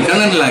দিব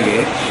এইকাৰণে নালাগে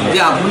যে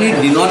আপুনি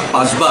দিনত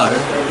 5 বাৰ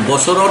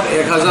বছৰত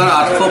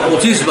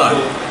 1825 বাৰ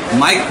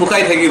মাইক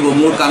ফুকাই থাকিব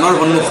মোৰ কাণৰ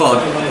সন্মুখত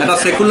এটা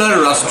সেকুলাৰ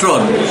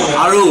ৰাষ্ট্ৰত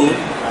আৰু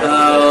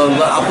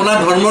আপোনাৰ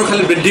ধৰ্মৰ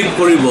খালি বৃদ্ধি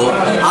কৰিব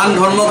আন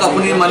ধৰ্মক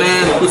আপুনি মানে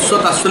তুচ্ছ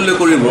তাচ্ছল্য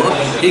কৰিব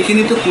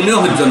এইখিনিতো কোনেও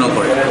সহ্য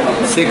নকৰে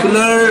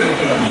সেকুলাৰ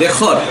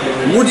দেশত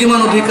মোৰ যিমান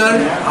অধিকাৰ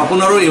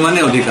আপোনাৰো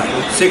ইমানেই অধিকাৰ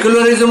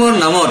সেকুলাৰিজমৰ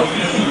নামত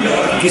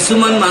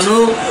কিছুমান মানুহ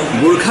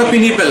বুৰ্খা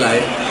পিন্ধি পেলাই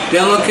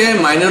তেওঁলোকে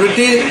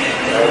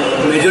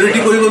মেজৰিটি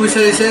কৰিব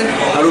বিচাৰিছে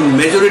আৰু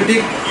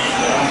মেজৰিটিক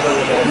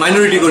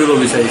মাইনৰিটি কৰিব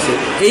বিচাৰিছে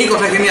এই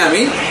কথাখিনি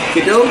আমি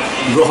কেতিয়াও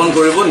গ্ৰহণ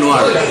কৰিব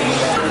নোৱাৰোঁ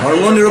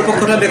ধৰ্ম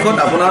নিৰপেক্ষতা দেশত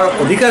আপোনাৰ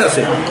অধিকাৰ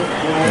আছে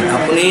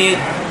আপুনি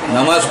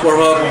নামাজ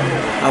পঢ়ক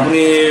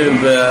আপুনি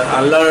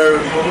আল্লাহৰ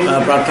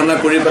প্ৰাৰ্থনা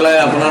কৰি পেলাই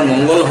আপোনাৰ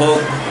মংগল হওক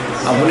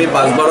আপুনি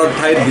 5 বাৰৰ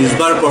ঠাইত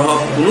 20 বাৰ পঢ়ক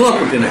কোনো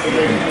আপত্তি নাই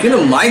কিন্তু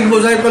মাইক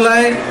বজাই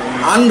পেলাই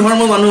আন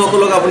ধৰ্ম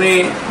মানুহসকলক আপুনি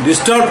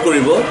ডিষ্টাৰ্ব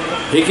কৰিব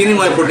সেইখিনি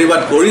মই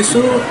প্ৰতিবাদ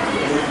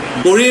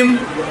কৰিম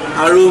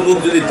আৰু মোক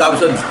যদি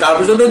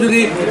তাৰপিছতো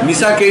যদি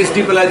মিছা কেছ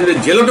দি পেলাই যদি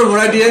জেলতো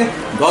ভৰাই দিয়ে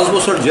 10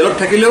 বছৰ জেলত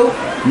থাকিলেও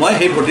মই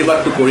সেই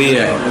প্ৰতিবাদটো কৰিয়ে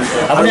আহিম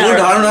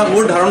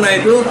মোৰ ধাৰণা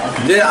এইটো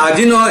যে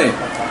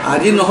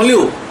আজি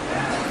নহ'লেও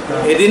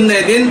এদিন না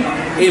এদিন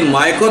এই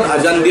মাইকত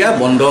আজান দিয়া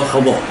বন্ধ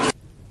হ'ব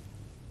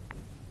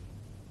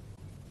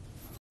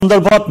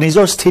সন্দৰ্ভত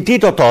নিজৰ স্থিতি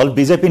ততল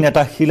বিজেপি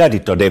নেতা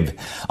শিলাদিত্যদেৱ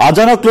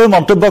আজানক লৈ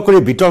মন্তব্য কৰি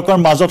বিতৰ্কৰ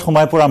মাজত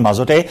সোমাই পৰাৰ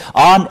মাজতে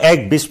আন এক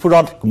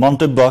বিস্ফোৰণ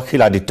মন্তব্য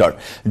শিলাদিত্যৰ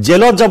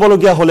জেলত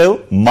যাবলগীয়া হলেও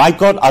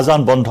মাইকত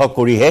আজান বন্ধ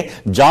কৰিহে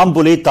যাম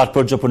বুলি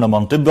তাৎপৰ্যপূৰ্ণ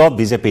মন্তব্য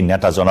বিজেপি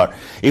নেতাজনৰ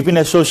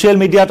ইপিনে সোশ্যাল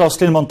মিডিয়াত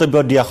অশ্লীল মন্তব্য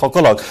দিয়া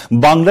সকলক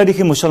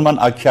বাংলাদেশী মুছলমান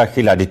আখ্যা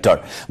শিলাদিত্যৰ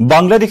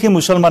বাংলাদেশী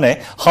মুছলমানে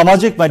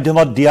সামাজিক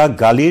মাধ্যমত দিয়া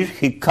গালিৰ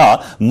শিক্ষা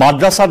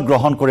মাদ্ৰাসাত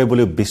গ্ৰহণ কৰে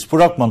বুলি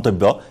বিস্ফোৰক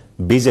মন্তব্য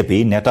বিজেপি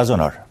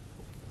নেতাজনৰ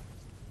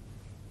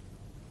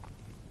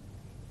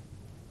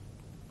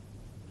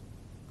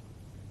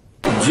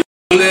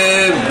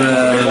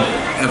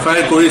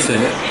এফআইআৰ কৰিছে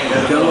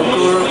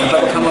তেওঁলোকৰ এটা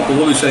কথা মই ক'ব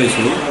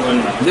বিচাৰিছোঁ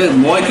যে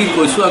মই কি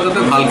কৈছোঁ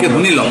আগতে ভালকৈ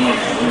শুনি লওক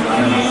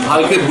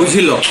ভালকৈ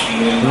বুজি লওক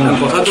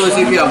কথাটো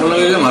হৈছে কি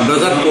আপোনালোকে যে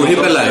মাদ্ৰাসাত পঢ়ি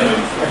পেলাই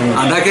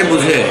আধাকে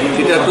বুজে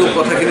তেতিয়াতো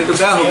কথাখিনিতো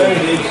বেয়া হ'ব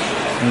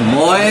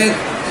মই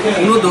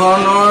কোনো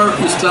ধৰণৰ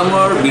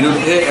ইছলামৰ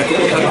বিৰুদ্ধে একো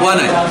কথা কোৱা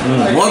নাই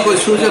মই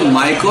কৈছোঁ যে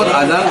মাইকত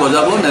আজান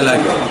বজাব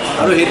নালাগে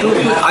আৰু সেইটো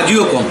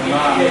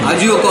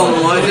আজিও কম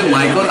মই যে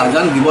মাইকত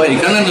আজান দিব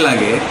এইকাৰণে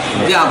নালাগে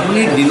যে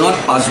আপুনি দিনত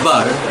 5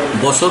 বাৰ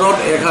বছৰত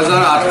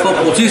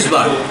 1825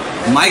 বাৰ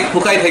মাইক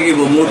ফুকাই থাকিব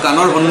মোৰ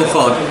কাণৰ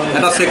সন্মুখত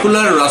এটা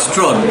সেকুলাৰ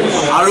ৰাষ্ট্ৰত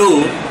আৰু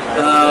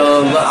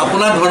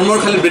আপোনাৰ ধৰ্মৰ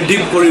খালি বৃদ্ধি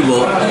কৰিব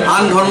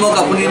আন ধৰ্মক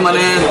আপুনি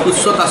মানে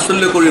তুচ্ছ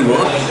তাচ্ছল্য কৰিব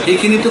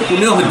এইখিনিতো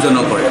কোনেও সহ্য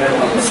নকৰে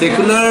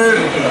সেকুলাৰ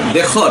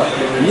দেশত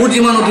মোৰ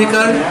যিমান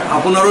অধিকাৰ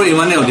আপোনাৰো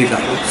ইমানেই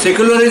অধিকাৰ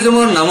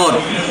সেকুলাৰিজমৰ নামত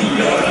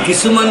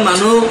কিছুমান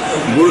মানুহ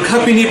বুৰ্খা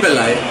পিন্ধি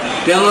পেলাই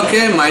তেওঁলোকে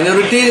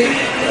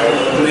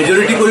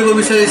মেজৰিটি কৰিব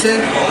বিচাৰিছে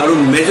আৰু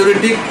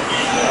মেজৰিটিক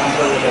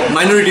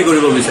মাইনৰিটি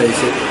কৰিব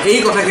বিচাৰিছে এই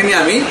কথাখিনি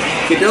আমি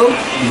কেতিয়াও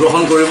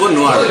গ্ৰহণ কৰিব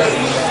নোৱাৰোঁ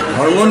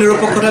ধৰ্ম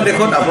নিৰপেক্ষতা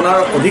দেশত আপোনাৰ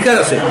অধিকাৰ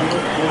আছে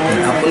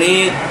আপুনি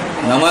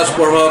নামাজ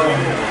পঢ়ক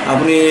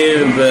আপুনি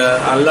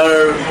আল্লাহৰ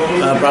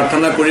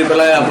প্ৰাৰ্থনা কৰি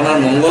পেলাই আপোনাৰ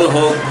মংগল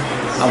হওক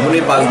আপুনি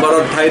 5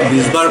 বাৰৰ ঠাইত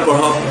 20 বাৰ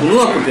পঢ়ক কোনো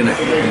আপত্তি নাই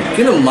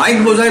কিন্তু মাইক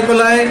বজাই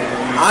পেলাই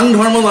আন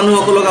ধৰ্ম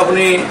মানুহসকলক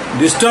আপুনি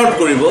ডিষ্টাৰ্ব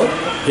কৰিব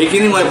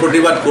সেইখিনি মই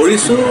প্ৰতিবাদ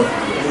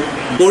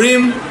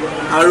কৰিম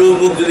আৰু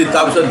মোক যদি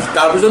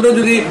তাৰপিছতো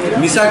যদি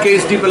মিছা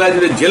কেছ দি পেলাই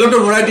যদি জেলতো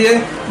ভৰাই দিয়ে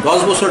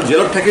 10 বছৰ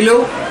জেলত থাকিলেও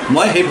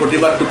মই সেই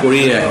প্ৰতিবাদটো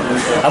কৰিয়ে আহিম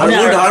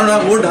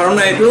মোৰ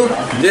ধাৰণা এইটো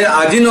যে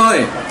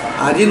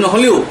আজি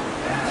নহ'লেও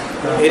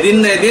এদিন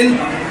না এদিন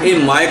এই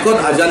মাইকত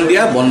আজান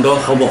দিয়া বন্ধ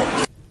হ'ব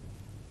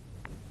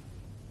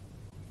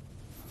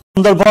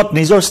সন্দৰ্ভত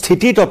নিজৰ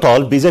স্থিতি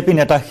ততল বিজেপি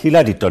নেতা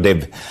শিলাদিত্যদেৱ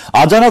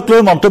আজানক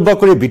লৈ মন্তব্য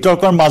কৰি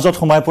বিতৰ্কৰ মাজত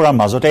সোমাই পৰাৰ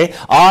মাজতে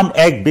আন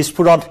এক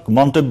বিস্ফোৰণ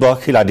মন্তব্য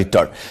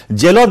শিলাদিত্যৰ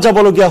জেলত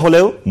যাবলগীয়া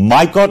হলেও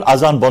মাইকত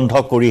আজান বন্ধ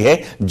কৰিহে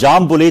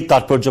যাম বুলি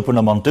তাৎপৰ্যপূৰ্ণ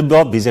মন্তব্য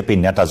বিজেপি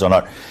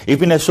নেতাজনৰ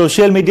ইপিনে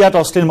সোশ্যাল মিডিয়াত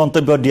অশ্লীল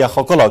মন্তব্য দিয়া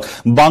সকলক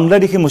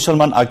বাংলাদেশী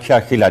মুছলমান আখ্যা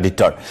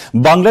শিলাদিত্যৰ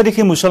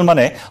বাংলাদেশী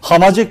মুছলমানে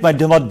সামাজিক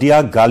মাধ্যমত দিয়া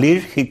গালিৰ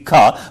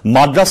শিক্ষা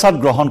মাদ্ৰাসাত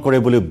গ্ৰহণ কৰে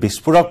বুলি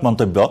বিস্ফোৰক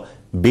মন্তব্য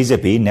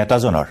বিজেপি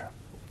নেতাজনৰ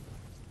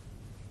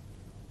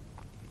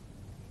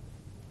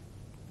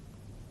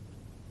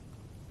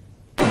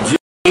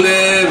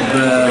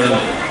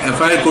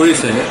এফআইআৰ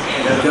কৰিছে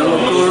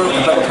তেওঁলোকৰ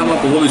এটা কথা মই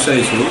ক'ব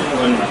বিচাৰিছোঁ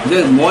যে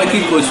মই কি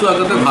কৈছোঁ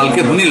আগতে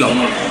ভালকৈ শুনি লওক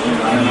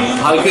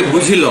ভালকৈ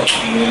বুজি লওক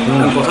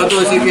কথাটো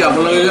হৈছে কি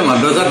আপোনালোকে যে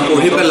মাদ্ৰাসাত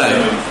পঢ়ি পেলাই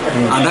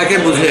আধাকে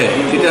বুজে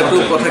তেতিয়াতো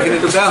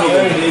কথাখিনিতো বেয়া হ'ব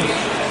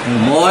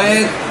মই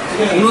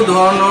কোনো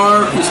ধৰণৰ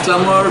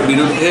ইছলামৰ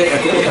বিৰুদ্ধে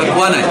একো কথা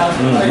কোৱা নাই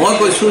মই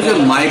কৈছোঁ যে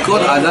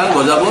মাইকত আজান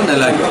বজাব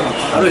নালাগে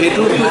আৰু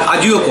সেইটো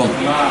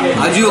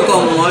আজিও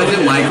কম মই যে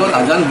মাইকত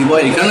আজান দিব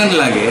এইকাৰণে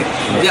নালাগে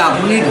যে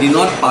আপুনি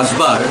দিনত 5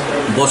 বাৰ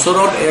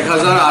বছৰত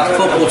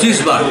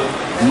 1825 বাৰ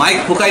মাইক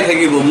ফুকাই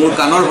থাকিব মোৰ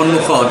কাণৰ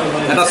সন্মুখত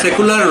এটা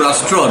সেকুলাৰ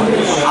ৰাষ্ট্ৰত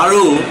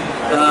আৰু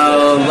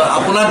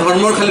আপোনাৰ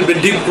ধৰ্মৰ খালি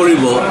বৃদ্ধি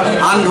কৰিব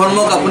আন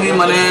ধৰ্মক আপুনি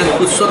মানে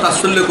তুচ্ছ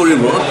তাচ্ছল্য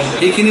কৰিব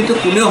এইখিনিতো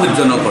কোনেও সহ্য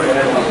নকৰে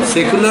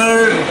সেকুলাৰ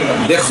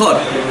দেশত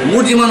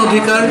মোৰ যিমান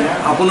অধিকাৰ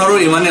আপোনাৰো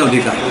ইমানেই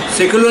অধিকাৰ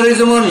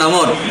সেকুলাৰিজমৰ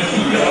নামত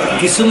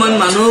কিছুমান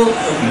মানুহ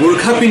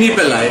বুৰ্খা পিন্ধি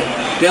পেলাই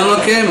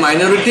তেওঁলোকে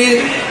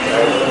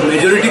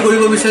মেজৰিটি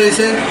কৰিব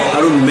বিচাৰিছে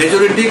আৰু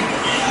মেজৰিটিক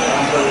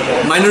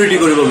মাইনৰিটি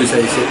কৰিব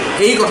বিচাৰিছে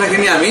এই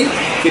কথাখিনি আমি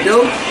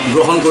কেতিয়াও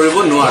গ্ৰহণ কৰিব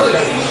নোৱাৰোঁ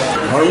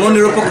ধৰ্ম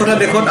নিৰপেক্ষতা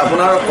দেশত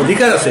আপোনাৰ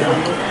অধিকাৰ আছে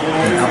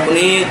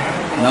আপুনি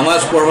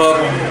নামাজ পঢ়ক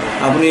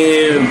আপুনি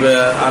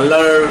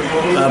আল্লাহৰ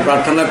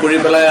প্ৰাৰ্থনা কৰি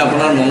পেলাই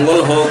আপোনাৰ মংগল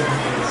হওক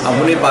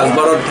আপুনি 5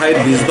 বাৰৰ ঠাইত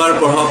 20 বাৰ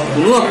পঢ়ক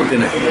কোনো আপত্তি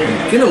নাই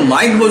কিন্তু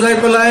মাইক বজাই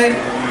পেলাই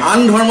আন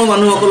ধৰ্ম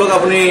মানুহসকলক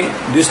আপুনি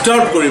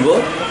ডিষ্টাৰ্ব কৰিব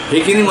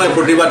সেইখিনি মই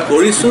প্ৰতিবাদ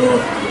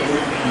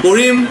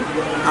কৰিম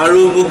আৰু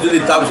মোক যদি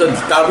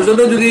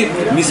তাৰপিছতো যদি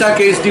মিছা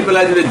কেছ দি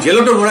পেলাই যদি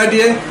জেলতো ভৰাই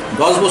দিয়ে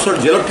 10 বছৰ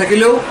জেলত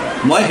থাকিলেও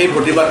মই সেই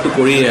প্ৰতিবাদটো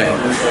কৰিয়ে আহিম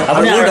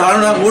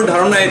মোৰ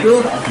ধাৰণা এইটো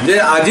যে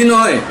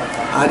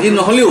আজি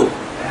নহ'লেও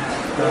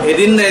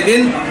এদিন না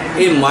এদিন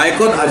এই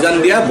মাইকত আজান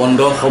দিয়া বন্ধ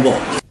হ'ব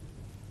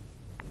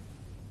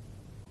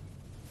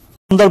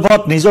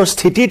সন্দৰ্ভত নিজৰ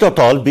স্থিতি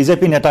ততল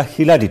বিজেপি নেতা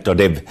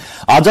শিলাদিত্যদেৱ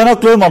আজানক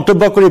লৈ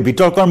মন্তব্য কৰি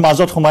বিতৰ্কৰ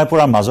মাজত সোমাই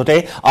পৰাৰ মাজতে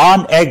আন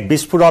এক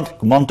বিস্ফোৰণ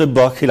মন্তব্য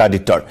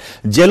শিলাদিত্যৰ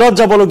জেলত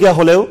যাবলগীয়া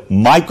হলেও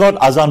মাইকত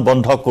আজান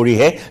বন্ধ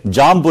কৰিহে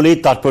যাম বুলি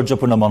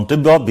তাৎপৰ্যপূৰ্ণ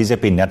মন্তব্য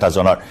বিজেপি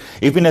নেতাজনৰ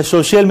ইপিনে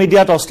সোশ্যাল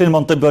মিডিয়াত অশ্লীল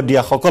মন্তব্য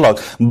দিয়া সকলক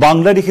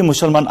বাংলাদেশী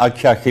মুছলমান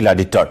আখ্যা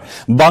শিলাদিত্যৰ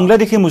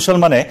বাংলাদেশী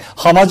মুছলমানে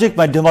সামাজিক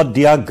মাধ্যমত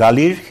দিয়া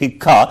গালিৰ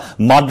শিক্ষা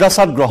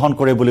মাদ্ৰাসাত গ্ৰহণ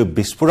কৰে বুলি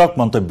বিস্ফোৰক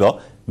মন্তব্য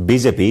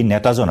বিজেপি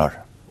নেতাজনৰ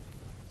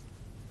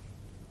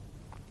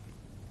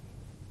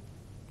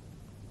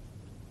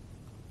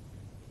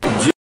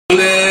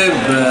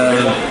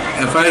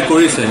এফআইআৰ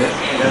কৰিছে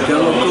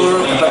তেওঁলোকৰ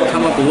এটা কথা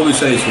মই ক'ব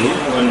বিচাৰিছোঁ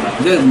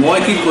যে মই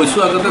কি কৈছোঁ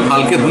আগতে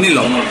ভালকৈ শুনি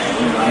লওক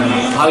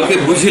ভালকৈ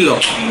বুজি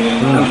লওক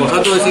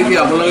কথাটো হৈছে কি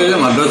আপোনালোকে যে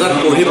মাদ্ৰাসাত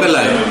পঢ়ি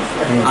পেলাই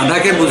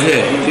আধাকে বুজে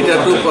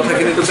তেতিয়াতো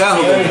কথাখিনিতো বেয়া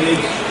হ'ব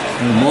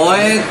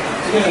মই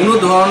কোনো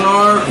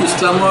ধৰণৰ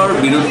ইছলামৰ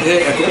বিৰুদ্ধে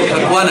একো কথা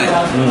কোৱা নাই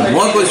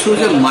মই কৈছোঁ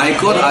যে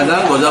মাইকত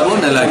আজান বজাব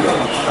নালাগে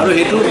আৰু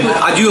সেইটো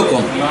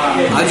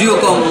আজিও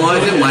কম মই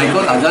যে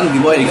মাইকত আজান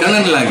দিব এইকাৰণে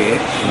নালাগে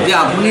যে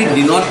আপুনি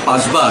দিনত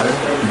 5 বাৰ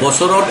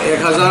বছৰত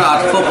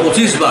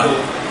 1825 বাৰ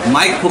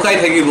মাইক ফুকাই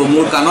থাকিব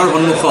মোৰ কাণৰ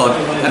সন্মুখত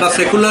এটা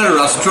সেকুলাৰ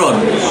ৰাষ্ট্ৰত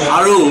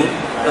আৰু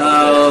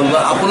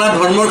আপোনাৰ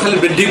ধৰ্মৰ খালি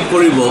বৃদ্ধি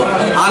কৰিব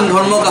আন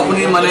ধৰ্মক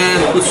আপুনি মানে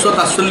তুচ্ছ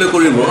তাচ্ছল্য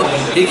কৰিব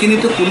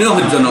এইখিনিতো কোনেও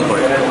সহ্য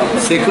নকৰে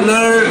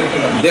সেকুলাৰ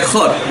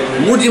দেশত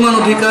মোৰ যিমান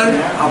অধিকাৰ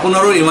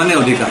আপোনাৰো ইমানেই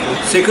অধিকাৰ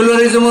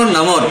সেকুলাৰিজমৰ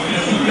নামত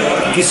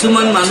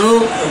কিছুমান মানুহ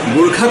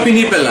বুৰ্খা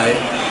পিন্ধি পেলাই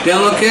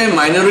তেওঁলোকে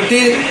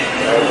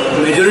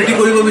মেজৰিটি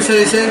কৰিব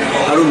বিচাৰিছে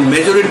আৰু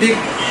মেজৰিটিক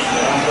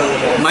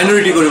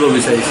মাইনৰিটি কৰিব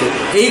বিচাৰিছে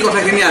এই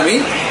কথাখিনি আমি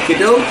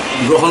কেতিয়াও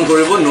গ্ৰহণ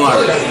কৰিব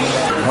নোৱাৰোঁ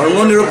ধৰ্ম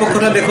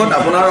নিৰপেক্ষতা দেশত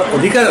আপোনাৰ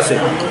অধিকাৰ আছে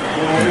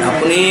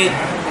আপুনি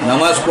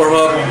নামাজ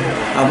পঢ়ক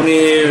আপুনি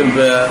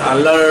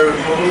আল্লাহৰ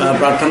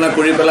প্ৰাৰ্থনা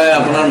কৰি পেলাই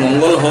আপোনাৰ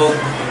মংগল হওক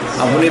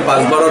আপুনি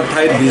 5 বাৰৰ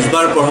ঠাইত 20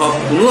 বাৰ পঢ়ক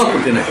কোনো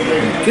আপত্তি নাই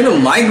কিন্তু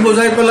মাইক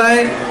বজাই পেলাই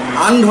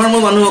আন ধৰ্ম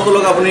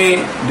মানুহসকলক আপুনি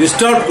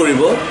ডিষ্টাৰ্ব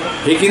কৰিব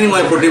সেইখিনি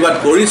মই প্ৰতিবাদ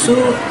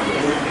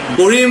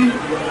কৰিম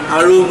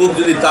আৰু মোক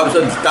যদি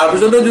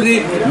তাৰপিছতো যদি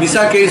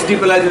মিছা কেছ দি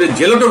পেলাই যদি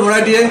জেলতো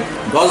ভৰাই দিয়ে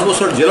 10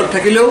 বছৰ জেলত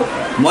থাকিলেও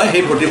মই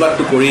সেই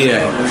প্ৰতিবাদটো কৰিয়ে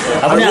আহিম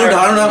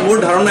মোৰ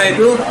ধাৰণা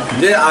এইটো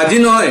যে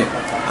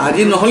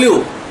আজি নহ'লেও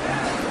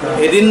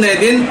এদিন না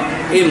এদিন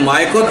এই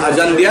মাইকত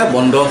আজান দিয়া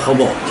বন্ধ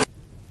হ'ব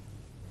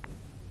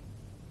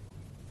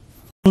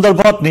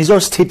সন্দৰ্ভত নিজৰ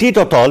স্থিতি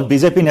ততল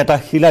বিজেপি নেতা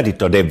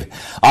শিলাদিত্যদেৱ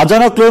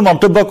আজানক লৈ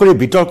মন্তব্য কৰি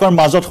বিতৰ্কৰ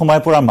মাজত সোমাই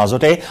পৰাৰ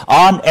মাজতে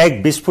আন এক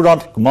বিস্ফোৰণ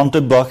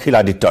মন্তব্য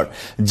শিলাদিত্যৰ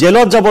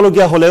জেলত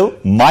যাবলগীয়া হলেও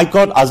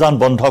মাইকত আজান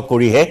বন্ধ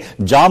কৰিহে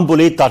যাম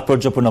বুলি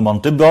তাৎপৰ্যপূৰ্ণ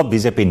মন্তব্য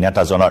বিজেপি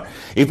নেতাজনৰ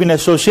ইপিনে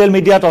সোশ্যাল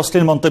মিডিয়াত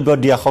অশ্লীল মন্তব্য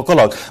দিয়া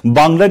সকলক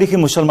বাংলাদেশী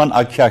মুছলমান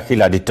আখ্যা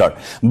শিলাদিত্যৰ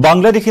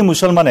বাংলাদেশী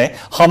মুছলমানে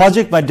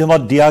সামাজিক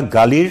মাধ্যমত দিয়া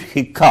গালিৰ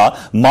শিক্ষা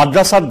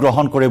মাদ্ৰাসাত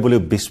গ্ৰহণ কৰে বুলি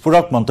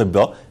বিস্ফোৰক মন্তব্য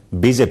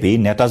বিজেপি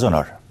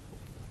নেতাজনৰ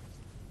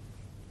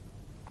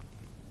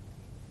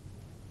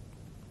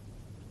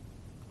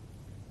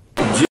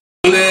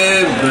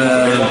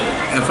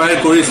এফআইআৰ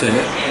কৰিছে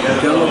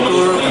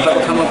তেওঁলোকৰ এটা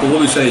কথা মই ক'ব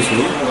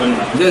বিচাৰিছোঁ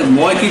যে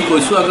মই কি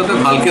কৈছোঁ আগতে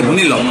ভালকৈ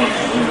শুনি লওক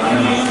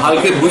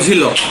ভালকৈ বুজি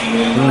লওক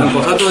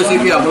কথাটো হৈছে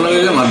কি আপোনালোকে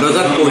যে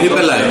মাদ্ৰাসাত পঢ়ি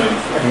পেলাই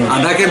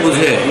আধাকে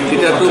বুজে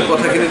তেতিয়াতো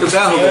কথাখিনিতো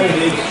বেয়া হ'ব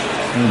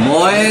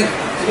মই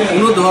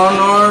কোনো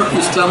ধৰণৰ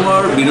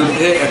ইছলামৰ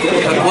বিৰুদ্ধে একো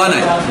কথা কোৱা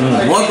নাই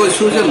মই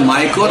কৈছোঁ যে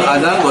মাইকত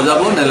আজান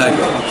বজাব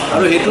নালাগে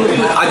আৰু সেইটো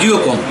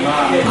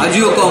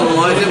আজিও কম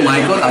মই যে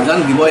মাইকত আজান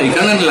দিব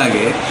এইকাৰণে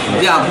নালাগে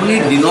যে আপুনি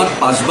দিনত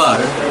 5 বাৰ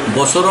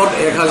বছৰত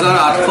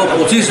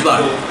 1825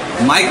 বাৰ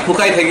মাইক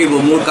ফুকাই থাকিব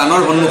মোৰ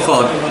কাণৰ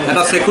সন্মুখত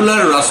এটা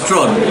সেকুলাৰ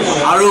ৰাষ্ট্ৰত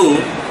আৰু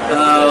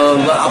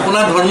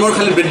আপোনাৰ ধৰ্মৰ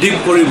খালি বৃদ্ধি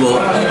কৰিব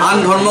আন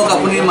ধৰ্মক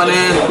আপুনি মানে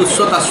তুচ্ছ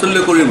তাচ্ছল্য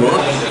কৰিব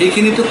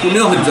এইখিনিতো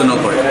কোনেও সহ্য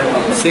নকৰে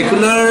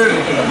সেকুলাৰ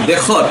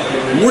দেশত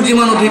মোৰ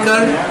যিমান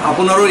অধিকাৰ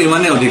আপোনাৰো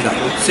ইমানেই অধিকাৰ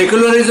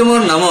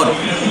সেকুলাৰিজমৰ নামত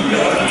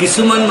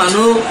কিছুমান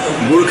মানুহ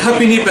বুৰ্খা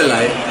পিন্ধি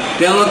পেলাই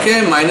তেওঁলোকে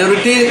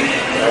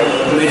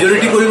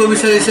মেজৰিটি কৰিব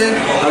বিচাৰিছে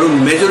আৰু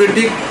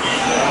মেজৰিটিক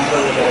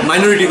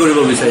মাইনৰিটি কৰিব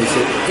বিচাৰিছে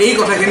এই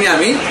কথাখিনি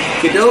আমি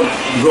কেতিয়াও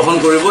গ্ৰহণ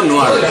কৰিব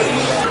নোৱাৰোঁ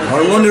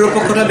ধৰ্ম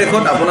নিৰপেক্ষতা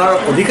দেশত আপোনাৰ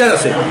অধিকাৰ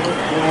আছে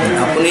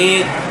আপুনি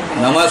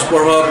নামাজ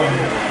পঢ়ক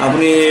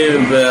আপুনি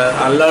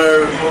আল্লাহৰ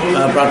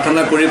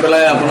প্ৰাৰ্থনা কৰি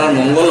পেলাই আপোনাৰ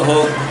মংগল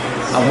হওক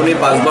আপুনি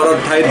 5 বাৰৰ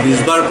ঠাইত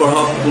 20 বাৰ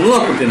পঢ়ক কোনো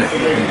আপত্তি নাই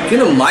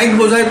কিন্তু মাইক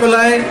বজাই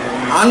পেলাই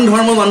আন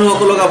ধৰ্ম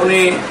মানুহসকলক আপুনি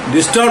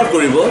ডিষ্টাৰ্ব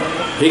কৰিব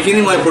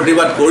সেইখিনি মই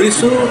প্ৰতিবাদ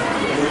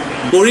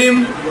কৰিম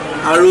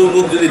আৰু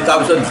মোক যদি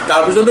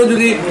তাৰপিছতো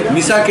যদি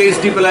মিছা কেছ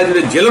দি পেলাই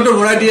যদি জেলতো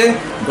ভৰাই দিয়ে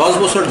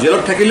 10 বছৰ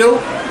জেলত থাকিলেও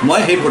মই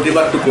সেই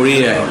প্ৰতিবাদটো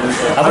কৰিয়ে আহিম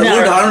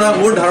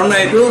মোৰ ধাৰণা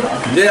এইটো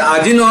যে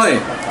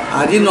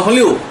আজি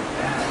নহ'লেও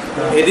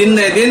এদিন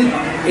না এদিন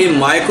এই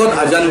মাইকত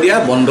আজান দিয়া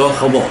বন্ধ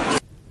হ'ব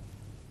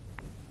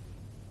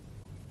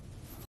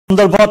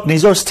সন্দৰ্ভত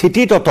নিজৰ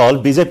স্থিতি ততল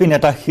বিজেপি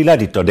নেতা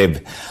শিলাদিত্যদেৱ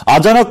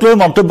আজানক লৈ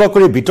মন্তব্য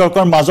কৰি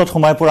বিতৰ্কৰ মাজত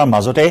সোমাই পৰাৰ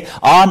মাজতে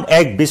আন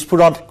এক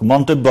বিস্ফোৰণ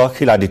মন্তব্য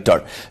শিলাদিত্যৰ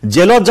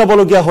জেলত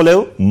যাবলগীয়া হলেও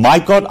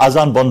মাইকত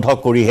আজান বন্ধ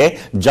কৰিহে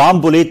যাম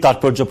বুলি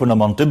তাৎপৰ্যপূৰ্ণ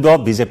মন্তব্য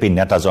বিজেপি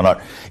নেতাজনৰ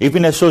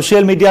ইপিনে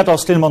সোশ্যাল মিডিয়াত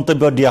অশ্লীল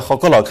মন্তব্য দিয়া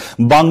সকলক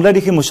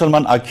বাংলাদেশী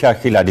মুছলমান আখ্যা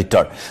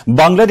শিলাদিত্যৰ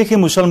বাংলাদেশী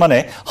মুছলমানে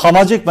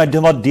সামাজিক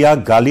মাধ্যমত দিয়া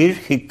গালিৰ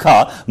শিক্ষা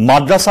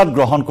মাদ্ৰাসাত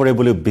গ্ৰহণ কৰে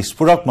বুলি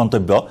বিস্ফোৰক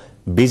মন্তব্য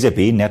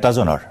বিজেপি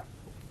নেতাজনৰ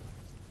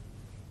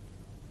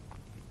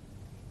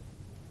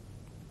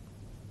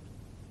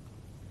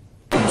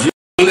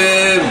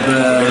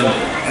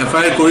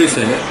এফআইআৰ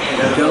কৰিছে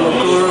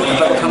তেওঁলোকৰ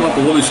এটা কথা মই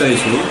ক'ব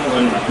বিচাৰিছোঁ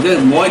যে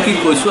মই কি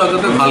কৈছোঁ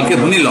আগতে ভালকৈ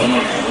শুনি লওক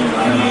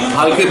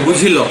ভালকৈ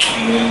বুজি লওক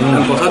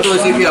কথাটো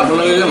হৈছে কি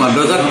আপোনালোকে যে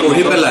মাদ্ৰাসাত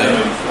পঢ়ি পেলাই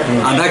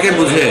আধাকে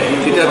বুজে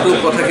তেতিয়াতো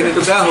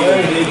কথাখিনিতো বেয়া হ'ব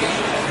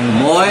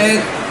মই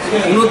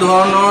কোনো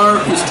ধৰণৰ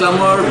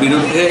ইছলামৰ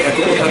বিৰুদ্ধে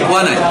একো কথা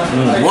কোৱা নাই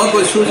মই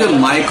কৈছোঁ যে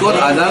মাইকত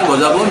আজান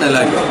বজাব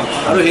নালাগে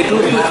আৰু সেইটো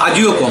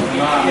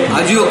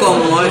আজিও কম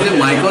মই যে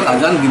মাইকত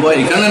আজান দিব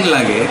এইকাৰণে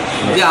নালাগে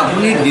যে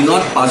আপুনি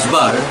দিনত 5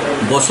 বাৰ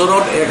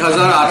বছৰত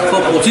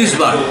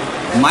 1825 বাৰ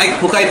মাইক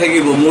ফুকাই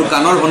থাকিব মোৰ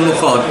কাণৰ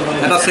সন্মুখত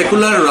এটা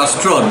সেকুলাৰ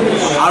ৰাষ্ট্ৰত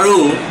আৰু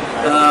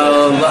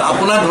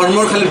আপোনাৰ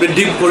ধৰ্মৰ খালি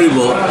বৃদ্ধি কৰিব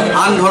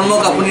আন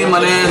ধৰ্মক আপুনি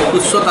মানে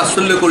তুচ্ছ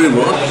তাচ্ছল্য কৰিব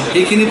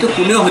এইখিনিতো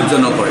কোনেও সহ্য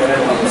নকৰে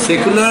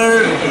সেকুলাৰ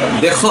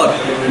দেশত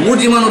মোৰ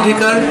যিমান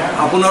অধিকাৰ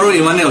আপোনাৰো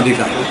ইমানেই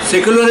অধিকাৰ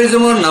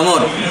সেকুলাৰিজমৰ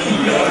নামত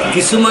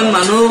কিছুমান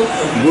মানুহ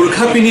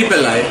বুৰ্খা পিন্ধি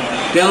পেলাই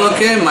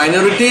তেওঁলোকে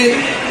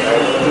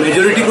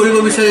মেজৰিটি কৰিব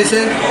বিচাৰিছে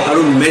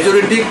আৰু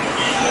মেজৰিটিক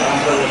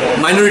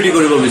মাইনৰিটি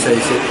কৰিব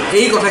বিচাৰিছে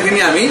এই কথাখিনি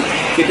আমি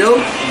কেতিয়াও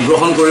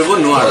গ্ৰহণ কৰিব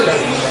নোৱাৰোঁ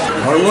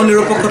ধৰ্ম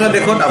নিৰপেক্ষতা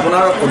দেশত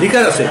আপোনাৰ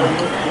অধিকাৰ আছে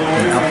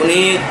আপুনি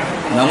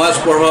নামাজ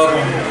পঢ়ক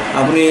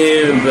আপুনি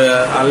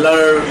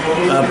আল্লাহৰ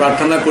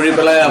প্ৰাৰ্থনা কৰি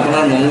পেলাই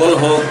আপোনাৰ মংগল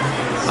হওক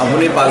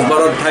আপুনি 5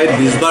 বাৰৰ ঠাইত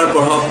 20 বাৰ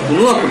পঢ়ক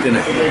কোনো আপত্তি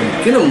নাই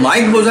কিন্তু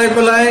মাইক বজাই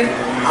পেলাই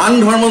আন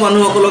ধৰ্ম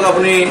মানুহসকলক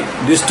আপুনি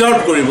ডিষ্টাৰ্ব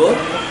কৰিব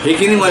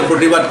সেইখিনি মই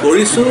প্ৰতিবাদ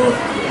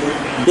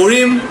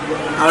কৰিম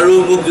আৰু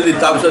মোক যদি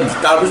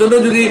তাৰপিছতো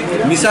যদি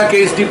মিছা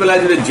কেছ দি পেলাই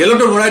যদি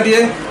জেলতো ভৰাই দিয়ে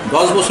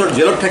 10 বছৰ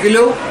জেলত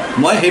থাকিলেও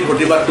মই সেই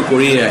প্ৰতিবাদটো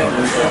কৰিয়ে আহিম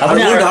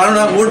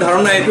মোৰ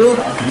ধাৰণা এইটো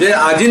যে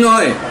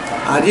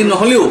আজি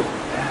নহ'লেও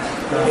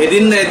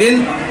এদিন না এদিন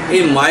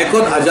এই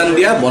মাইকত আজান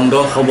দিয়া বন্ধ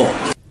হ'ব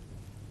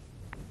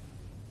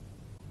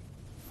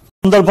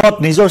সন্দৰ্ভত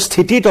নিজৰ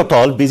স্থিতি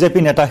ততল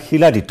বিজেপি নেতা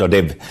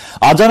শিলাদিত্যদেৱ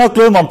আজানক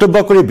লৈ মন্তব্য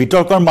কৰি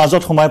বিতৰ্কৰ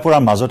মাজত সোমাই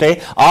পৰাৰ মাজতে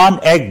আন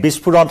এক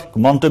বিস্ফোৰণ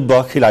মন্তব্য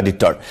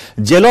শিলাদিত্যৰ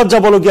জেলত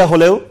যাবলগীয়া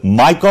হলেও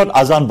মাইকত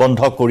আজান বন্ধ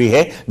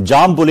কৰিহে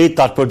যাম বুলি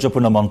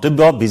তাৎপৰ্যপূৰ্ণ মন্তব্য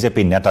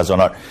বিজেপি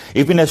নেতাজনৰ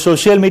ইপিনে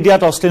সোশ্যাল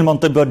মিডিয়াত অশ্লীল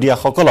মন্তব্য দিয়া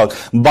সকলক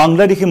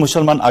বাংলাদেশী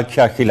মুছলমান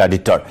আখ্যা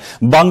শিলাদিত্যৰ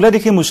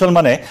বাংলাদেশী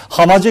মুছলমানে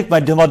সামাজিক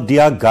মাধ্যমত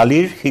দিয়া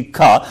গালিৰ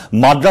শিক্ষা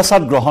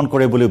মাদ্ৰাসাত গ্ৰহণ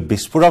কৰে বুলি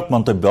বিস্ফোৰক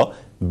মন্তব্য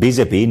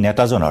বিজেপি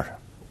নেতাজনৰ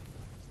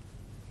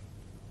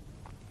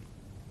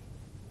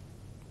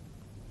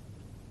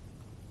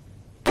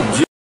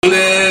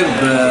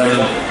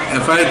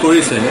এফআইআৰ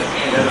কৰিছে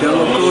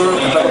তেওঁলোকৰ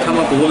এটা কথা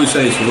মই ক'ব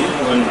বিচাৰিছোঁ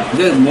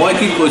যে মই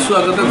কি কৈছোঁ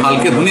আগতে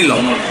ভালকৈ শুনি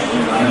লওক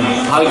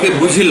ভালকৈ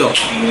বুজি লওক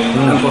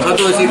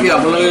কথাটো হৈছে কি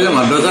আপোনালোকে যে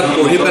মাদ্ৰাসাত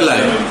পঢ়ি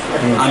পেলাই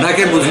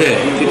আধাকে বুজে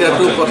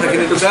তেতিয়াতো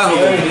কথাখিনিতো বেয়া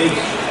হ'ব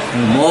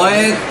মই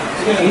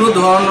কোনো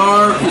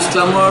ধৰণৰ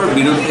ইছলামৰ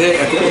বিৰুদ্ধে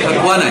একো কথা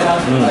কোৱা নাই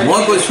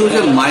মই কৈছোঁ যে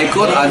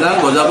মাইকত আজান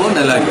বজাব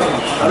নালাগে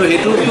আৰু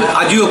সেইটো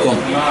আজিও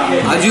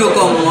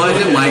কম মই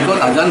যে মাইকত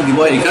আজান দিব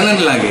এইকাৰণে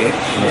নালাগে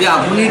যে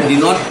আপুনি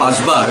দিনত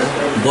 5 বাৰ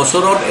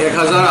বছৰত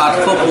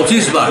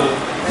 1825 বাৰ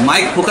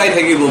মাইক ফুকাই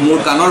থাকিব মোৰ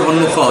কাণৰ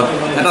সন্মুখত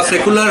এটা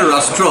সেকুলাৰ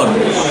ৰাষ্ট্ৰত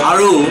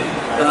আৰু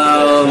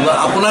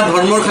আপোনাৰ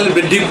ধৰ্মৰ খালি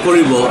বৃদ্ধি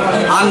কৰিব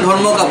আন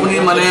ধৰ্মক আপুনি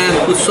মানে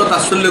তুচ্ছ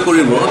তাচ্ছল্য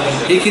কৰিব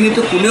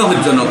এইখিনিতো কোনেও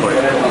সহ্য নকৰে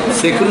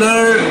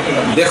সেকুলাৰ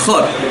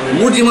দেশত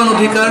মোৰ যিমান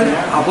অধিকাৰ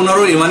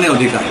আপোনাৰো ইমানেই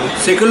অধিকাৰ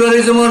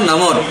সেকুলাৰিজমৰ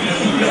নামত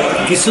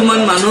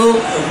কিছুমান মানুহ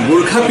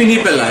বুৰ্খা পিন্ধি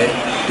পেলাই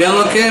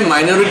তেওঁলোকে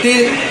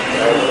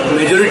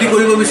মেজৰিটি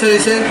কৰিব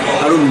বিচাৰিছে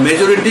আৰু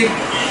মেজৰিটিক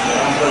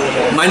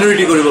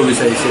মাইনৰিটি কৰিব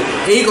বিচাৰিছে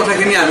এই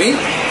কথাখিনি আমি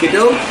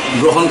কেতিয়াও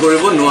গ্ৰহণ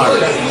কৰিব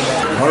নোৱাৰোঁ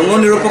ধৰ্ম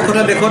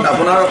নিৰপেক্ষতা দেশত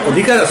আপোনাৰ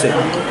অধিকাৰ আছে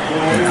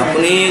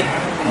আপুনি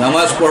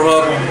নামাজ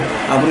পঢ়ক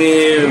আপুনি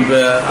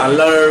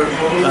আল্লাহৰ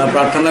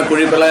প্ৰাৰ্থনা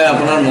কৰি পেলাই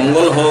আপোনাৰ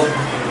মংগল হওক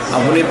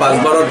আপুনি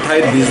 5 বাৰৰ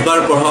ঠাইত 20 বাৰ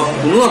পঢ়ক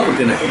কোনো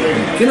আপত্তি নাই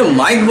কিন্তু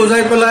মাইক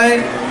বজাই পেলাই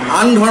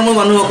আন ধৰ্ম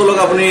মানুহসকলক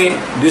আপুনি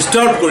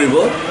ডিষ্টাৰ্ব কৰিব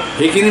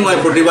সেইখিনি মই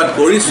প্ৰতিবাদ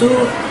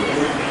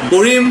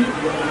কৰিম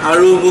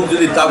আৰু মোক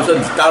যদি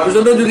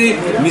তাৰপিছতো যদি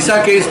মিছা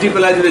কেছ দি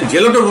পেলাই যদি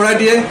জেলতো ভৰাই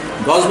দিয়ে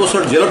 10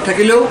 বছৰ জেলত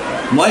থাকিলেও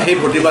মই সেই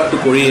প্ৰতিবাদটো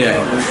কৰিয়ে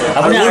আহিম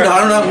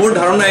মোৰ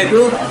ধাৰণা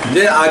এইটো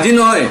যে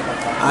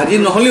আজি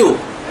নহ'লেও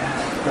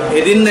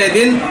এদিন না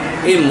এদিন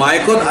এই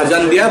মাইকত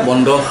আজান দিয়া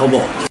বন্ধ হ'ব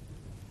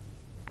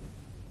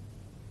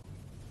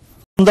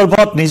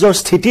সন্দৰ্ভত নিজৰ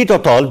স্থিতি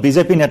ততল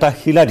বিজেপি নেতা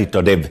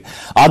শিলাদিত্যদেৱ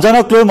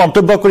আজানক লৈ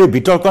মন্তব্য কৰি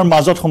বিতৰ্কৰ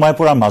মাজত সোমাই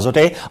পৰাৰ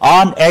মাজতে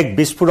আন এক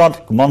বিস্ফোৰণ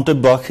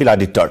মন্তব্য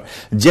শিলাদিত্যৰ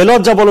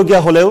জেলত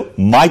যাবলগীয়া হলেও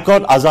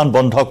মাইকত আজান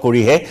বন্ধ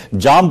কৰিহে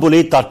যাম বুলি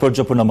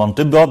তাৎপৰ্যপূৰ্ণ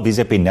মন্তব্য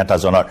বিজেপি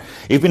নেতাজনৰ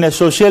ইপিনে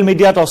ছচিয়েল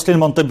মিডিয়াত অশ্লীল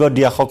মন্তব্য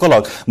দিয়া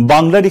সকলক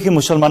বাংলাদেশী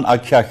মুছলমান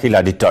আখ্যা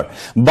শিলাদিত্যৰ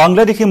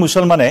বাংলাদেশী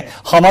মুছলমানে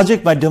সামাজিক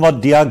মাধ্যমত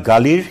দিয়া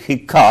গালিৰ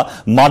শিক্ষা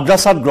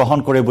মাদ্ৰাছাত গ্ৰহণ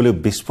কৰে বুলি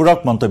বিস্ফোৰক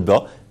মন্তব্য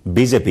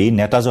বিজেপি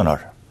নেতাজনৰ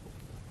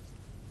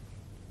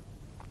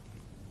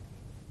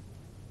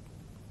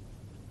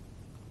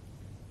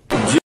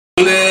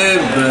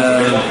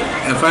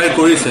এফআইআৰ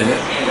কৰিছে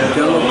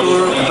তেওঁলোকৰ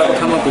এটা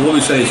কথা মই ক'ব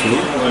বিচাৰিছোঁ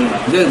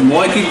যে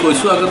মই কি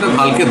কৈছোঁ আগতে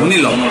ভালকৈ শুনি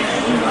লওক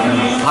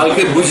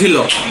ভালকৈ বুজি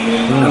লওক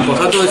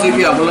কথাটো হৈছে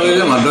কি আপোনালোকে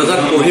যে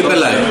মাদ্ৰাছাত পঢ়ি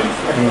পেলাই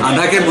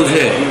আধাকে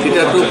বুজে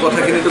তেতিয়াতো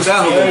কথাখিনিতো বেয়া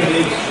হ'ব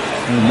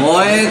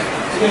মই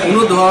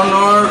কোনো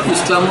ধৰণৰ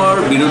ইছলামৰ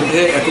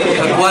বিৰুদ্ধে একো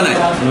কথা কোৱা নাই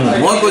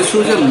মই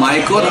কৈছোঁ যে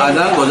মাইকত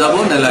আজান বজাব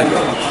নালাগে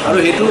আৰু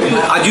সেইটো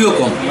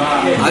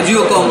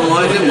আজিও কম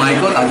মই যে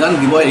মাইকত আজান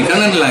দিব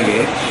এইকাৰণে নালাগে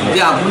যে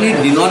আপুনি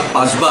দিনত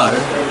 5 বাৰ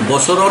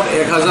বছৰত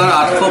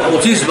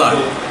 1825 বাৰ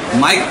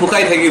মাইক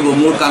ফুকাই থাকিব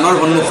মোৰ কাণৰ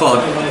সন্মুখত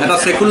এটা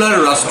সেকুলাৰ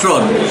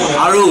ৰাষ্ট্ৰত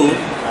আৰু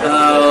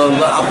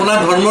আপোনাৰ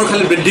ধৰ্মৰ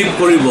খালি বৃদ্ধি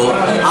কৰিব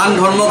আন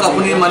ধৰ্মক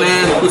আপুনি মানে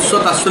তুচ্ছ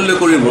তাচ্ছল্য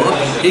কৰিব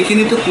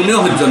এইখিনিতো কোনেও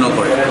সহ্য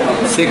নকৰে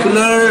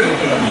সেকুলাৰ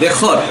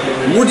দেশত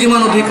মোৰ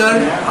যিমান অধিকাৰ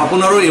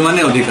আপোনাৰো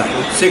ইমানেই অধিকাৰ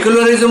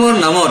সেকুলাৰিজমৰ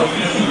নামত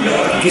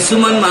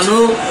কিছুমান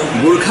মানুহ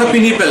বুৰ্খা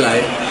পিন্ধি পেলাই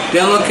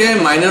তেওঁলোকে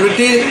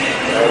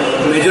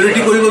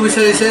মেজৰিটি কৰিব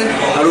বিচাৰিছে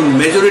আৰু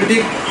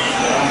মেজৰিটিক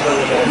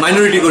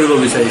মাইনৰিটি কৰিব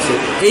বিচাৰিছে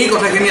এই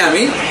কথাখিনি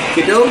আমি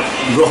কেতিয়াও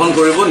গ্ৰহণ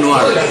কৰিব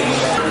নোৱাৰোঁ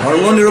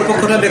ধৰ্ম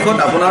নিৰপেক্ষতা দেশত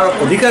আপোনাৰ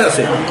অধিকাৰ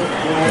আছে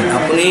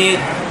আপুনি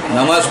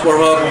নামাজ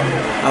পঢ়ক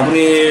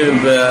আপুনি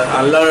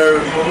আল্লাহৰ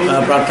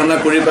প্ৰাৰ্থনা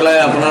কৰি পেলাই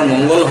আপোনাৰ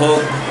মংগল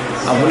হওক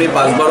আপুনি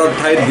 5 বাৰৰ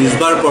ঠাইত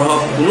 20 বাৰ পঢ়ক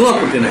কোনো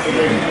আপত্তি নাই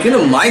কিন্তু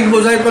মাইক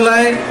বজাই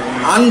পেলাই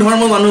আন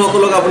ধৰ্মৰ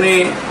মানুহসকলক আপুনি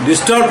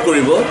ডিষ্টাৰ্ব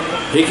কৰিব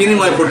সেইখিনি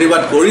মই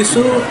প্ৰতিবাদ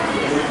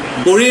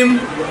কৰিম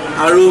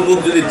আৰু মোক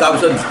যদি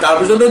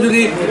তাৰপিছতো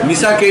যদি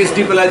মিছা কেছ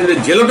দি পেলাই যদি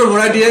জেলতো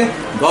ভৰাই দিয়ে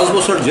 10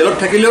 বছৰ জেলত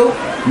থাকিলেও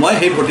মই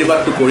সেই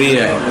প্ৰতিবাদটো কৰিয়ে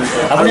আহিম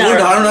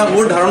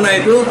মোৰ ধাৰণা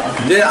এইটো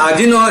যে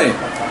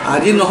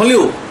আজি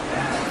নহ'লেও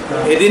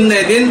এদিন না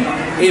এদিন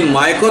এই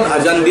মাইকত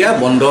আজান দিয়া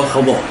বন্ধ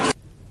হ'ব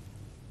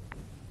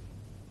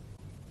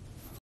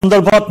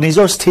সন্দৰ্ভত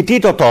নিজৰ স্থিতি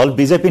ততল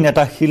বিজেপি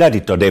নেতা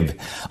শিলাদিত্যদেৱ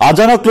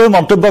আজানক লৈ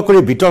মন্তব্য কৰি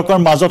বিতৰ্কৰ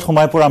মাজত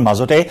সোমাই পৰাৰ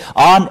মাজতে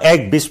আন এক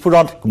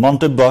বিস্ফোৰণ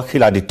মন্তব্য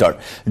শিলাদিত্যৰ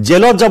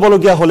জেলত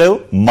যাবলগীয়া হলেও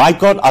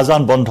মাইকত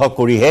আজান বন্ধ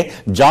কৰিহে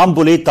যাম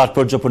বুলি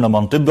তাৎপৰ্যপূৰ্ণ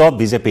মন্তব্য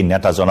বিজেপি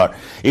নেতাজনৰ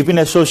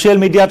ইপিনে ছচিয়েল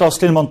মিডিয়াত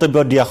অশ্লীল মন্তব্য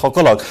দিয়া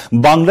সকলক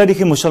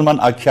বাংলাদেশী মুছলমান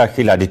আখ্যা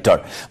শিলাদিত্যৰ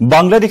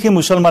বাংলাদেশী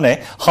মুছলমানে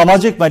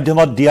সামাজিক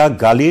মাধ্যমত দিয়া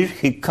গালিৰ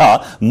শিক্ষা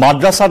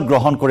মাদ্ৰাছাত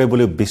গ্ৰহণ কৰে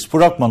বুলি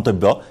বিস্ফোৰক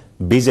মন্তব্য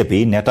বিজেপি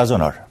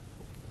নেতাজনৰ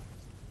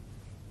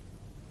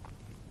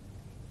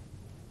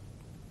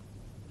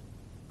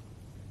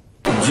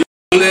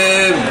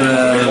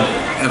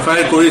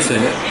এফআইআৰ কৰিছে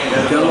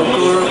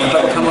তেওঁলোকৰ এটা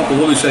কথা মই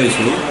ক'ব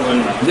বিচাৰিছোঁ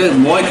যে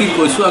মই কি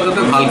কৈছোঁ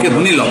আগতে ভালকৈ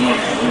শুনি লওক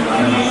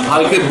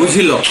ভালকৈ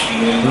বুজি লওক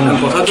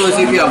কথাটো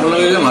হৈছে কি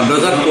আপোনালোকে যে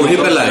মাদ্ৰাছাত পঢ়ি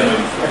পেলাই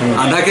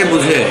আধাকে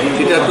বুজে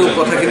তেতিয়াতো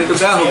কথাখিনিতো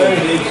বেয়া হ'ব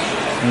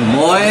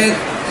মই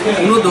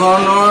কোনো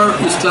ধৰণৰ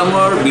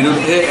ইছলামৰ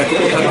বিৰুদ্ধে একো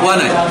কথা কোৱা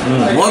নাই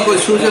মই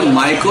কৈছোঁ যে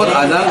মাইকত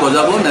আজান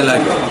বজাব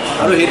নালাগে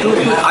আৰু সেইটো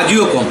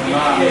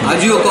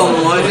আজিও কম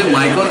মই যে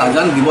মাইকত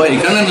আজান দিব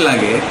এইকাৰণে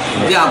নালাগে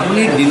যে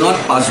আপুনি দিনত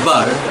 5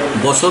 বাৰ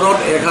বছৰত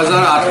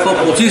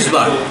 1825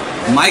 বাৰ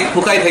মাইক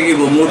ফুকাই থাকিব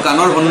মোৰ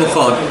কাণৰ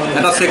সন্মুখত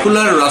এটা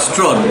সেকুলাৰ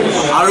ৰাষ্ট্ৰত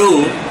আৰু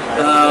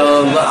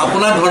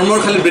আপোনাৰ ধৰ্মৰ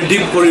খালি বৃদ্ধি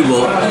কৰিব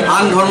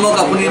আন ধৰ্মক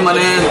আপুনি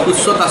মানে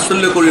তুচ্ছ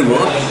তাচ্ছল্য কৰিব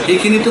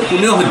এইখিনিতো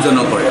কোনেও সহ্য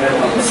নকৰে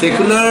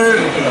সেকুলাৰ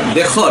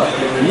দেশত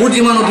মোৰ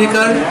যিমান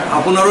অধিকাৰ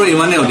আপোনাৰো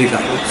ইমানেই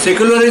অধিকাৰ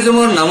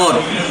সেকুলাৰিজমৰ নামত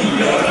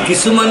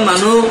কিছুমান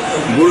মানুহ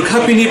বুৰ্খা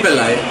পিন্ধি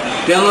পেলাই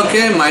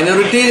তেওঁলোকে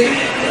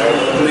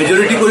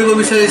মেজৰিটি কৰিব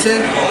বিচাৰিছে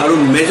আৰু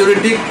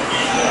মেজৰিটিক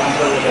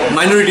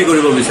মাইনৰিটি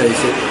কৰিব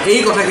বিচাৰিছে এই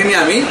কথাখিনি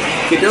আমি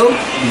কেতিয়াও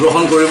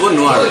গ্ৰহণ কৰিব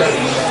নোৱাৰোঁ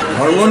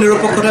ধৰ্ম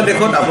নিৰপেক্ষতা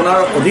দেশত আপোনাৰ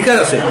অধিকাৰ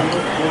আছে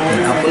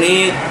আপুনি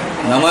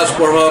নামাজ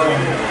পঢ়ক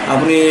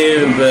আপুনি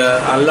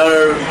আল্লাহৰ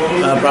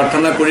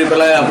প্ৰাৰ্থনা কৰি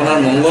পেলাই আপোনাৰ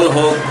মংগল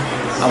হওক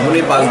আপুনি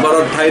 5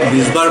 বাৰৰ ঠাইত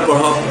 20 বাৰ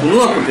পঢ়ক কোনো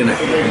আপত্তি নাই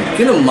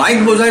কিন্তু মাইক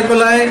বজাই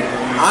পেলাই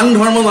আন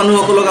ধৰ্মৰ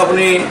মানুহসকলক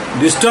আপুনি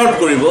ডিষ্টাৰ্ব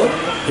কৰিব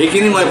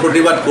সেইখিনি মই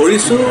প্ৰতিবাদ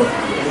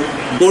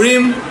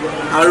কৰিম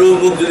আৰু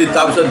মোক যদি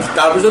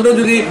তাৰপিছতো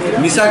যদি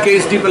মিছা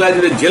কেছ দি পেলাই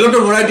যদি জেলতো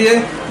ভৰাই দিয়ে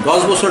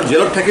 10 বছৰ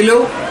জেলত থাকিলেও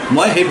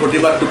মই সেই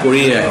প্ৰতিবাদটো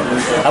কৰিয়ে আহিম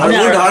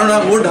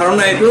মোৰ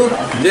ধাৰণা এইটো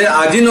যে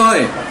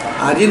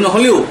আজি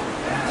নহ'লেও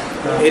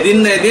এদিন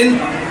না এদিন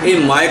এই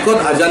মাইকত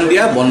আজান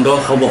দিয়া বন্ধ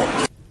হ'ব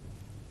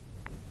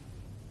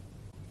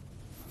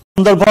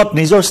সন্দৰ্ভত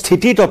নিজৰ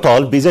স্থিতিত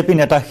অটল বিজেপি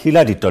নেতা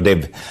শিলাদিত্য দেৱ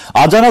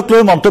আজানক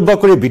লৈ মন্তব্য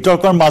কৰি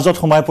বিতৰ্কৰ মাজত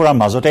সোমাই পৰাৰ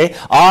মাজতে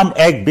আন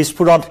এক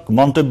বিস্ফোৰণ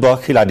মন্তব্য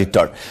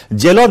শিলাদিত্যৰ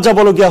জেলত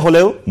যাবলগীয়া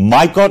হলেও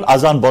মাইকত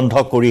আজান বন্ধ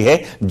কৰিহে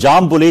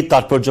যাম বুলি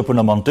তাৎপৰ্যপূৰ্ণ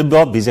মন্তব্য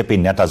বিজেপি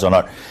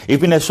নেতাজনৰ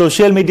ইপিনে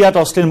ছচিয়েল মিডিয়াত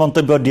অশ্লীল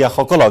মন্তব্য দিয়া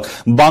সকলক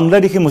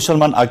বাংলাদেশী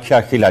মুছলমান আখ্যা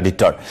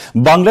শিলাদিত্যৰ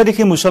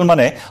বাংলাদেশী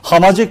মুছলমানে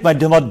সামাজিক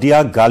মাধ্যমত দিয়া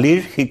গালিৰ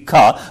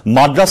শিক্ষা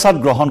মাদ্ৰাছাত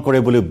গ্ৰহণ কৰে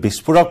বুলি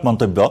বিস্ফোৰক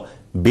মন্তব্য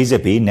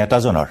বিজেপি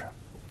নেতাজনৰ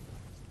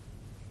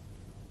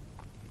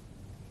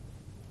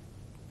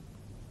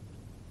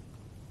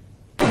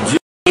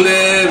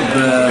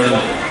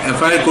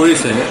এফআইআৰ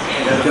কৰিছে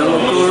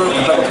তেওঁলোকৰ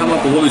এটা কথা মই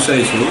ক'ব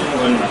বিচাৰিছোঁ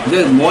যে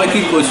মই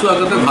কি কৈছোঁ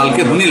আগতে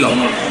ভালকৈ শুনি লওক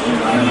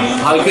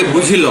ভালকৈ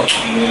বুজি লওক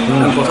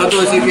কথাটো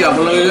হৈছে কি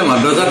আপোনালোকে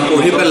মাদ্ৰাছাত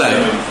পঢ়ি পেলাই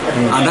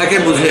আধাকে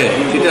বুজে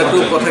তেতিয়াতো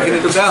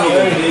কথাখিনিতো বেয়া হ'ব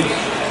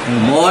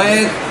মই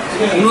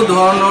কোনো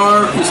ধৰণৰ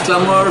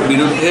ইছলামৰ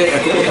বিৰুদ্ধে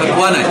একো কথা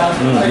কোৱা নাই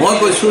মই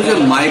কৈছোঁ যে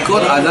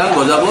মাইকত আজান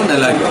বজাব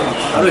নালাগে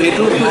আৰু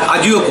সেইটো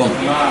আজিও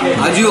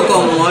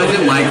কম মই যে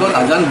মাইকত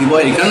আজান দিব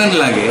এইকাৰণে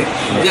নালাগে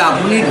যে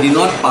আপুনি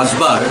দিনত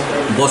 5 বাৰ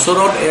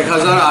বছৰত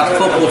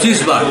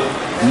 1825 বাৰ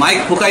মাইক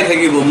ফুকাই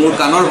থাকিব মোৰ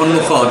কাণৰ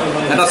সন্মুখত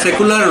এটা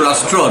সেকুলাৰ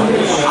ৰাষ্ট্ৰত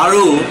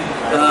আৰু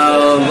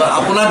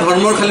আপোনাৰ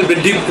ধৰ্মৰ খালি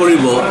বৃদ্ধি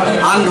কৰিব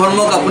আন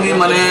ধৰ্মক আপুনি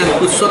মানে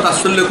তুচ্ছ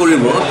তাচ্ছল্য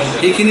কৰিব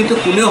এইখিনিতো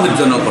কোনেও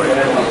সহ্য নকৰে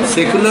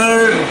সেকুলাৰ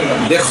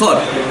দেশত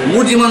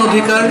মোৰ যিমান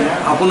অধিকাৰ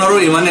আপোনাৰো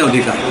ইমানেই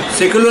অধিকাৰ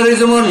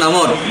সেকুলাৰিজমৰ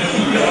নামত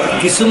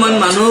কিছুমান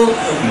মানুহ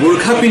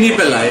বুৰ্খা পিন্ধি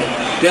পেলাই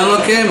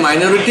তেওঁলোকে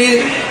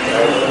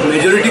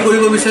মেজৰিটি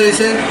কৰিব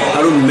বিচাৰিছে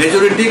আৰু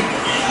মেজৰিটিক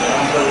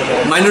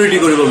মাইনৰিটি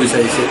কৰিব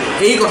বিচাৰিছে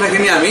এই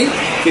কথাখিনি আমি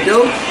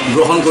কেতিয়াও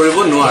গ্ৰহণ কৰিব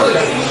নোৱাৰোঁ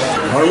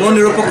ধৰ্ম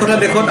নিৰপেক্ষতা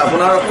দেশত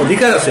আপোনাৰ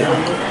অধিকাৰ আছে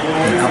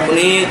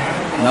আপুনি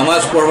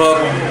নামাজ পঢ়ক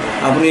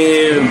আপুনি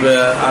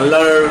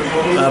আল্লাহৰ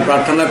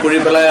প্ৰাৰ্থনা কৰি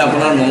পেলাই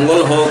আপোনাৰ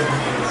মংগল হওক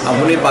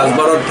আপুনি 5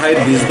 বাৰৰ ঠাইত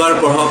 20 বাৰ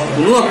পঢ়ক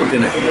কোনো আপত্তি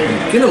নাই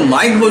কিন্তু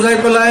মাইক বজাই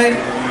পেলাই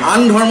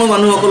আন ধৰ্মৰ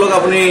মানুহসকলক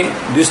আপুনি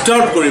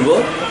ডিষ্টাৰ্ব কৰিব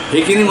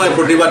সেইখিনি মই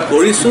প্ৰতিবাদ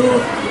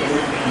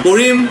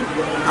কৰিম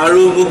আৰু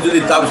মোক যদি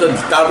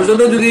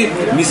তাৰপিছতো যদি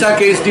মিছা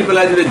কেছ দি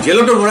পেলাই যদি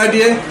জেলতো ভৰাই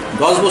দিয়ে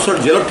 10 বছৰ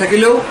জেলত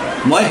থাকিলেও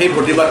মই সেই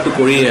প্ৰতিবাদটো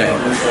কৰিয়ে আহিম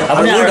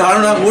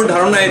মোৰ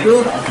ধাৰণা এইটো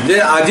যে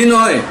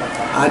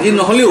আজি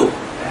নহ'লেও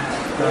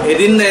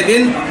এদিন না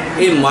এদিন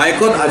এই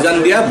মাইকত আজান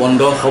দিয়া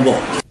বন্ধ হ'ব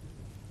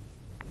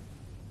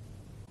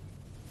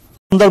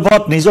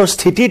সন্দৰ্ভত নিজৰ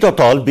স্থিতিত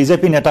অটল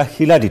বিজেপি নেতা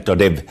শিলাদিত্য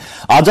দেৱ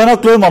আজানক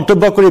লৈ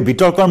মন্তব্য কৰি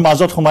বিতৰ্কৰ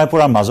মাজত সোমাই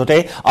পৰাৰ মাজতে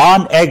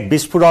আন এক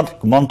বিস্ফোৰণ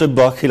মন্তব্য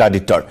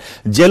শিলাদিত্যৰ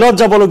জেলত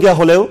যাবলগীয়া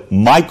হলেও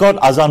মাইকত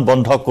আজান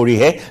বন্ধ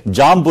কৰিহে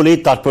যাম বুলি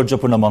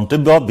তাৎপৰ্যপূৰ্ণ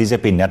মন্তব্য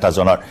বিজেপি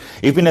নেতাজনৰ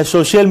ইপিনে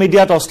ছচিয়েল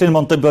মিডিয়াত অশ্লীল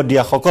মন্তব্য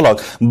দিয়া সকলক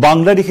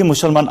বাংলাদেশী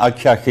মুছলমান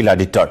আখ্যা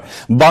শিলাদিত্যৰ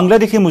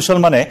বাংলাদেশী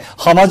মুছলমানে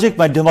সামাজিক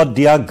মাধ্যমত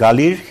দিয়া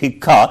গালিৰ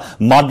শিক্ষা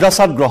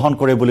মাদ্ৰাছাত গ্ৰহণ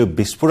কৰে বুলি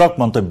বিস্ফোৰক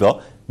মন্তব্য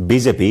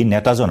বিজেপি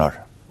নেতাজনৰ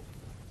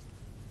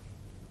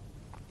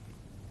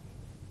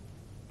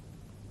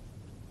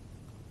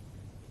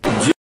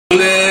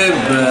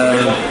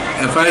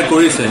এফআইআৰ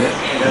কৰিছে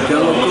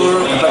তেওঁলোকৰ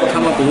এটা কথা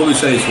মই ক'ব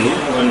বিচাৰিছোঁ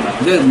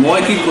যে মই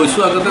কি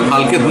কৈছোঁ আগতে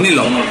ভালকৈ শুনি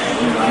লওক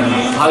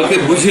ভালকৈ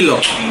বুজি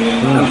লওক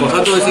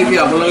কথাটো হৈছে কি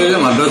আপোনালোকে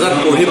মাদ্ৰাছাত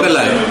পঢ়ি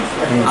পেলাই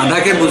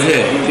আধাকে বুজে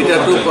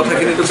তেতিয়াতো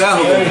কথাখিনিতো বেয়া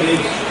হ'ব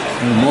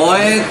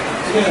মই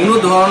কোনো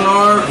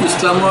ধৰণৰ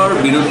ইছলামৰ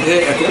বিৰুদ্ধে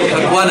একো কথা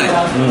কোৱা নাই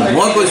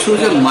মই কৈছোঁ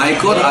যে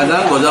মাইকত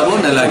আজান বজাব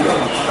নালাগে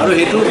আৰু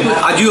সেইটো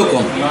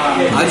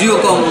আজিও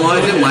কম মই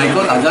যে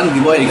মাইকত আজান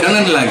দিব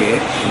এইকাৰণে নালাগে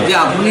যে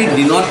আপুনি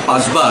দিনত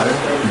 5 বাৰ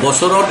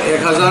বছৰত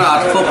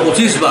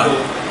 1825 বাৰ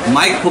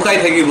মাইক ফুকাই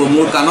থাকিব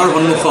মোৰ কাণৰ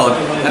সন্মুখত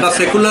এটা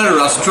সেকুলাৰ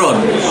ৰাষ্ট্ৰত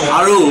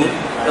আৰু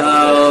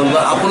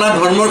আপোনাৰ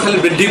ধৰ্মৰ খালি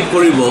বৃদ্ধি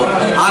কৰিব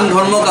আন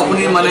ধৰ্মক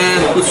আপুনি মানে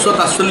তুচ্ছ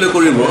তাচ্ছল্য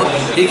কৰিব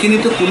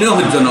এইখিনিতো কোনেও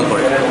সহ্য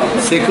নকৰে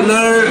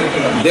সেকুলাৰ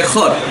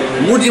দেশত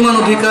মোৰ যিমান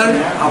অধিকাৰ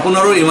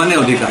আপোনাৰো ইমানেই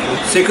অধিকাৰ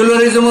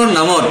সেকুলাৰিজমৰ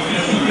নামত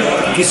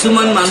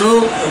কিছুমান মানুহ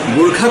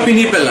বুৰ্খা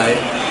পিন্ধি পেলাই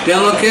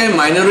তেওঁলোকে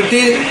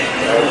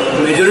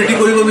মেজৰিটি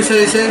কৰিব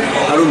বিচাৰিছে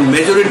আৰু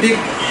মেজৰিটিক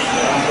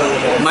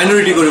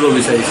মাইনৰিটি কৰিব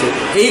বিচাৰিছে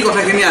এই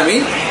কথাখিনি আমি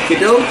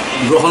কেতিয়াও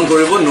গ্ৰহণ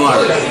কৰিব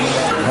নোৱাৰোঁ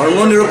ধৰ্ম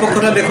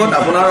নিৰপেক্ষতা দেশত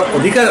আপোনাৰ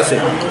অধিকাৰ আছে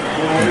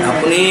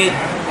আপুনি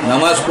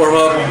নামাজ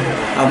পঢ়ক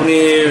আপুনি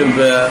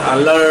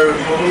আল্লাহৰ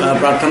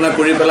প্ৰাৰ্থনা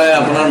কৰি পেলাই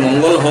আপোনাৰ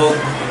মংগল হওক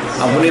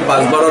আপুনি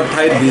 5 বাৰৰ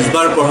ঠাইত 20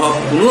 বাৰ পঢ়ক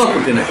কোনো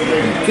আপত্তি নাই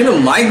কিন্তু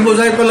মাইক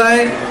বজাই পেলাই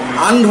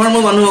আন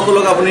ধৰ্মৰ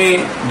মানুহসকলক আপুনি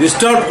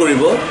ডিষ্টাৰ্ব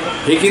কৰিব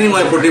সেইখিনি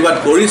মই প্ৰতিবাদ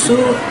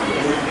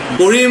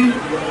কৰিম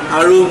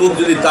আৰু মোক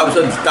যদি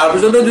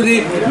তাৰপিছতো যদি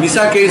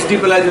মিছা কেছ দি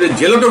পেলাই যদি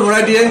জেলতো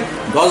ভৰাই দিয়ে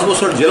 10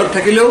 বছৰ জেলত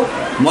থাকিলেও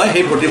মই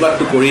সেই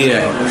প্ৰতিবাদটো কৰিয়ে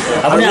আহিম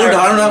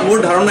মোৰ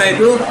ধাৰণা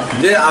এইটো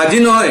যে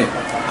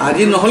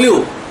আজি নহ'লেও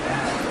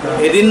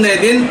এদিন না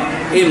এদিন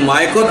এই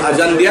মাইকত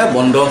আজান দিয়া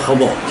বন্ধ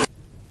হ'ব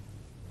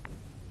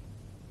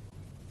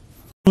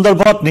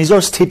সন্দৰ্ভত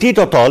নিজৰ স্থিতিত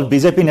অটল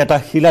বিজেপি নেতা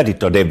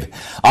শিলাদিত্য দেৱ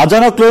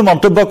আজানক লৈ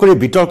মন্তব্য কৰি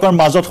বিতৰ্কৰ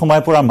মাজত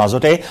সোমাই পৰাৰ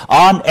মাজতে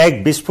আন এক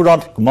বিস্ফোৰণ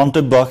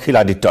মন্তব্য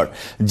শিলাদিত্যৰ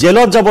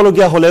জেলত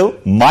যাবলগীয়া হলেও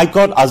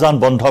মাইকত আজান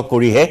বন্ধ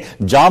কৰিহে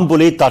যাম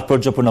বুলি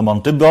তাৎপৰ্যপূৰ্ণ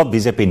মন্তব্য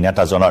বিজেপি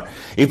নেতাজনৰ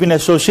ইপিনে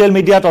ছচিয়েল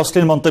মিডিয়াত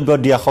অশ্লীল মন্তব্য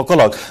দিয়া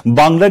সকলক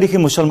বাংলাদেশী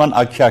মুছলমান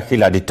আখ্যা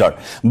শিলাদিত্যৰ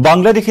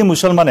বাংলাদেশী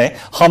মুছলমানে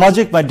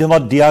সামাজিক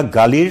মাধ্যমত দিয়া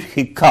গালিৰ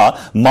শিক্ষা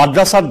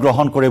মাদ্ৰাসাত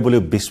গ্ৰহণ কৰে বুলি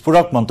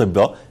বিস্ফোৰক মন্তব্য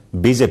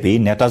বিজেপি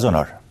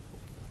নেতাজনৰ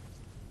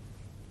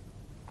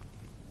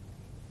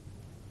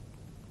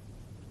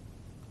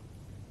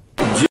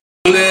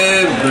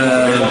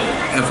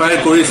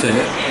এফআইআৰ কৰিছে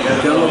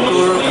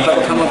তেওঁলোকৰ এটা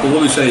কথা মই ক'ব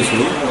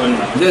বিচাৰিছোঁ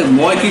যে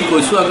মই কি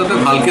কৈছোঁ আগতে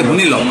ভালকৈ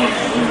শুনি লওক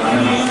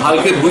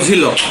ভালকৈ বুজি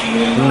লওক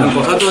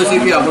কথাটো হৈছে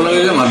কি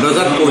আপোনালোকে যে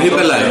মাদ্ৰাসাত পঢ়ি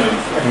পেলাই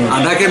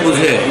আধাকে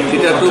বুজে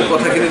তেতিয়াতো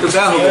কথাখিনিতো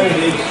বেয়া হ'ব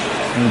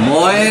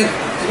মই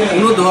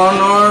কোনো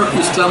ধৰণৰ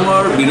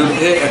ইছলামৰ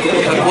বিৰুদ্ধে একো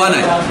কথা কোৱা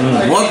নাই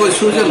মই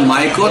কৈছোঁ যে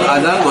মাইকত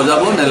আজান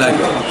বজাব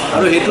নালাগে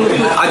আৰু সেইটো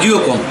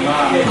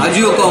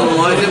আজিও কম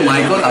মই যে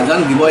মাইকত আজান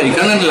দিব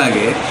এইকাৰণে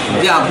নালাগে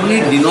যে আপুনি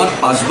দিনত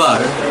 5 বাৰ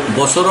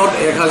বছৰত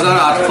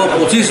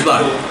 1825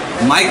 বাৰ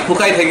মাইক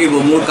ফুকাই থাকিব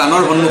মোৰ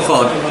কাণৰ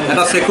সন্মুখত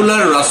এটা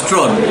সেকুলাৰ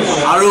ৰাষ্ট্ৰত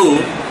আৰু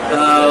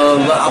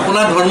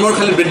আপোনাৰ ধৰ্মৰ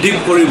খালি বৃদ্ধি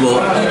কৰিব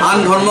আন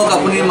ধৰ্মক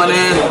আপুনি মানে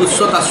তুচ্ছ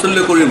তাচ্ছল্য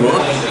কৰিব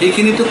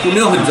এইখিনিতো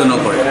কোনেও সহ্য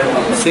নকৰে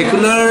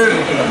সেকুলাৰ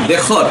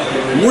দেশত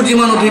মোৰ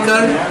যিমান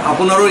অধিকাৰ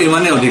আপোনাৰো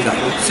ইমানেই অধিকাৰ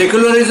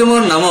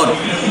সেকুলাৰিজমৰ নামত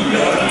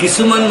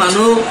কিছুমান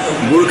মানুহ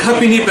বুৰ্খা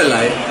পিন্ধি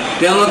পেলাই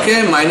তেওঁলোকে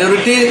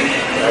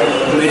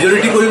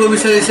মেজৰিটি কৰিব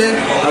বিচাৰিছে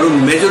আৰু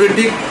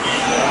মেজৰিটিক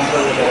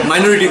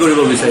মাইনৰিটি কৰিব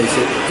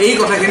বিচাৰিছে এই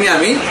কথাখিনি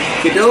আমি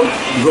কেতিয়াও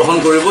গ্ৰহণ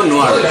কৰিব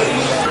নোৱাৰোঁ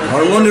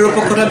ধৰ্ম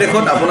নিৰপেক্ষতা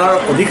দেশত আপোনাৰ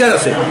অধিকাৰ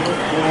আছে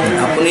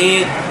আপুনি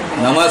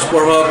নামাজ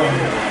পঢ়ক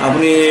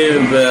আপুনি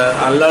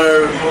আল্লাহৰ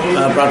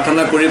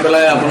প্ৰাৰ্থনা কৰি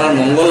পেলাই আপোনাৰ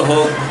মংগল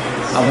হওক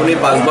আপুনি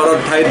 5 বাৰৰ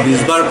ঠাইত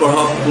 20 বাৰ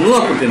পঢ়ক কোনো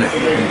আপত্তি নাই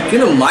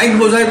কিন্তু মাইক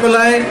বজাই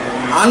পেলাই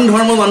আন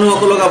ধৰ্ম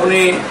মানুহসকলক আপুনি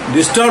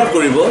ডিষ্টাৰ্ব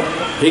কৰিব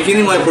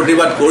সেইখিনি মই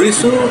প্ৰতিবাদ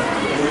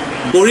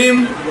কৰিম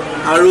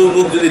আৰু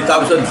মোক যদি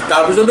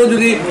তাৰপিছতো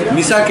যদি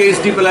মিছা কেছ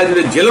দি পেলাই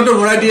যদি জেলতো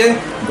ভৰাই দিয়ে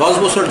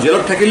 10 বছৰ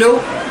জেলত থাকিলেও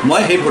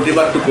মই সেই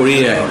প্ৰতিবাদটো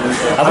কৰিয়ে আহিম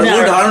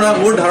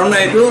মোৰ ধাৰণা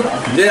এইটো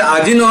যে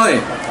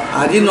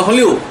আজি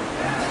নহ'লেও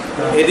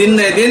এদিন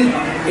না এদিন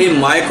এই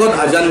মাইকত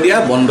আজান দিয়া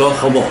বন্ধ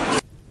হ'ব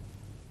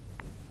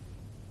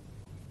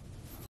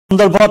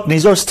সন্দৰ্ভত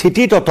নিজৰ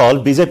স্থিতিত অটল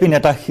বিজেপি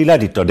নেতা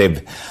শিলাদিত্য দেৱ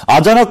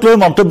আজানক লৈ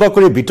মন্তব্য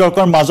কৰি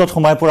বিতৰ্কৰ মাজত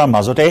সোমাই পৰাৰ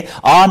মাজতে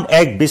আন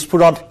এক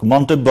বিস্ফোৰণ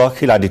মন্তব্য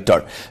শিলাদিত্যৰ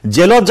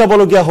জেলত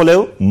যাবলগীয়া হলেও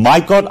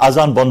মাইকত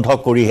আজান বন্ধ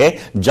কৰিহে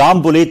যাম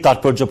বুলি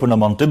তাৎপৰ্যপূৰ্ণ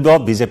মন্তব্য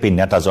বিজেপি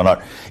নেতাজনৰ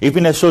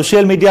ইপিনে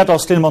ছচিয়েল মিডিয়াত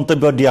অশ্লীল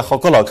মন্তব্য দিয়া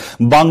সকলক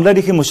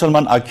বাংলাদেশী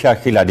মুছলমান আখ্যা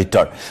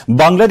শিলাদিত্যৰ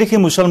বাংলাদেশী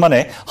মুছলমানে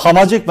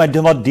সামাজিক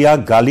মাধ্যমত দিয়া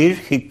গালিৰ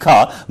শিক্ষা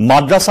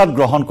মাদ্ৰাসাত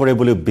গ্ৰহণ কৰে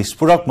বুলি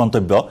বিস্ফোৰক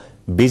মন্তব্য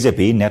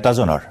বিজেপি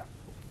নেতাজনৰ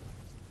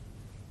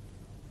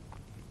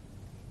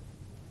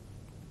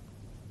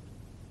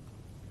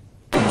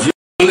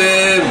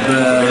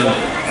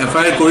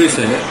এফআইআৰ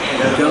কৰিছে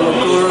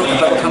তেওঁলোকৰ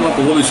এটা কথা মই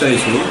ক'ব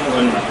বিচাৰিছোঁ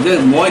যে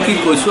মই কি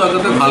কৈছোঁ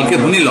আগতে ভালকৈ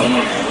শুনি লওক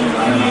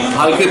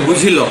ভালকৈ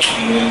বুজি লওক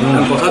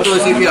কথাটো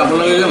হৈছে কি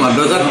আপোনালোকে যে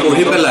মাদ্ৰাসাত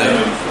পঢ়ি পেলাই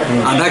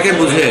আধাকে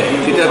বুজে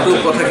তেতিয়াতো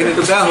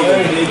কথাখিনিতো বেয়া হ'ব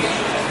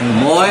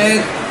মই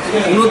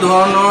কোনো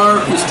ধৰণৰ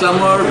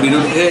ইছলামৰ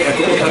বিৰুদ্ধে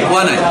একো কথা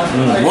কোৱা নাই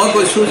মই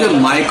কৈছোঁ যে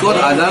মাইকত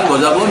আজান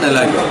বজাব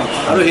নালাগে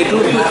আৰু সেইটো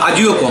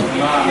আজিও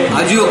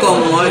কম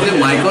মই যে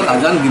মাইকত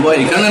আজান দিব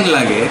এইকাৰণে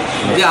নালাগে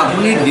যে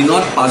আপুনি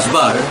দিনত 5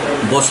 বাৰ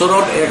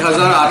বছৰত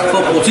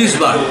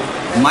 1825 বাৰ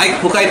মাইক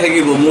ফুকাই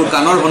থাকিব মোৰ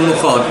কাণৰ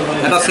সন্মুখত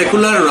এটা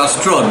সেকুলাৰ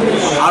ৰাষ্ট্ৰত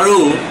আৰু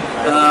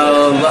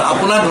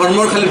আপোনাৰ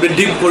ধৰ্মৰ খালি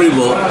বৃদ্ধি কৰিব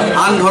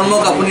আন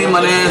ধৰ্মক আপুনি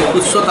মানে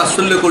তুচ্ছ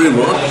তাচ্ছল্য কৰিব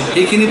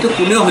এইখিনিতো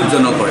কোনেও সহ্য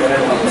নকৰে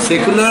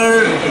সেকুলাৰ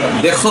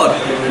দেশত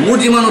মোৰ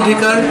যিমান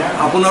অধিকাৰ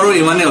আপোনাৰো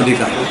ইমানেই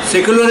অধিকাৰ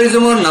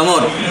সেকুলাৰিজমৰ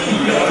নামত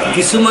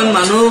কিছুমান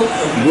মানুহ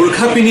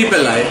বুৰ্খা পিন্ধি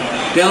পেলাই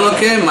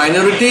তেওঁলোকে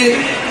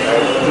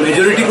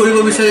মেজৰিটি কৰিব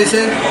বিচাৰিছে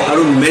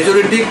আৰু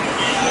মেজৰিটিক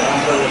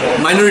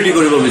মাইনৰিটি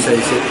কৰিব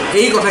বিচাৰিছে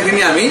এই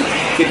কথাখিনি আমি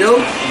কেতিয়াও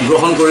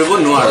গ্ৰহণ কৰিব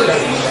নোৱাৰোঁ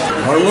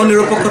ধৰ্ম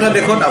নিৰপেক্ষতা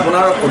দেশত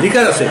আপোনাৰ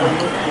অধিকাৰ আছে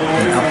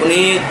আপুনি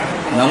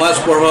নামাজ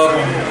পঢ়ক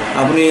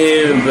আপুনি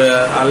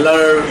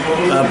আল্লাহৰ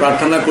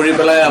প্ৰাৰ্থনা কৰি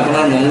পেলাই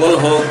আপোনাৰ মংগল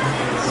হওক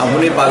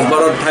আপুনি 5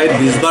 বাৰৰ ঠাইত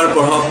 20 বাৰ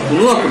পঢ়ক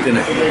কোনো আপত্তি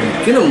নাই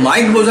কিন্তু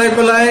মাইক বজাই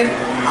পেলাই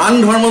আন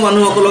ধৰ্ম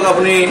মানুহসকলক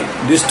আপুনি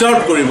ডিষ্টাৰ্ব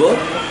কৰিব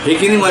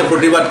সেইখিনি মই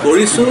প্ৰতিবাদ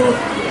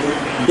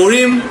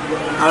কৰিম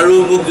আৰু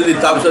মোক যদি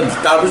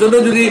তাৰপিছতো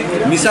যদি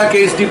মিছা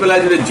কেছ দি পেলাই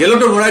যদি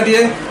জেলতো ভৰাই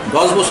দিয়ে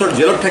 10 বছৰ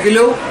জেলত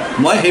থাকিলেও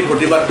মই সেই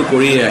প্ৰতিবাদটো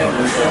কৰিয়ে আহিম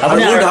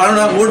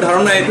মোৰ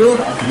ধাৰণা এইটো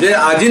যে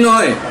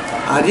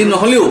আজি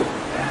নহ'লেও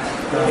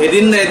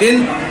এদিন না এদিন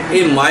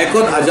এই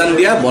মাইকত আজান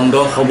দিয়া বন্ধ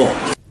হ'ব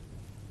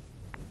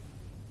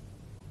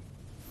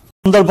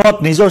সন্দৰ্ভত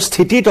নিজৰ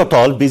স্থিতিত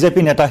অটল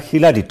বিজেপি নেতা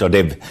শিলাদিত্য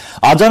দেৱ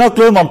আজানক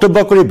লৈ মন্তব্য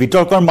কৰি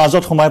বিতৰ্কৰ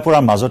মাজত সোমাই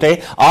পৰাৰ মাজতে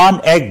আন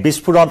এক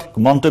বিস্ফোৰণ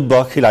মন্তব্য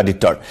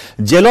শিলাদিত্যৰ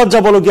জেলত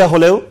যাবলগীয়া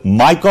হলেও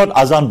মাইকত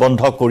আজান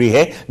বন্ধ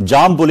কৰিহে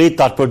যাম বুলি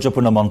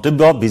তাৎপৰ্যপূৰ্ণ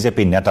মন্তব্য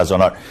বিজেপি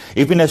নেতাজনৰ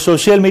ইপিনে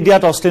সোশ্যাল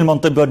মিডিয়াত অশ্লীল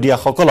মন্তব্য দিয়া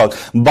সকলক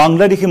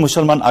বাংলাদেশী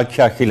মুছলমান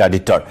আখ্যা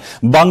শিলাদিত্যৰ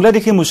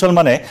বাংলাদেশী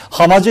মুছলমানে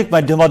সামাজিক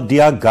মাধ্যমত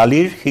দিয়া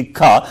গালিৰ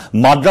শিক্ষা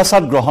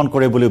মাদ্ৰাসাত গ্ৰহণ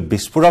কৰে বুলি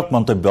বিস্ফোৰক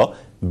মন্তব্য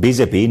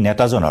বিজেপি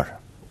নেতাজনৰ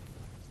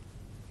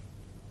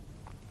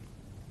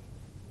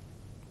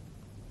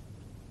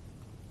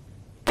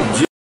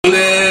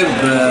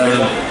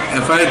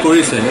এফআইআৰ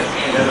কৰিছে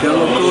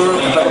তেওঁলোকৰ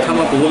এটা কথা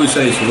মই ক'ব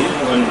বিচাৰিছোঁ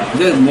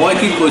যে মই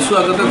কি কৈছোঁ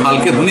আগতে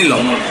ভালকৈ শুনি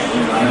লওক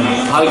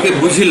ভালকৈ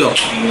বুজি লওক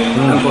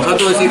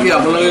কথাটো হৈছে কি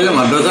আপোনালোকে যে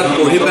মাদ্ৰাসাত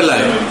পঢ়ি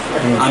পেলাই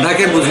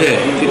আধাকে বুজে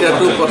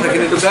তেতিয়াতো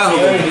কথাখিনিতো বেয়া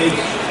হ'ব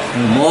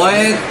মই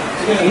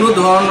কোনো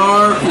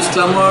ধৰণৰ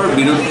ইছলামৰ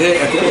বিৰুদ্ধে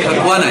একো কথা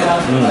কোৱা নাই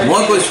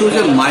মই কৈছোঁ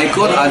যে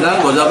মাইকত আজান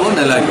বজাব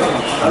নালাগে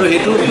আৰু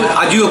সেইটো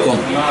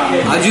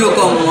আজিও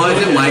কম মই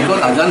যে মাইকত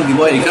আজান দিব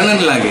এইকাৰণে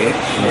নালাগে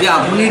যে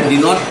আপুনি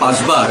দিনত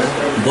 5 বাৰ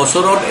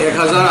বছৰত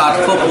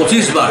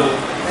 1825 বাৰ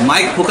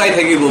মাইক ফুকাই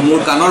থাকিব মোৰ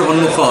কাণৰ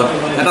সন্মুখত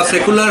এটা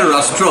সেকুলাৰ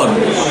ৰাষ্ট্ৰত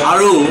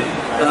আৰু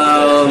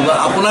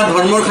আপোনাৰ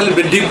ধৰ্মৰ খালি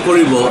বৃদ্ধি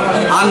কৰিব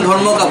আন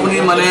ধৰ্মক আপুনি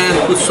মানে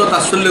তুচ্ছ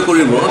তাচ্ছল্য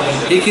কৰিব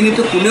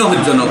এইখিনিতো কোনেও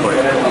সহ্য নকৰে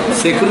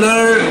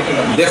সেকুলাৰ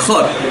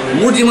দেশত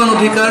মোৰ যিমান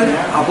অধিকাৰ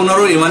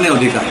আপোনাৰো ইমানেই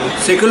অধিকাৰ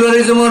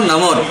সেকুলাৰিজমৰ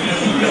নামত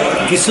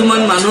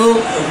কিছুমান মানুহ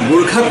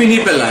বুৰ্খা পিন্ধি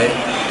পেলাই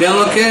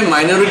তেওঁলোকে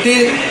মাইনৰিটি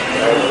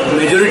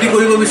মেজৰিটি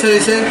কৰিব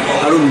বিচাৰিছে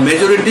আৰু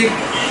মেজৰিটিক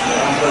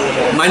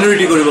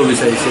মাইনৰিটি কৰিব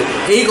বিচাৰিছে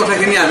এই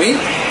কথাখিনি আমি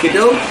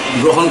কেতিয়াও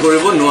গ্ৰহণ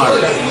কৰিব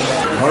নোৱাৰোঁ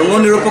ধৰ্ম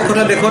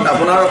নিৰপেক্ষতা দেশত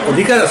আপোনাৰ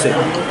অধিকাৰ আছে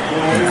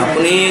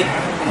আপুনি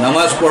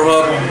নামাজ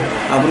পঢ়ক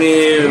আপুনি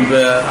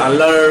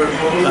আল্লাহৰ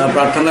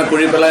প্ৰাৰ্থনা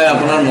কৰি পেলাই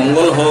আপোনাৰ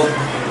মংগল হওক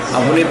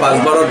আপুনি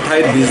 5 বাৰৰ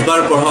ঠাইত 20 বাৰ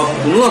পঢ়ক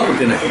কোনো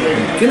আপত্তি নাই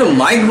কিন্তু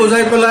মাইক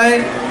বজাই পেলাই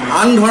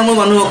আন ধৰ্ম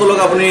মানুহসকলক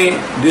আপুনি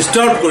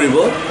ডিষ্টাৰ্ব কৰিব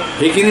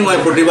সেইখিনি মই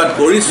প্ৰতিবাদ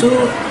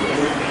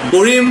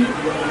কৰিম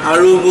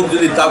আৰু মোক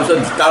যদি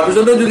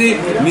তাৰপিছতো যদি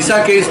মিছা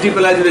কেছ দি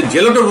পেলাই যদি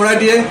জেলতো ভৰাই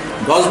দিয়ে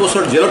 10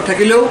 বছৰ জেলত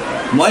থাকিলেও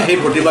মই সেই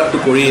প্ৰতিবাদটো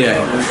কৰিয়ে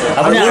আহিম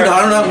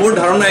মোৰ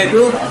ধাৰণা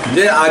এইটো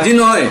যে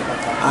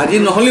আজি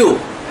নহ'লেও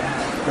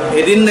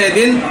এদিন না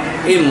এদিন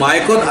এই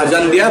মাইকত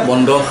আজান দিয়া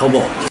বন্ধ হ'ব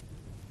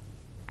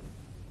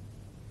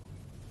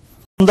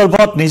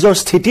সন্দৰ্ভত নিজৰ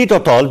স্থিতিত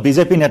অটল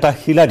বিজেপি নেতা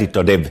শিলাদিত্য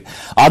দেৱ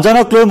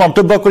আজানক লৈ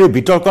মন্তব্য কৰি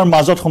বিতৰ্কৰ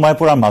মাজত সোমাই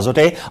পৰাৰ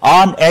মাজতে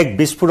আন এক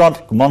বিস্ফোৰণ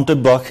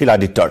মন্তব্য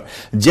শিলাদিত্যৰ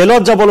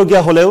জেলত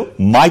যাবলগীয়া হলেও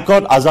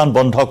মাইকত আজান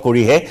বন্ধ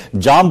কৰিহে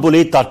যাম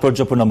বুলি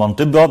তাৎপৰ্যপূৰ্ণ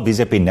মন্তব্য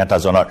বিজেপি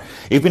নেতাজনৰ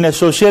ইপিনে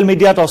সোশ্যাল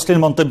মিডিয়াত অশ্লীল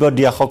মন্তব্য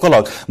দিয়া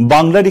সকলক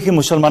বাংলাদেশী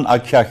মুছলমান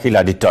আখ্যা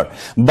শিলাদিত্যৰ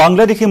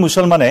বাংলাদেশী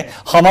মুছলমানে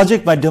সামাজিক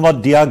মাধ্যমত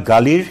দিয়া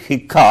গালিৰ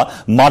শিক্ষা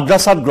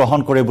মাদ্ৰাসাত গ্ৰহণ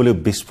কৰে বুলি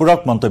বিস্ফোৰক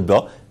মন্তব্য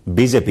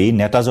বিজেপি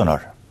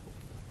নেতাজনৰ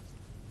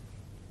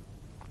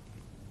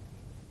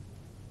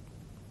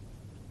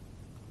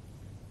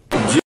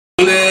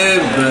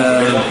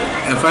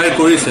এফআইআৰ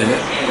কৰিছে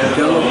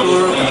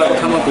তেওঁলোকৰ এটা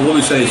কথা মই ক'ব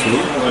বিচাৰিছোঁ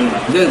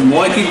যে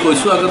মই কি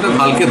কৈছোঁ আগতে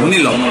ভালকৈ শুনি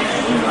লওক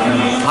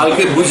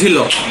ভালকৈ বুজি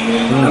লওক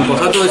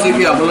কথাটো হৈছে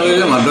কি আপোনালোকে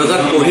যে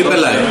মাদ্ৰাসাত পঢ়ি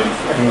পেলাই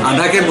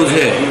আধাকে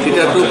বুজে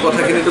তেতিয়াতো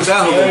কথাখিনিতো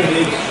বেয়া হ'ব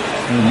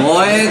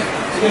মই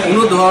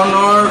কোনো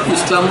ধৰণৰ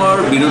ইছলামৰ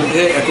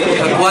বিৰুদ্ধে একো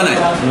কথা কোৱা নাই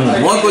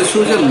মই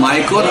কৈছোঁ যে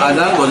মাইকত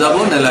আজান বজাব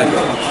নালাগে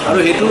আৰু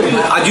সেইটো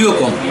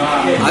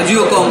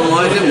আজিও কম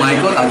মই যে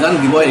মাইকত আজান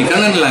দিব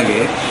এইকাৰণে নালাগে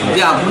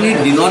যে আপুনি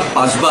দিনত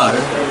 5 বাৰ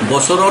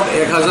বছৰত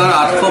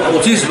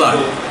 1825 বাৰ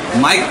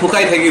মাইক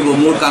ফুকাই থাকিব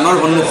মোৰ কাণৰ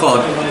সন্মুখত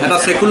এটা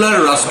সেকুলাৰ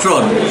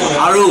ৰাষ্ট্ৰত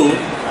আৰু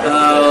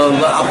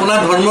আপোনাৰ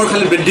ধৰ্মৰ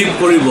খালি বৃদ্ধি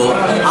কৰিব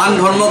আন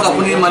ধৰ্মক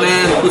আপুনি মানে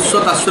তুচ্ছ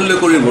তাচ্ছল্য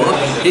কৰিব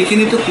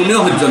এইখিনিতো কোনেও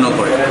সহ্য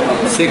নকৰে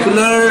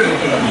সেকুলাৰ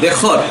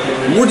দেশত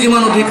মোৰ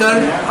যিমান অধিকাৰ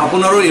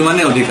আপোনাৰো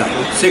ইমানেই অধিকাৰ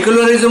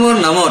সেকুলাৰিজমৰ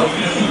নামত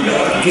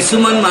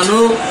কিছুমান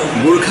মানুহ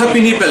বুৰ্খা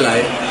পিন্ধি পেলাই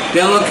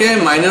তেওঁলোকে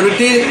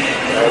মাইনৰিটি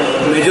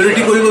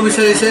মেজৰিটি কৰিব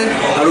বিচাৰিছে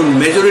আৰু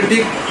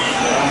মেজৰিটিক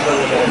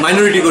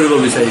মাইনৰিটি কৰিব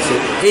বিচাৰিছে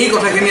এই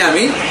কথাখিনি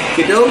আমি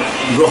কেতিয়াও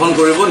গ্ৰহণ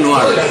কৰিব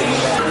নোৱাৰোঁ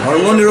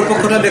ধৰ্ম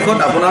নিৰপেক্ষতা দেশত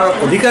আপোনাৰ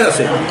অধিকাৰ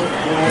আছে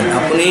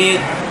আপুনি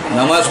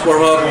নামাজ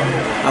পঢ়ক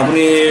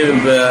আপুনি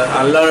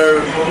আল্লাহৰ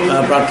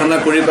প্ৰাৰ্থনা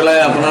কৰি পেলাই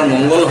আপোনাৰ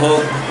মংগল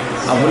হওক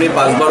আপুনি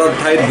 5 বাৰৰ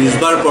ঠাইত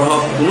 20 বাৰ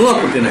পঢ়ক কোনো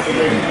আপত্তি নাই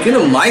কিন্তু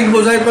মাইক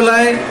বজাই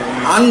পেলাই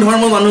আন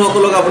ধৰ্ম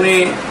মানুহসকলক আপুনি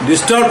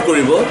ডিষ্টাৰ্ব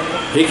কৰিব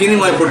সেইখিনি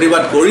মই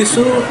প্ৰতিবাদ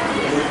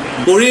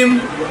কৰিম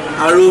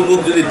আৰু মোক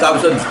যদি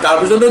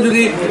তাৰপিছতো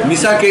যদি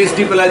মিছা কেছ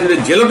দি পেলাই যদি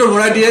জেলতো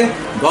ভৰাই দিয়ে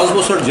 10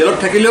 বছৰ জেলত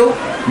থাকিলেও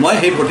মই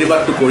সেই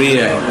প্ৰতিবাদটো কৰিয়ে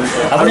আহিম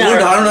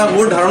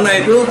মোৰ ধাৰণা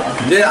এইটো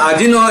যে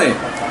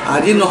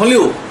আজি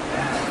নহ'লেও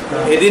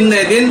এদিন না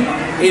এদিন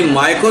এই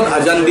মাইকত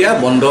আজান দিয়া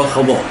বন্ধ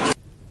হ'ব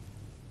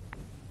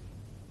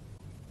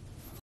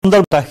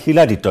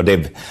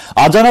শিলাদিত্যদেৱ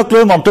আজানক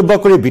লৈ মন্তব্য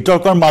কৰি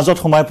বিতৰ্কৰ মাজত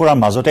সোমাই পৰাৰ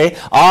মাজতে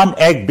আন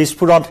এক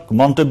বিস্ফোৰণ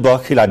মন্তব্য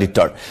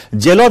শিলাদিত্যৰ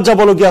জেলত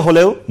যাবলগীয়া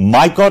হলেও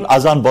মাইকত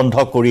আজান বন্ধ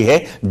কৰিহে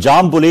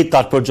যাম বুলি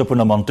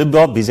তাৎপৰ্যপূৰ্ণ মন্তব্য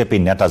বিজেপি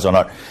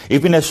নেতাজনৰ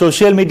ইপিনে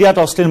ছচিয়েল মিডিয়াত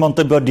অশ্লীল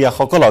মন্তব্য দিয়া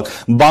সকলক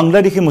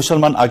বাংলাদেশী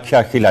মুছলমান আখ্যা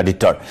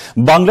শিলাদিত্যৰ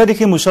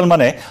বাংলাদেশী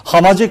মুছলমানে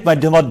সামাজিক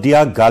মাধ্যমত দিয়া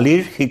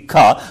গালিৰ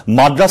শিক্ষা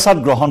মাদ্ৰাছাত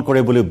গ্ৰহণ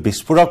কৰে বুলি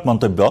বিস্ফোৰক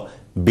মন্তব্য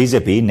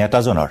বিজেপি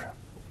নেতাজনৰ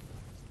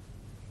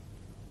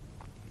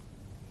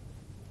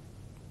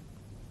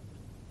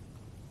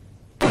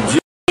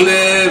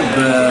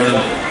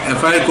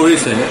এফআইআৰ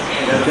কৰিছে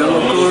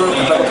তেওঁলোকৰ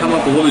এটা কথা মই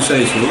ক'ব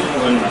বিচাৰিছোঁ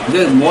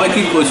যে মই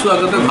কি কৈছোঁ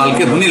আগতে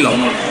ভালকৈ শুনি লওক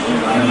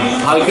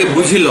ভালকৈ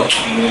বুজি লওক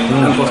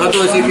কথাটো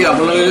হৈছে কি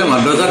আপোনালোকে যে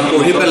মাদ্ৰাছাত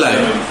পঢ়ি পেলাই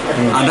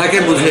আধাকে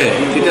বুজে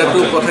তেতিয়াতো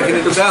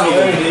কথাখিনিতো বেয়া হ'ব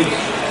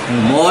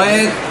মই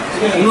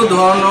কোনো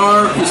ধৰণৰ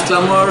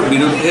ইছলামৰ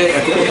বিৰুদ্ধে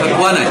একো কথা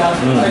কোৱা নাই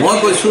মই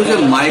কৈছোঁ যে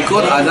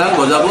মাইকত আজান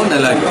বজাব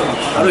নালাগে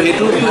আৰু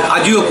সেইটো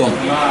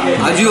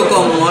আজিও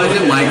কম মই যে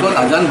মাইকত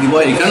আজান দিব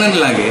এইকাৰণে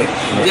নালাগে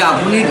যে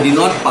আপুনি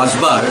দিনত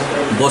 5 বাৰ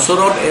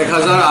বছৰত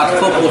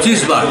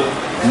 1825 বাৰ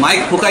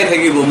মাইক ফুকাই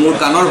থাকিব মোৰ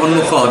কাণৰ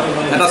সন্মুখত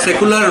এটা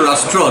সেকুলাৰ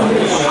ৰাষ্ট্ৰত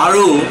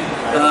আৰু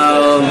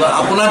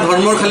আপোনাৰ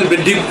ধৰ্মৰ খালি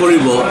বৃদ্ধি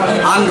কৰিব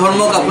আন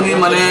ধৰ্মক আপুনি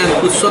মানে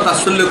তুচ্ছ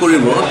তাচ্ছল্য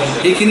কৰিব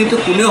এইখিনিতো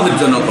কোনেও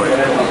সহ্য নকৰে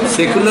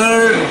সেকুলাৰ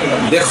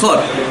দেশত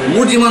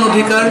মোৰ যিমান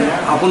অধিকাৰ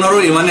আপোনাৰো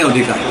ইমানেই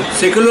অধিকাৰ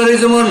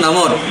সেকুলাৰিজমৰ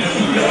নামত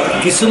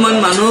কিছুমান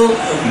মানুহ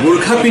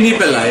বুৰ্খা পিন্ধি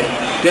পেলাই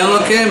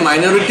তেওঁলোকে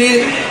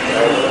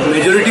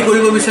মেজৰিটি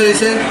কৰিব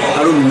বিচাৰিছে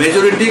আৰু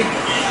মেজৰিটিক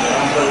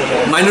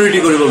মাইনৰিটি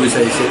কৰিব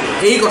বিচাৰিছে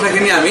এই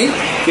কথাখিনি আমি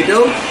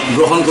কেতিয়াও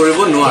গ্ৰহণ কৰিব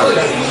নোৱাৰোঁ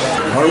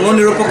ধৰ্ম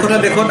নিৰপেক্ষতা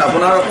দেশত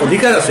আপোনাৰ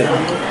অধিকাৰ আছে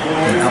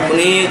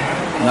আপুনি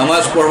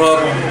নামাজ পঢ়ক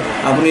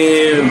আপুনি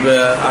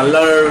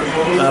আল্লাহৰ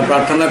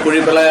প্ৰাৰ্থনা কৰি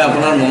পেলাই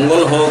আপোনাৰ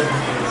মংগল হওক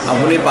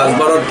আপুনি 5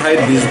 বাৰৰ ঠাইত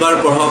 20 বাৰ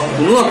পঢ়ক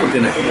কোনো আপত্তি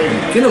নাই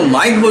কিন্তু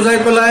মাইক বজাই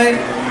পেলাই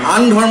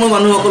আন ধৰ্মৰ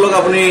মানুহসকলক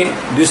আপুনি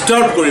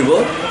ডিষ্টাৰ্ব কৰিব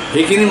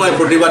সেইখিনি মই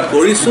প্ৰতিবাদ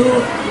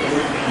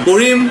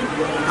কৰিম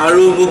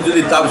আৰু মোক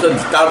যদি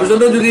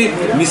তাৰপিছতো যদি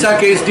মিছা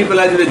কেছ দি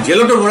পেলাই যদি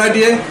জেলতো ভৰাই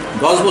দিয়ে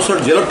 10 বছৰ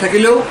জেলত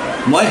থাকিলেও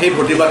মই সেই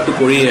প্ৰতিবাদটো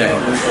কৰিয়ে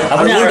আহিম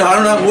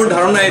মোৰ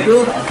ধাৰণা এইটো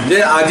যে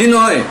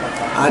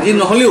আজি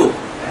নহ'লেও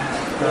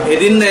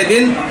এদিন না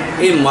এদিন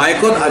এই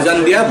মাইকত আজান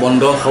দিয়া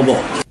বন্ধ হ'ব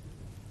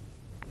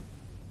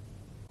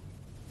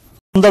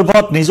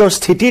সন্দৰ্ভত নিজৰ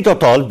স্থিতিত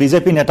অটল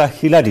বিজেপি নেতা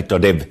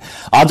শিলাদিত্যদেৱ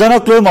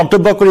আজানক লৈ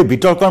মন্তব্য কৰি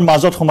বিতৰ্কৰ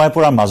মাজত সোমাই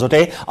পৰাৰ মাজতে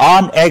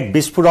আন এক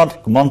বিস্ফোৰণ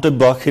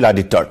মন্তব্য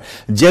শিলাদিত্যৰ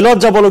জেলত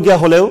যাবলগীয়া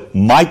হলেও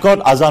মাইকত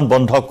আজান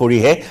বন্ধ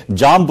কৰিহে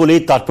যাম বুলি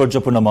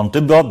তাৎপৰ্যপূৰ্ণ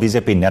মন্তব্য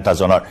বিজেপি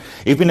নেতাজনৰ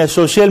ইপিনে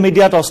ছচিয়েল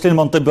মিডিয়াত অশ্লীল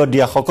মন্তব্য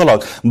দিয়া সকলক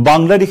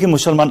বাংলাদেশী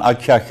মুছলমান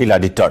আখ্যা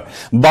শিলাদিত্যৰ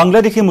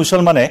বাংলাদেশী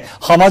মুছলমানে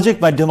সামাজিক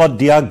মাধ্যমত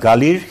দিয়া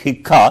গালিৰ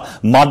শিক্ষা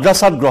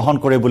মাদ্ৰাছাত গ্ৰহণ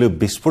কৰে বুলি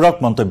বিস্ফোৰক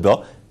মন্তব্য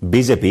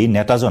বিজেপি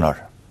নেতাজনৰ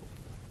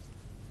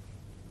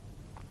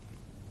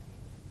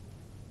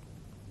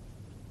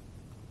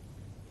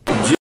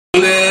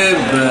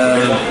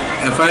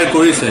এফআইআৰ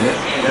কৰিছে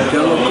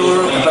তেওঁলোকৰ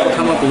এটা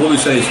কথা মই ক'ব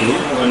বিচাৰিছোঁ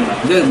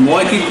যে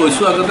মই কি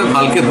কৈছোঁ আগতে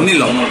ভালকৈ শুনি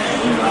লওক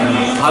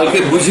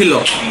ভালকৈ বুজি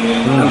লওক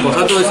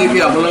কথাটো হৈছে কি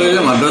আপোনালোকে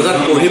যে মাদ্ৰাছাত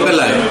পঢ়ি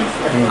পেলাই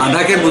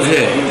আধাকে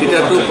বুজে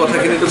তেতিয়াতো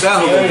কথাখিনিতো বেয়া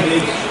হ'ব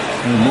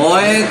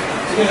মই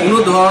কোনো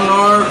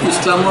ধৰণৰ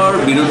ইছলামৰ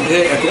বিৰুদ্ধে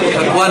একো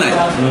কথা কোৱা নাই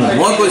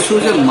মই কৈছোঁ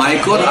যে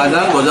মাইকত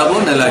আজান বজাব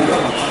নালাগে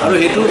আৰু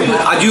সেইটো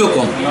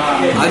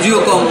আজিও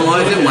কম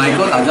মই যে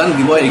মাইকত আজান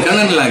দিব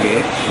এইকাৰণে নালাগে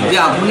যে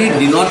আপুনি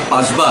দিনত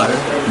 5 বাৰ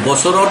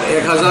বছৰত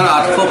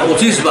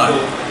 1825 বাৰ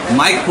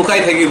মাইক ফুকাই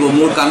থাকিব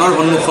মোৰ কাণৰ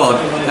সন্মুখত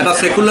এটা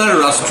সেকুলাৰ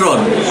ৰাষ্ট্ৰত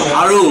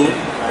আৰু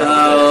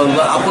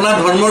আপোনাৰ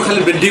ধৰ্মৰ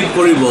খালি বৃদ্ধি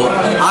কৰিব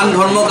আন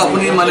ধৰ্মক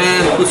আপুনি মানে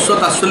তুচ্ছ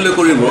তাচ্ছল্য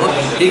কৰিব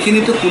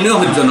এইখিনিতো কোনেও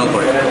সহ্য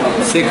নকৰে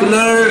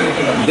সেকুলাৰ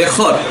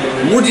দেশত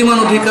মোৰ যিমান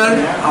অধিকাৰ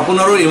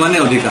আপোনাৰো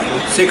ইমানেই অধিকাৰ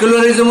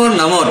সেকুলাৰিজমৰ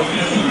নামত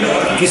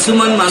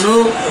কিছুমান মানুহ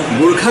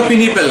বুৰ্খা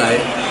পিন্ধি পেলাই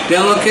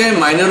তেওঁলোকে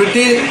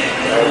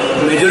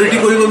মেজৰিটি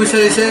কৰিব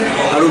বিচাৰিছে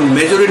আৰু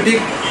মেজৰিটিক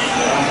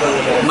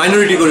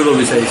মাইনৰিটি কৰিব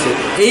বিচাৰিছে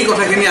এই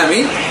কথাখিনি আমি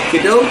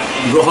কেতিয়াও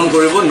গ্ৰহণ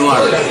কৰিব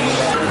নোৱাৰোঁ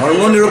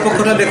ধৰ্ম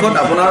নিৰপেক্ষতা দেশত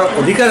আপোনাৰ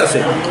অধিকাৰ আছে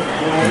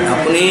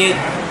আপুনি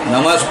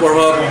নামাজ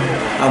পঢ়ক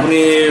আপুনি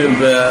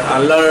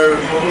আল্লাহৰ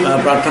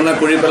প্ৰাৰ্থনা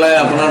কৰি পেলাই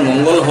আপোনাৰ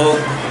মংগল হওক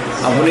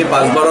আপুনি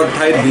 5 বাৰৰ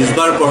ঠাইত 20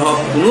 বাৰ পঢ়ক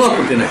কোনো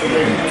আপত্তি নাই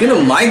কিন্তু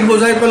মাইক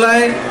বজাই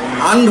পেলাই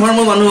আন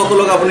ধৰ্মৰ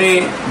মানুহসকলক আপুনি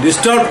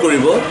ডিষ্টাৰ্ব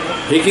কৰিব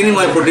সেইখিনি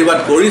মই প্ৰতিবাদ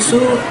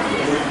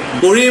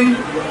কৰিম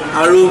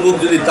আৰু মোক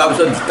যদি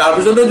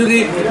তাৰপিছতো যদি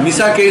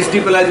মিছা কেছ দি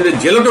পেলাই যদি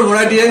জেলতো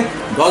ভৰাই দিয়ে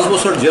 10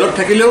 বছৰ জেলত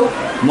থাকিলেও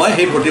মই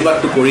সেই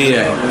প্ৰতিবাদটো কৰিয়ে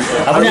আহিম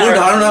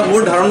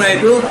মোৰ ধাৰণা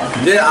এইটো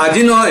যে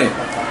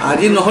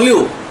আজি নহ'লেও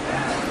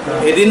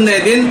এদিন না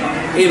এদিন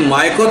এই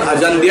মাইকত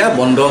আজান দিয়া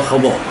বন্ধ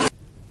হ'ব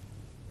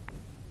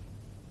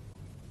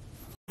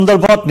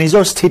সন্দৰ্ভত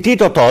নিজৰ স্থিতি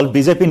ততল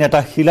বিজেপি নেতা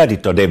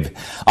শিলাদিত্যদেৱ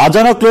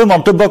আজানক লৈ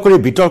মন্তব্য কৰি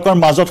বিতৰ্কৰ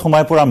মাজত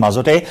সোমাই পৰাৰ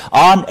মাজতে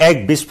আন এক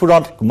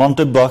বিস্ফোৰণ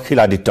মন্তব্য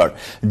শিলাদিত্যৰ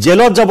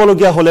জেলত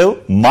যাবলগীয়া হলেও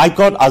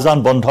মাইকত আজান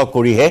বন্ধ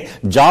কৰিহে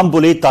যাম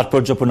বুলি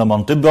তাৎপৰ্যপূৰ্ণ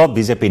মন্তব্য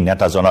বিজেপি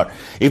নেতাজনৰ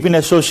ইপিনে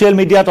সোশ্যাল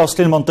মিডিয়াত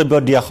অশ্লীল মন্তব্য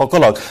দিয়া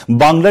সকলক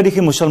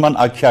বাংলাদেশী মুছলমান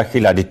আখ্যা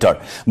শিলাদিত্যৰ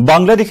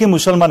বাংলাদেশী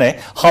মুছলমানে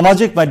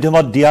সামাজিক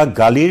মাধ্যমত দিয়া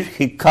গালিৰ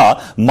শিক্ষা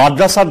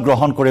মাদ্ৰাসাত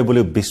গ্ৰহণ কৰে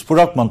বুলি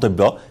বিস্ফোৰক মন্তব্য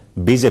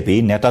বিজেপি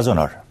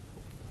নেতাজনৰ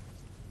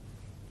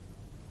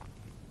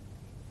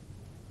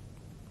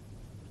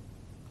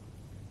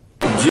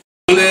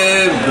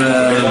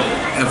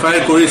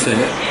এফআইআৰ কৰিছে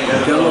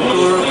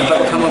তেওঁলোকৰ এটা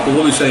কথা মই ক'ব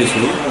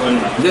বিচাৰিছোঁ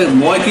যে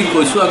মই কি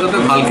কৈছোঁ আগতে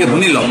ভালকৈ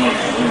শুনি লওক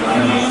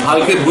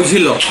ভালকৈ বুজি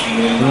লওক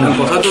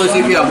কথাটো হৈছে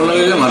কি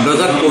আপোনালোকে যে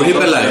মাদ্ৰাসাত পঢ়ি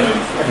পেলাই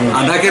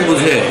আধাকে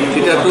বুজে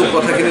তেতিয়াতো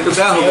কথাখিনিতো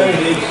বেয়া হ'ব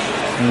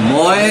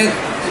মই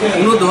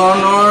কোনো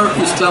ধৰণৰ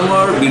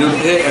ইছলামৰ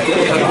বিৰুদ্ধে একো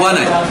কথা কোৱা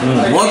নাই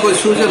মই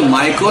কৈছোঁ যে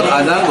মাইকত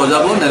আজান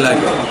বজাব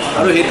নালাগে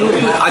আৰু সেইটো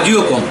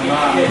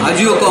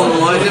আজিও কম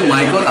মই যে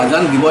মাইকত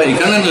আজান দিব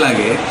এইকাৰণে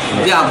নালাগে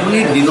যে আপুনি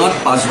দিনত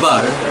 5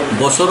 বাৰ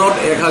বছৰত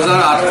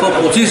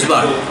 1825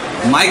 বাৰ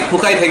মাইক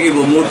ফুকাই থাকিব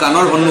মোৰ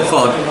কাণৰ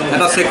সন্মুখত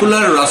এটা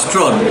সেকুলাৰ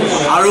ৰাষ্ট্ৰত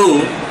আৰু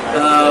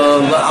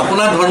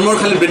আপোনাৰ ধৰ্মৰ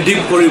খালি বৃদ্ধি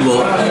কৰিব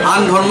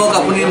আন ধৰ্মক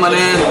আপুনি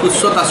মানে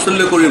তুচ্ছ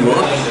তাচ্ছল্য কৰিব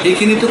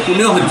এইখিনিতো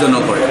কোনেও সহ্য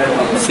নকৰে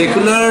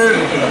সেকুলাৰ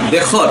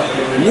দেশত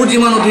মোৰ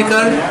যিমান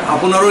অধিকাৰ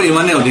আপোনাৰো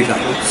ইমানেই অধিকাৰ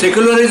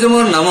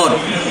সেকুলাৰিজমৰ নামত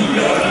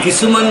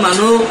কিছুমান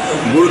মানুহ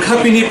বুৰ্খা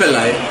পিন্ধি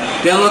পেলাই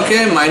তেওঁলোকে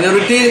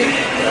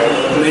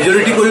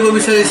মেজৰিটি কৰিব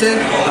বিচাৰিছে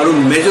আৰু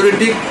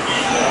মেজৰিটিক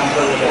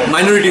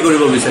মাইনৰিটি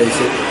কৰিব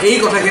বিচাৰিছে এই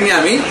কথাখিনি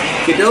আমি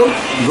কেতিয়াও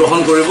গ্ৰহণ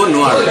কৰিব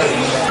নোৱাৰোঁ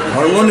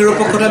ধৰ্ম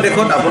নিৰপেক্ষতা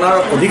দেশত আপোনাৰ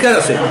অধিকাৰ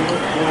আছে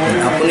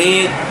আপুনি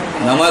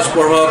নামাজ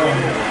পঢ়ক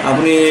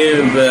আপুনি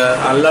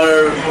আল্লাহৰ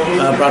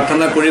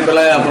প্ৰাৰ্থনা কৰি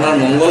পেলাই আপোনাৰ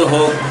মংগল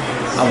হওক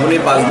আপুনি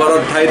 5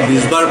 বাৰৰ ঠাইত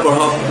 20 বাৰ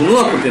পঢ়ক কোনো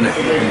আপত্তি নাই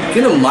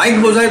কিন্তু মাইক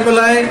বজাই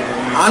পেলাই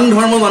আন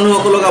ধৰ্মৰ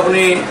মানুহসকলক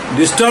আপুনি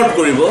ডিষ্টাৰ্ব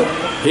কৰিব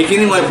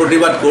সেইখিনি মই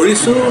প্ৰতিবাদ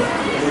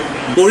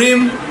কৰিম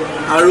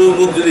আৰু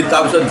মোক যদি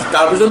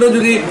তাৰপিছতো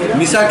যদি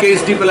মিছা কেছ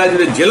দি পেলাই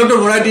যদি জেলতো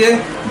ভৰাই দিয়ে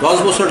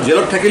 10 বছৰ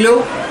জেলত থাকিলেও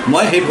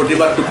মই সেই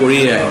প্ৰতিবাদটো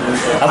কৰিয়ে আহিম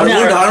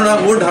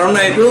মোৰ ধাৰণা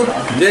এইটো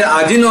যে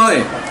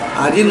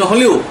আজি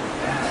নহ'লেও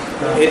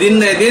এদিন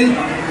না এদিন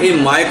এই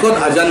মাইকত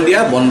আজান দিয়া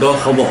বন্ধ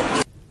হ'ব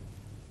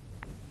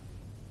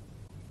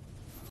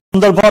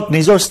সন্দৰ্ভত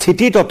নিজৰ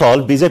স্থিতি ততল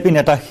বিজেপি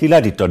নেতা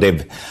শিলাদিত্যদেৱ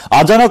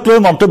আজানক লৈ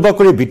মন্তব্য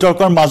কৰি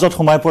বিতৰ্কৰ মাজত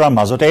সোমাই পৰাৰ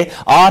মাজতে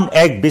আন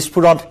এক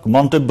বিস্ফোৰণ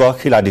মন্তব্য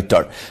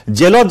শিলাদিত্যৰ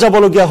জেলত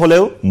যাবলগীয়া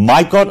হলেও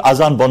মাইকত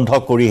আজান বন্ধ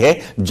কৰিহে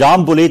যাম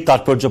বুলি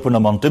তাৎপৰ্যপূৰ্ণ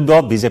মন্তব্য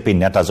বিজেপি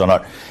নেতাজনৰ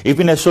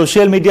ইপিনে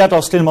সোশ্যাল মিডিয়াত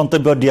অশ্লীল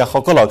মন্তব্য দিয়া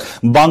সকলক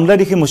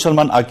বাংলাদেশী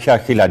মুছলমান আখ্যা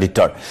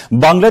শিলাদিত্যৰ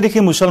বাংলাদেশী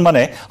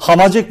মুছলমানে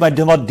সামাজিক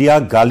মাধ্যমত দিয়া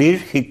গালিৰ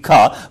শিক্ষা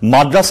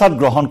মাদ্ৰাসাত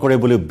গ্ৰহণ কৰে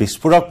বুলি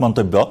বিস্ফোৰক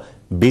মন্তব্য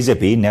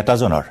বিজেপি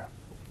নেতাজনৰ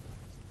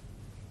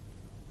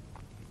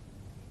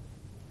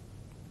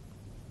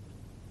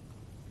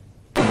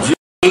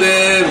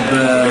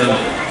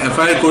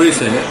এফআইআৰ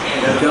কৰিছে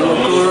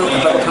তেওঁলোকৰ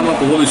এটা কথা মই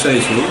ক'ব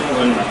বিচাৰিছোঁ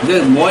যে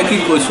মই কি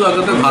কৈছোঁ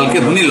আগতে ভালকৈ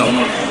শুনি লওক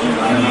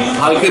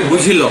ভালকৈ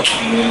বুজি লওক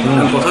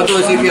কথাটো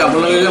হৈছে কি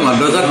আপোনালোকে যে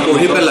মাদ্ৰাসাত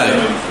পঢ়ি পেলাই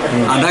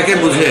আধাকে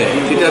বুজে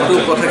তেতিয়াতো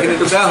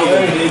কথাখিনিতো বেয়া হ'ব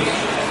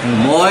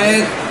মই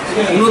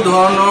কোনো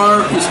ধৰণৰ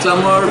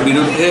ইছলামৰ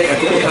বিৰুদ্ধে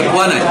একো কথা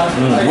কোৱা নাই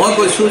মই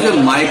কৈছোঁ যে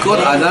মাইকত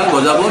আজান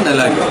বজাব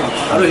নালাগে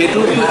আৰু সেইটো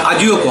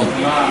আজিও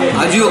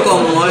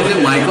কম মই যে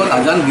মাইকত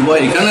আজান দিব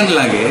এইকাৰণে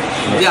নালাগে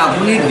যে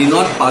আপুনি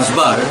দিনত 5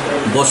 বাৰ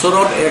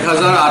বছৰত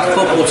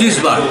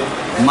 1825 বাৰ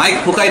মাইক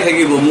ফুকাই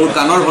থাকিব মোৰ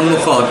কাণৰ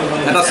সন্মুখত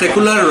এটা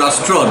সেকুলাৰ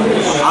ৰাষ্ট্ৰত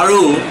আৰু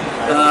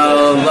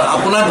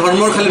আপোনাৰ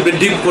ধৰ্মৰ খালি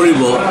বৃদ্ধি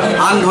কৰিব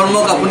আন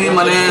ধৰ্মক আপুনি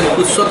মানে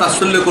তুচ্ছ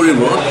তাচ্ছল্য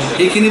কৰিব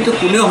এইখিনিতো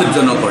কোনেও সহ্য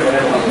নকৰে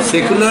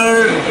সেকুলাৰ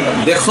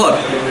দেশত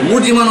মোৰ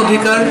যিমান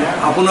অধিকাৰ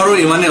আপোনাৰো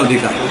ইমানেই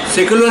অধিকাৰ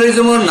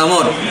সেকুলাৰিজমৰ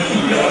নামত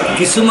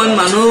কিছুমান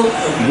মানুহ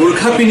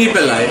বুৰ্খা পিন্ধি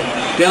পেলাই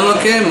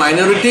তেওঁলোকে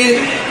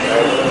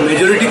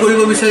মেজৰিটি কৰিব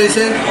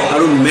বিচাৰিছে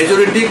আৰু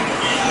মেজৰিটিক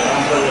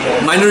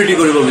মাইনৰিটি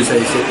কৰিব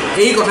বিচাৰিছে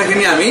এই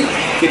কথাখিনি আমি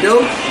কেতিয়াও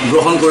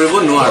গ্ৰহণ কৰিব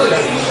নোৱাৰোঁ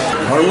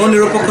ধৰ্ম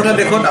নিৰপেক্ষতা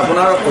দেশত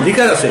আপোনাৰ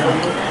অধিকাৰ আছে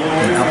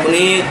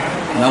আপুনি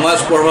নামাজ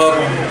পঢ়ক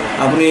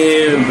আপুনি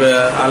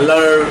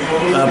আল্লাহৰ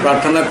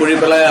প্ৰাৰ্থনা কৰি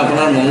পেলাই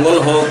আপোনাৰ মংগল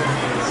হওক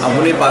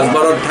আপুনি 5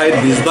 বাৰৰ ঠাইত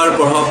 20 বাৰ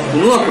পঢ়ক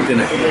কোনো আপত্তি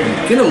নাই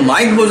কিন্তু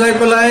মাইক বজাই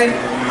পেলাই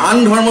আন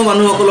ধৰ্মৰ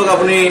মানুহসকলক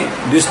আপুনি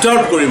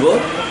ডিষ্টাৰ্ব কৰিব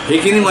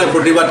সেইখিনি মই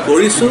প্ৰতিবাদ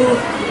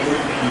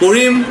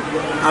কৰিম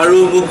আৰু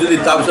মোক যদি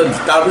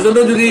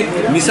তাৰপিছতো যদি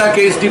মিছা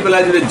কেছ দি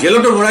পেলাই যদি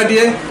জেলতো ভৰাই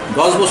দিয়ে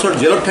 10 বছৰ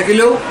জেলত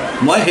থাকিলেও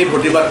মই সেই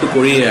প্ৰতিবাদটো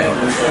কৰিয়ে আহিম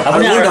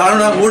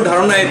মোৰ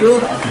ধাৰণা এইটো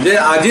যে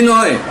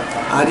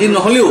আজি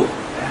নহ'লেও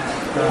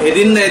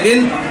এদিন না এদিন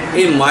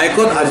এই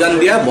মাইকত আজান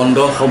দিয়া বন্ধ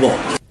হ'ব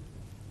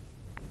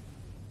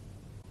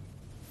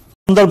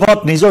সন্দৰ্ভত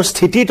নিজৰ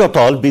স্থিতি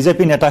ততল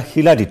বিজেপি নেতা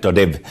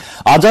শিলাদিত্যদেৱ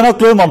আজানক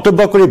লৈ মন্তব্য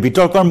কৰি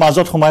বিতৰ্কৰ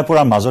মাজত সোমাই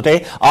পৰাৰ মাজতে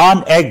আন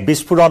এক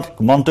বিস্ফোৰণ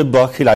মন্তব্য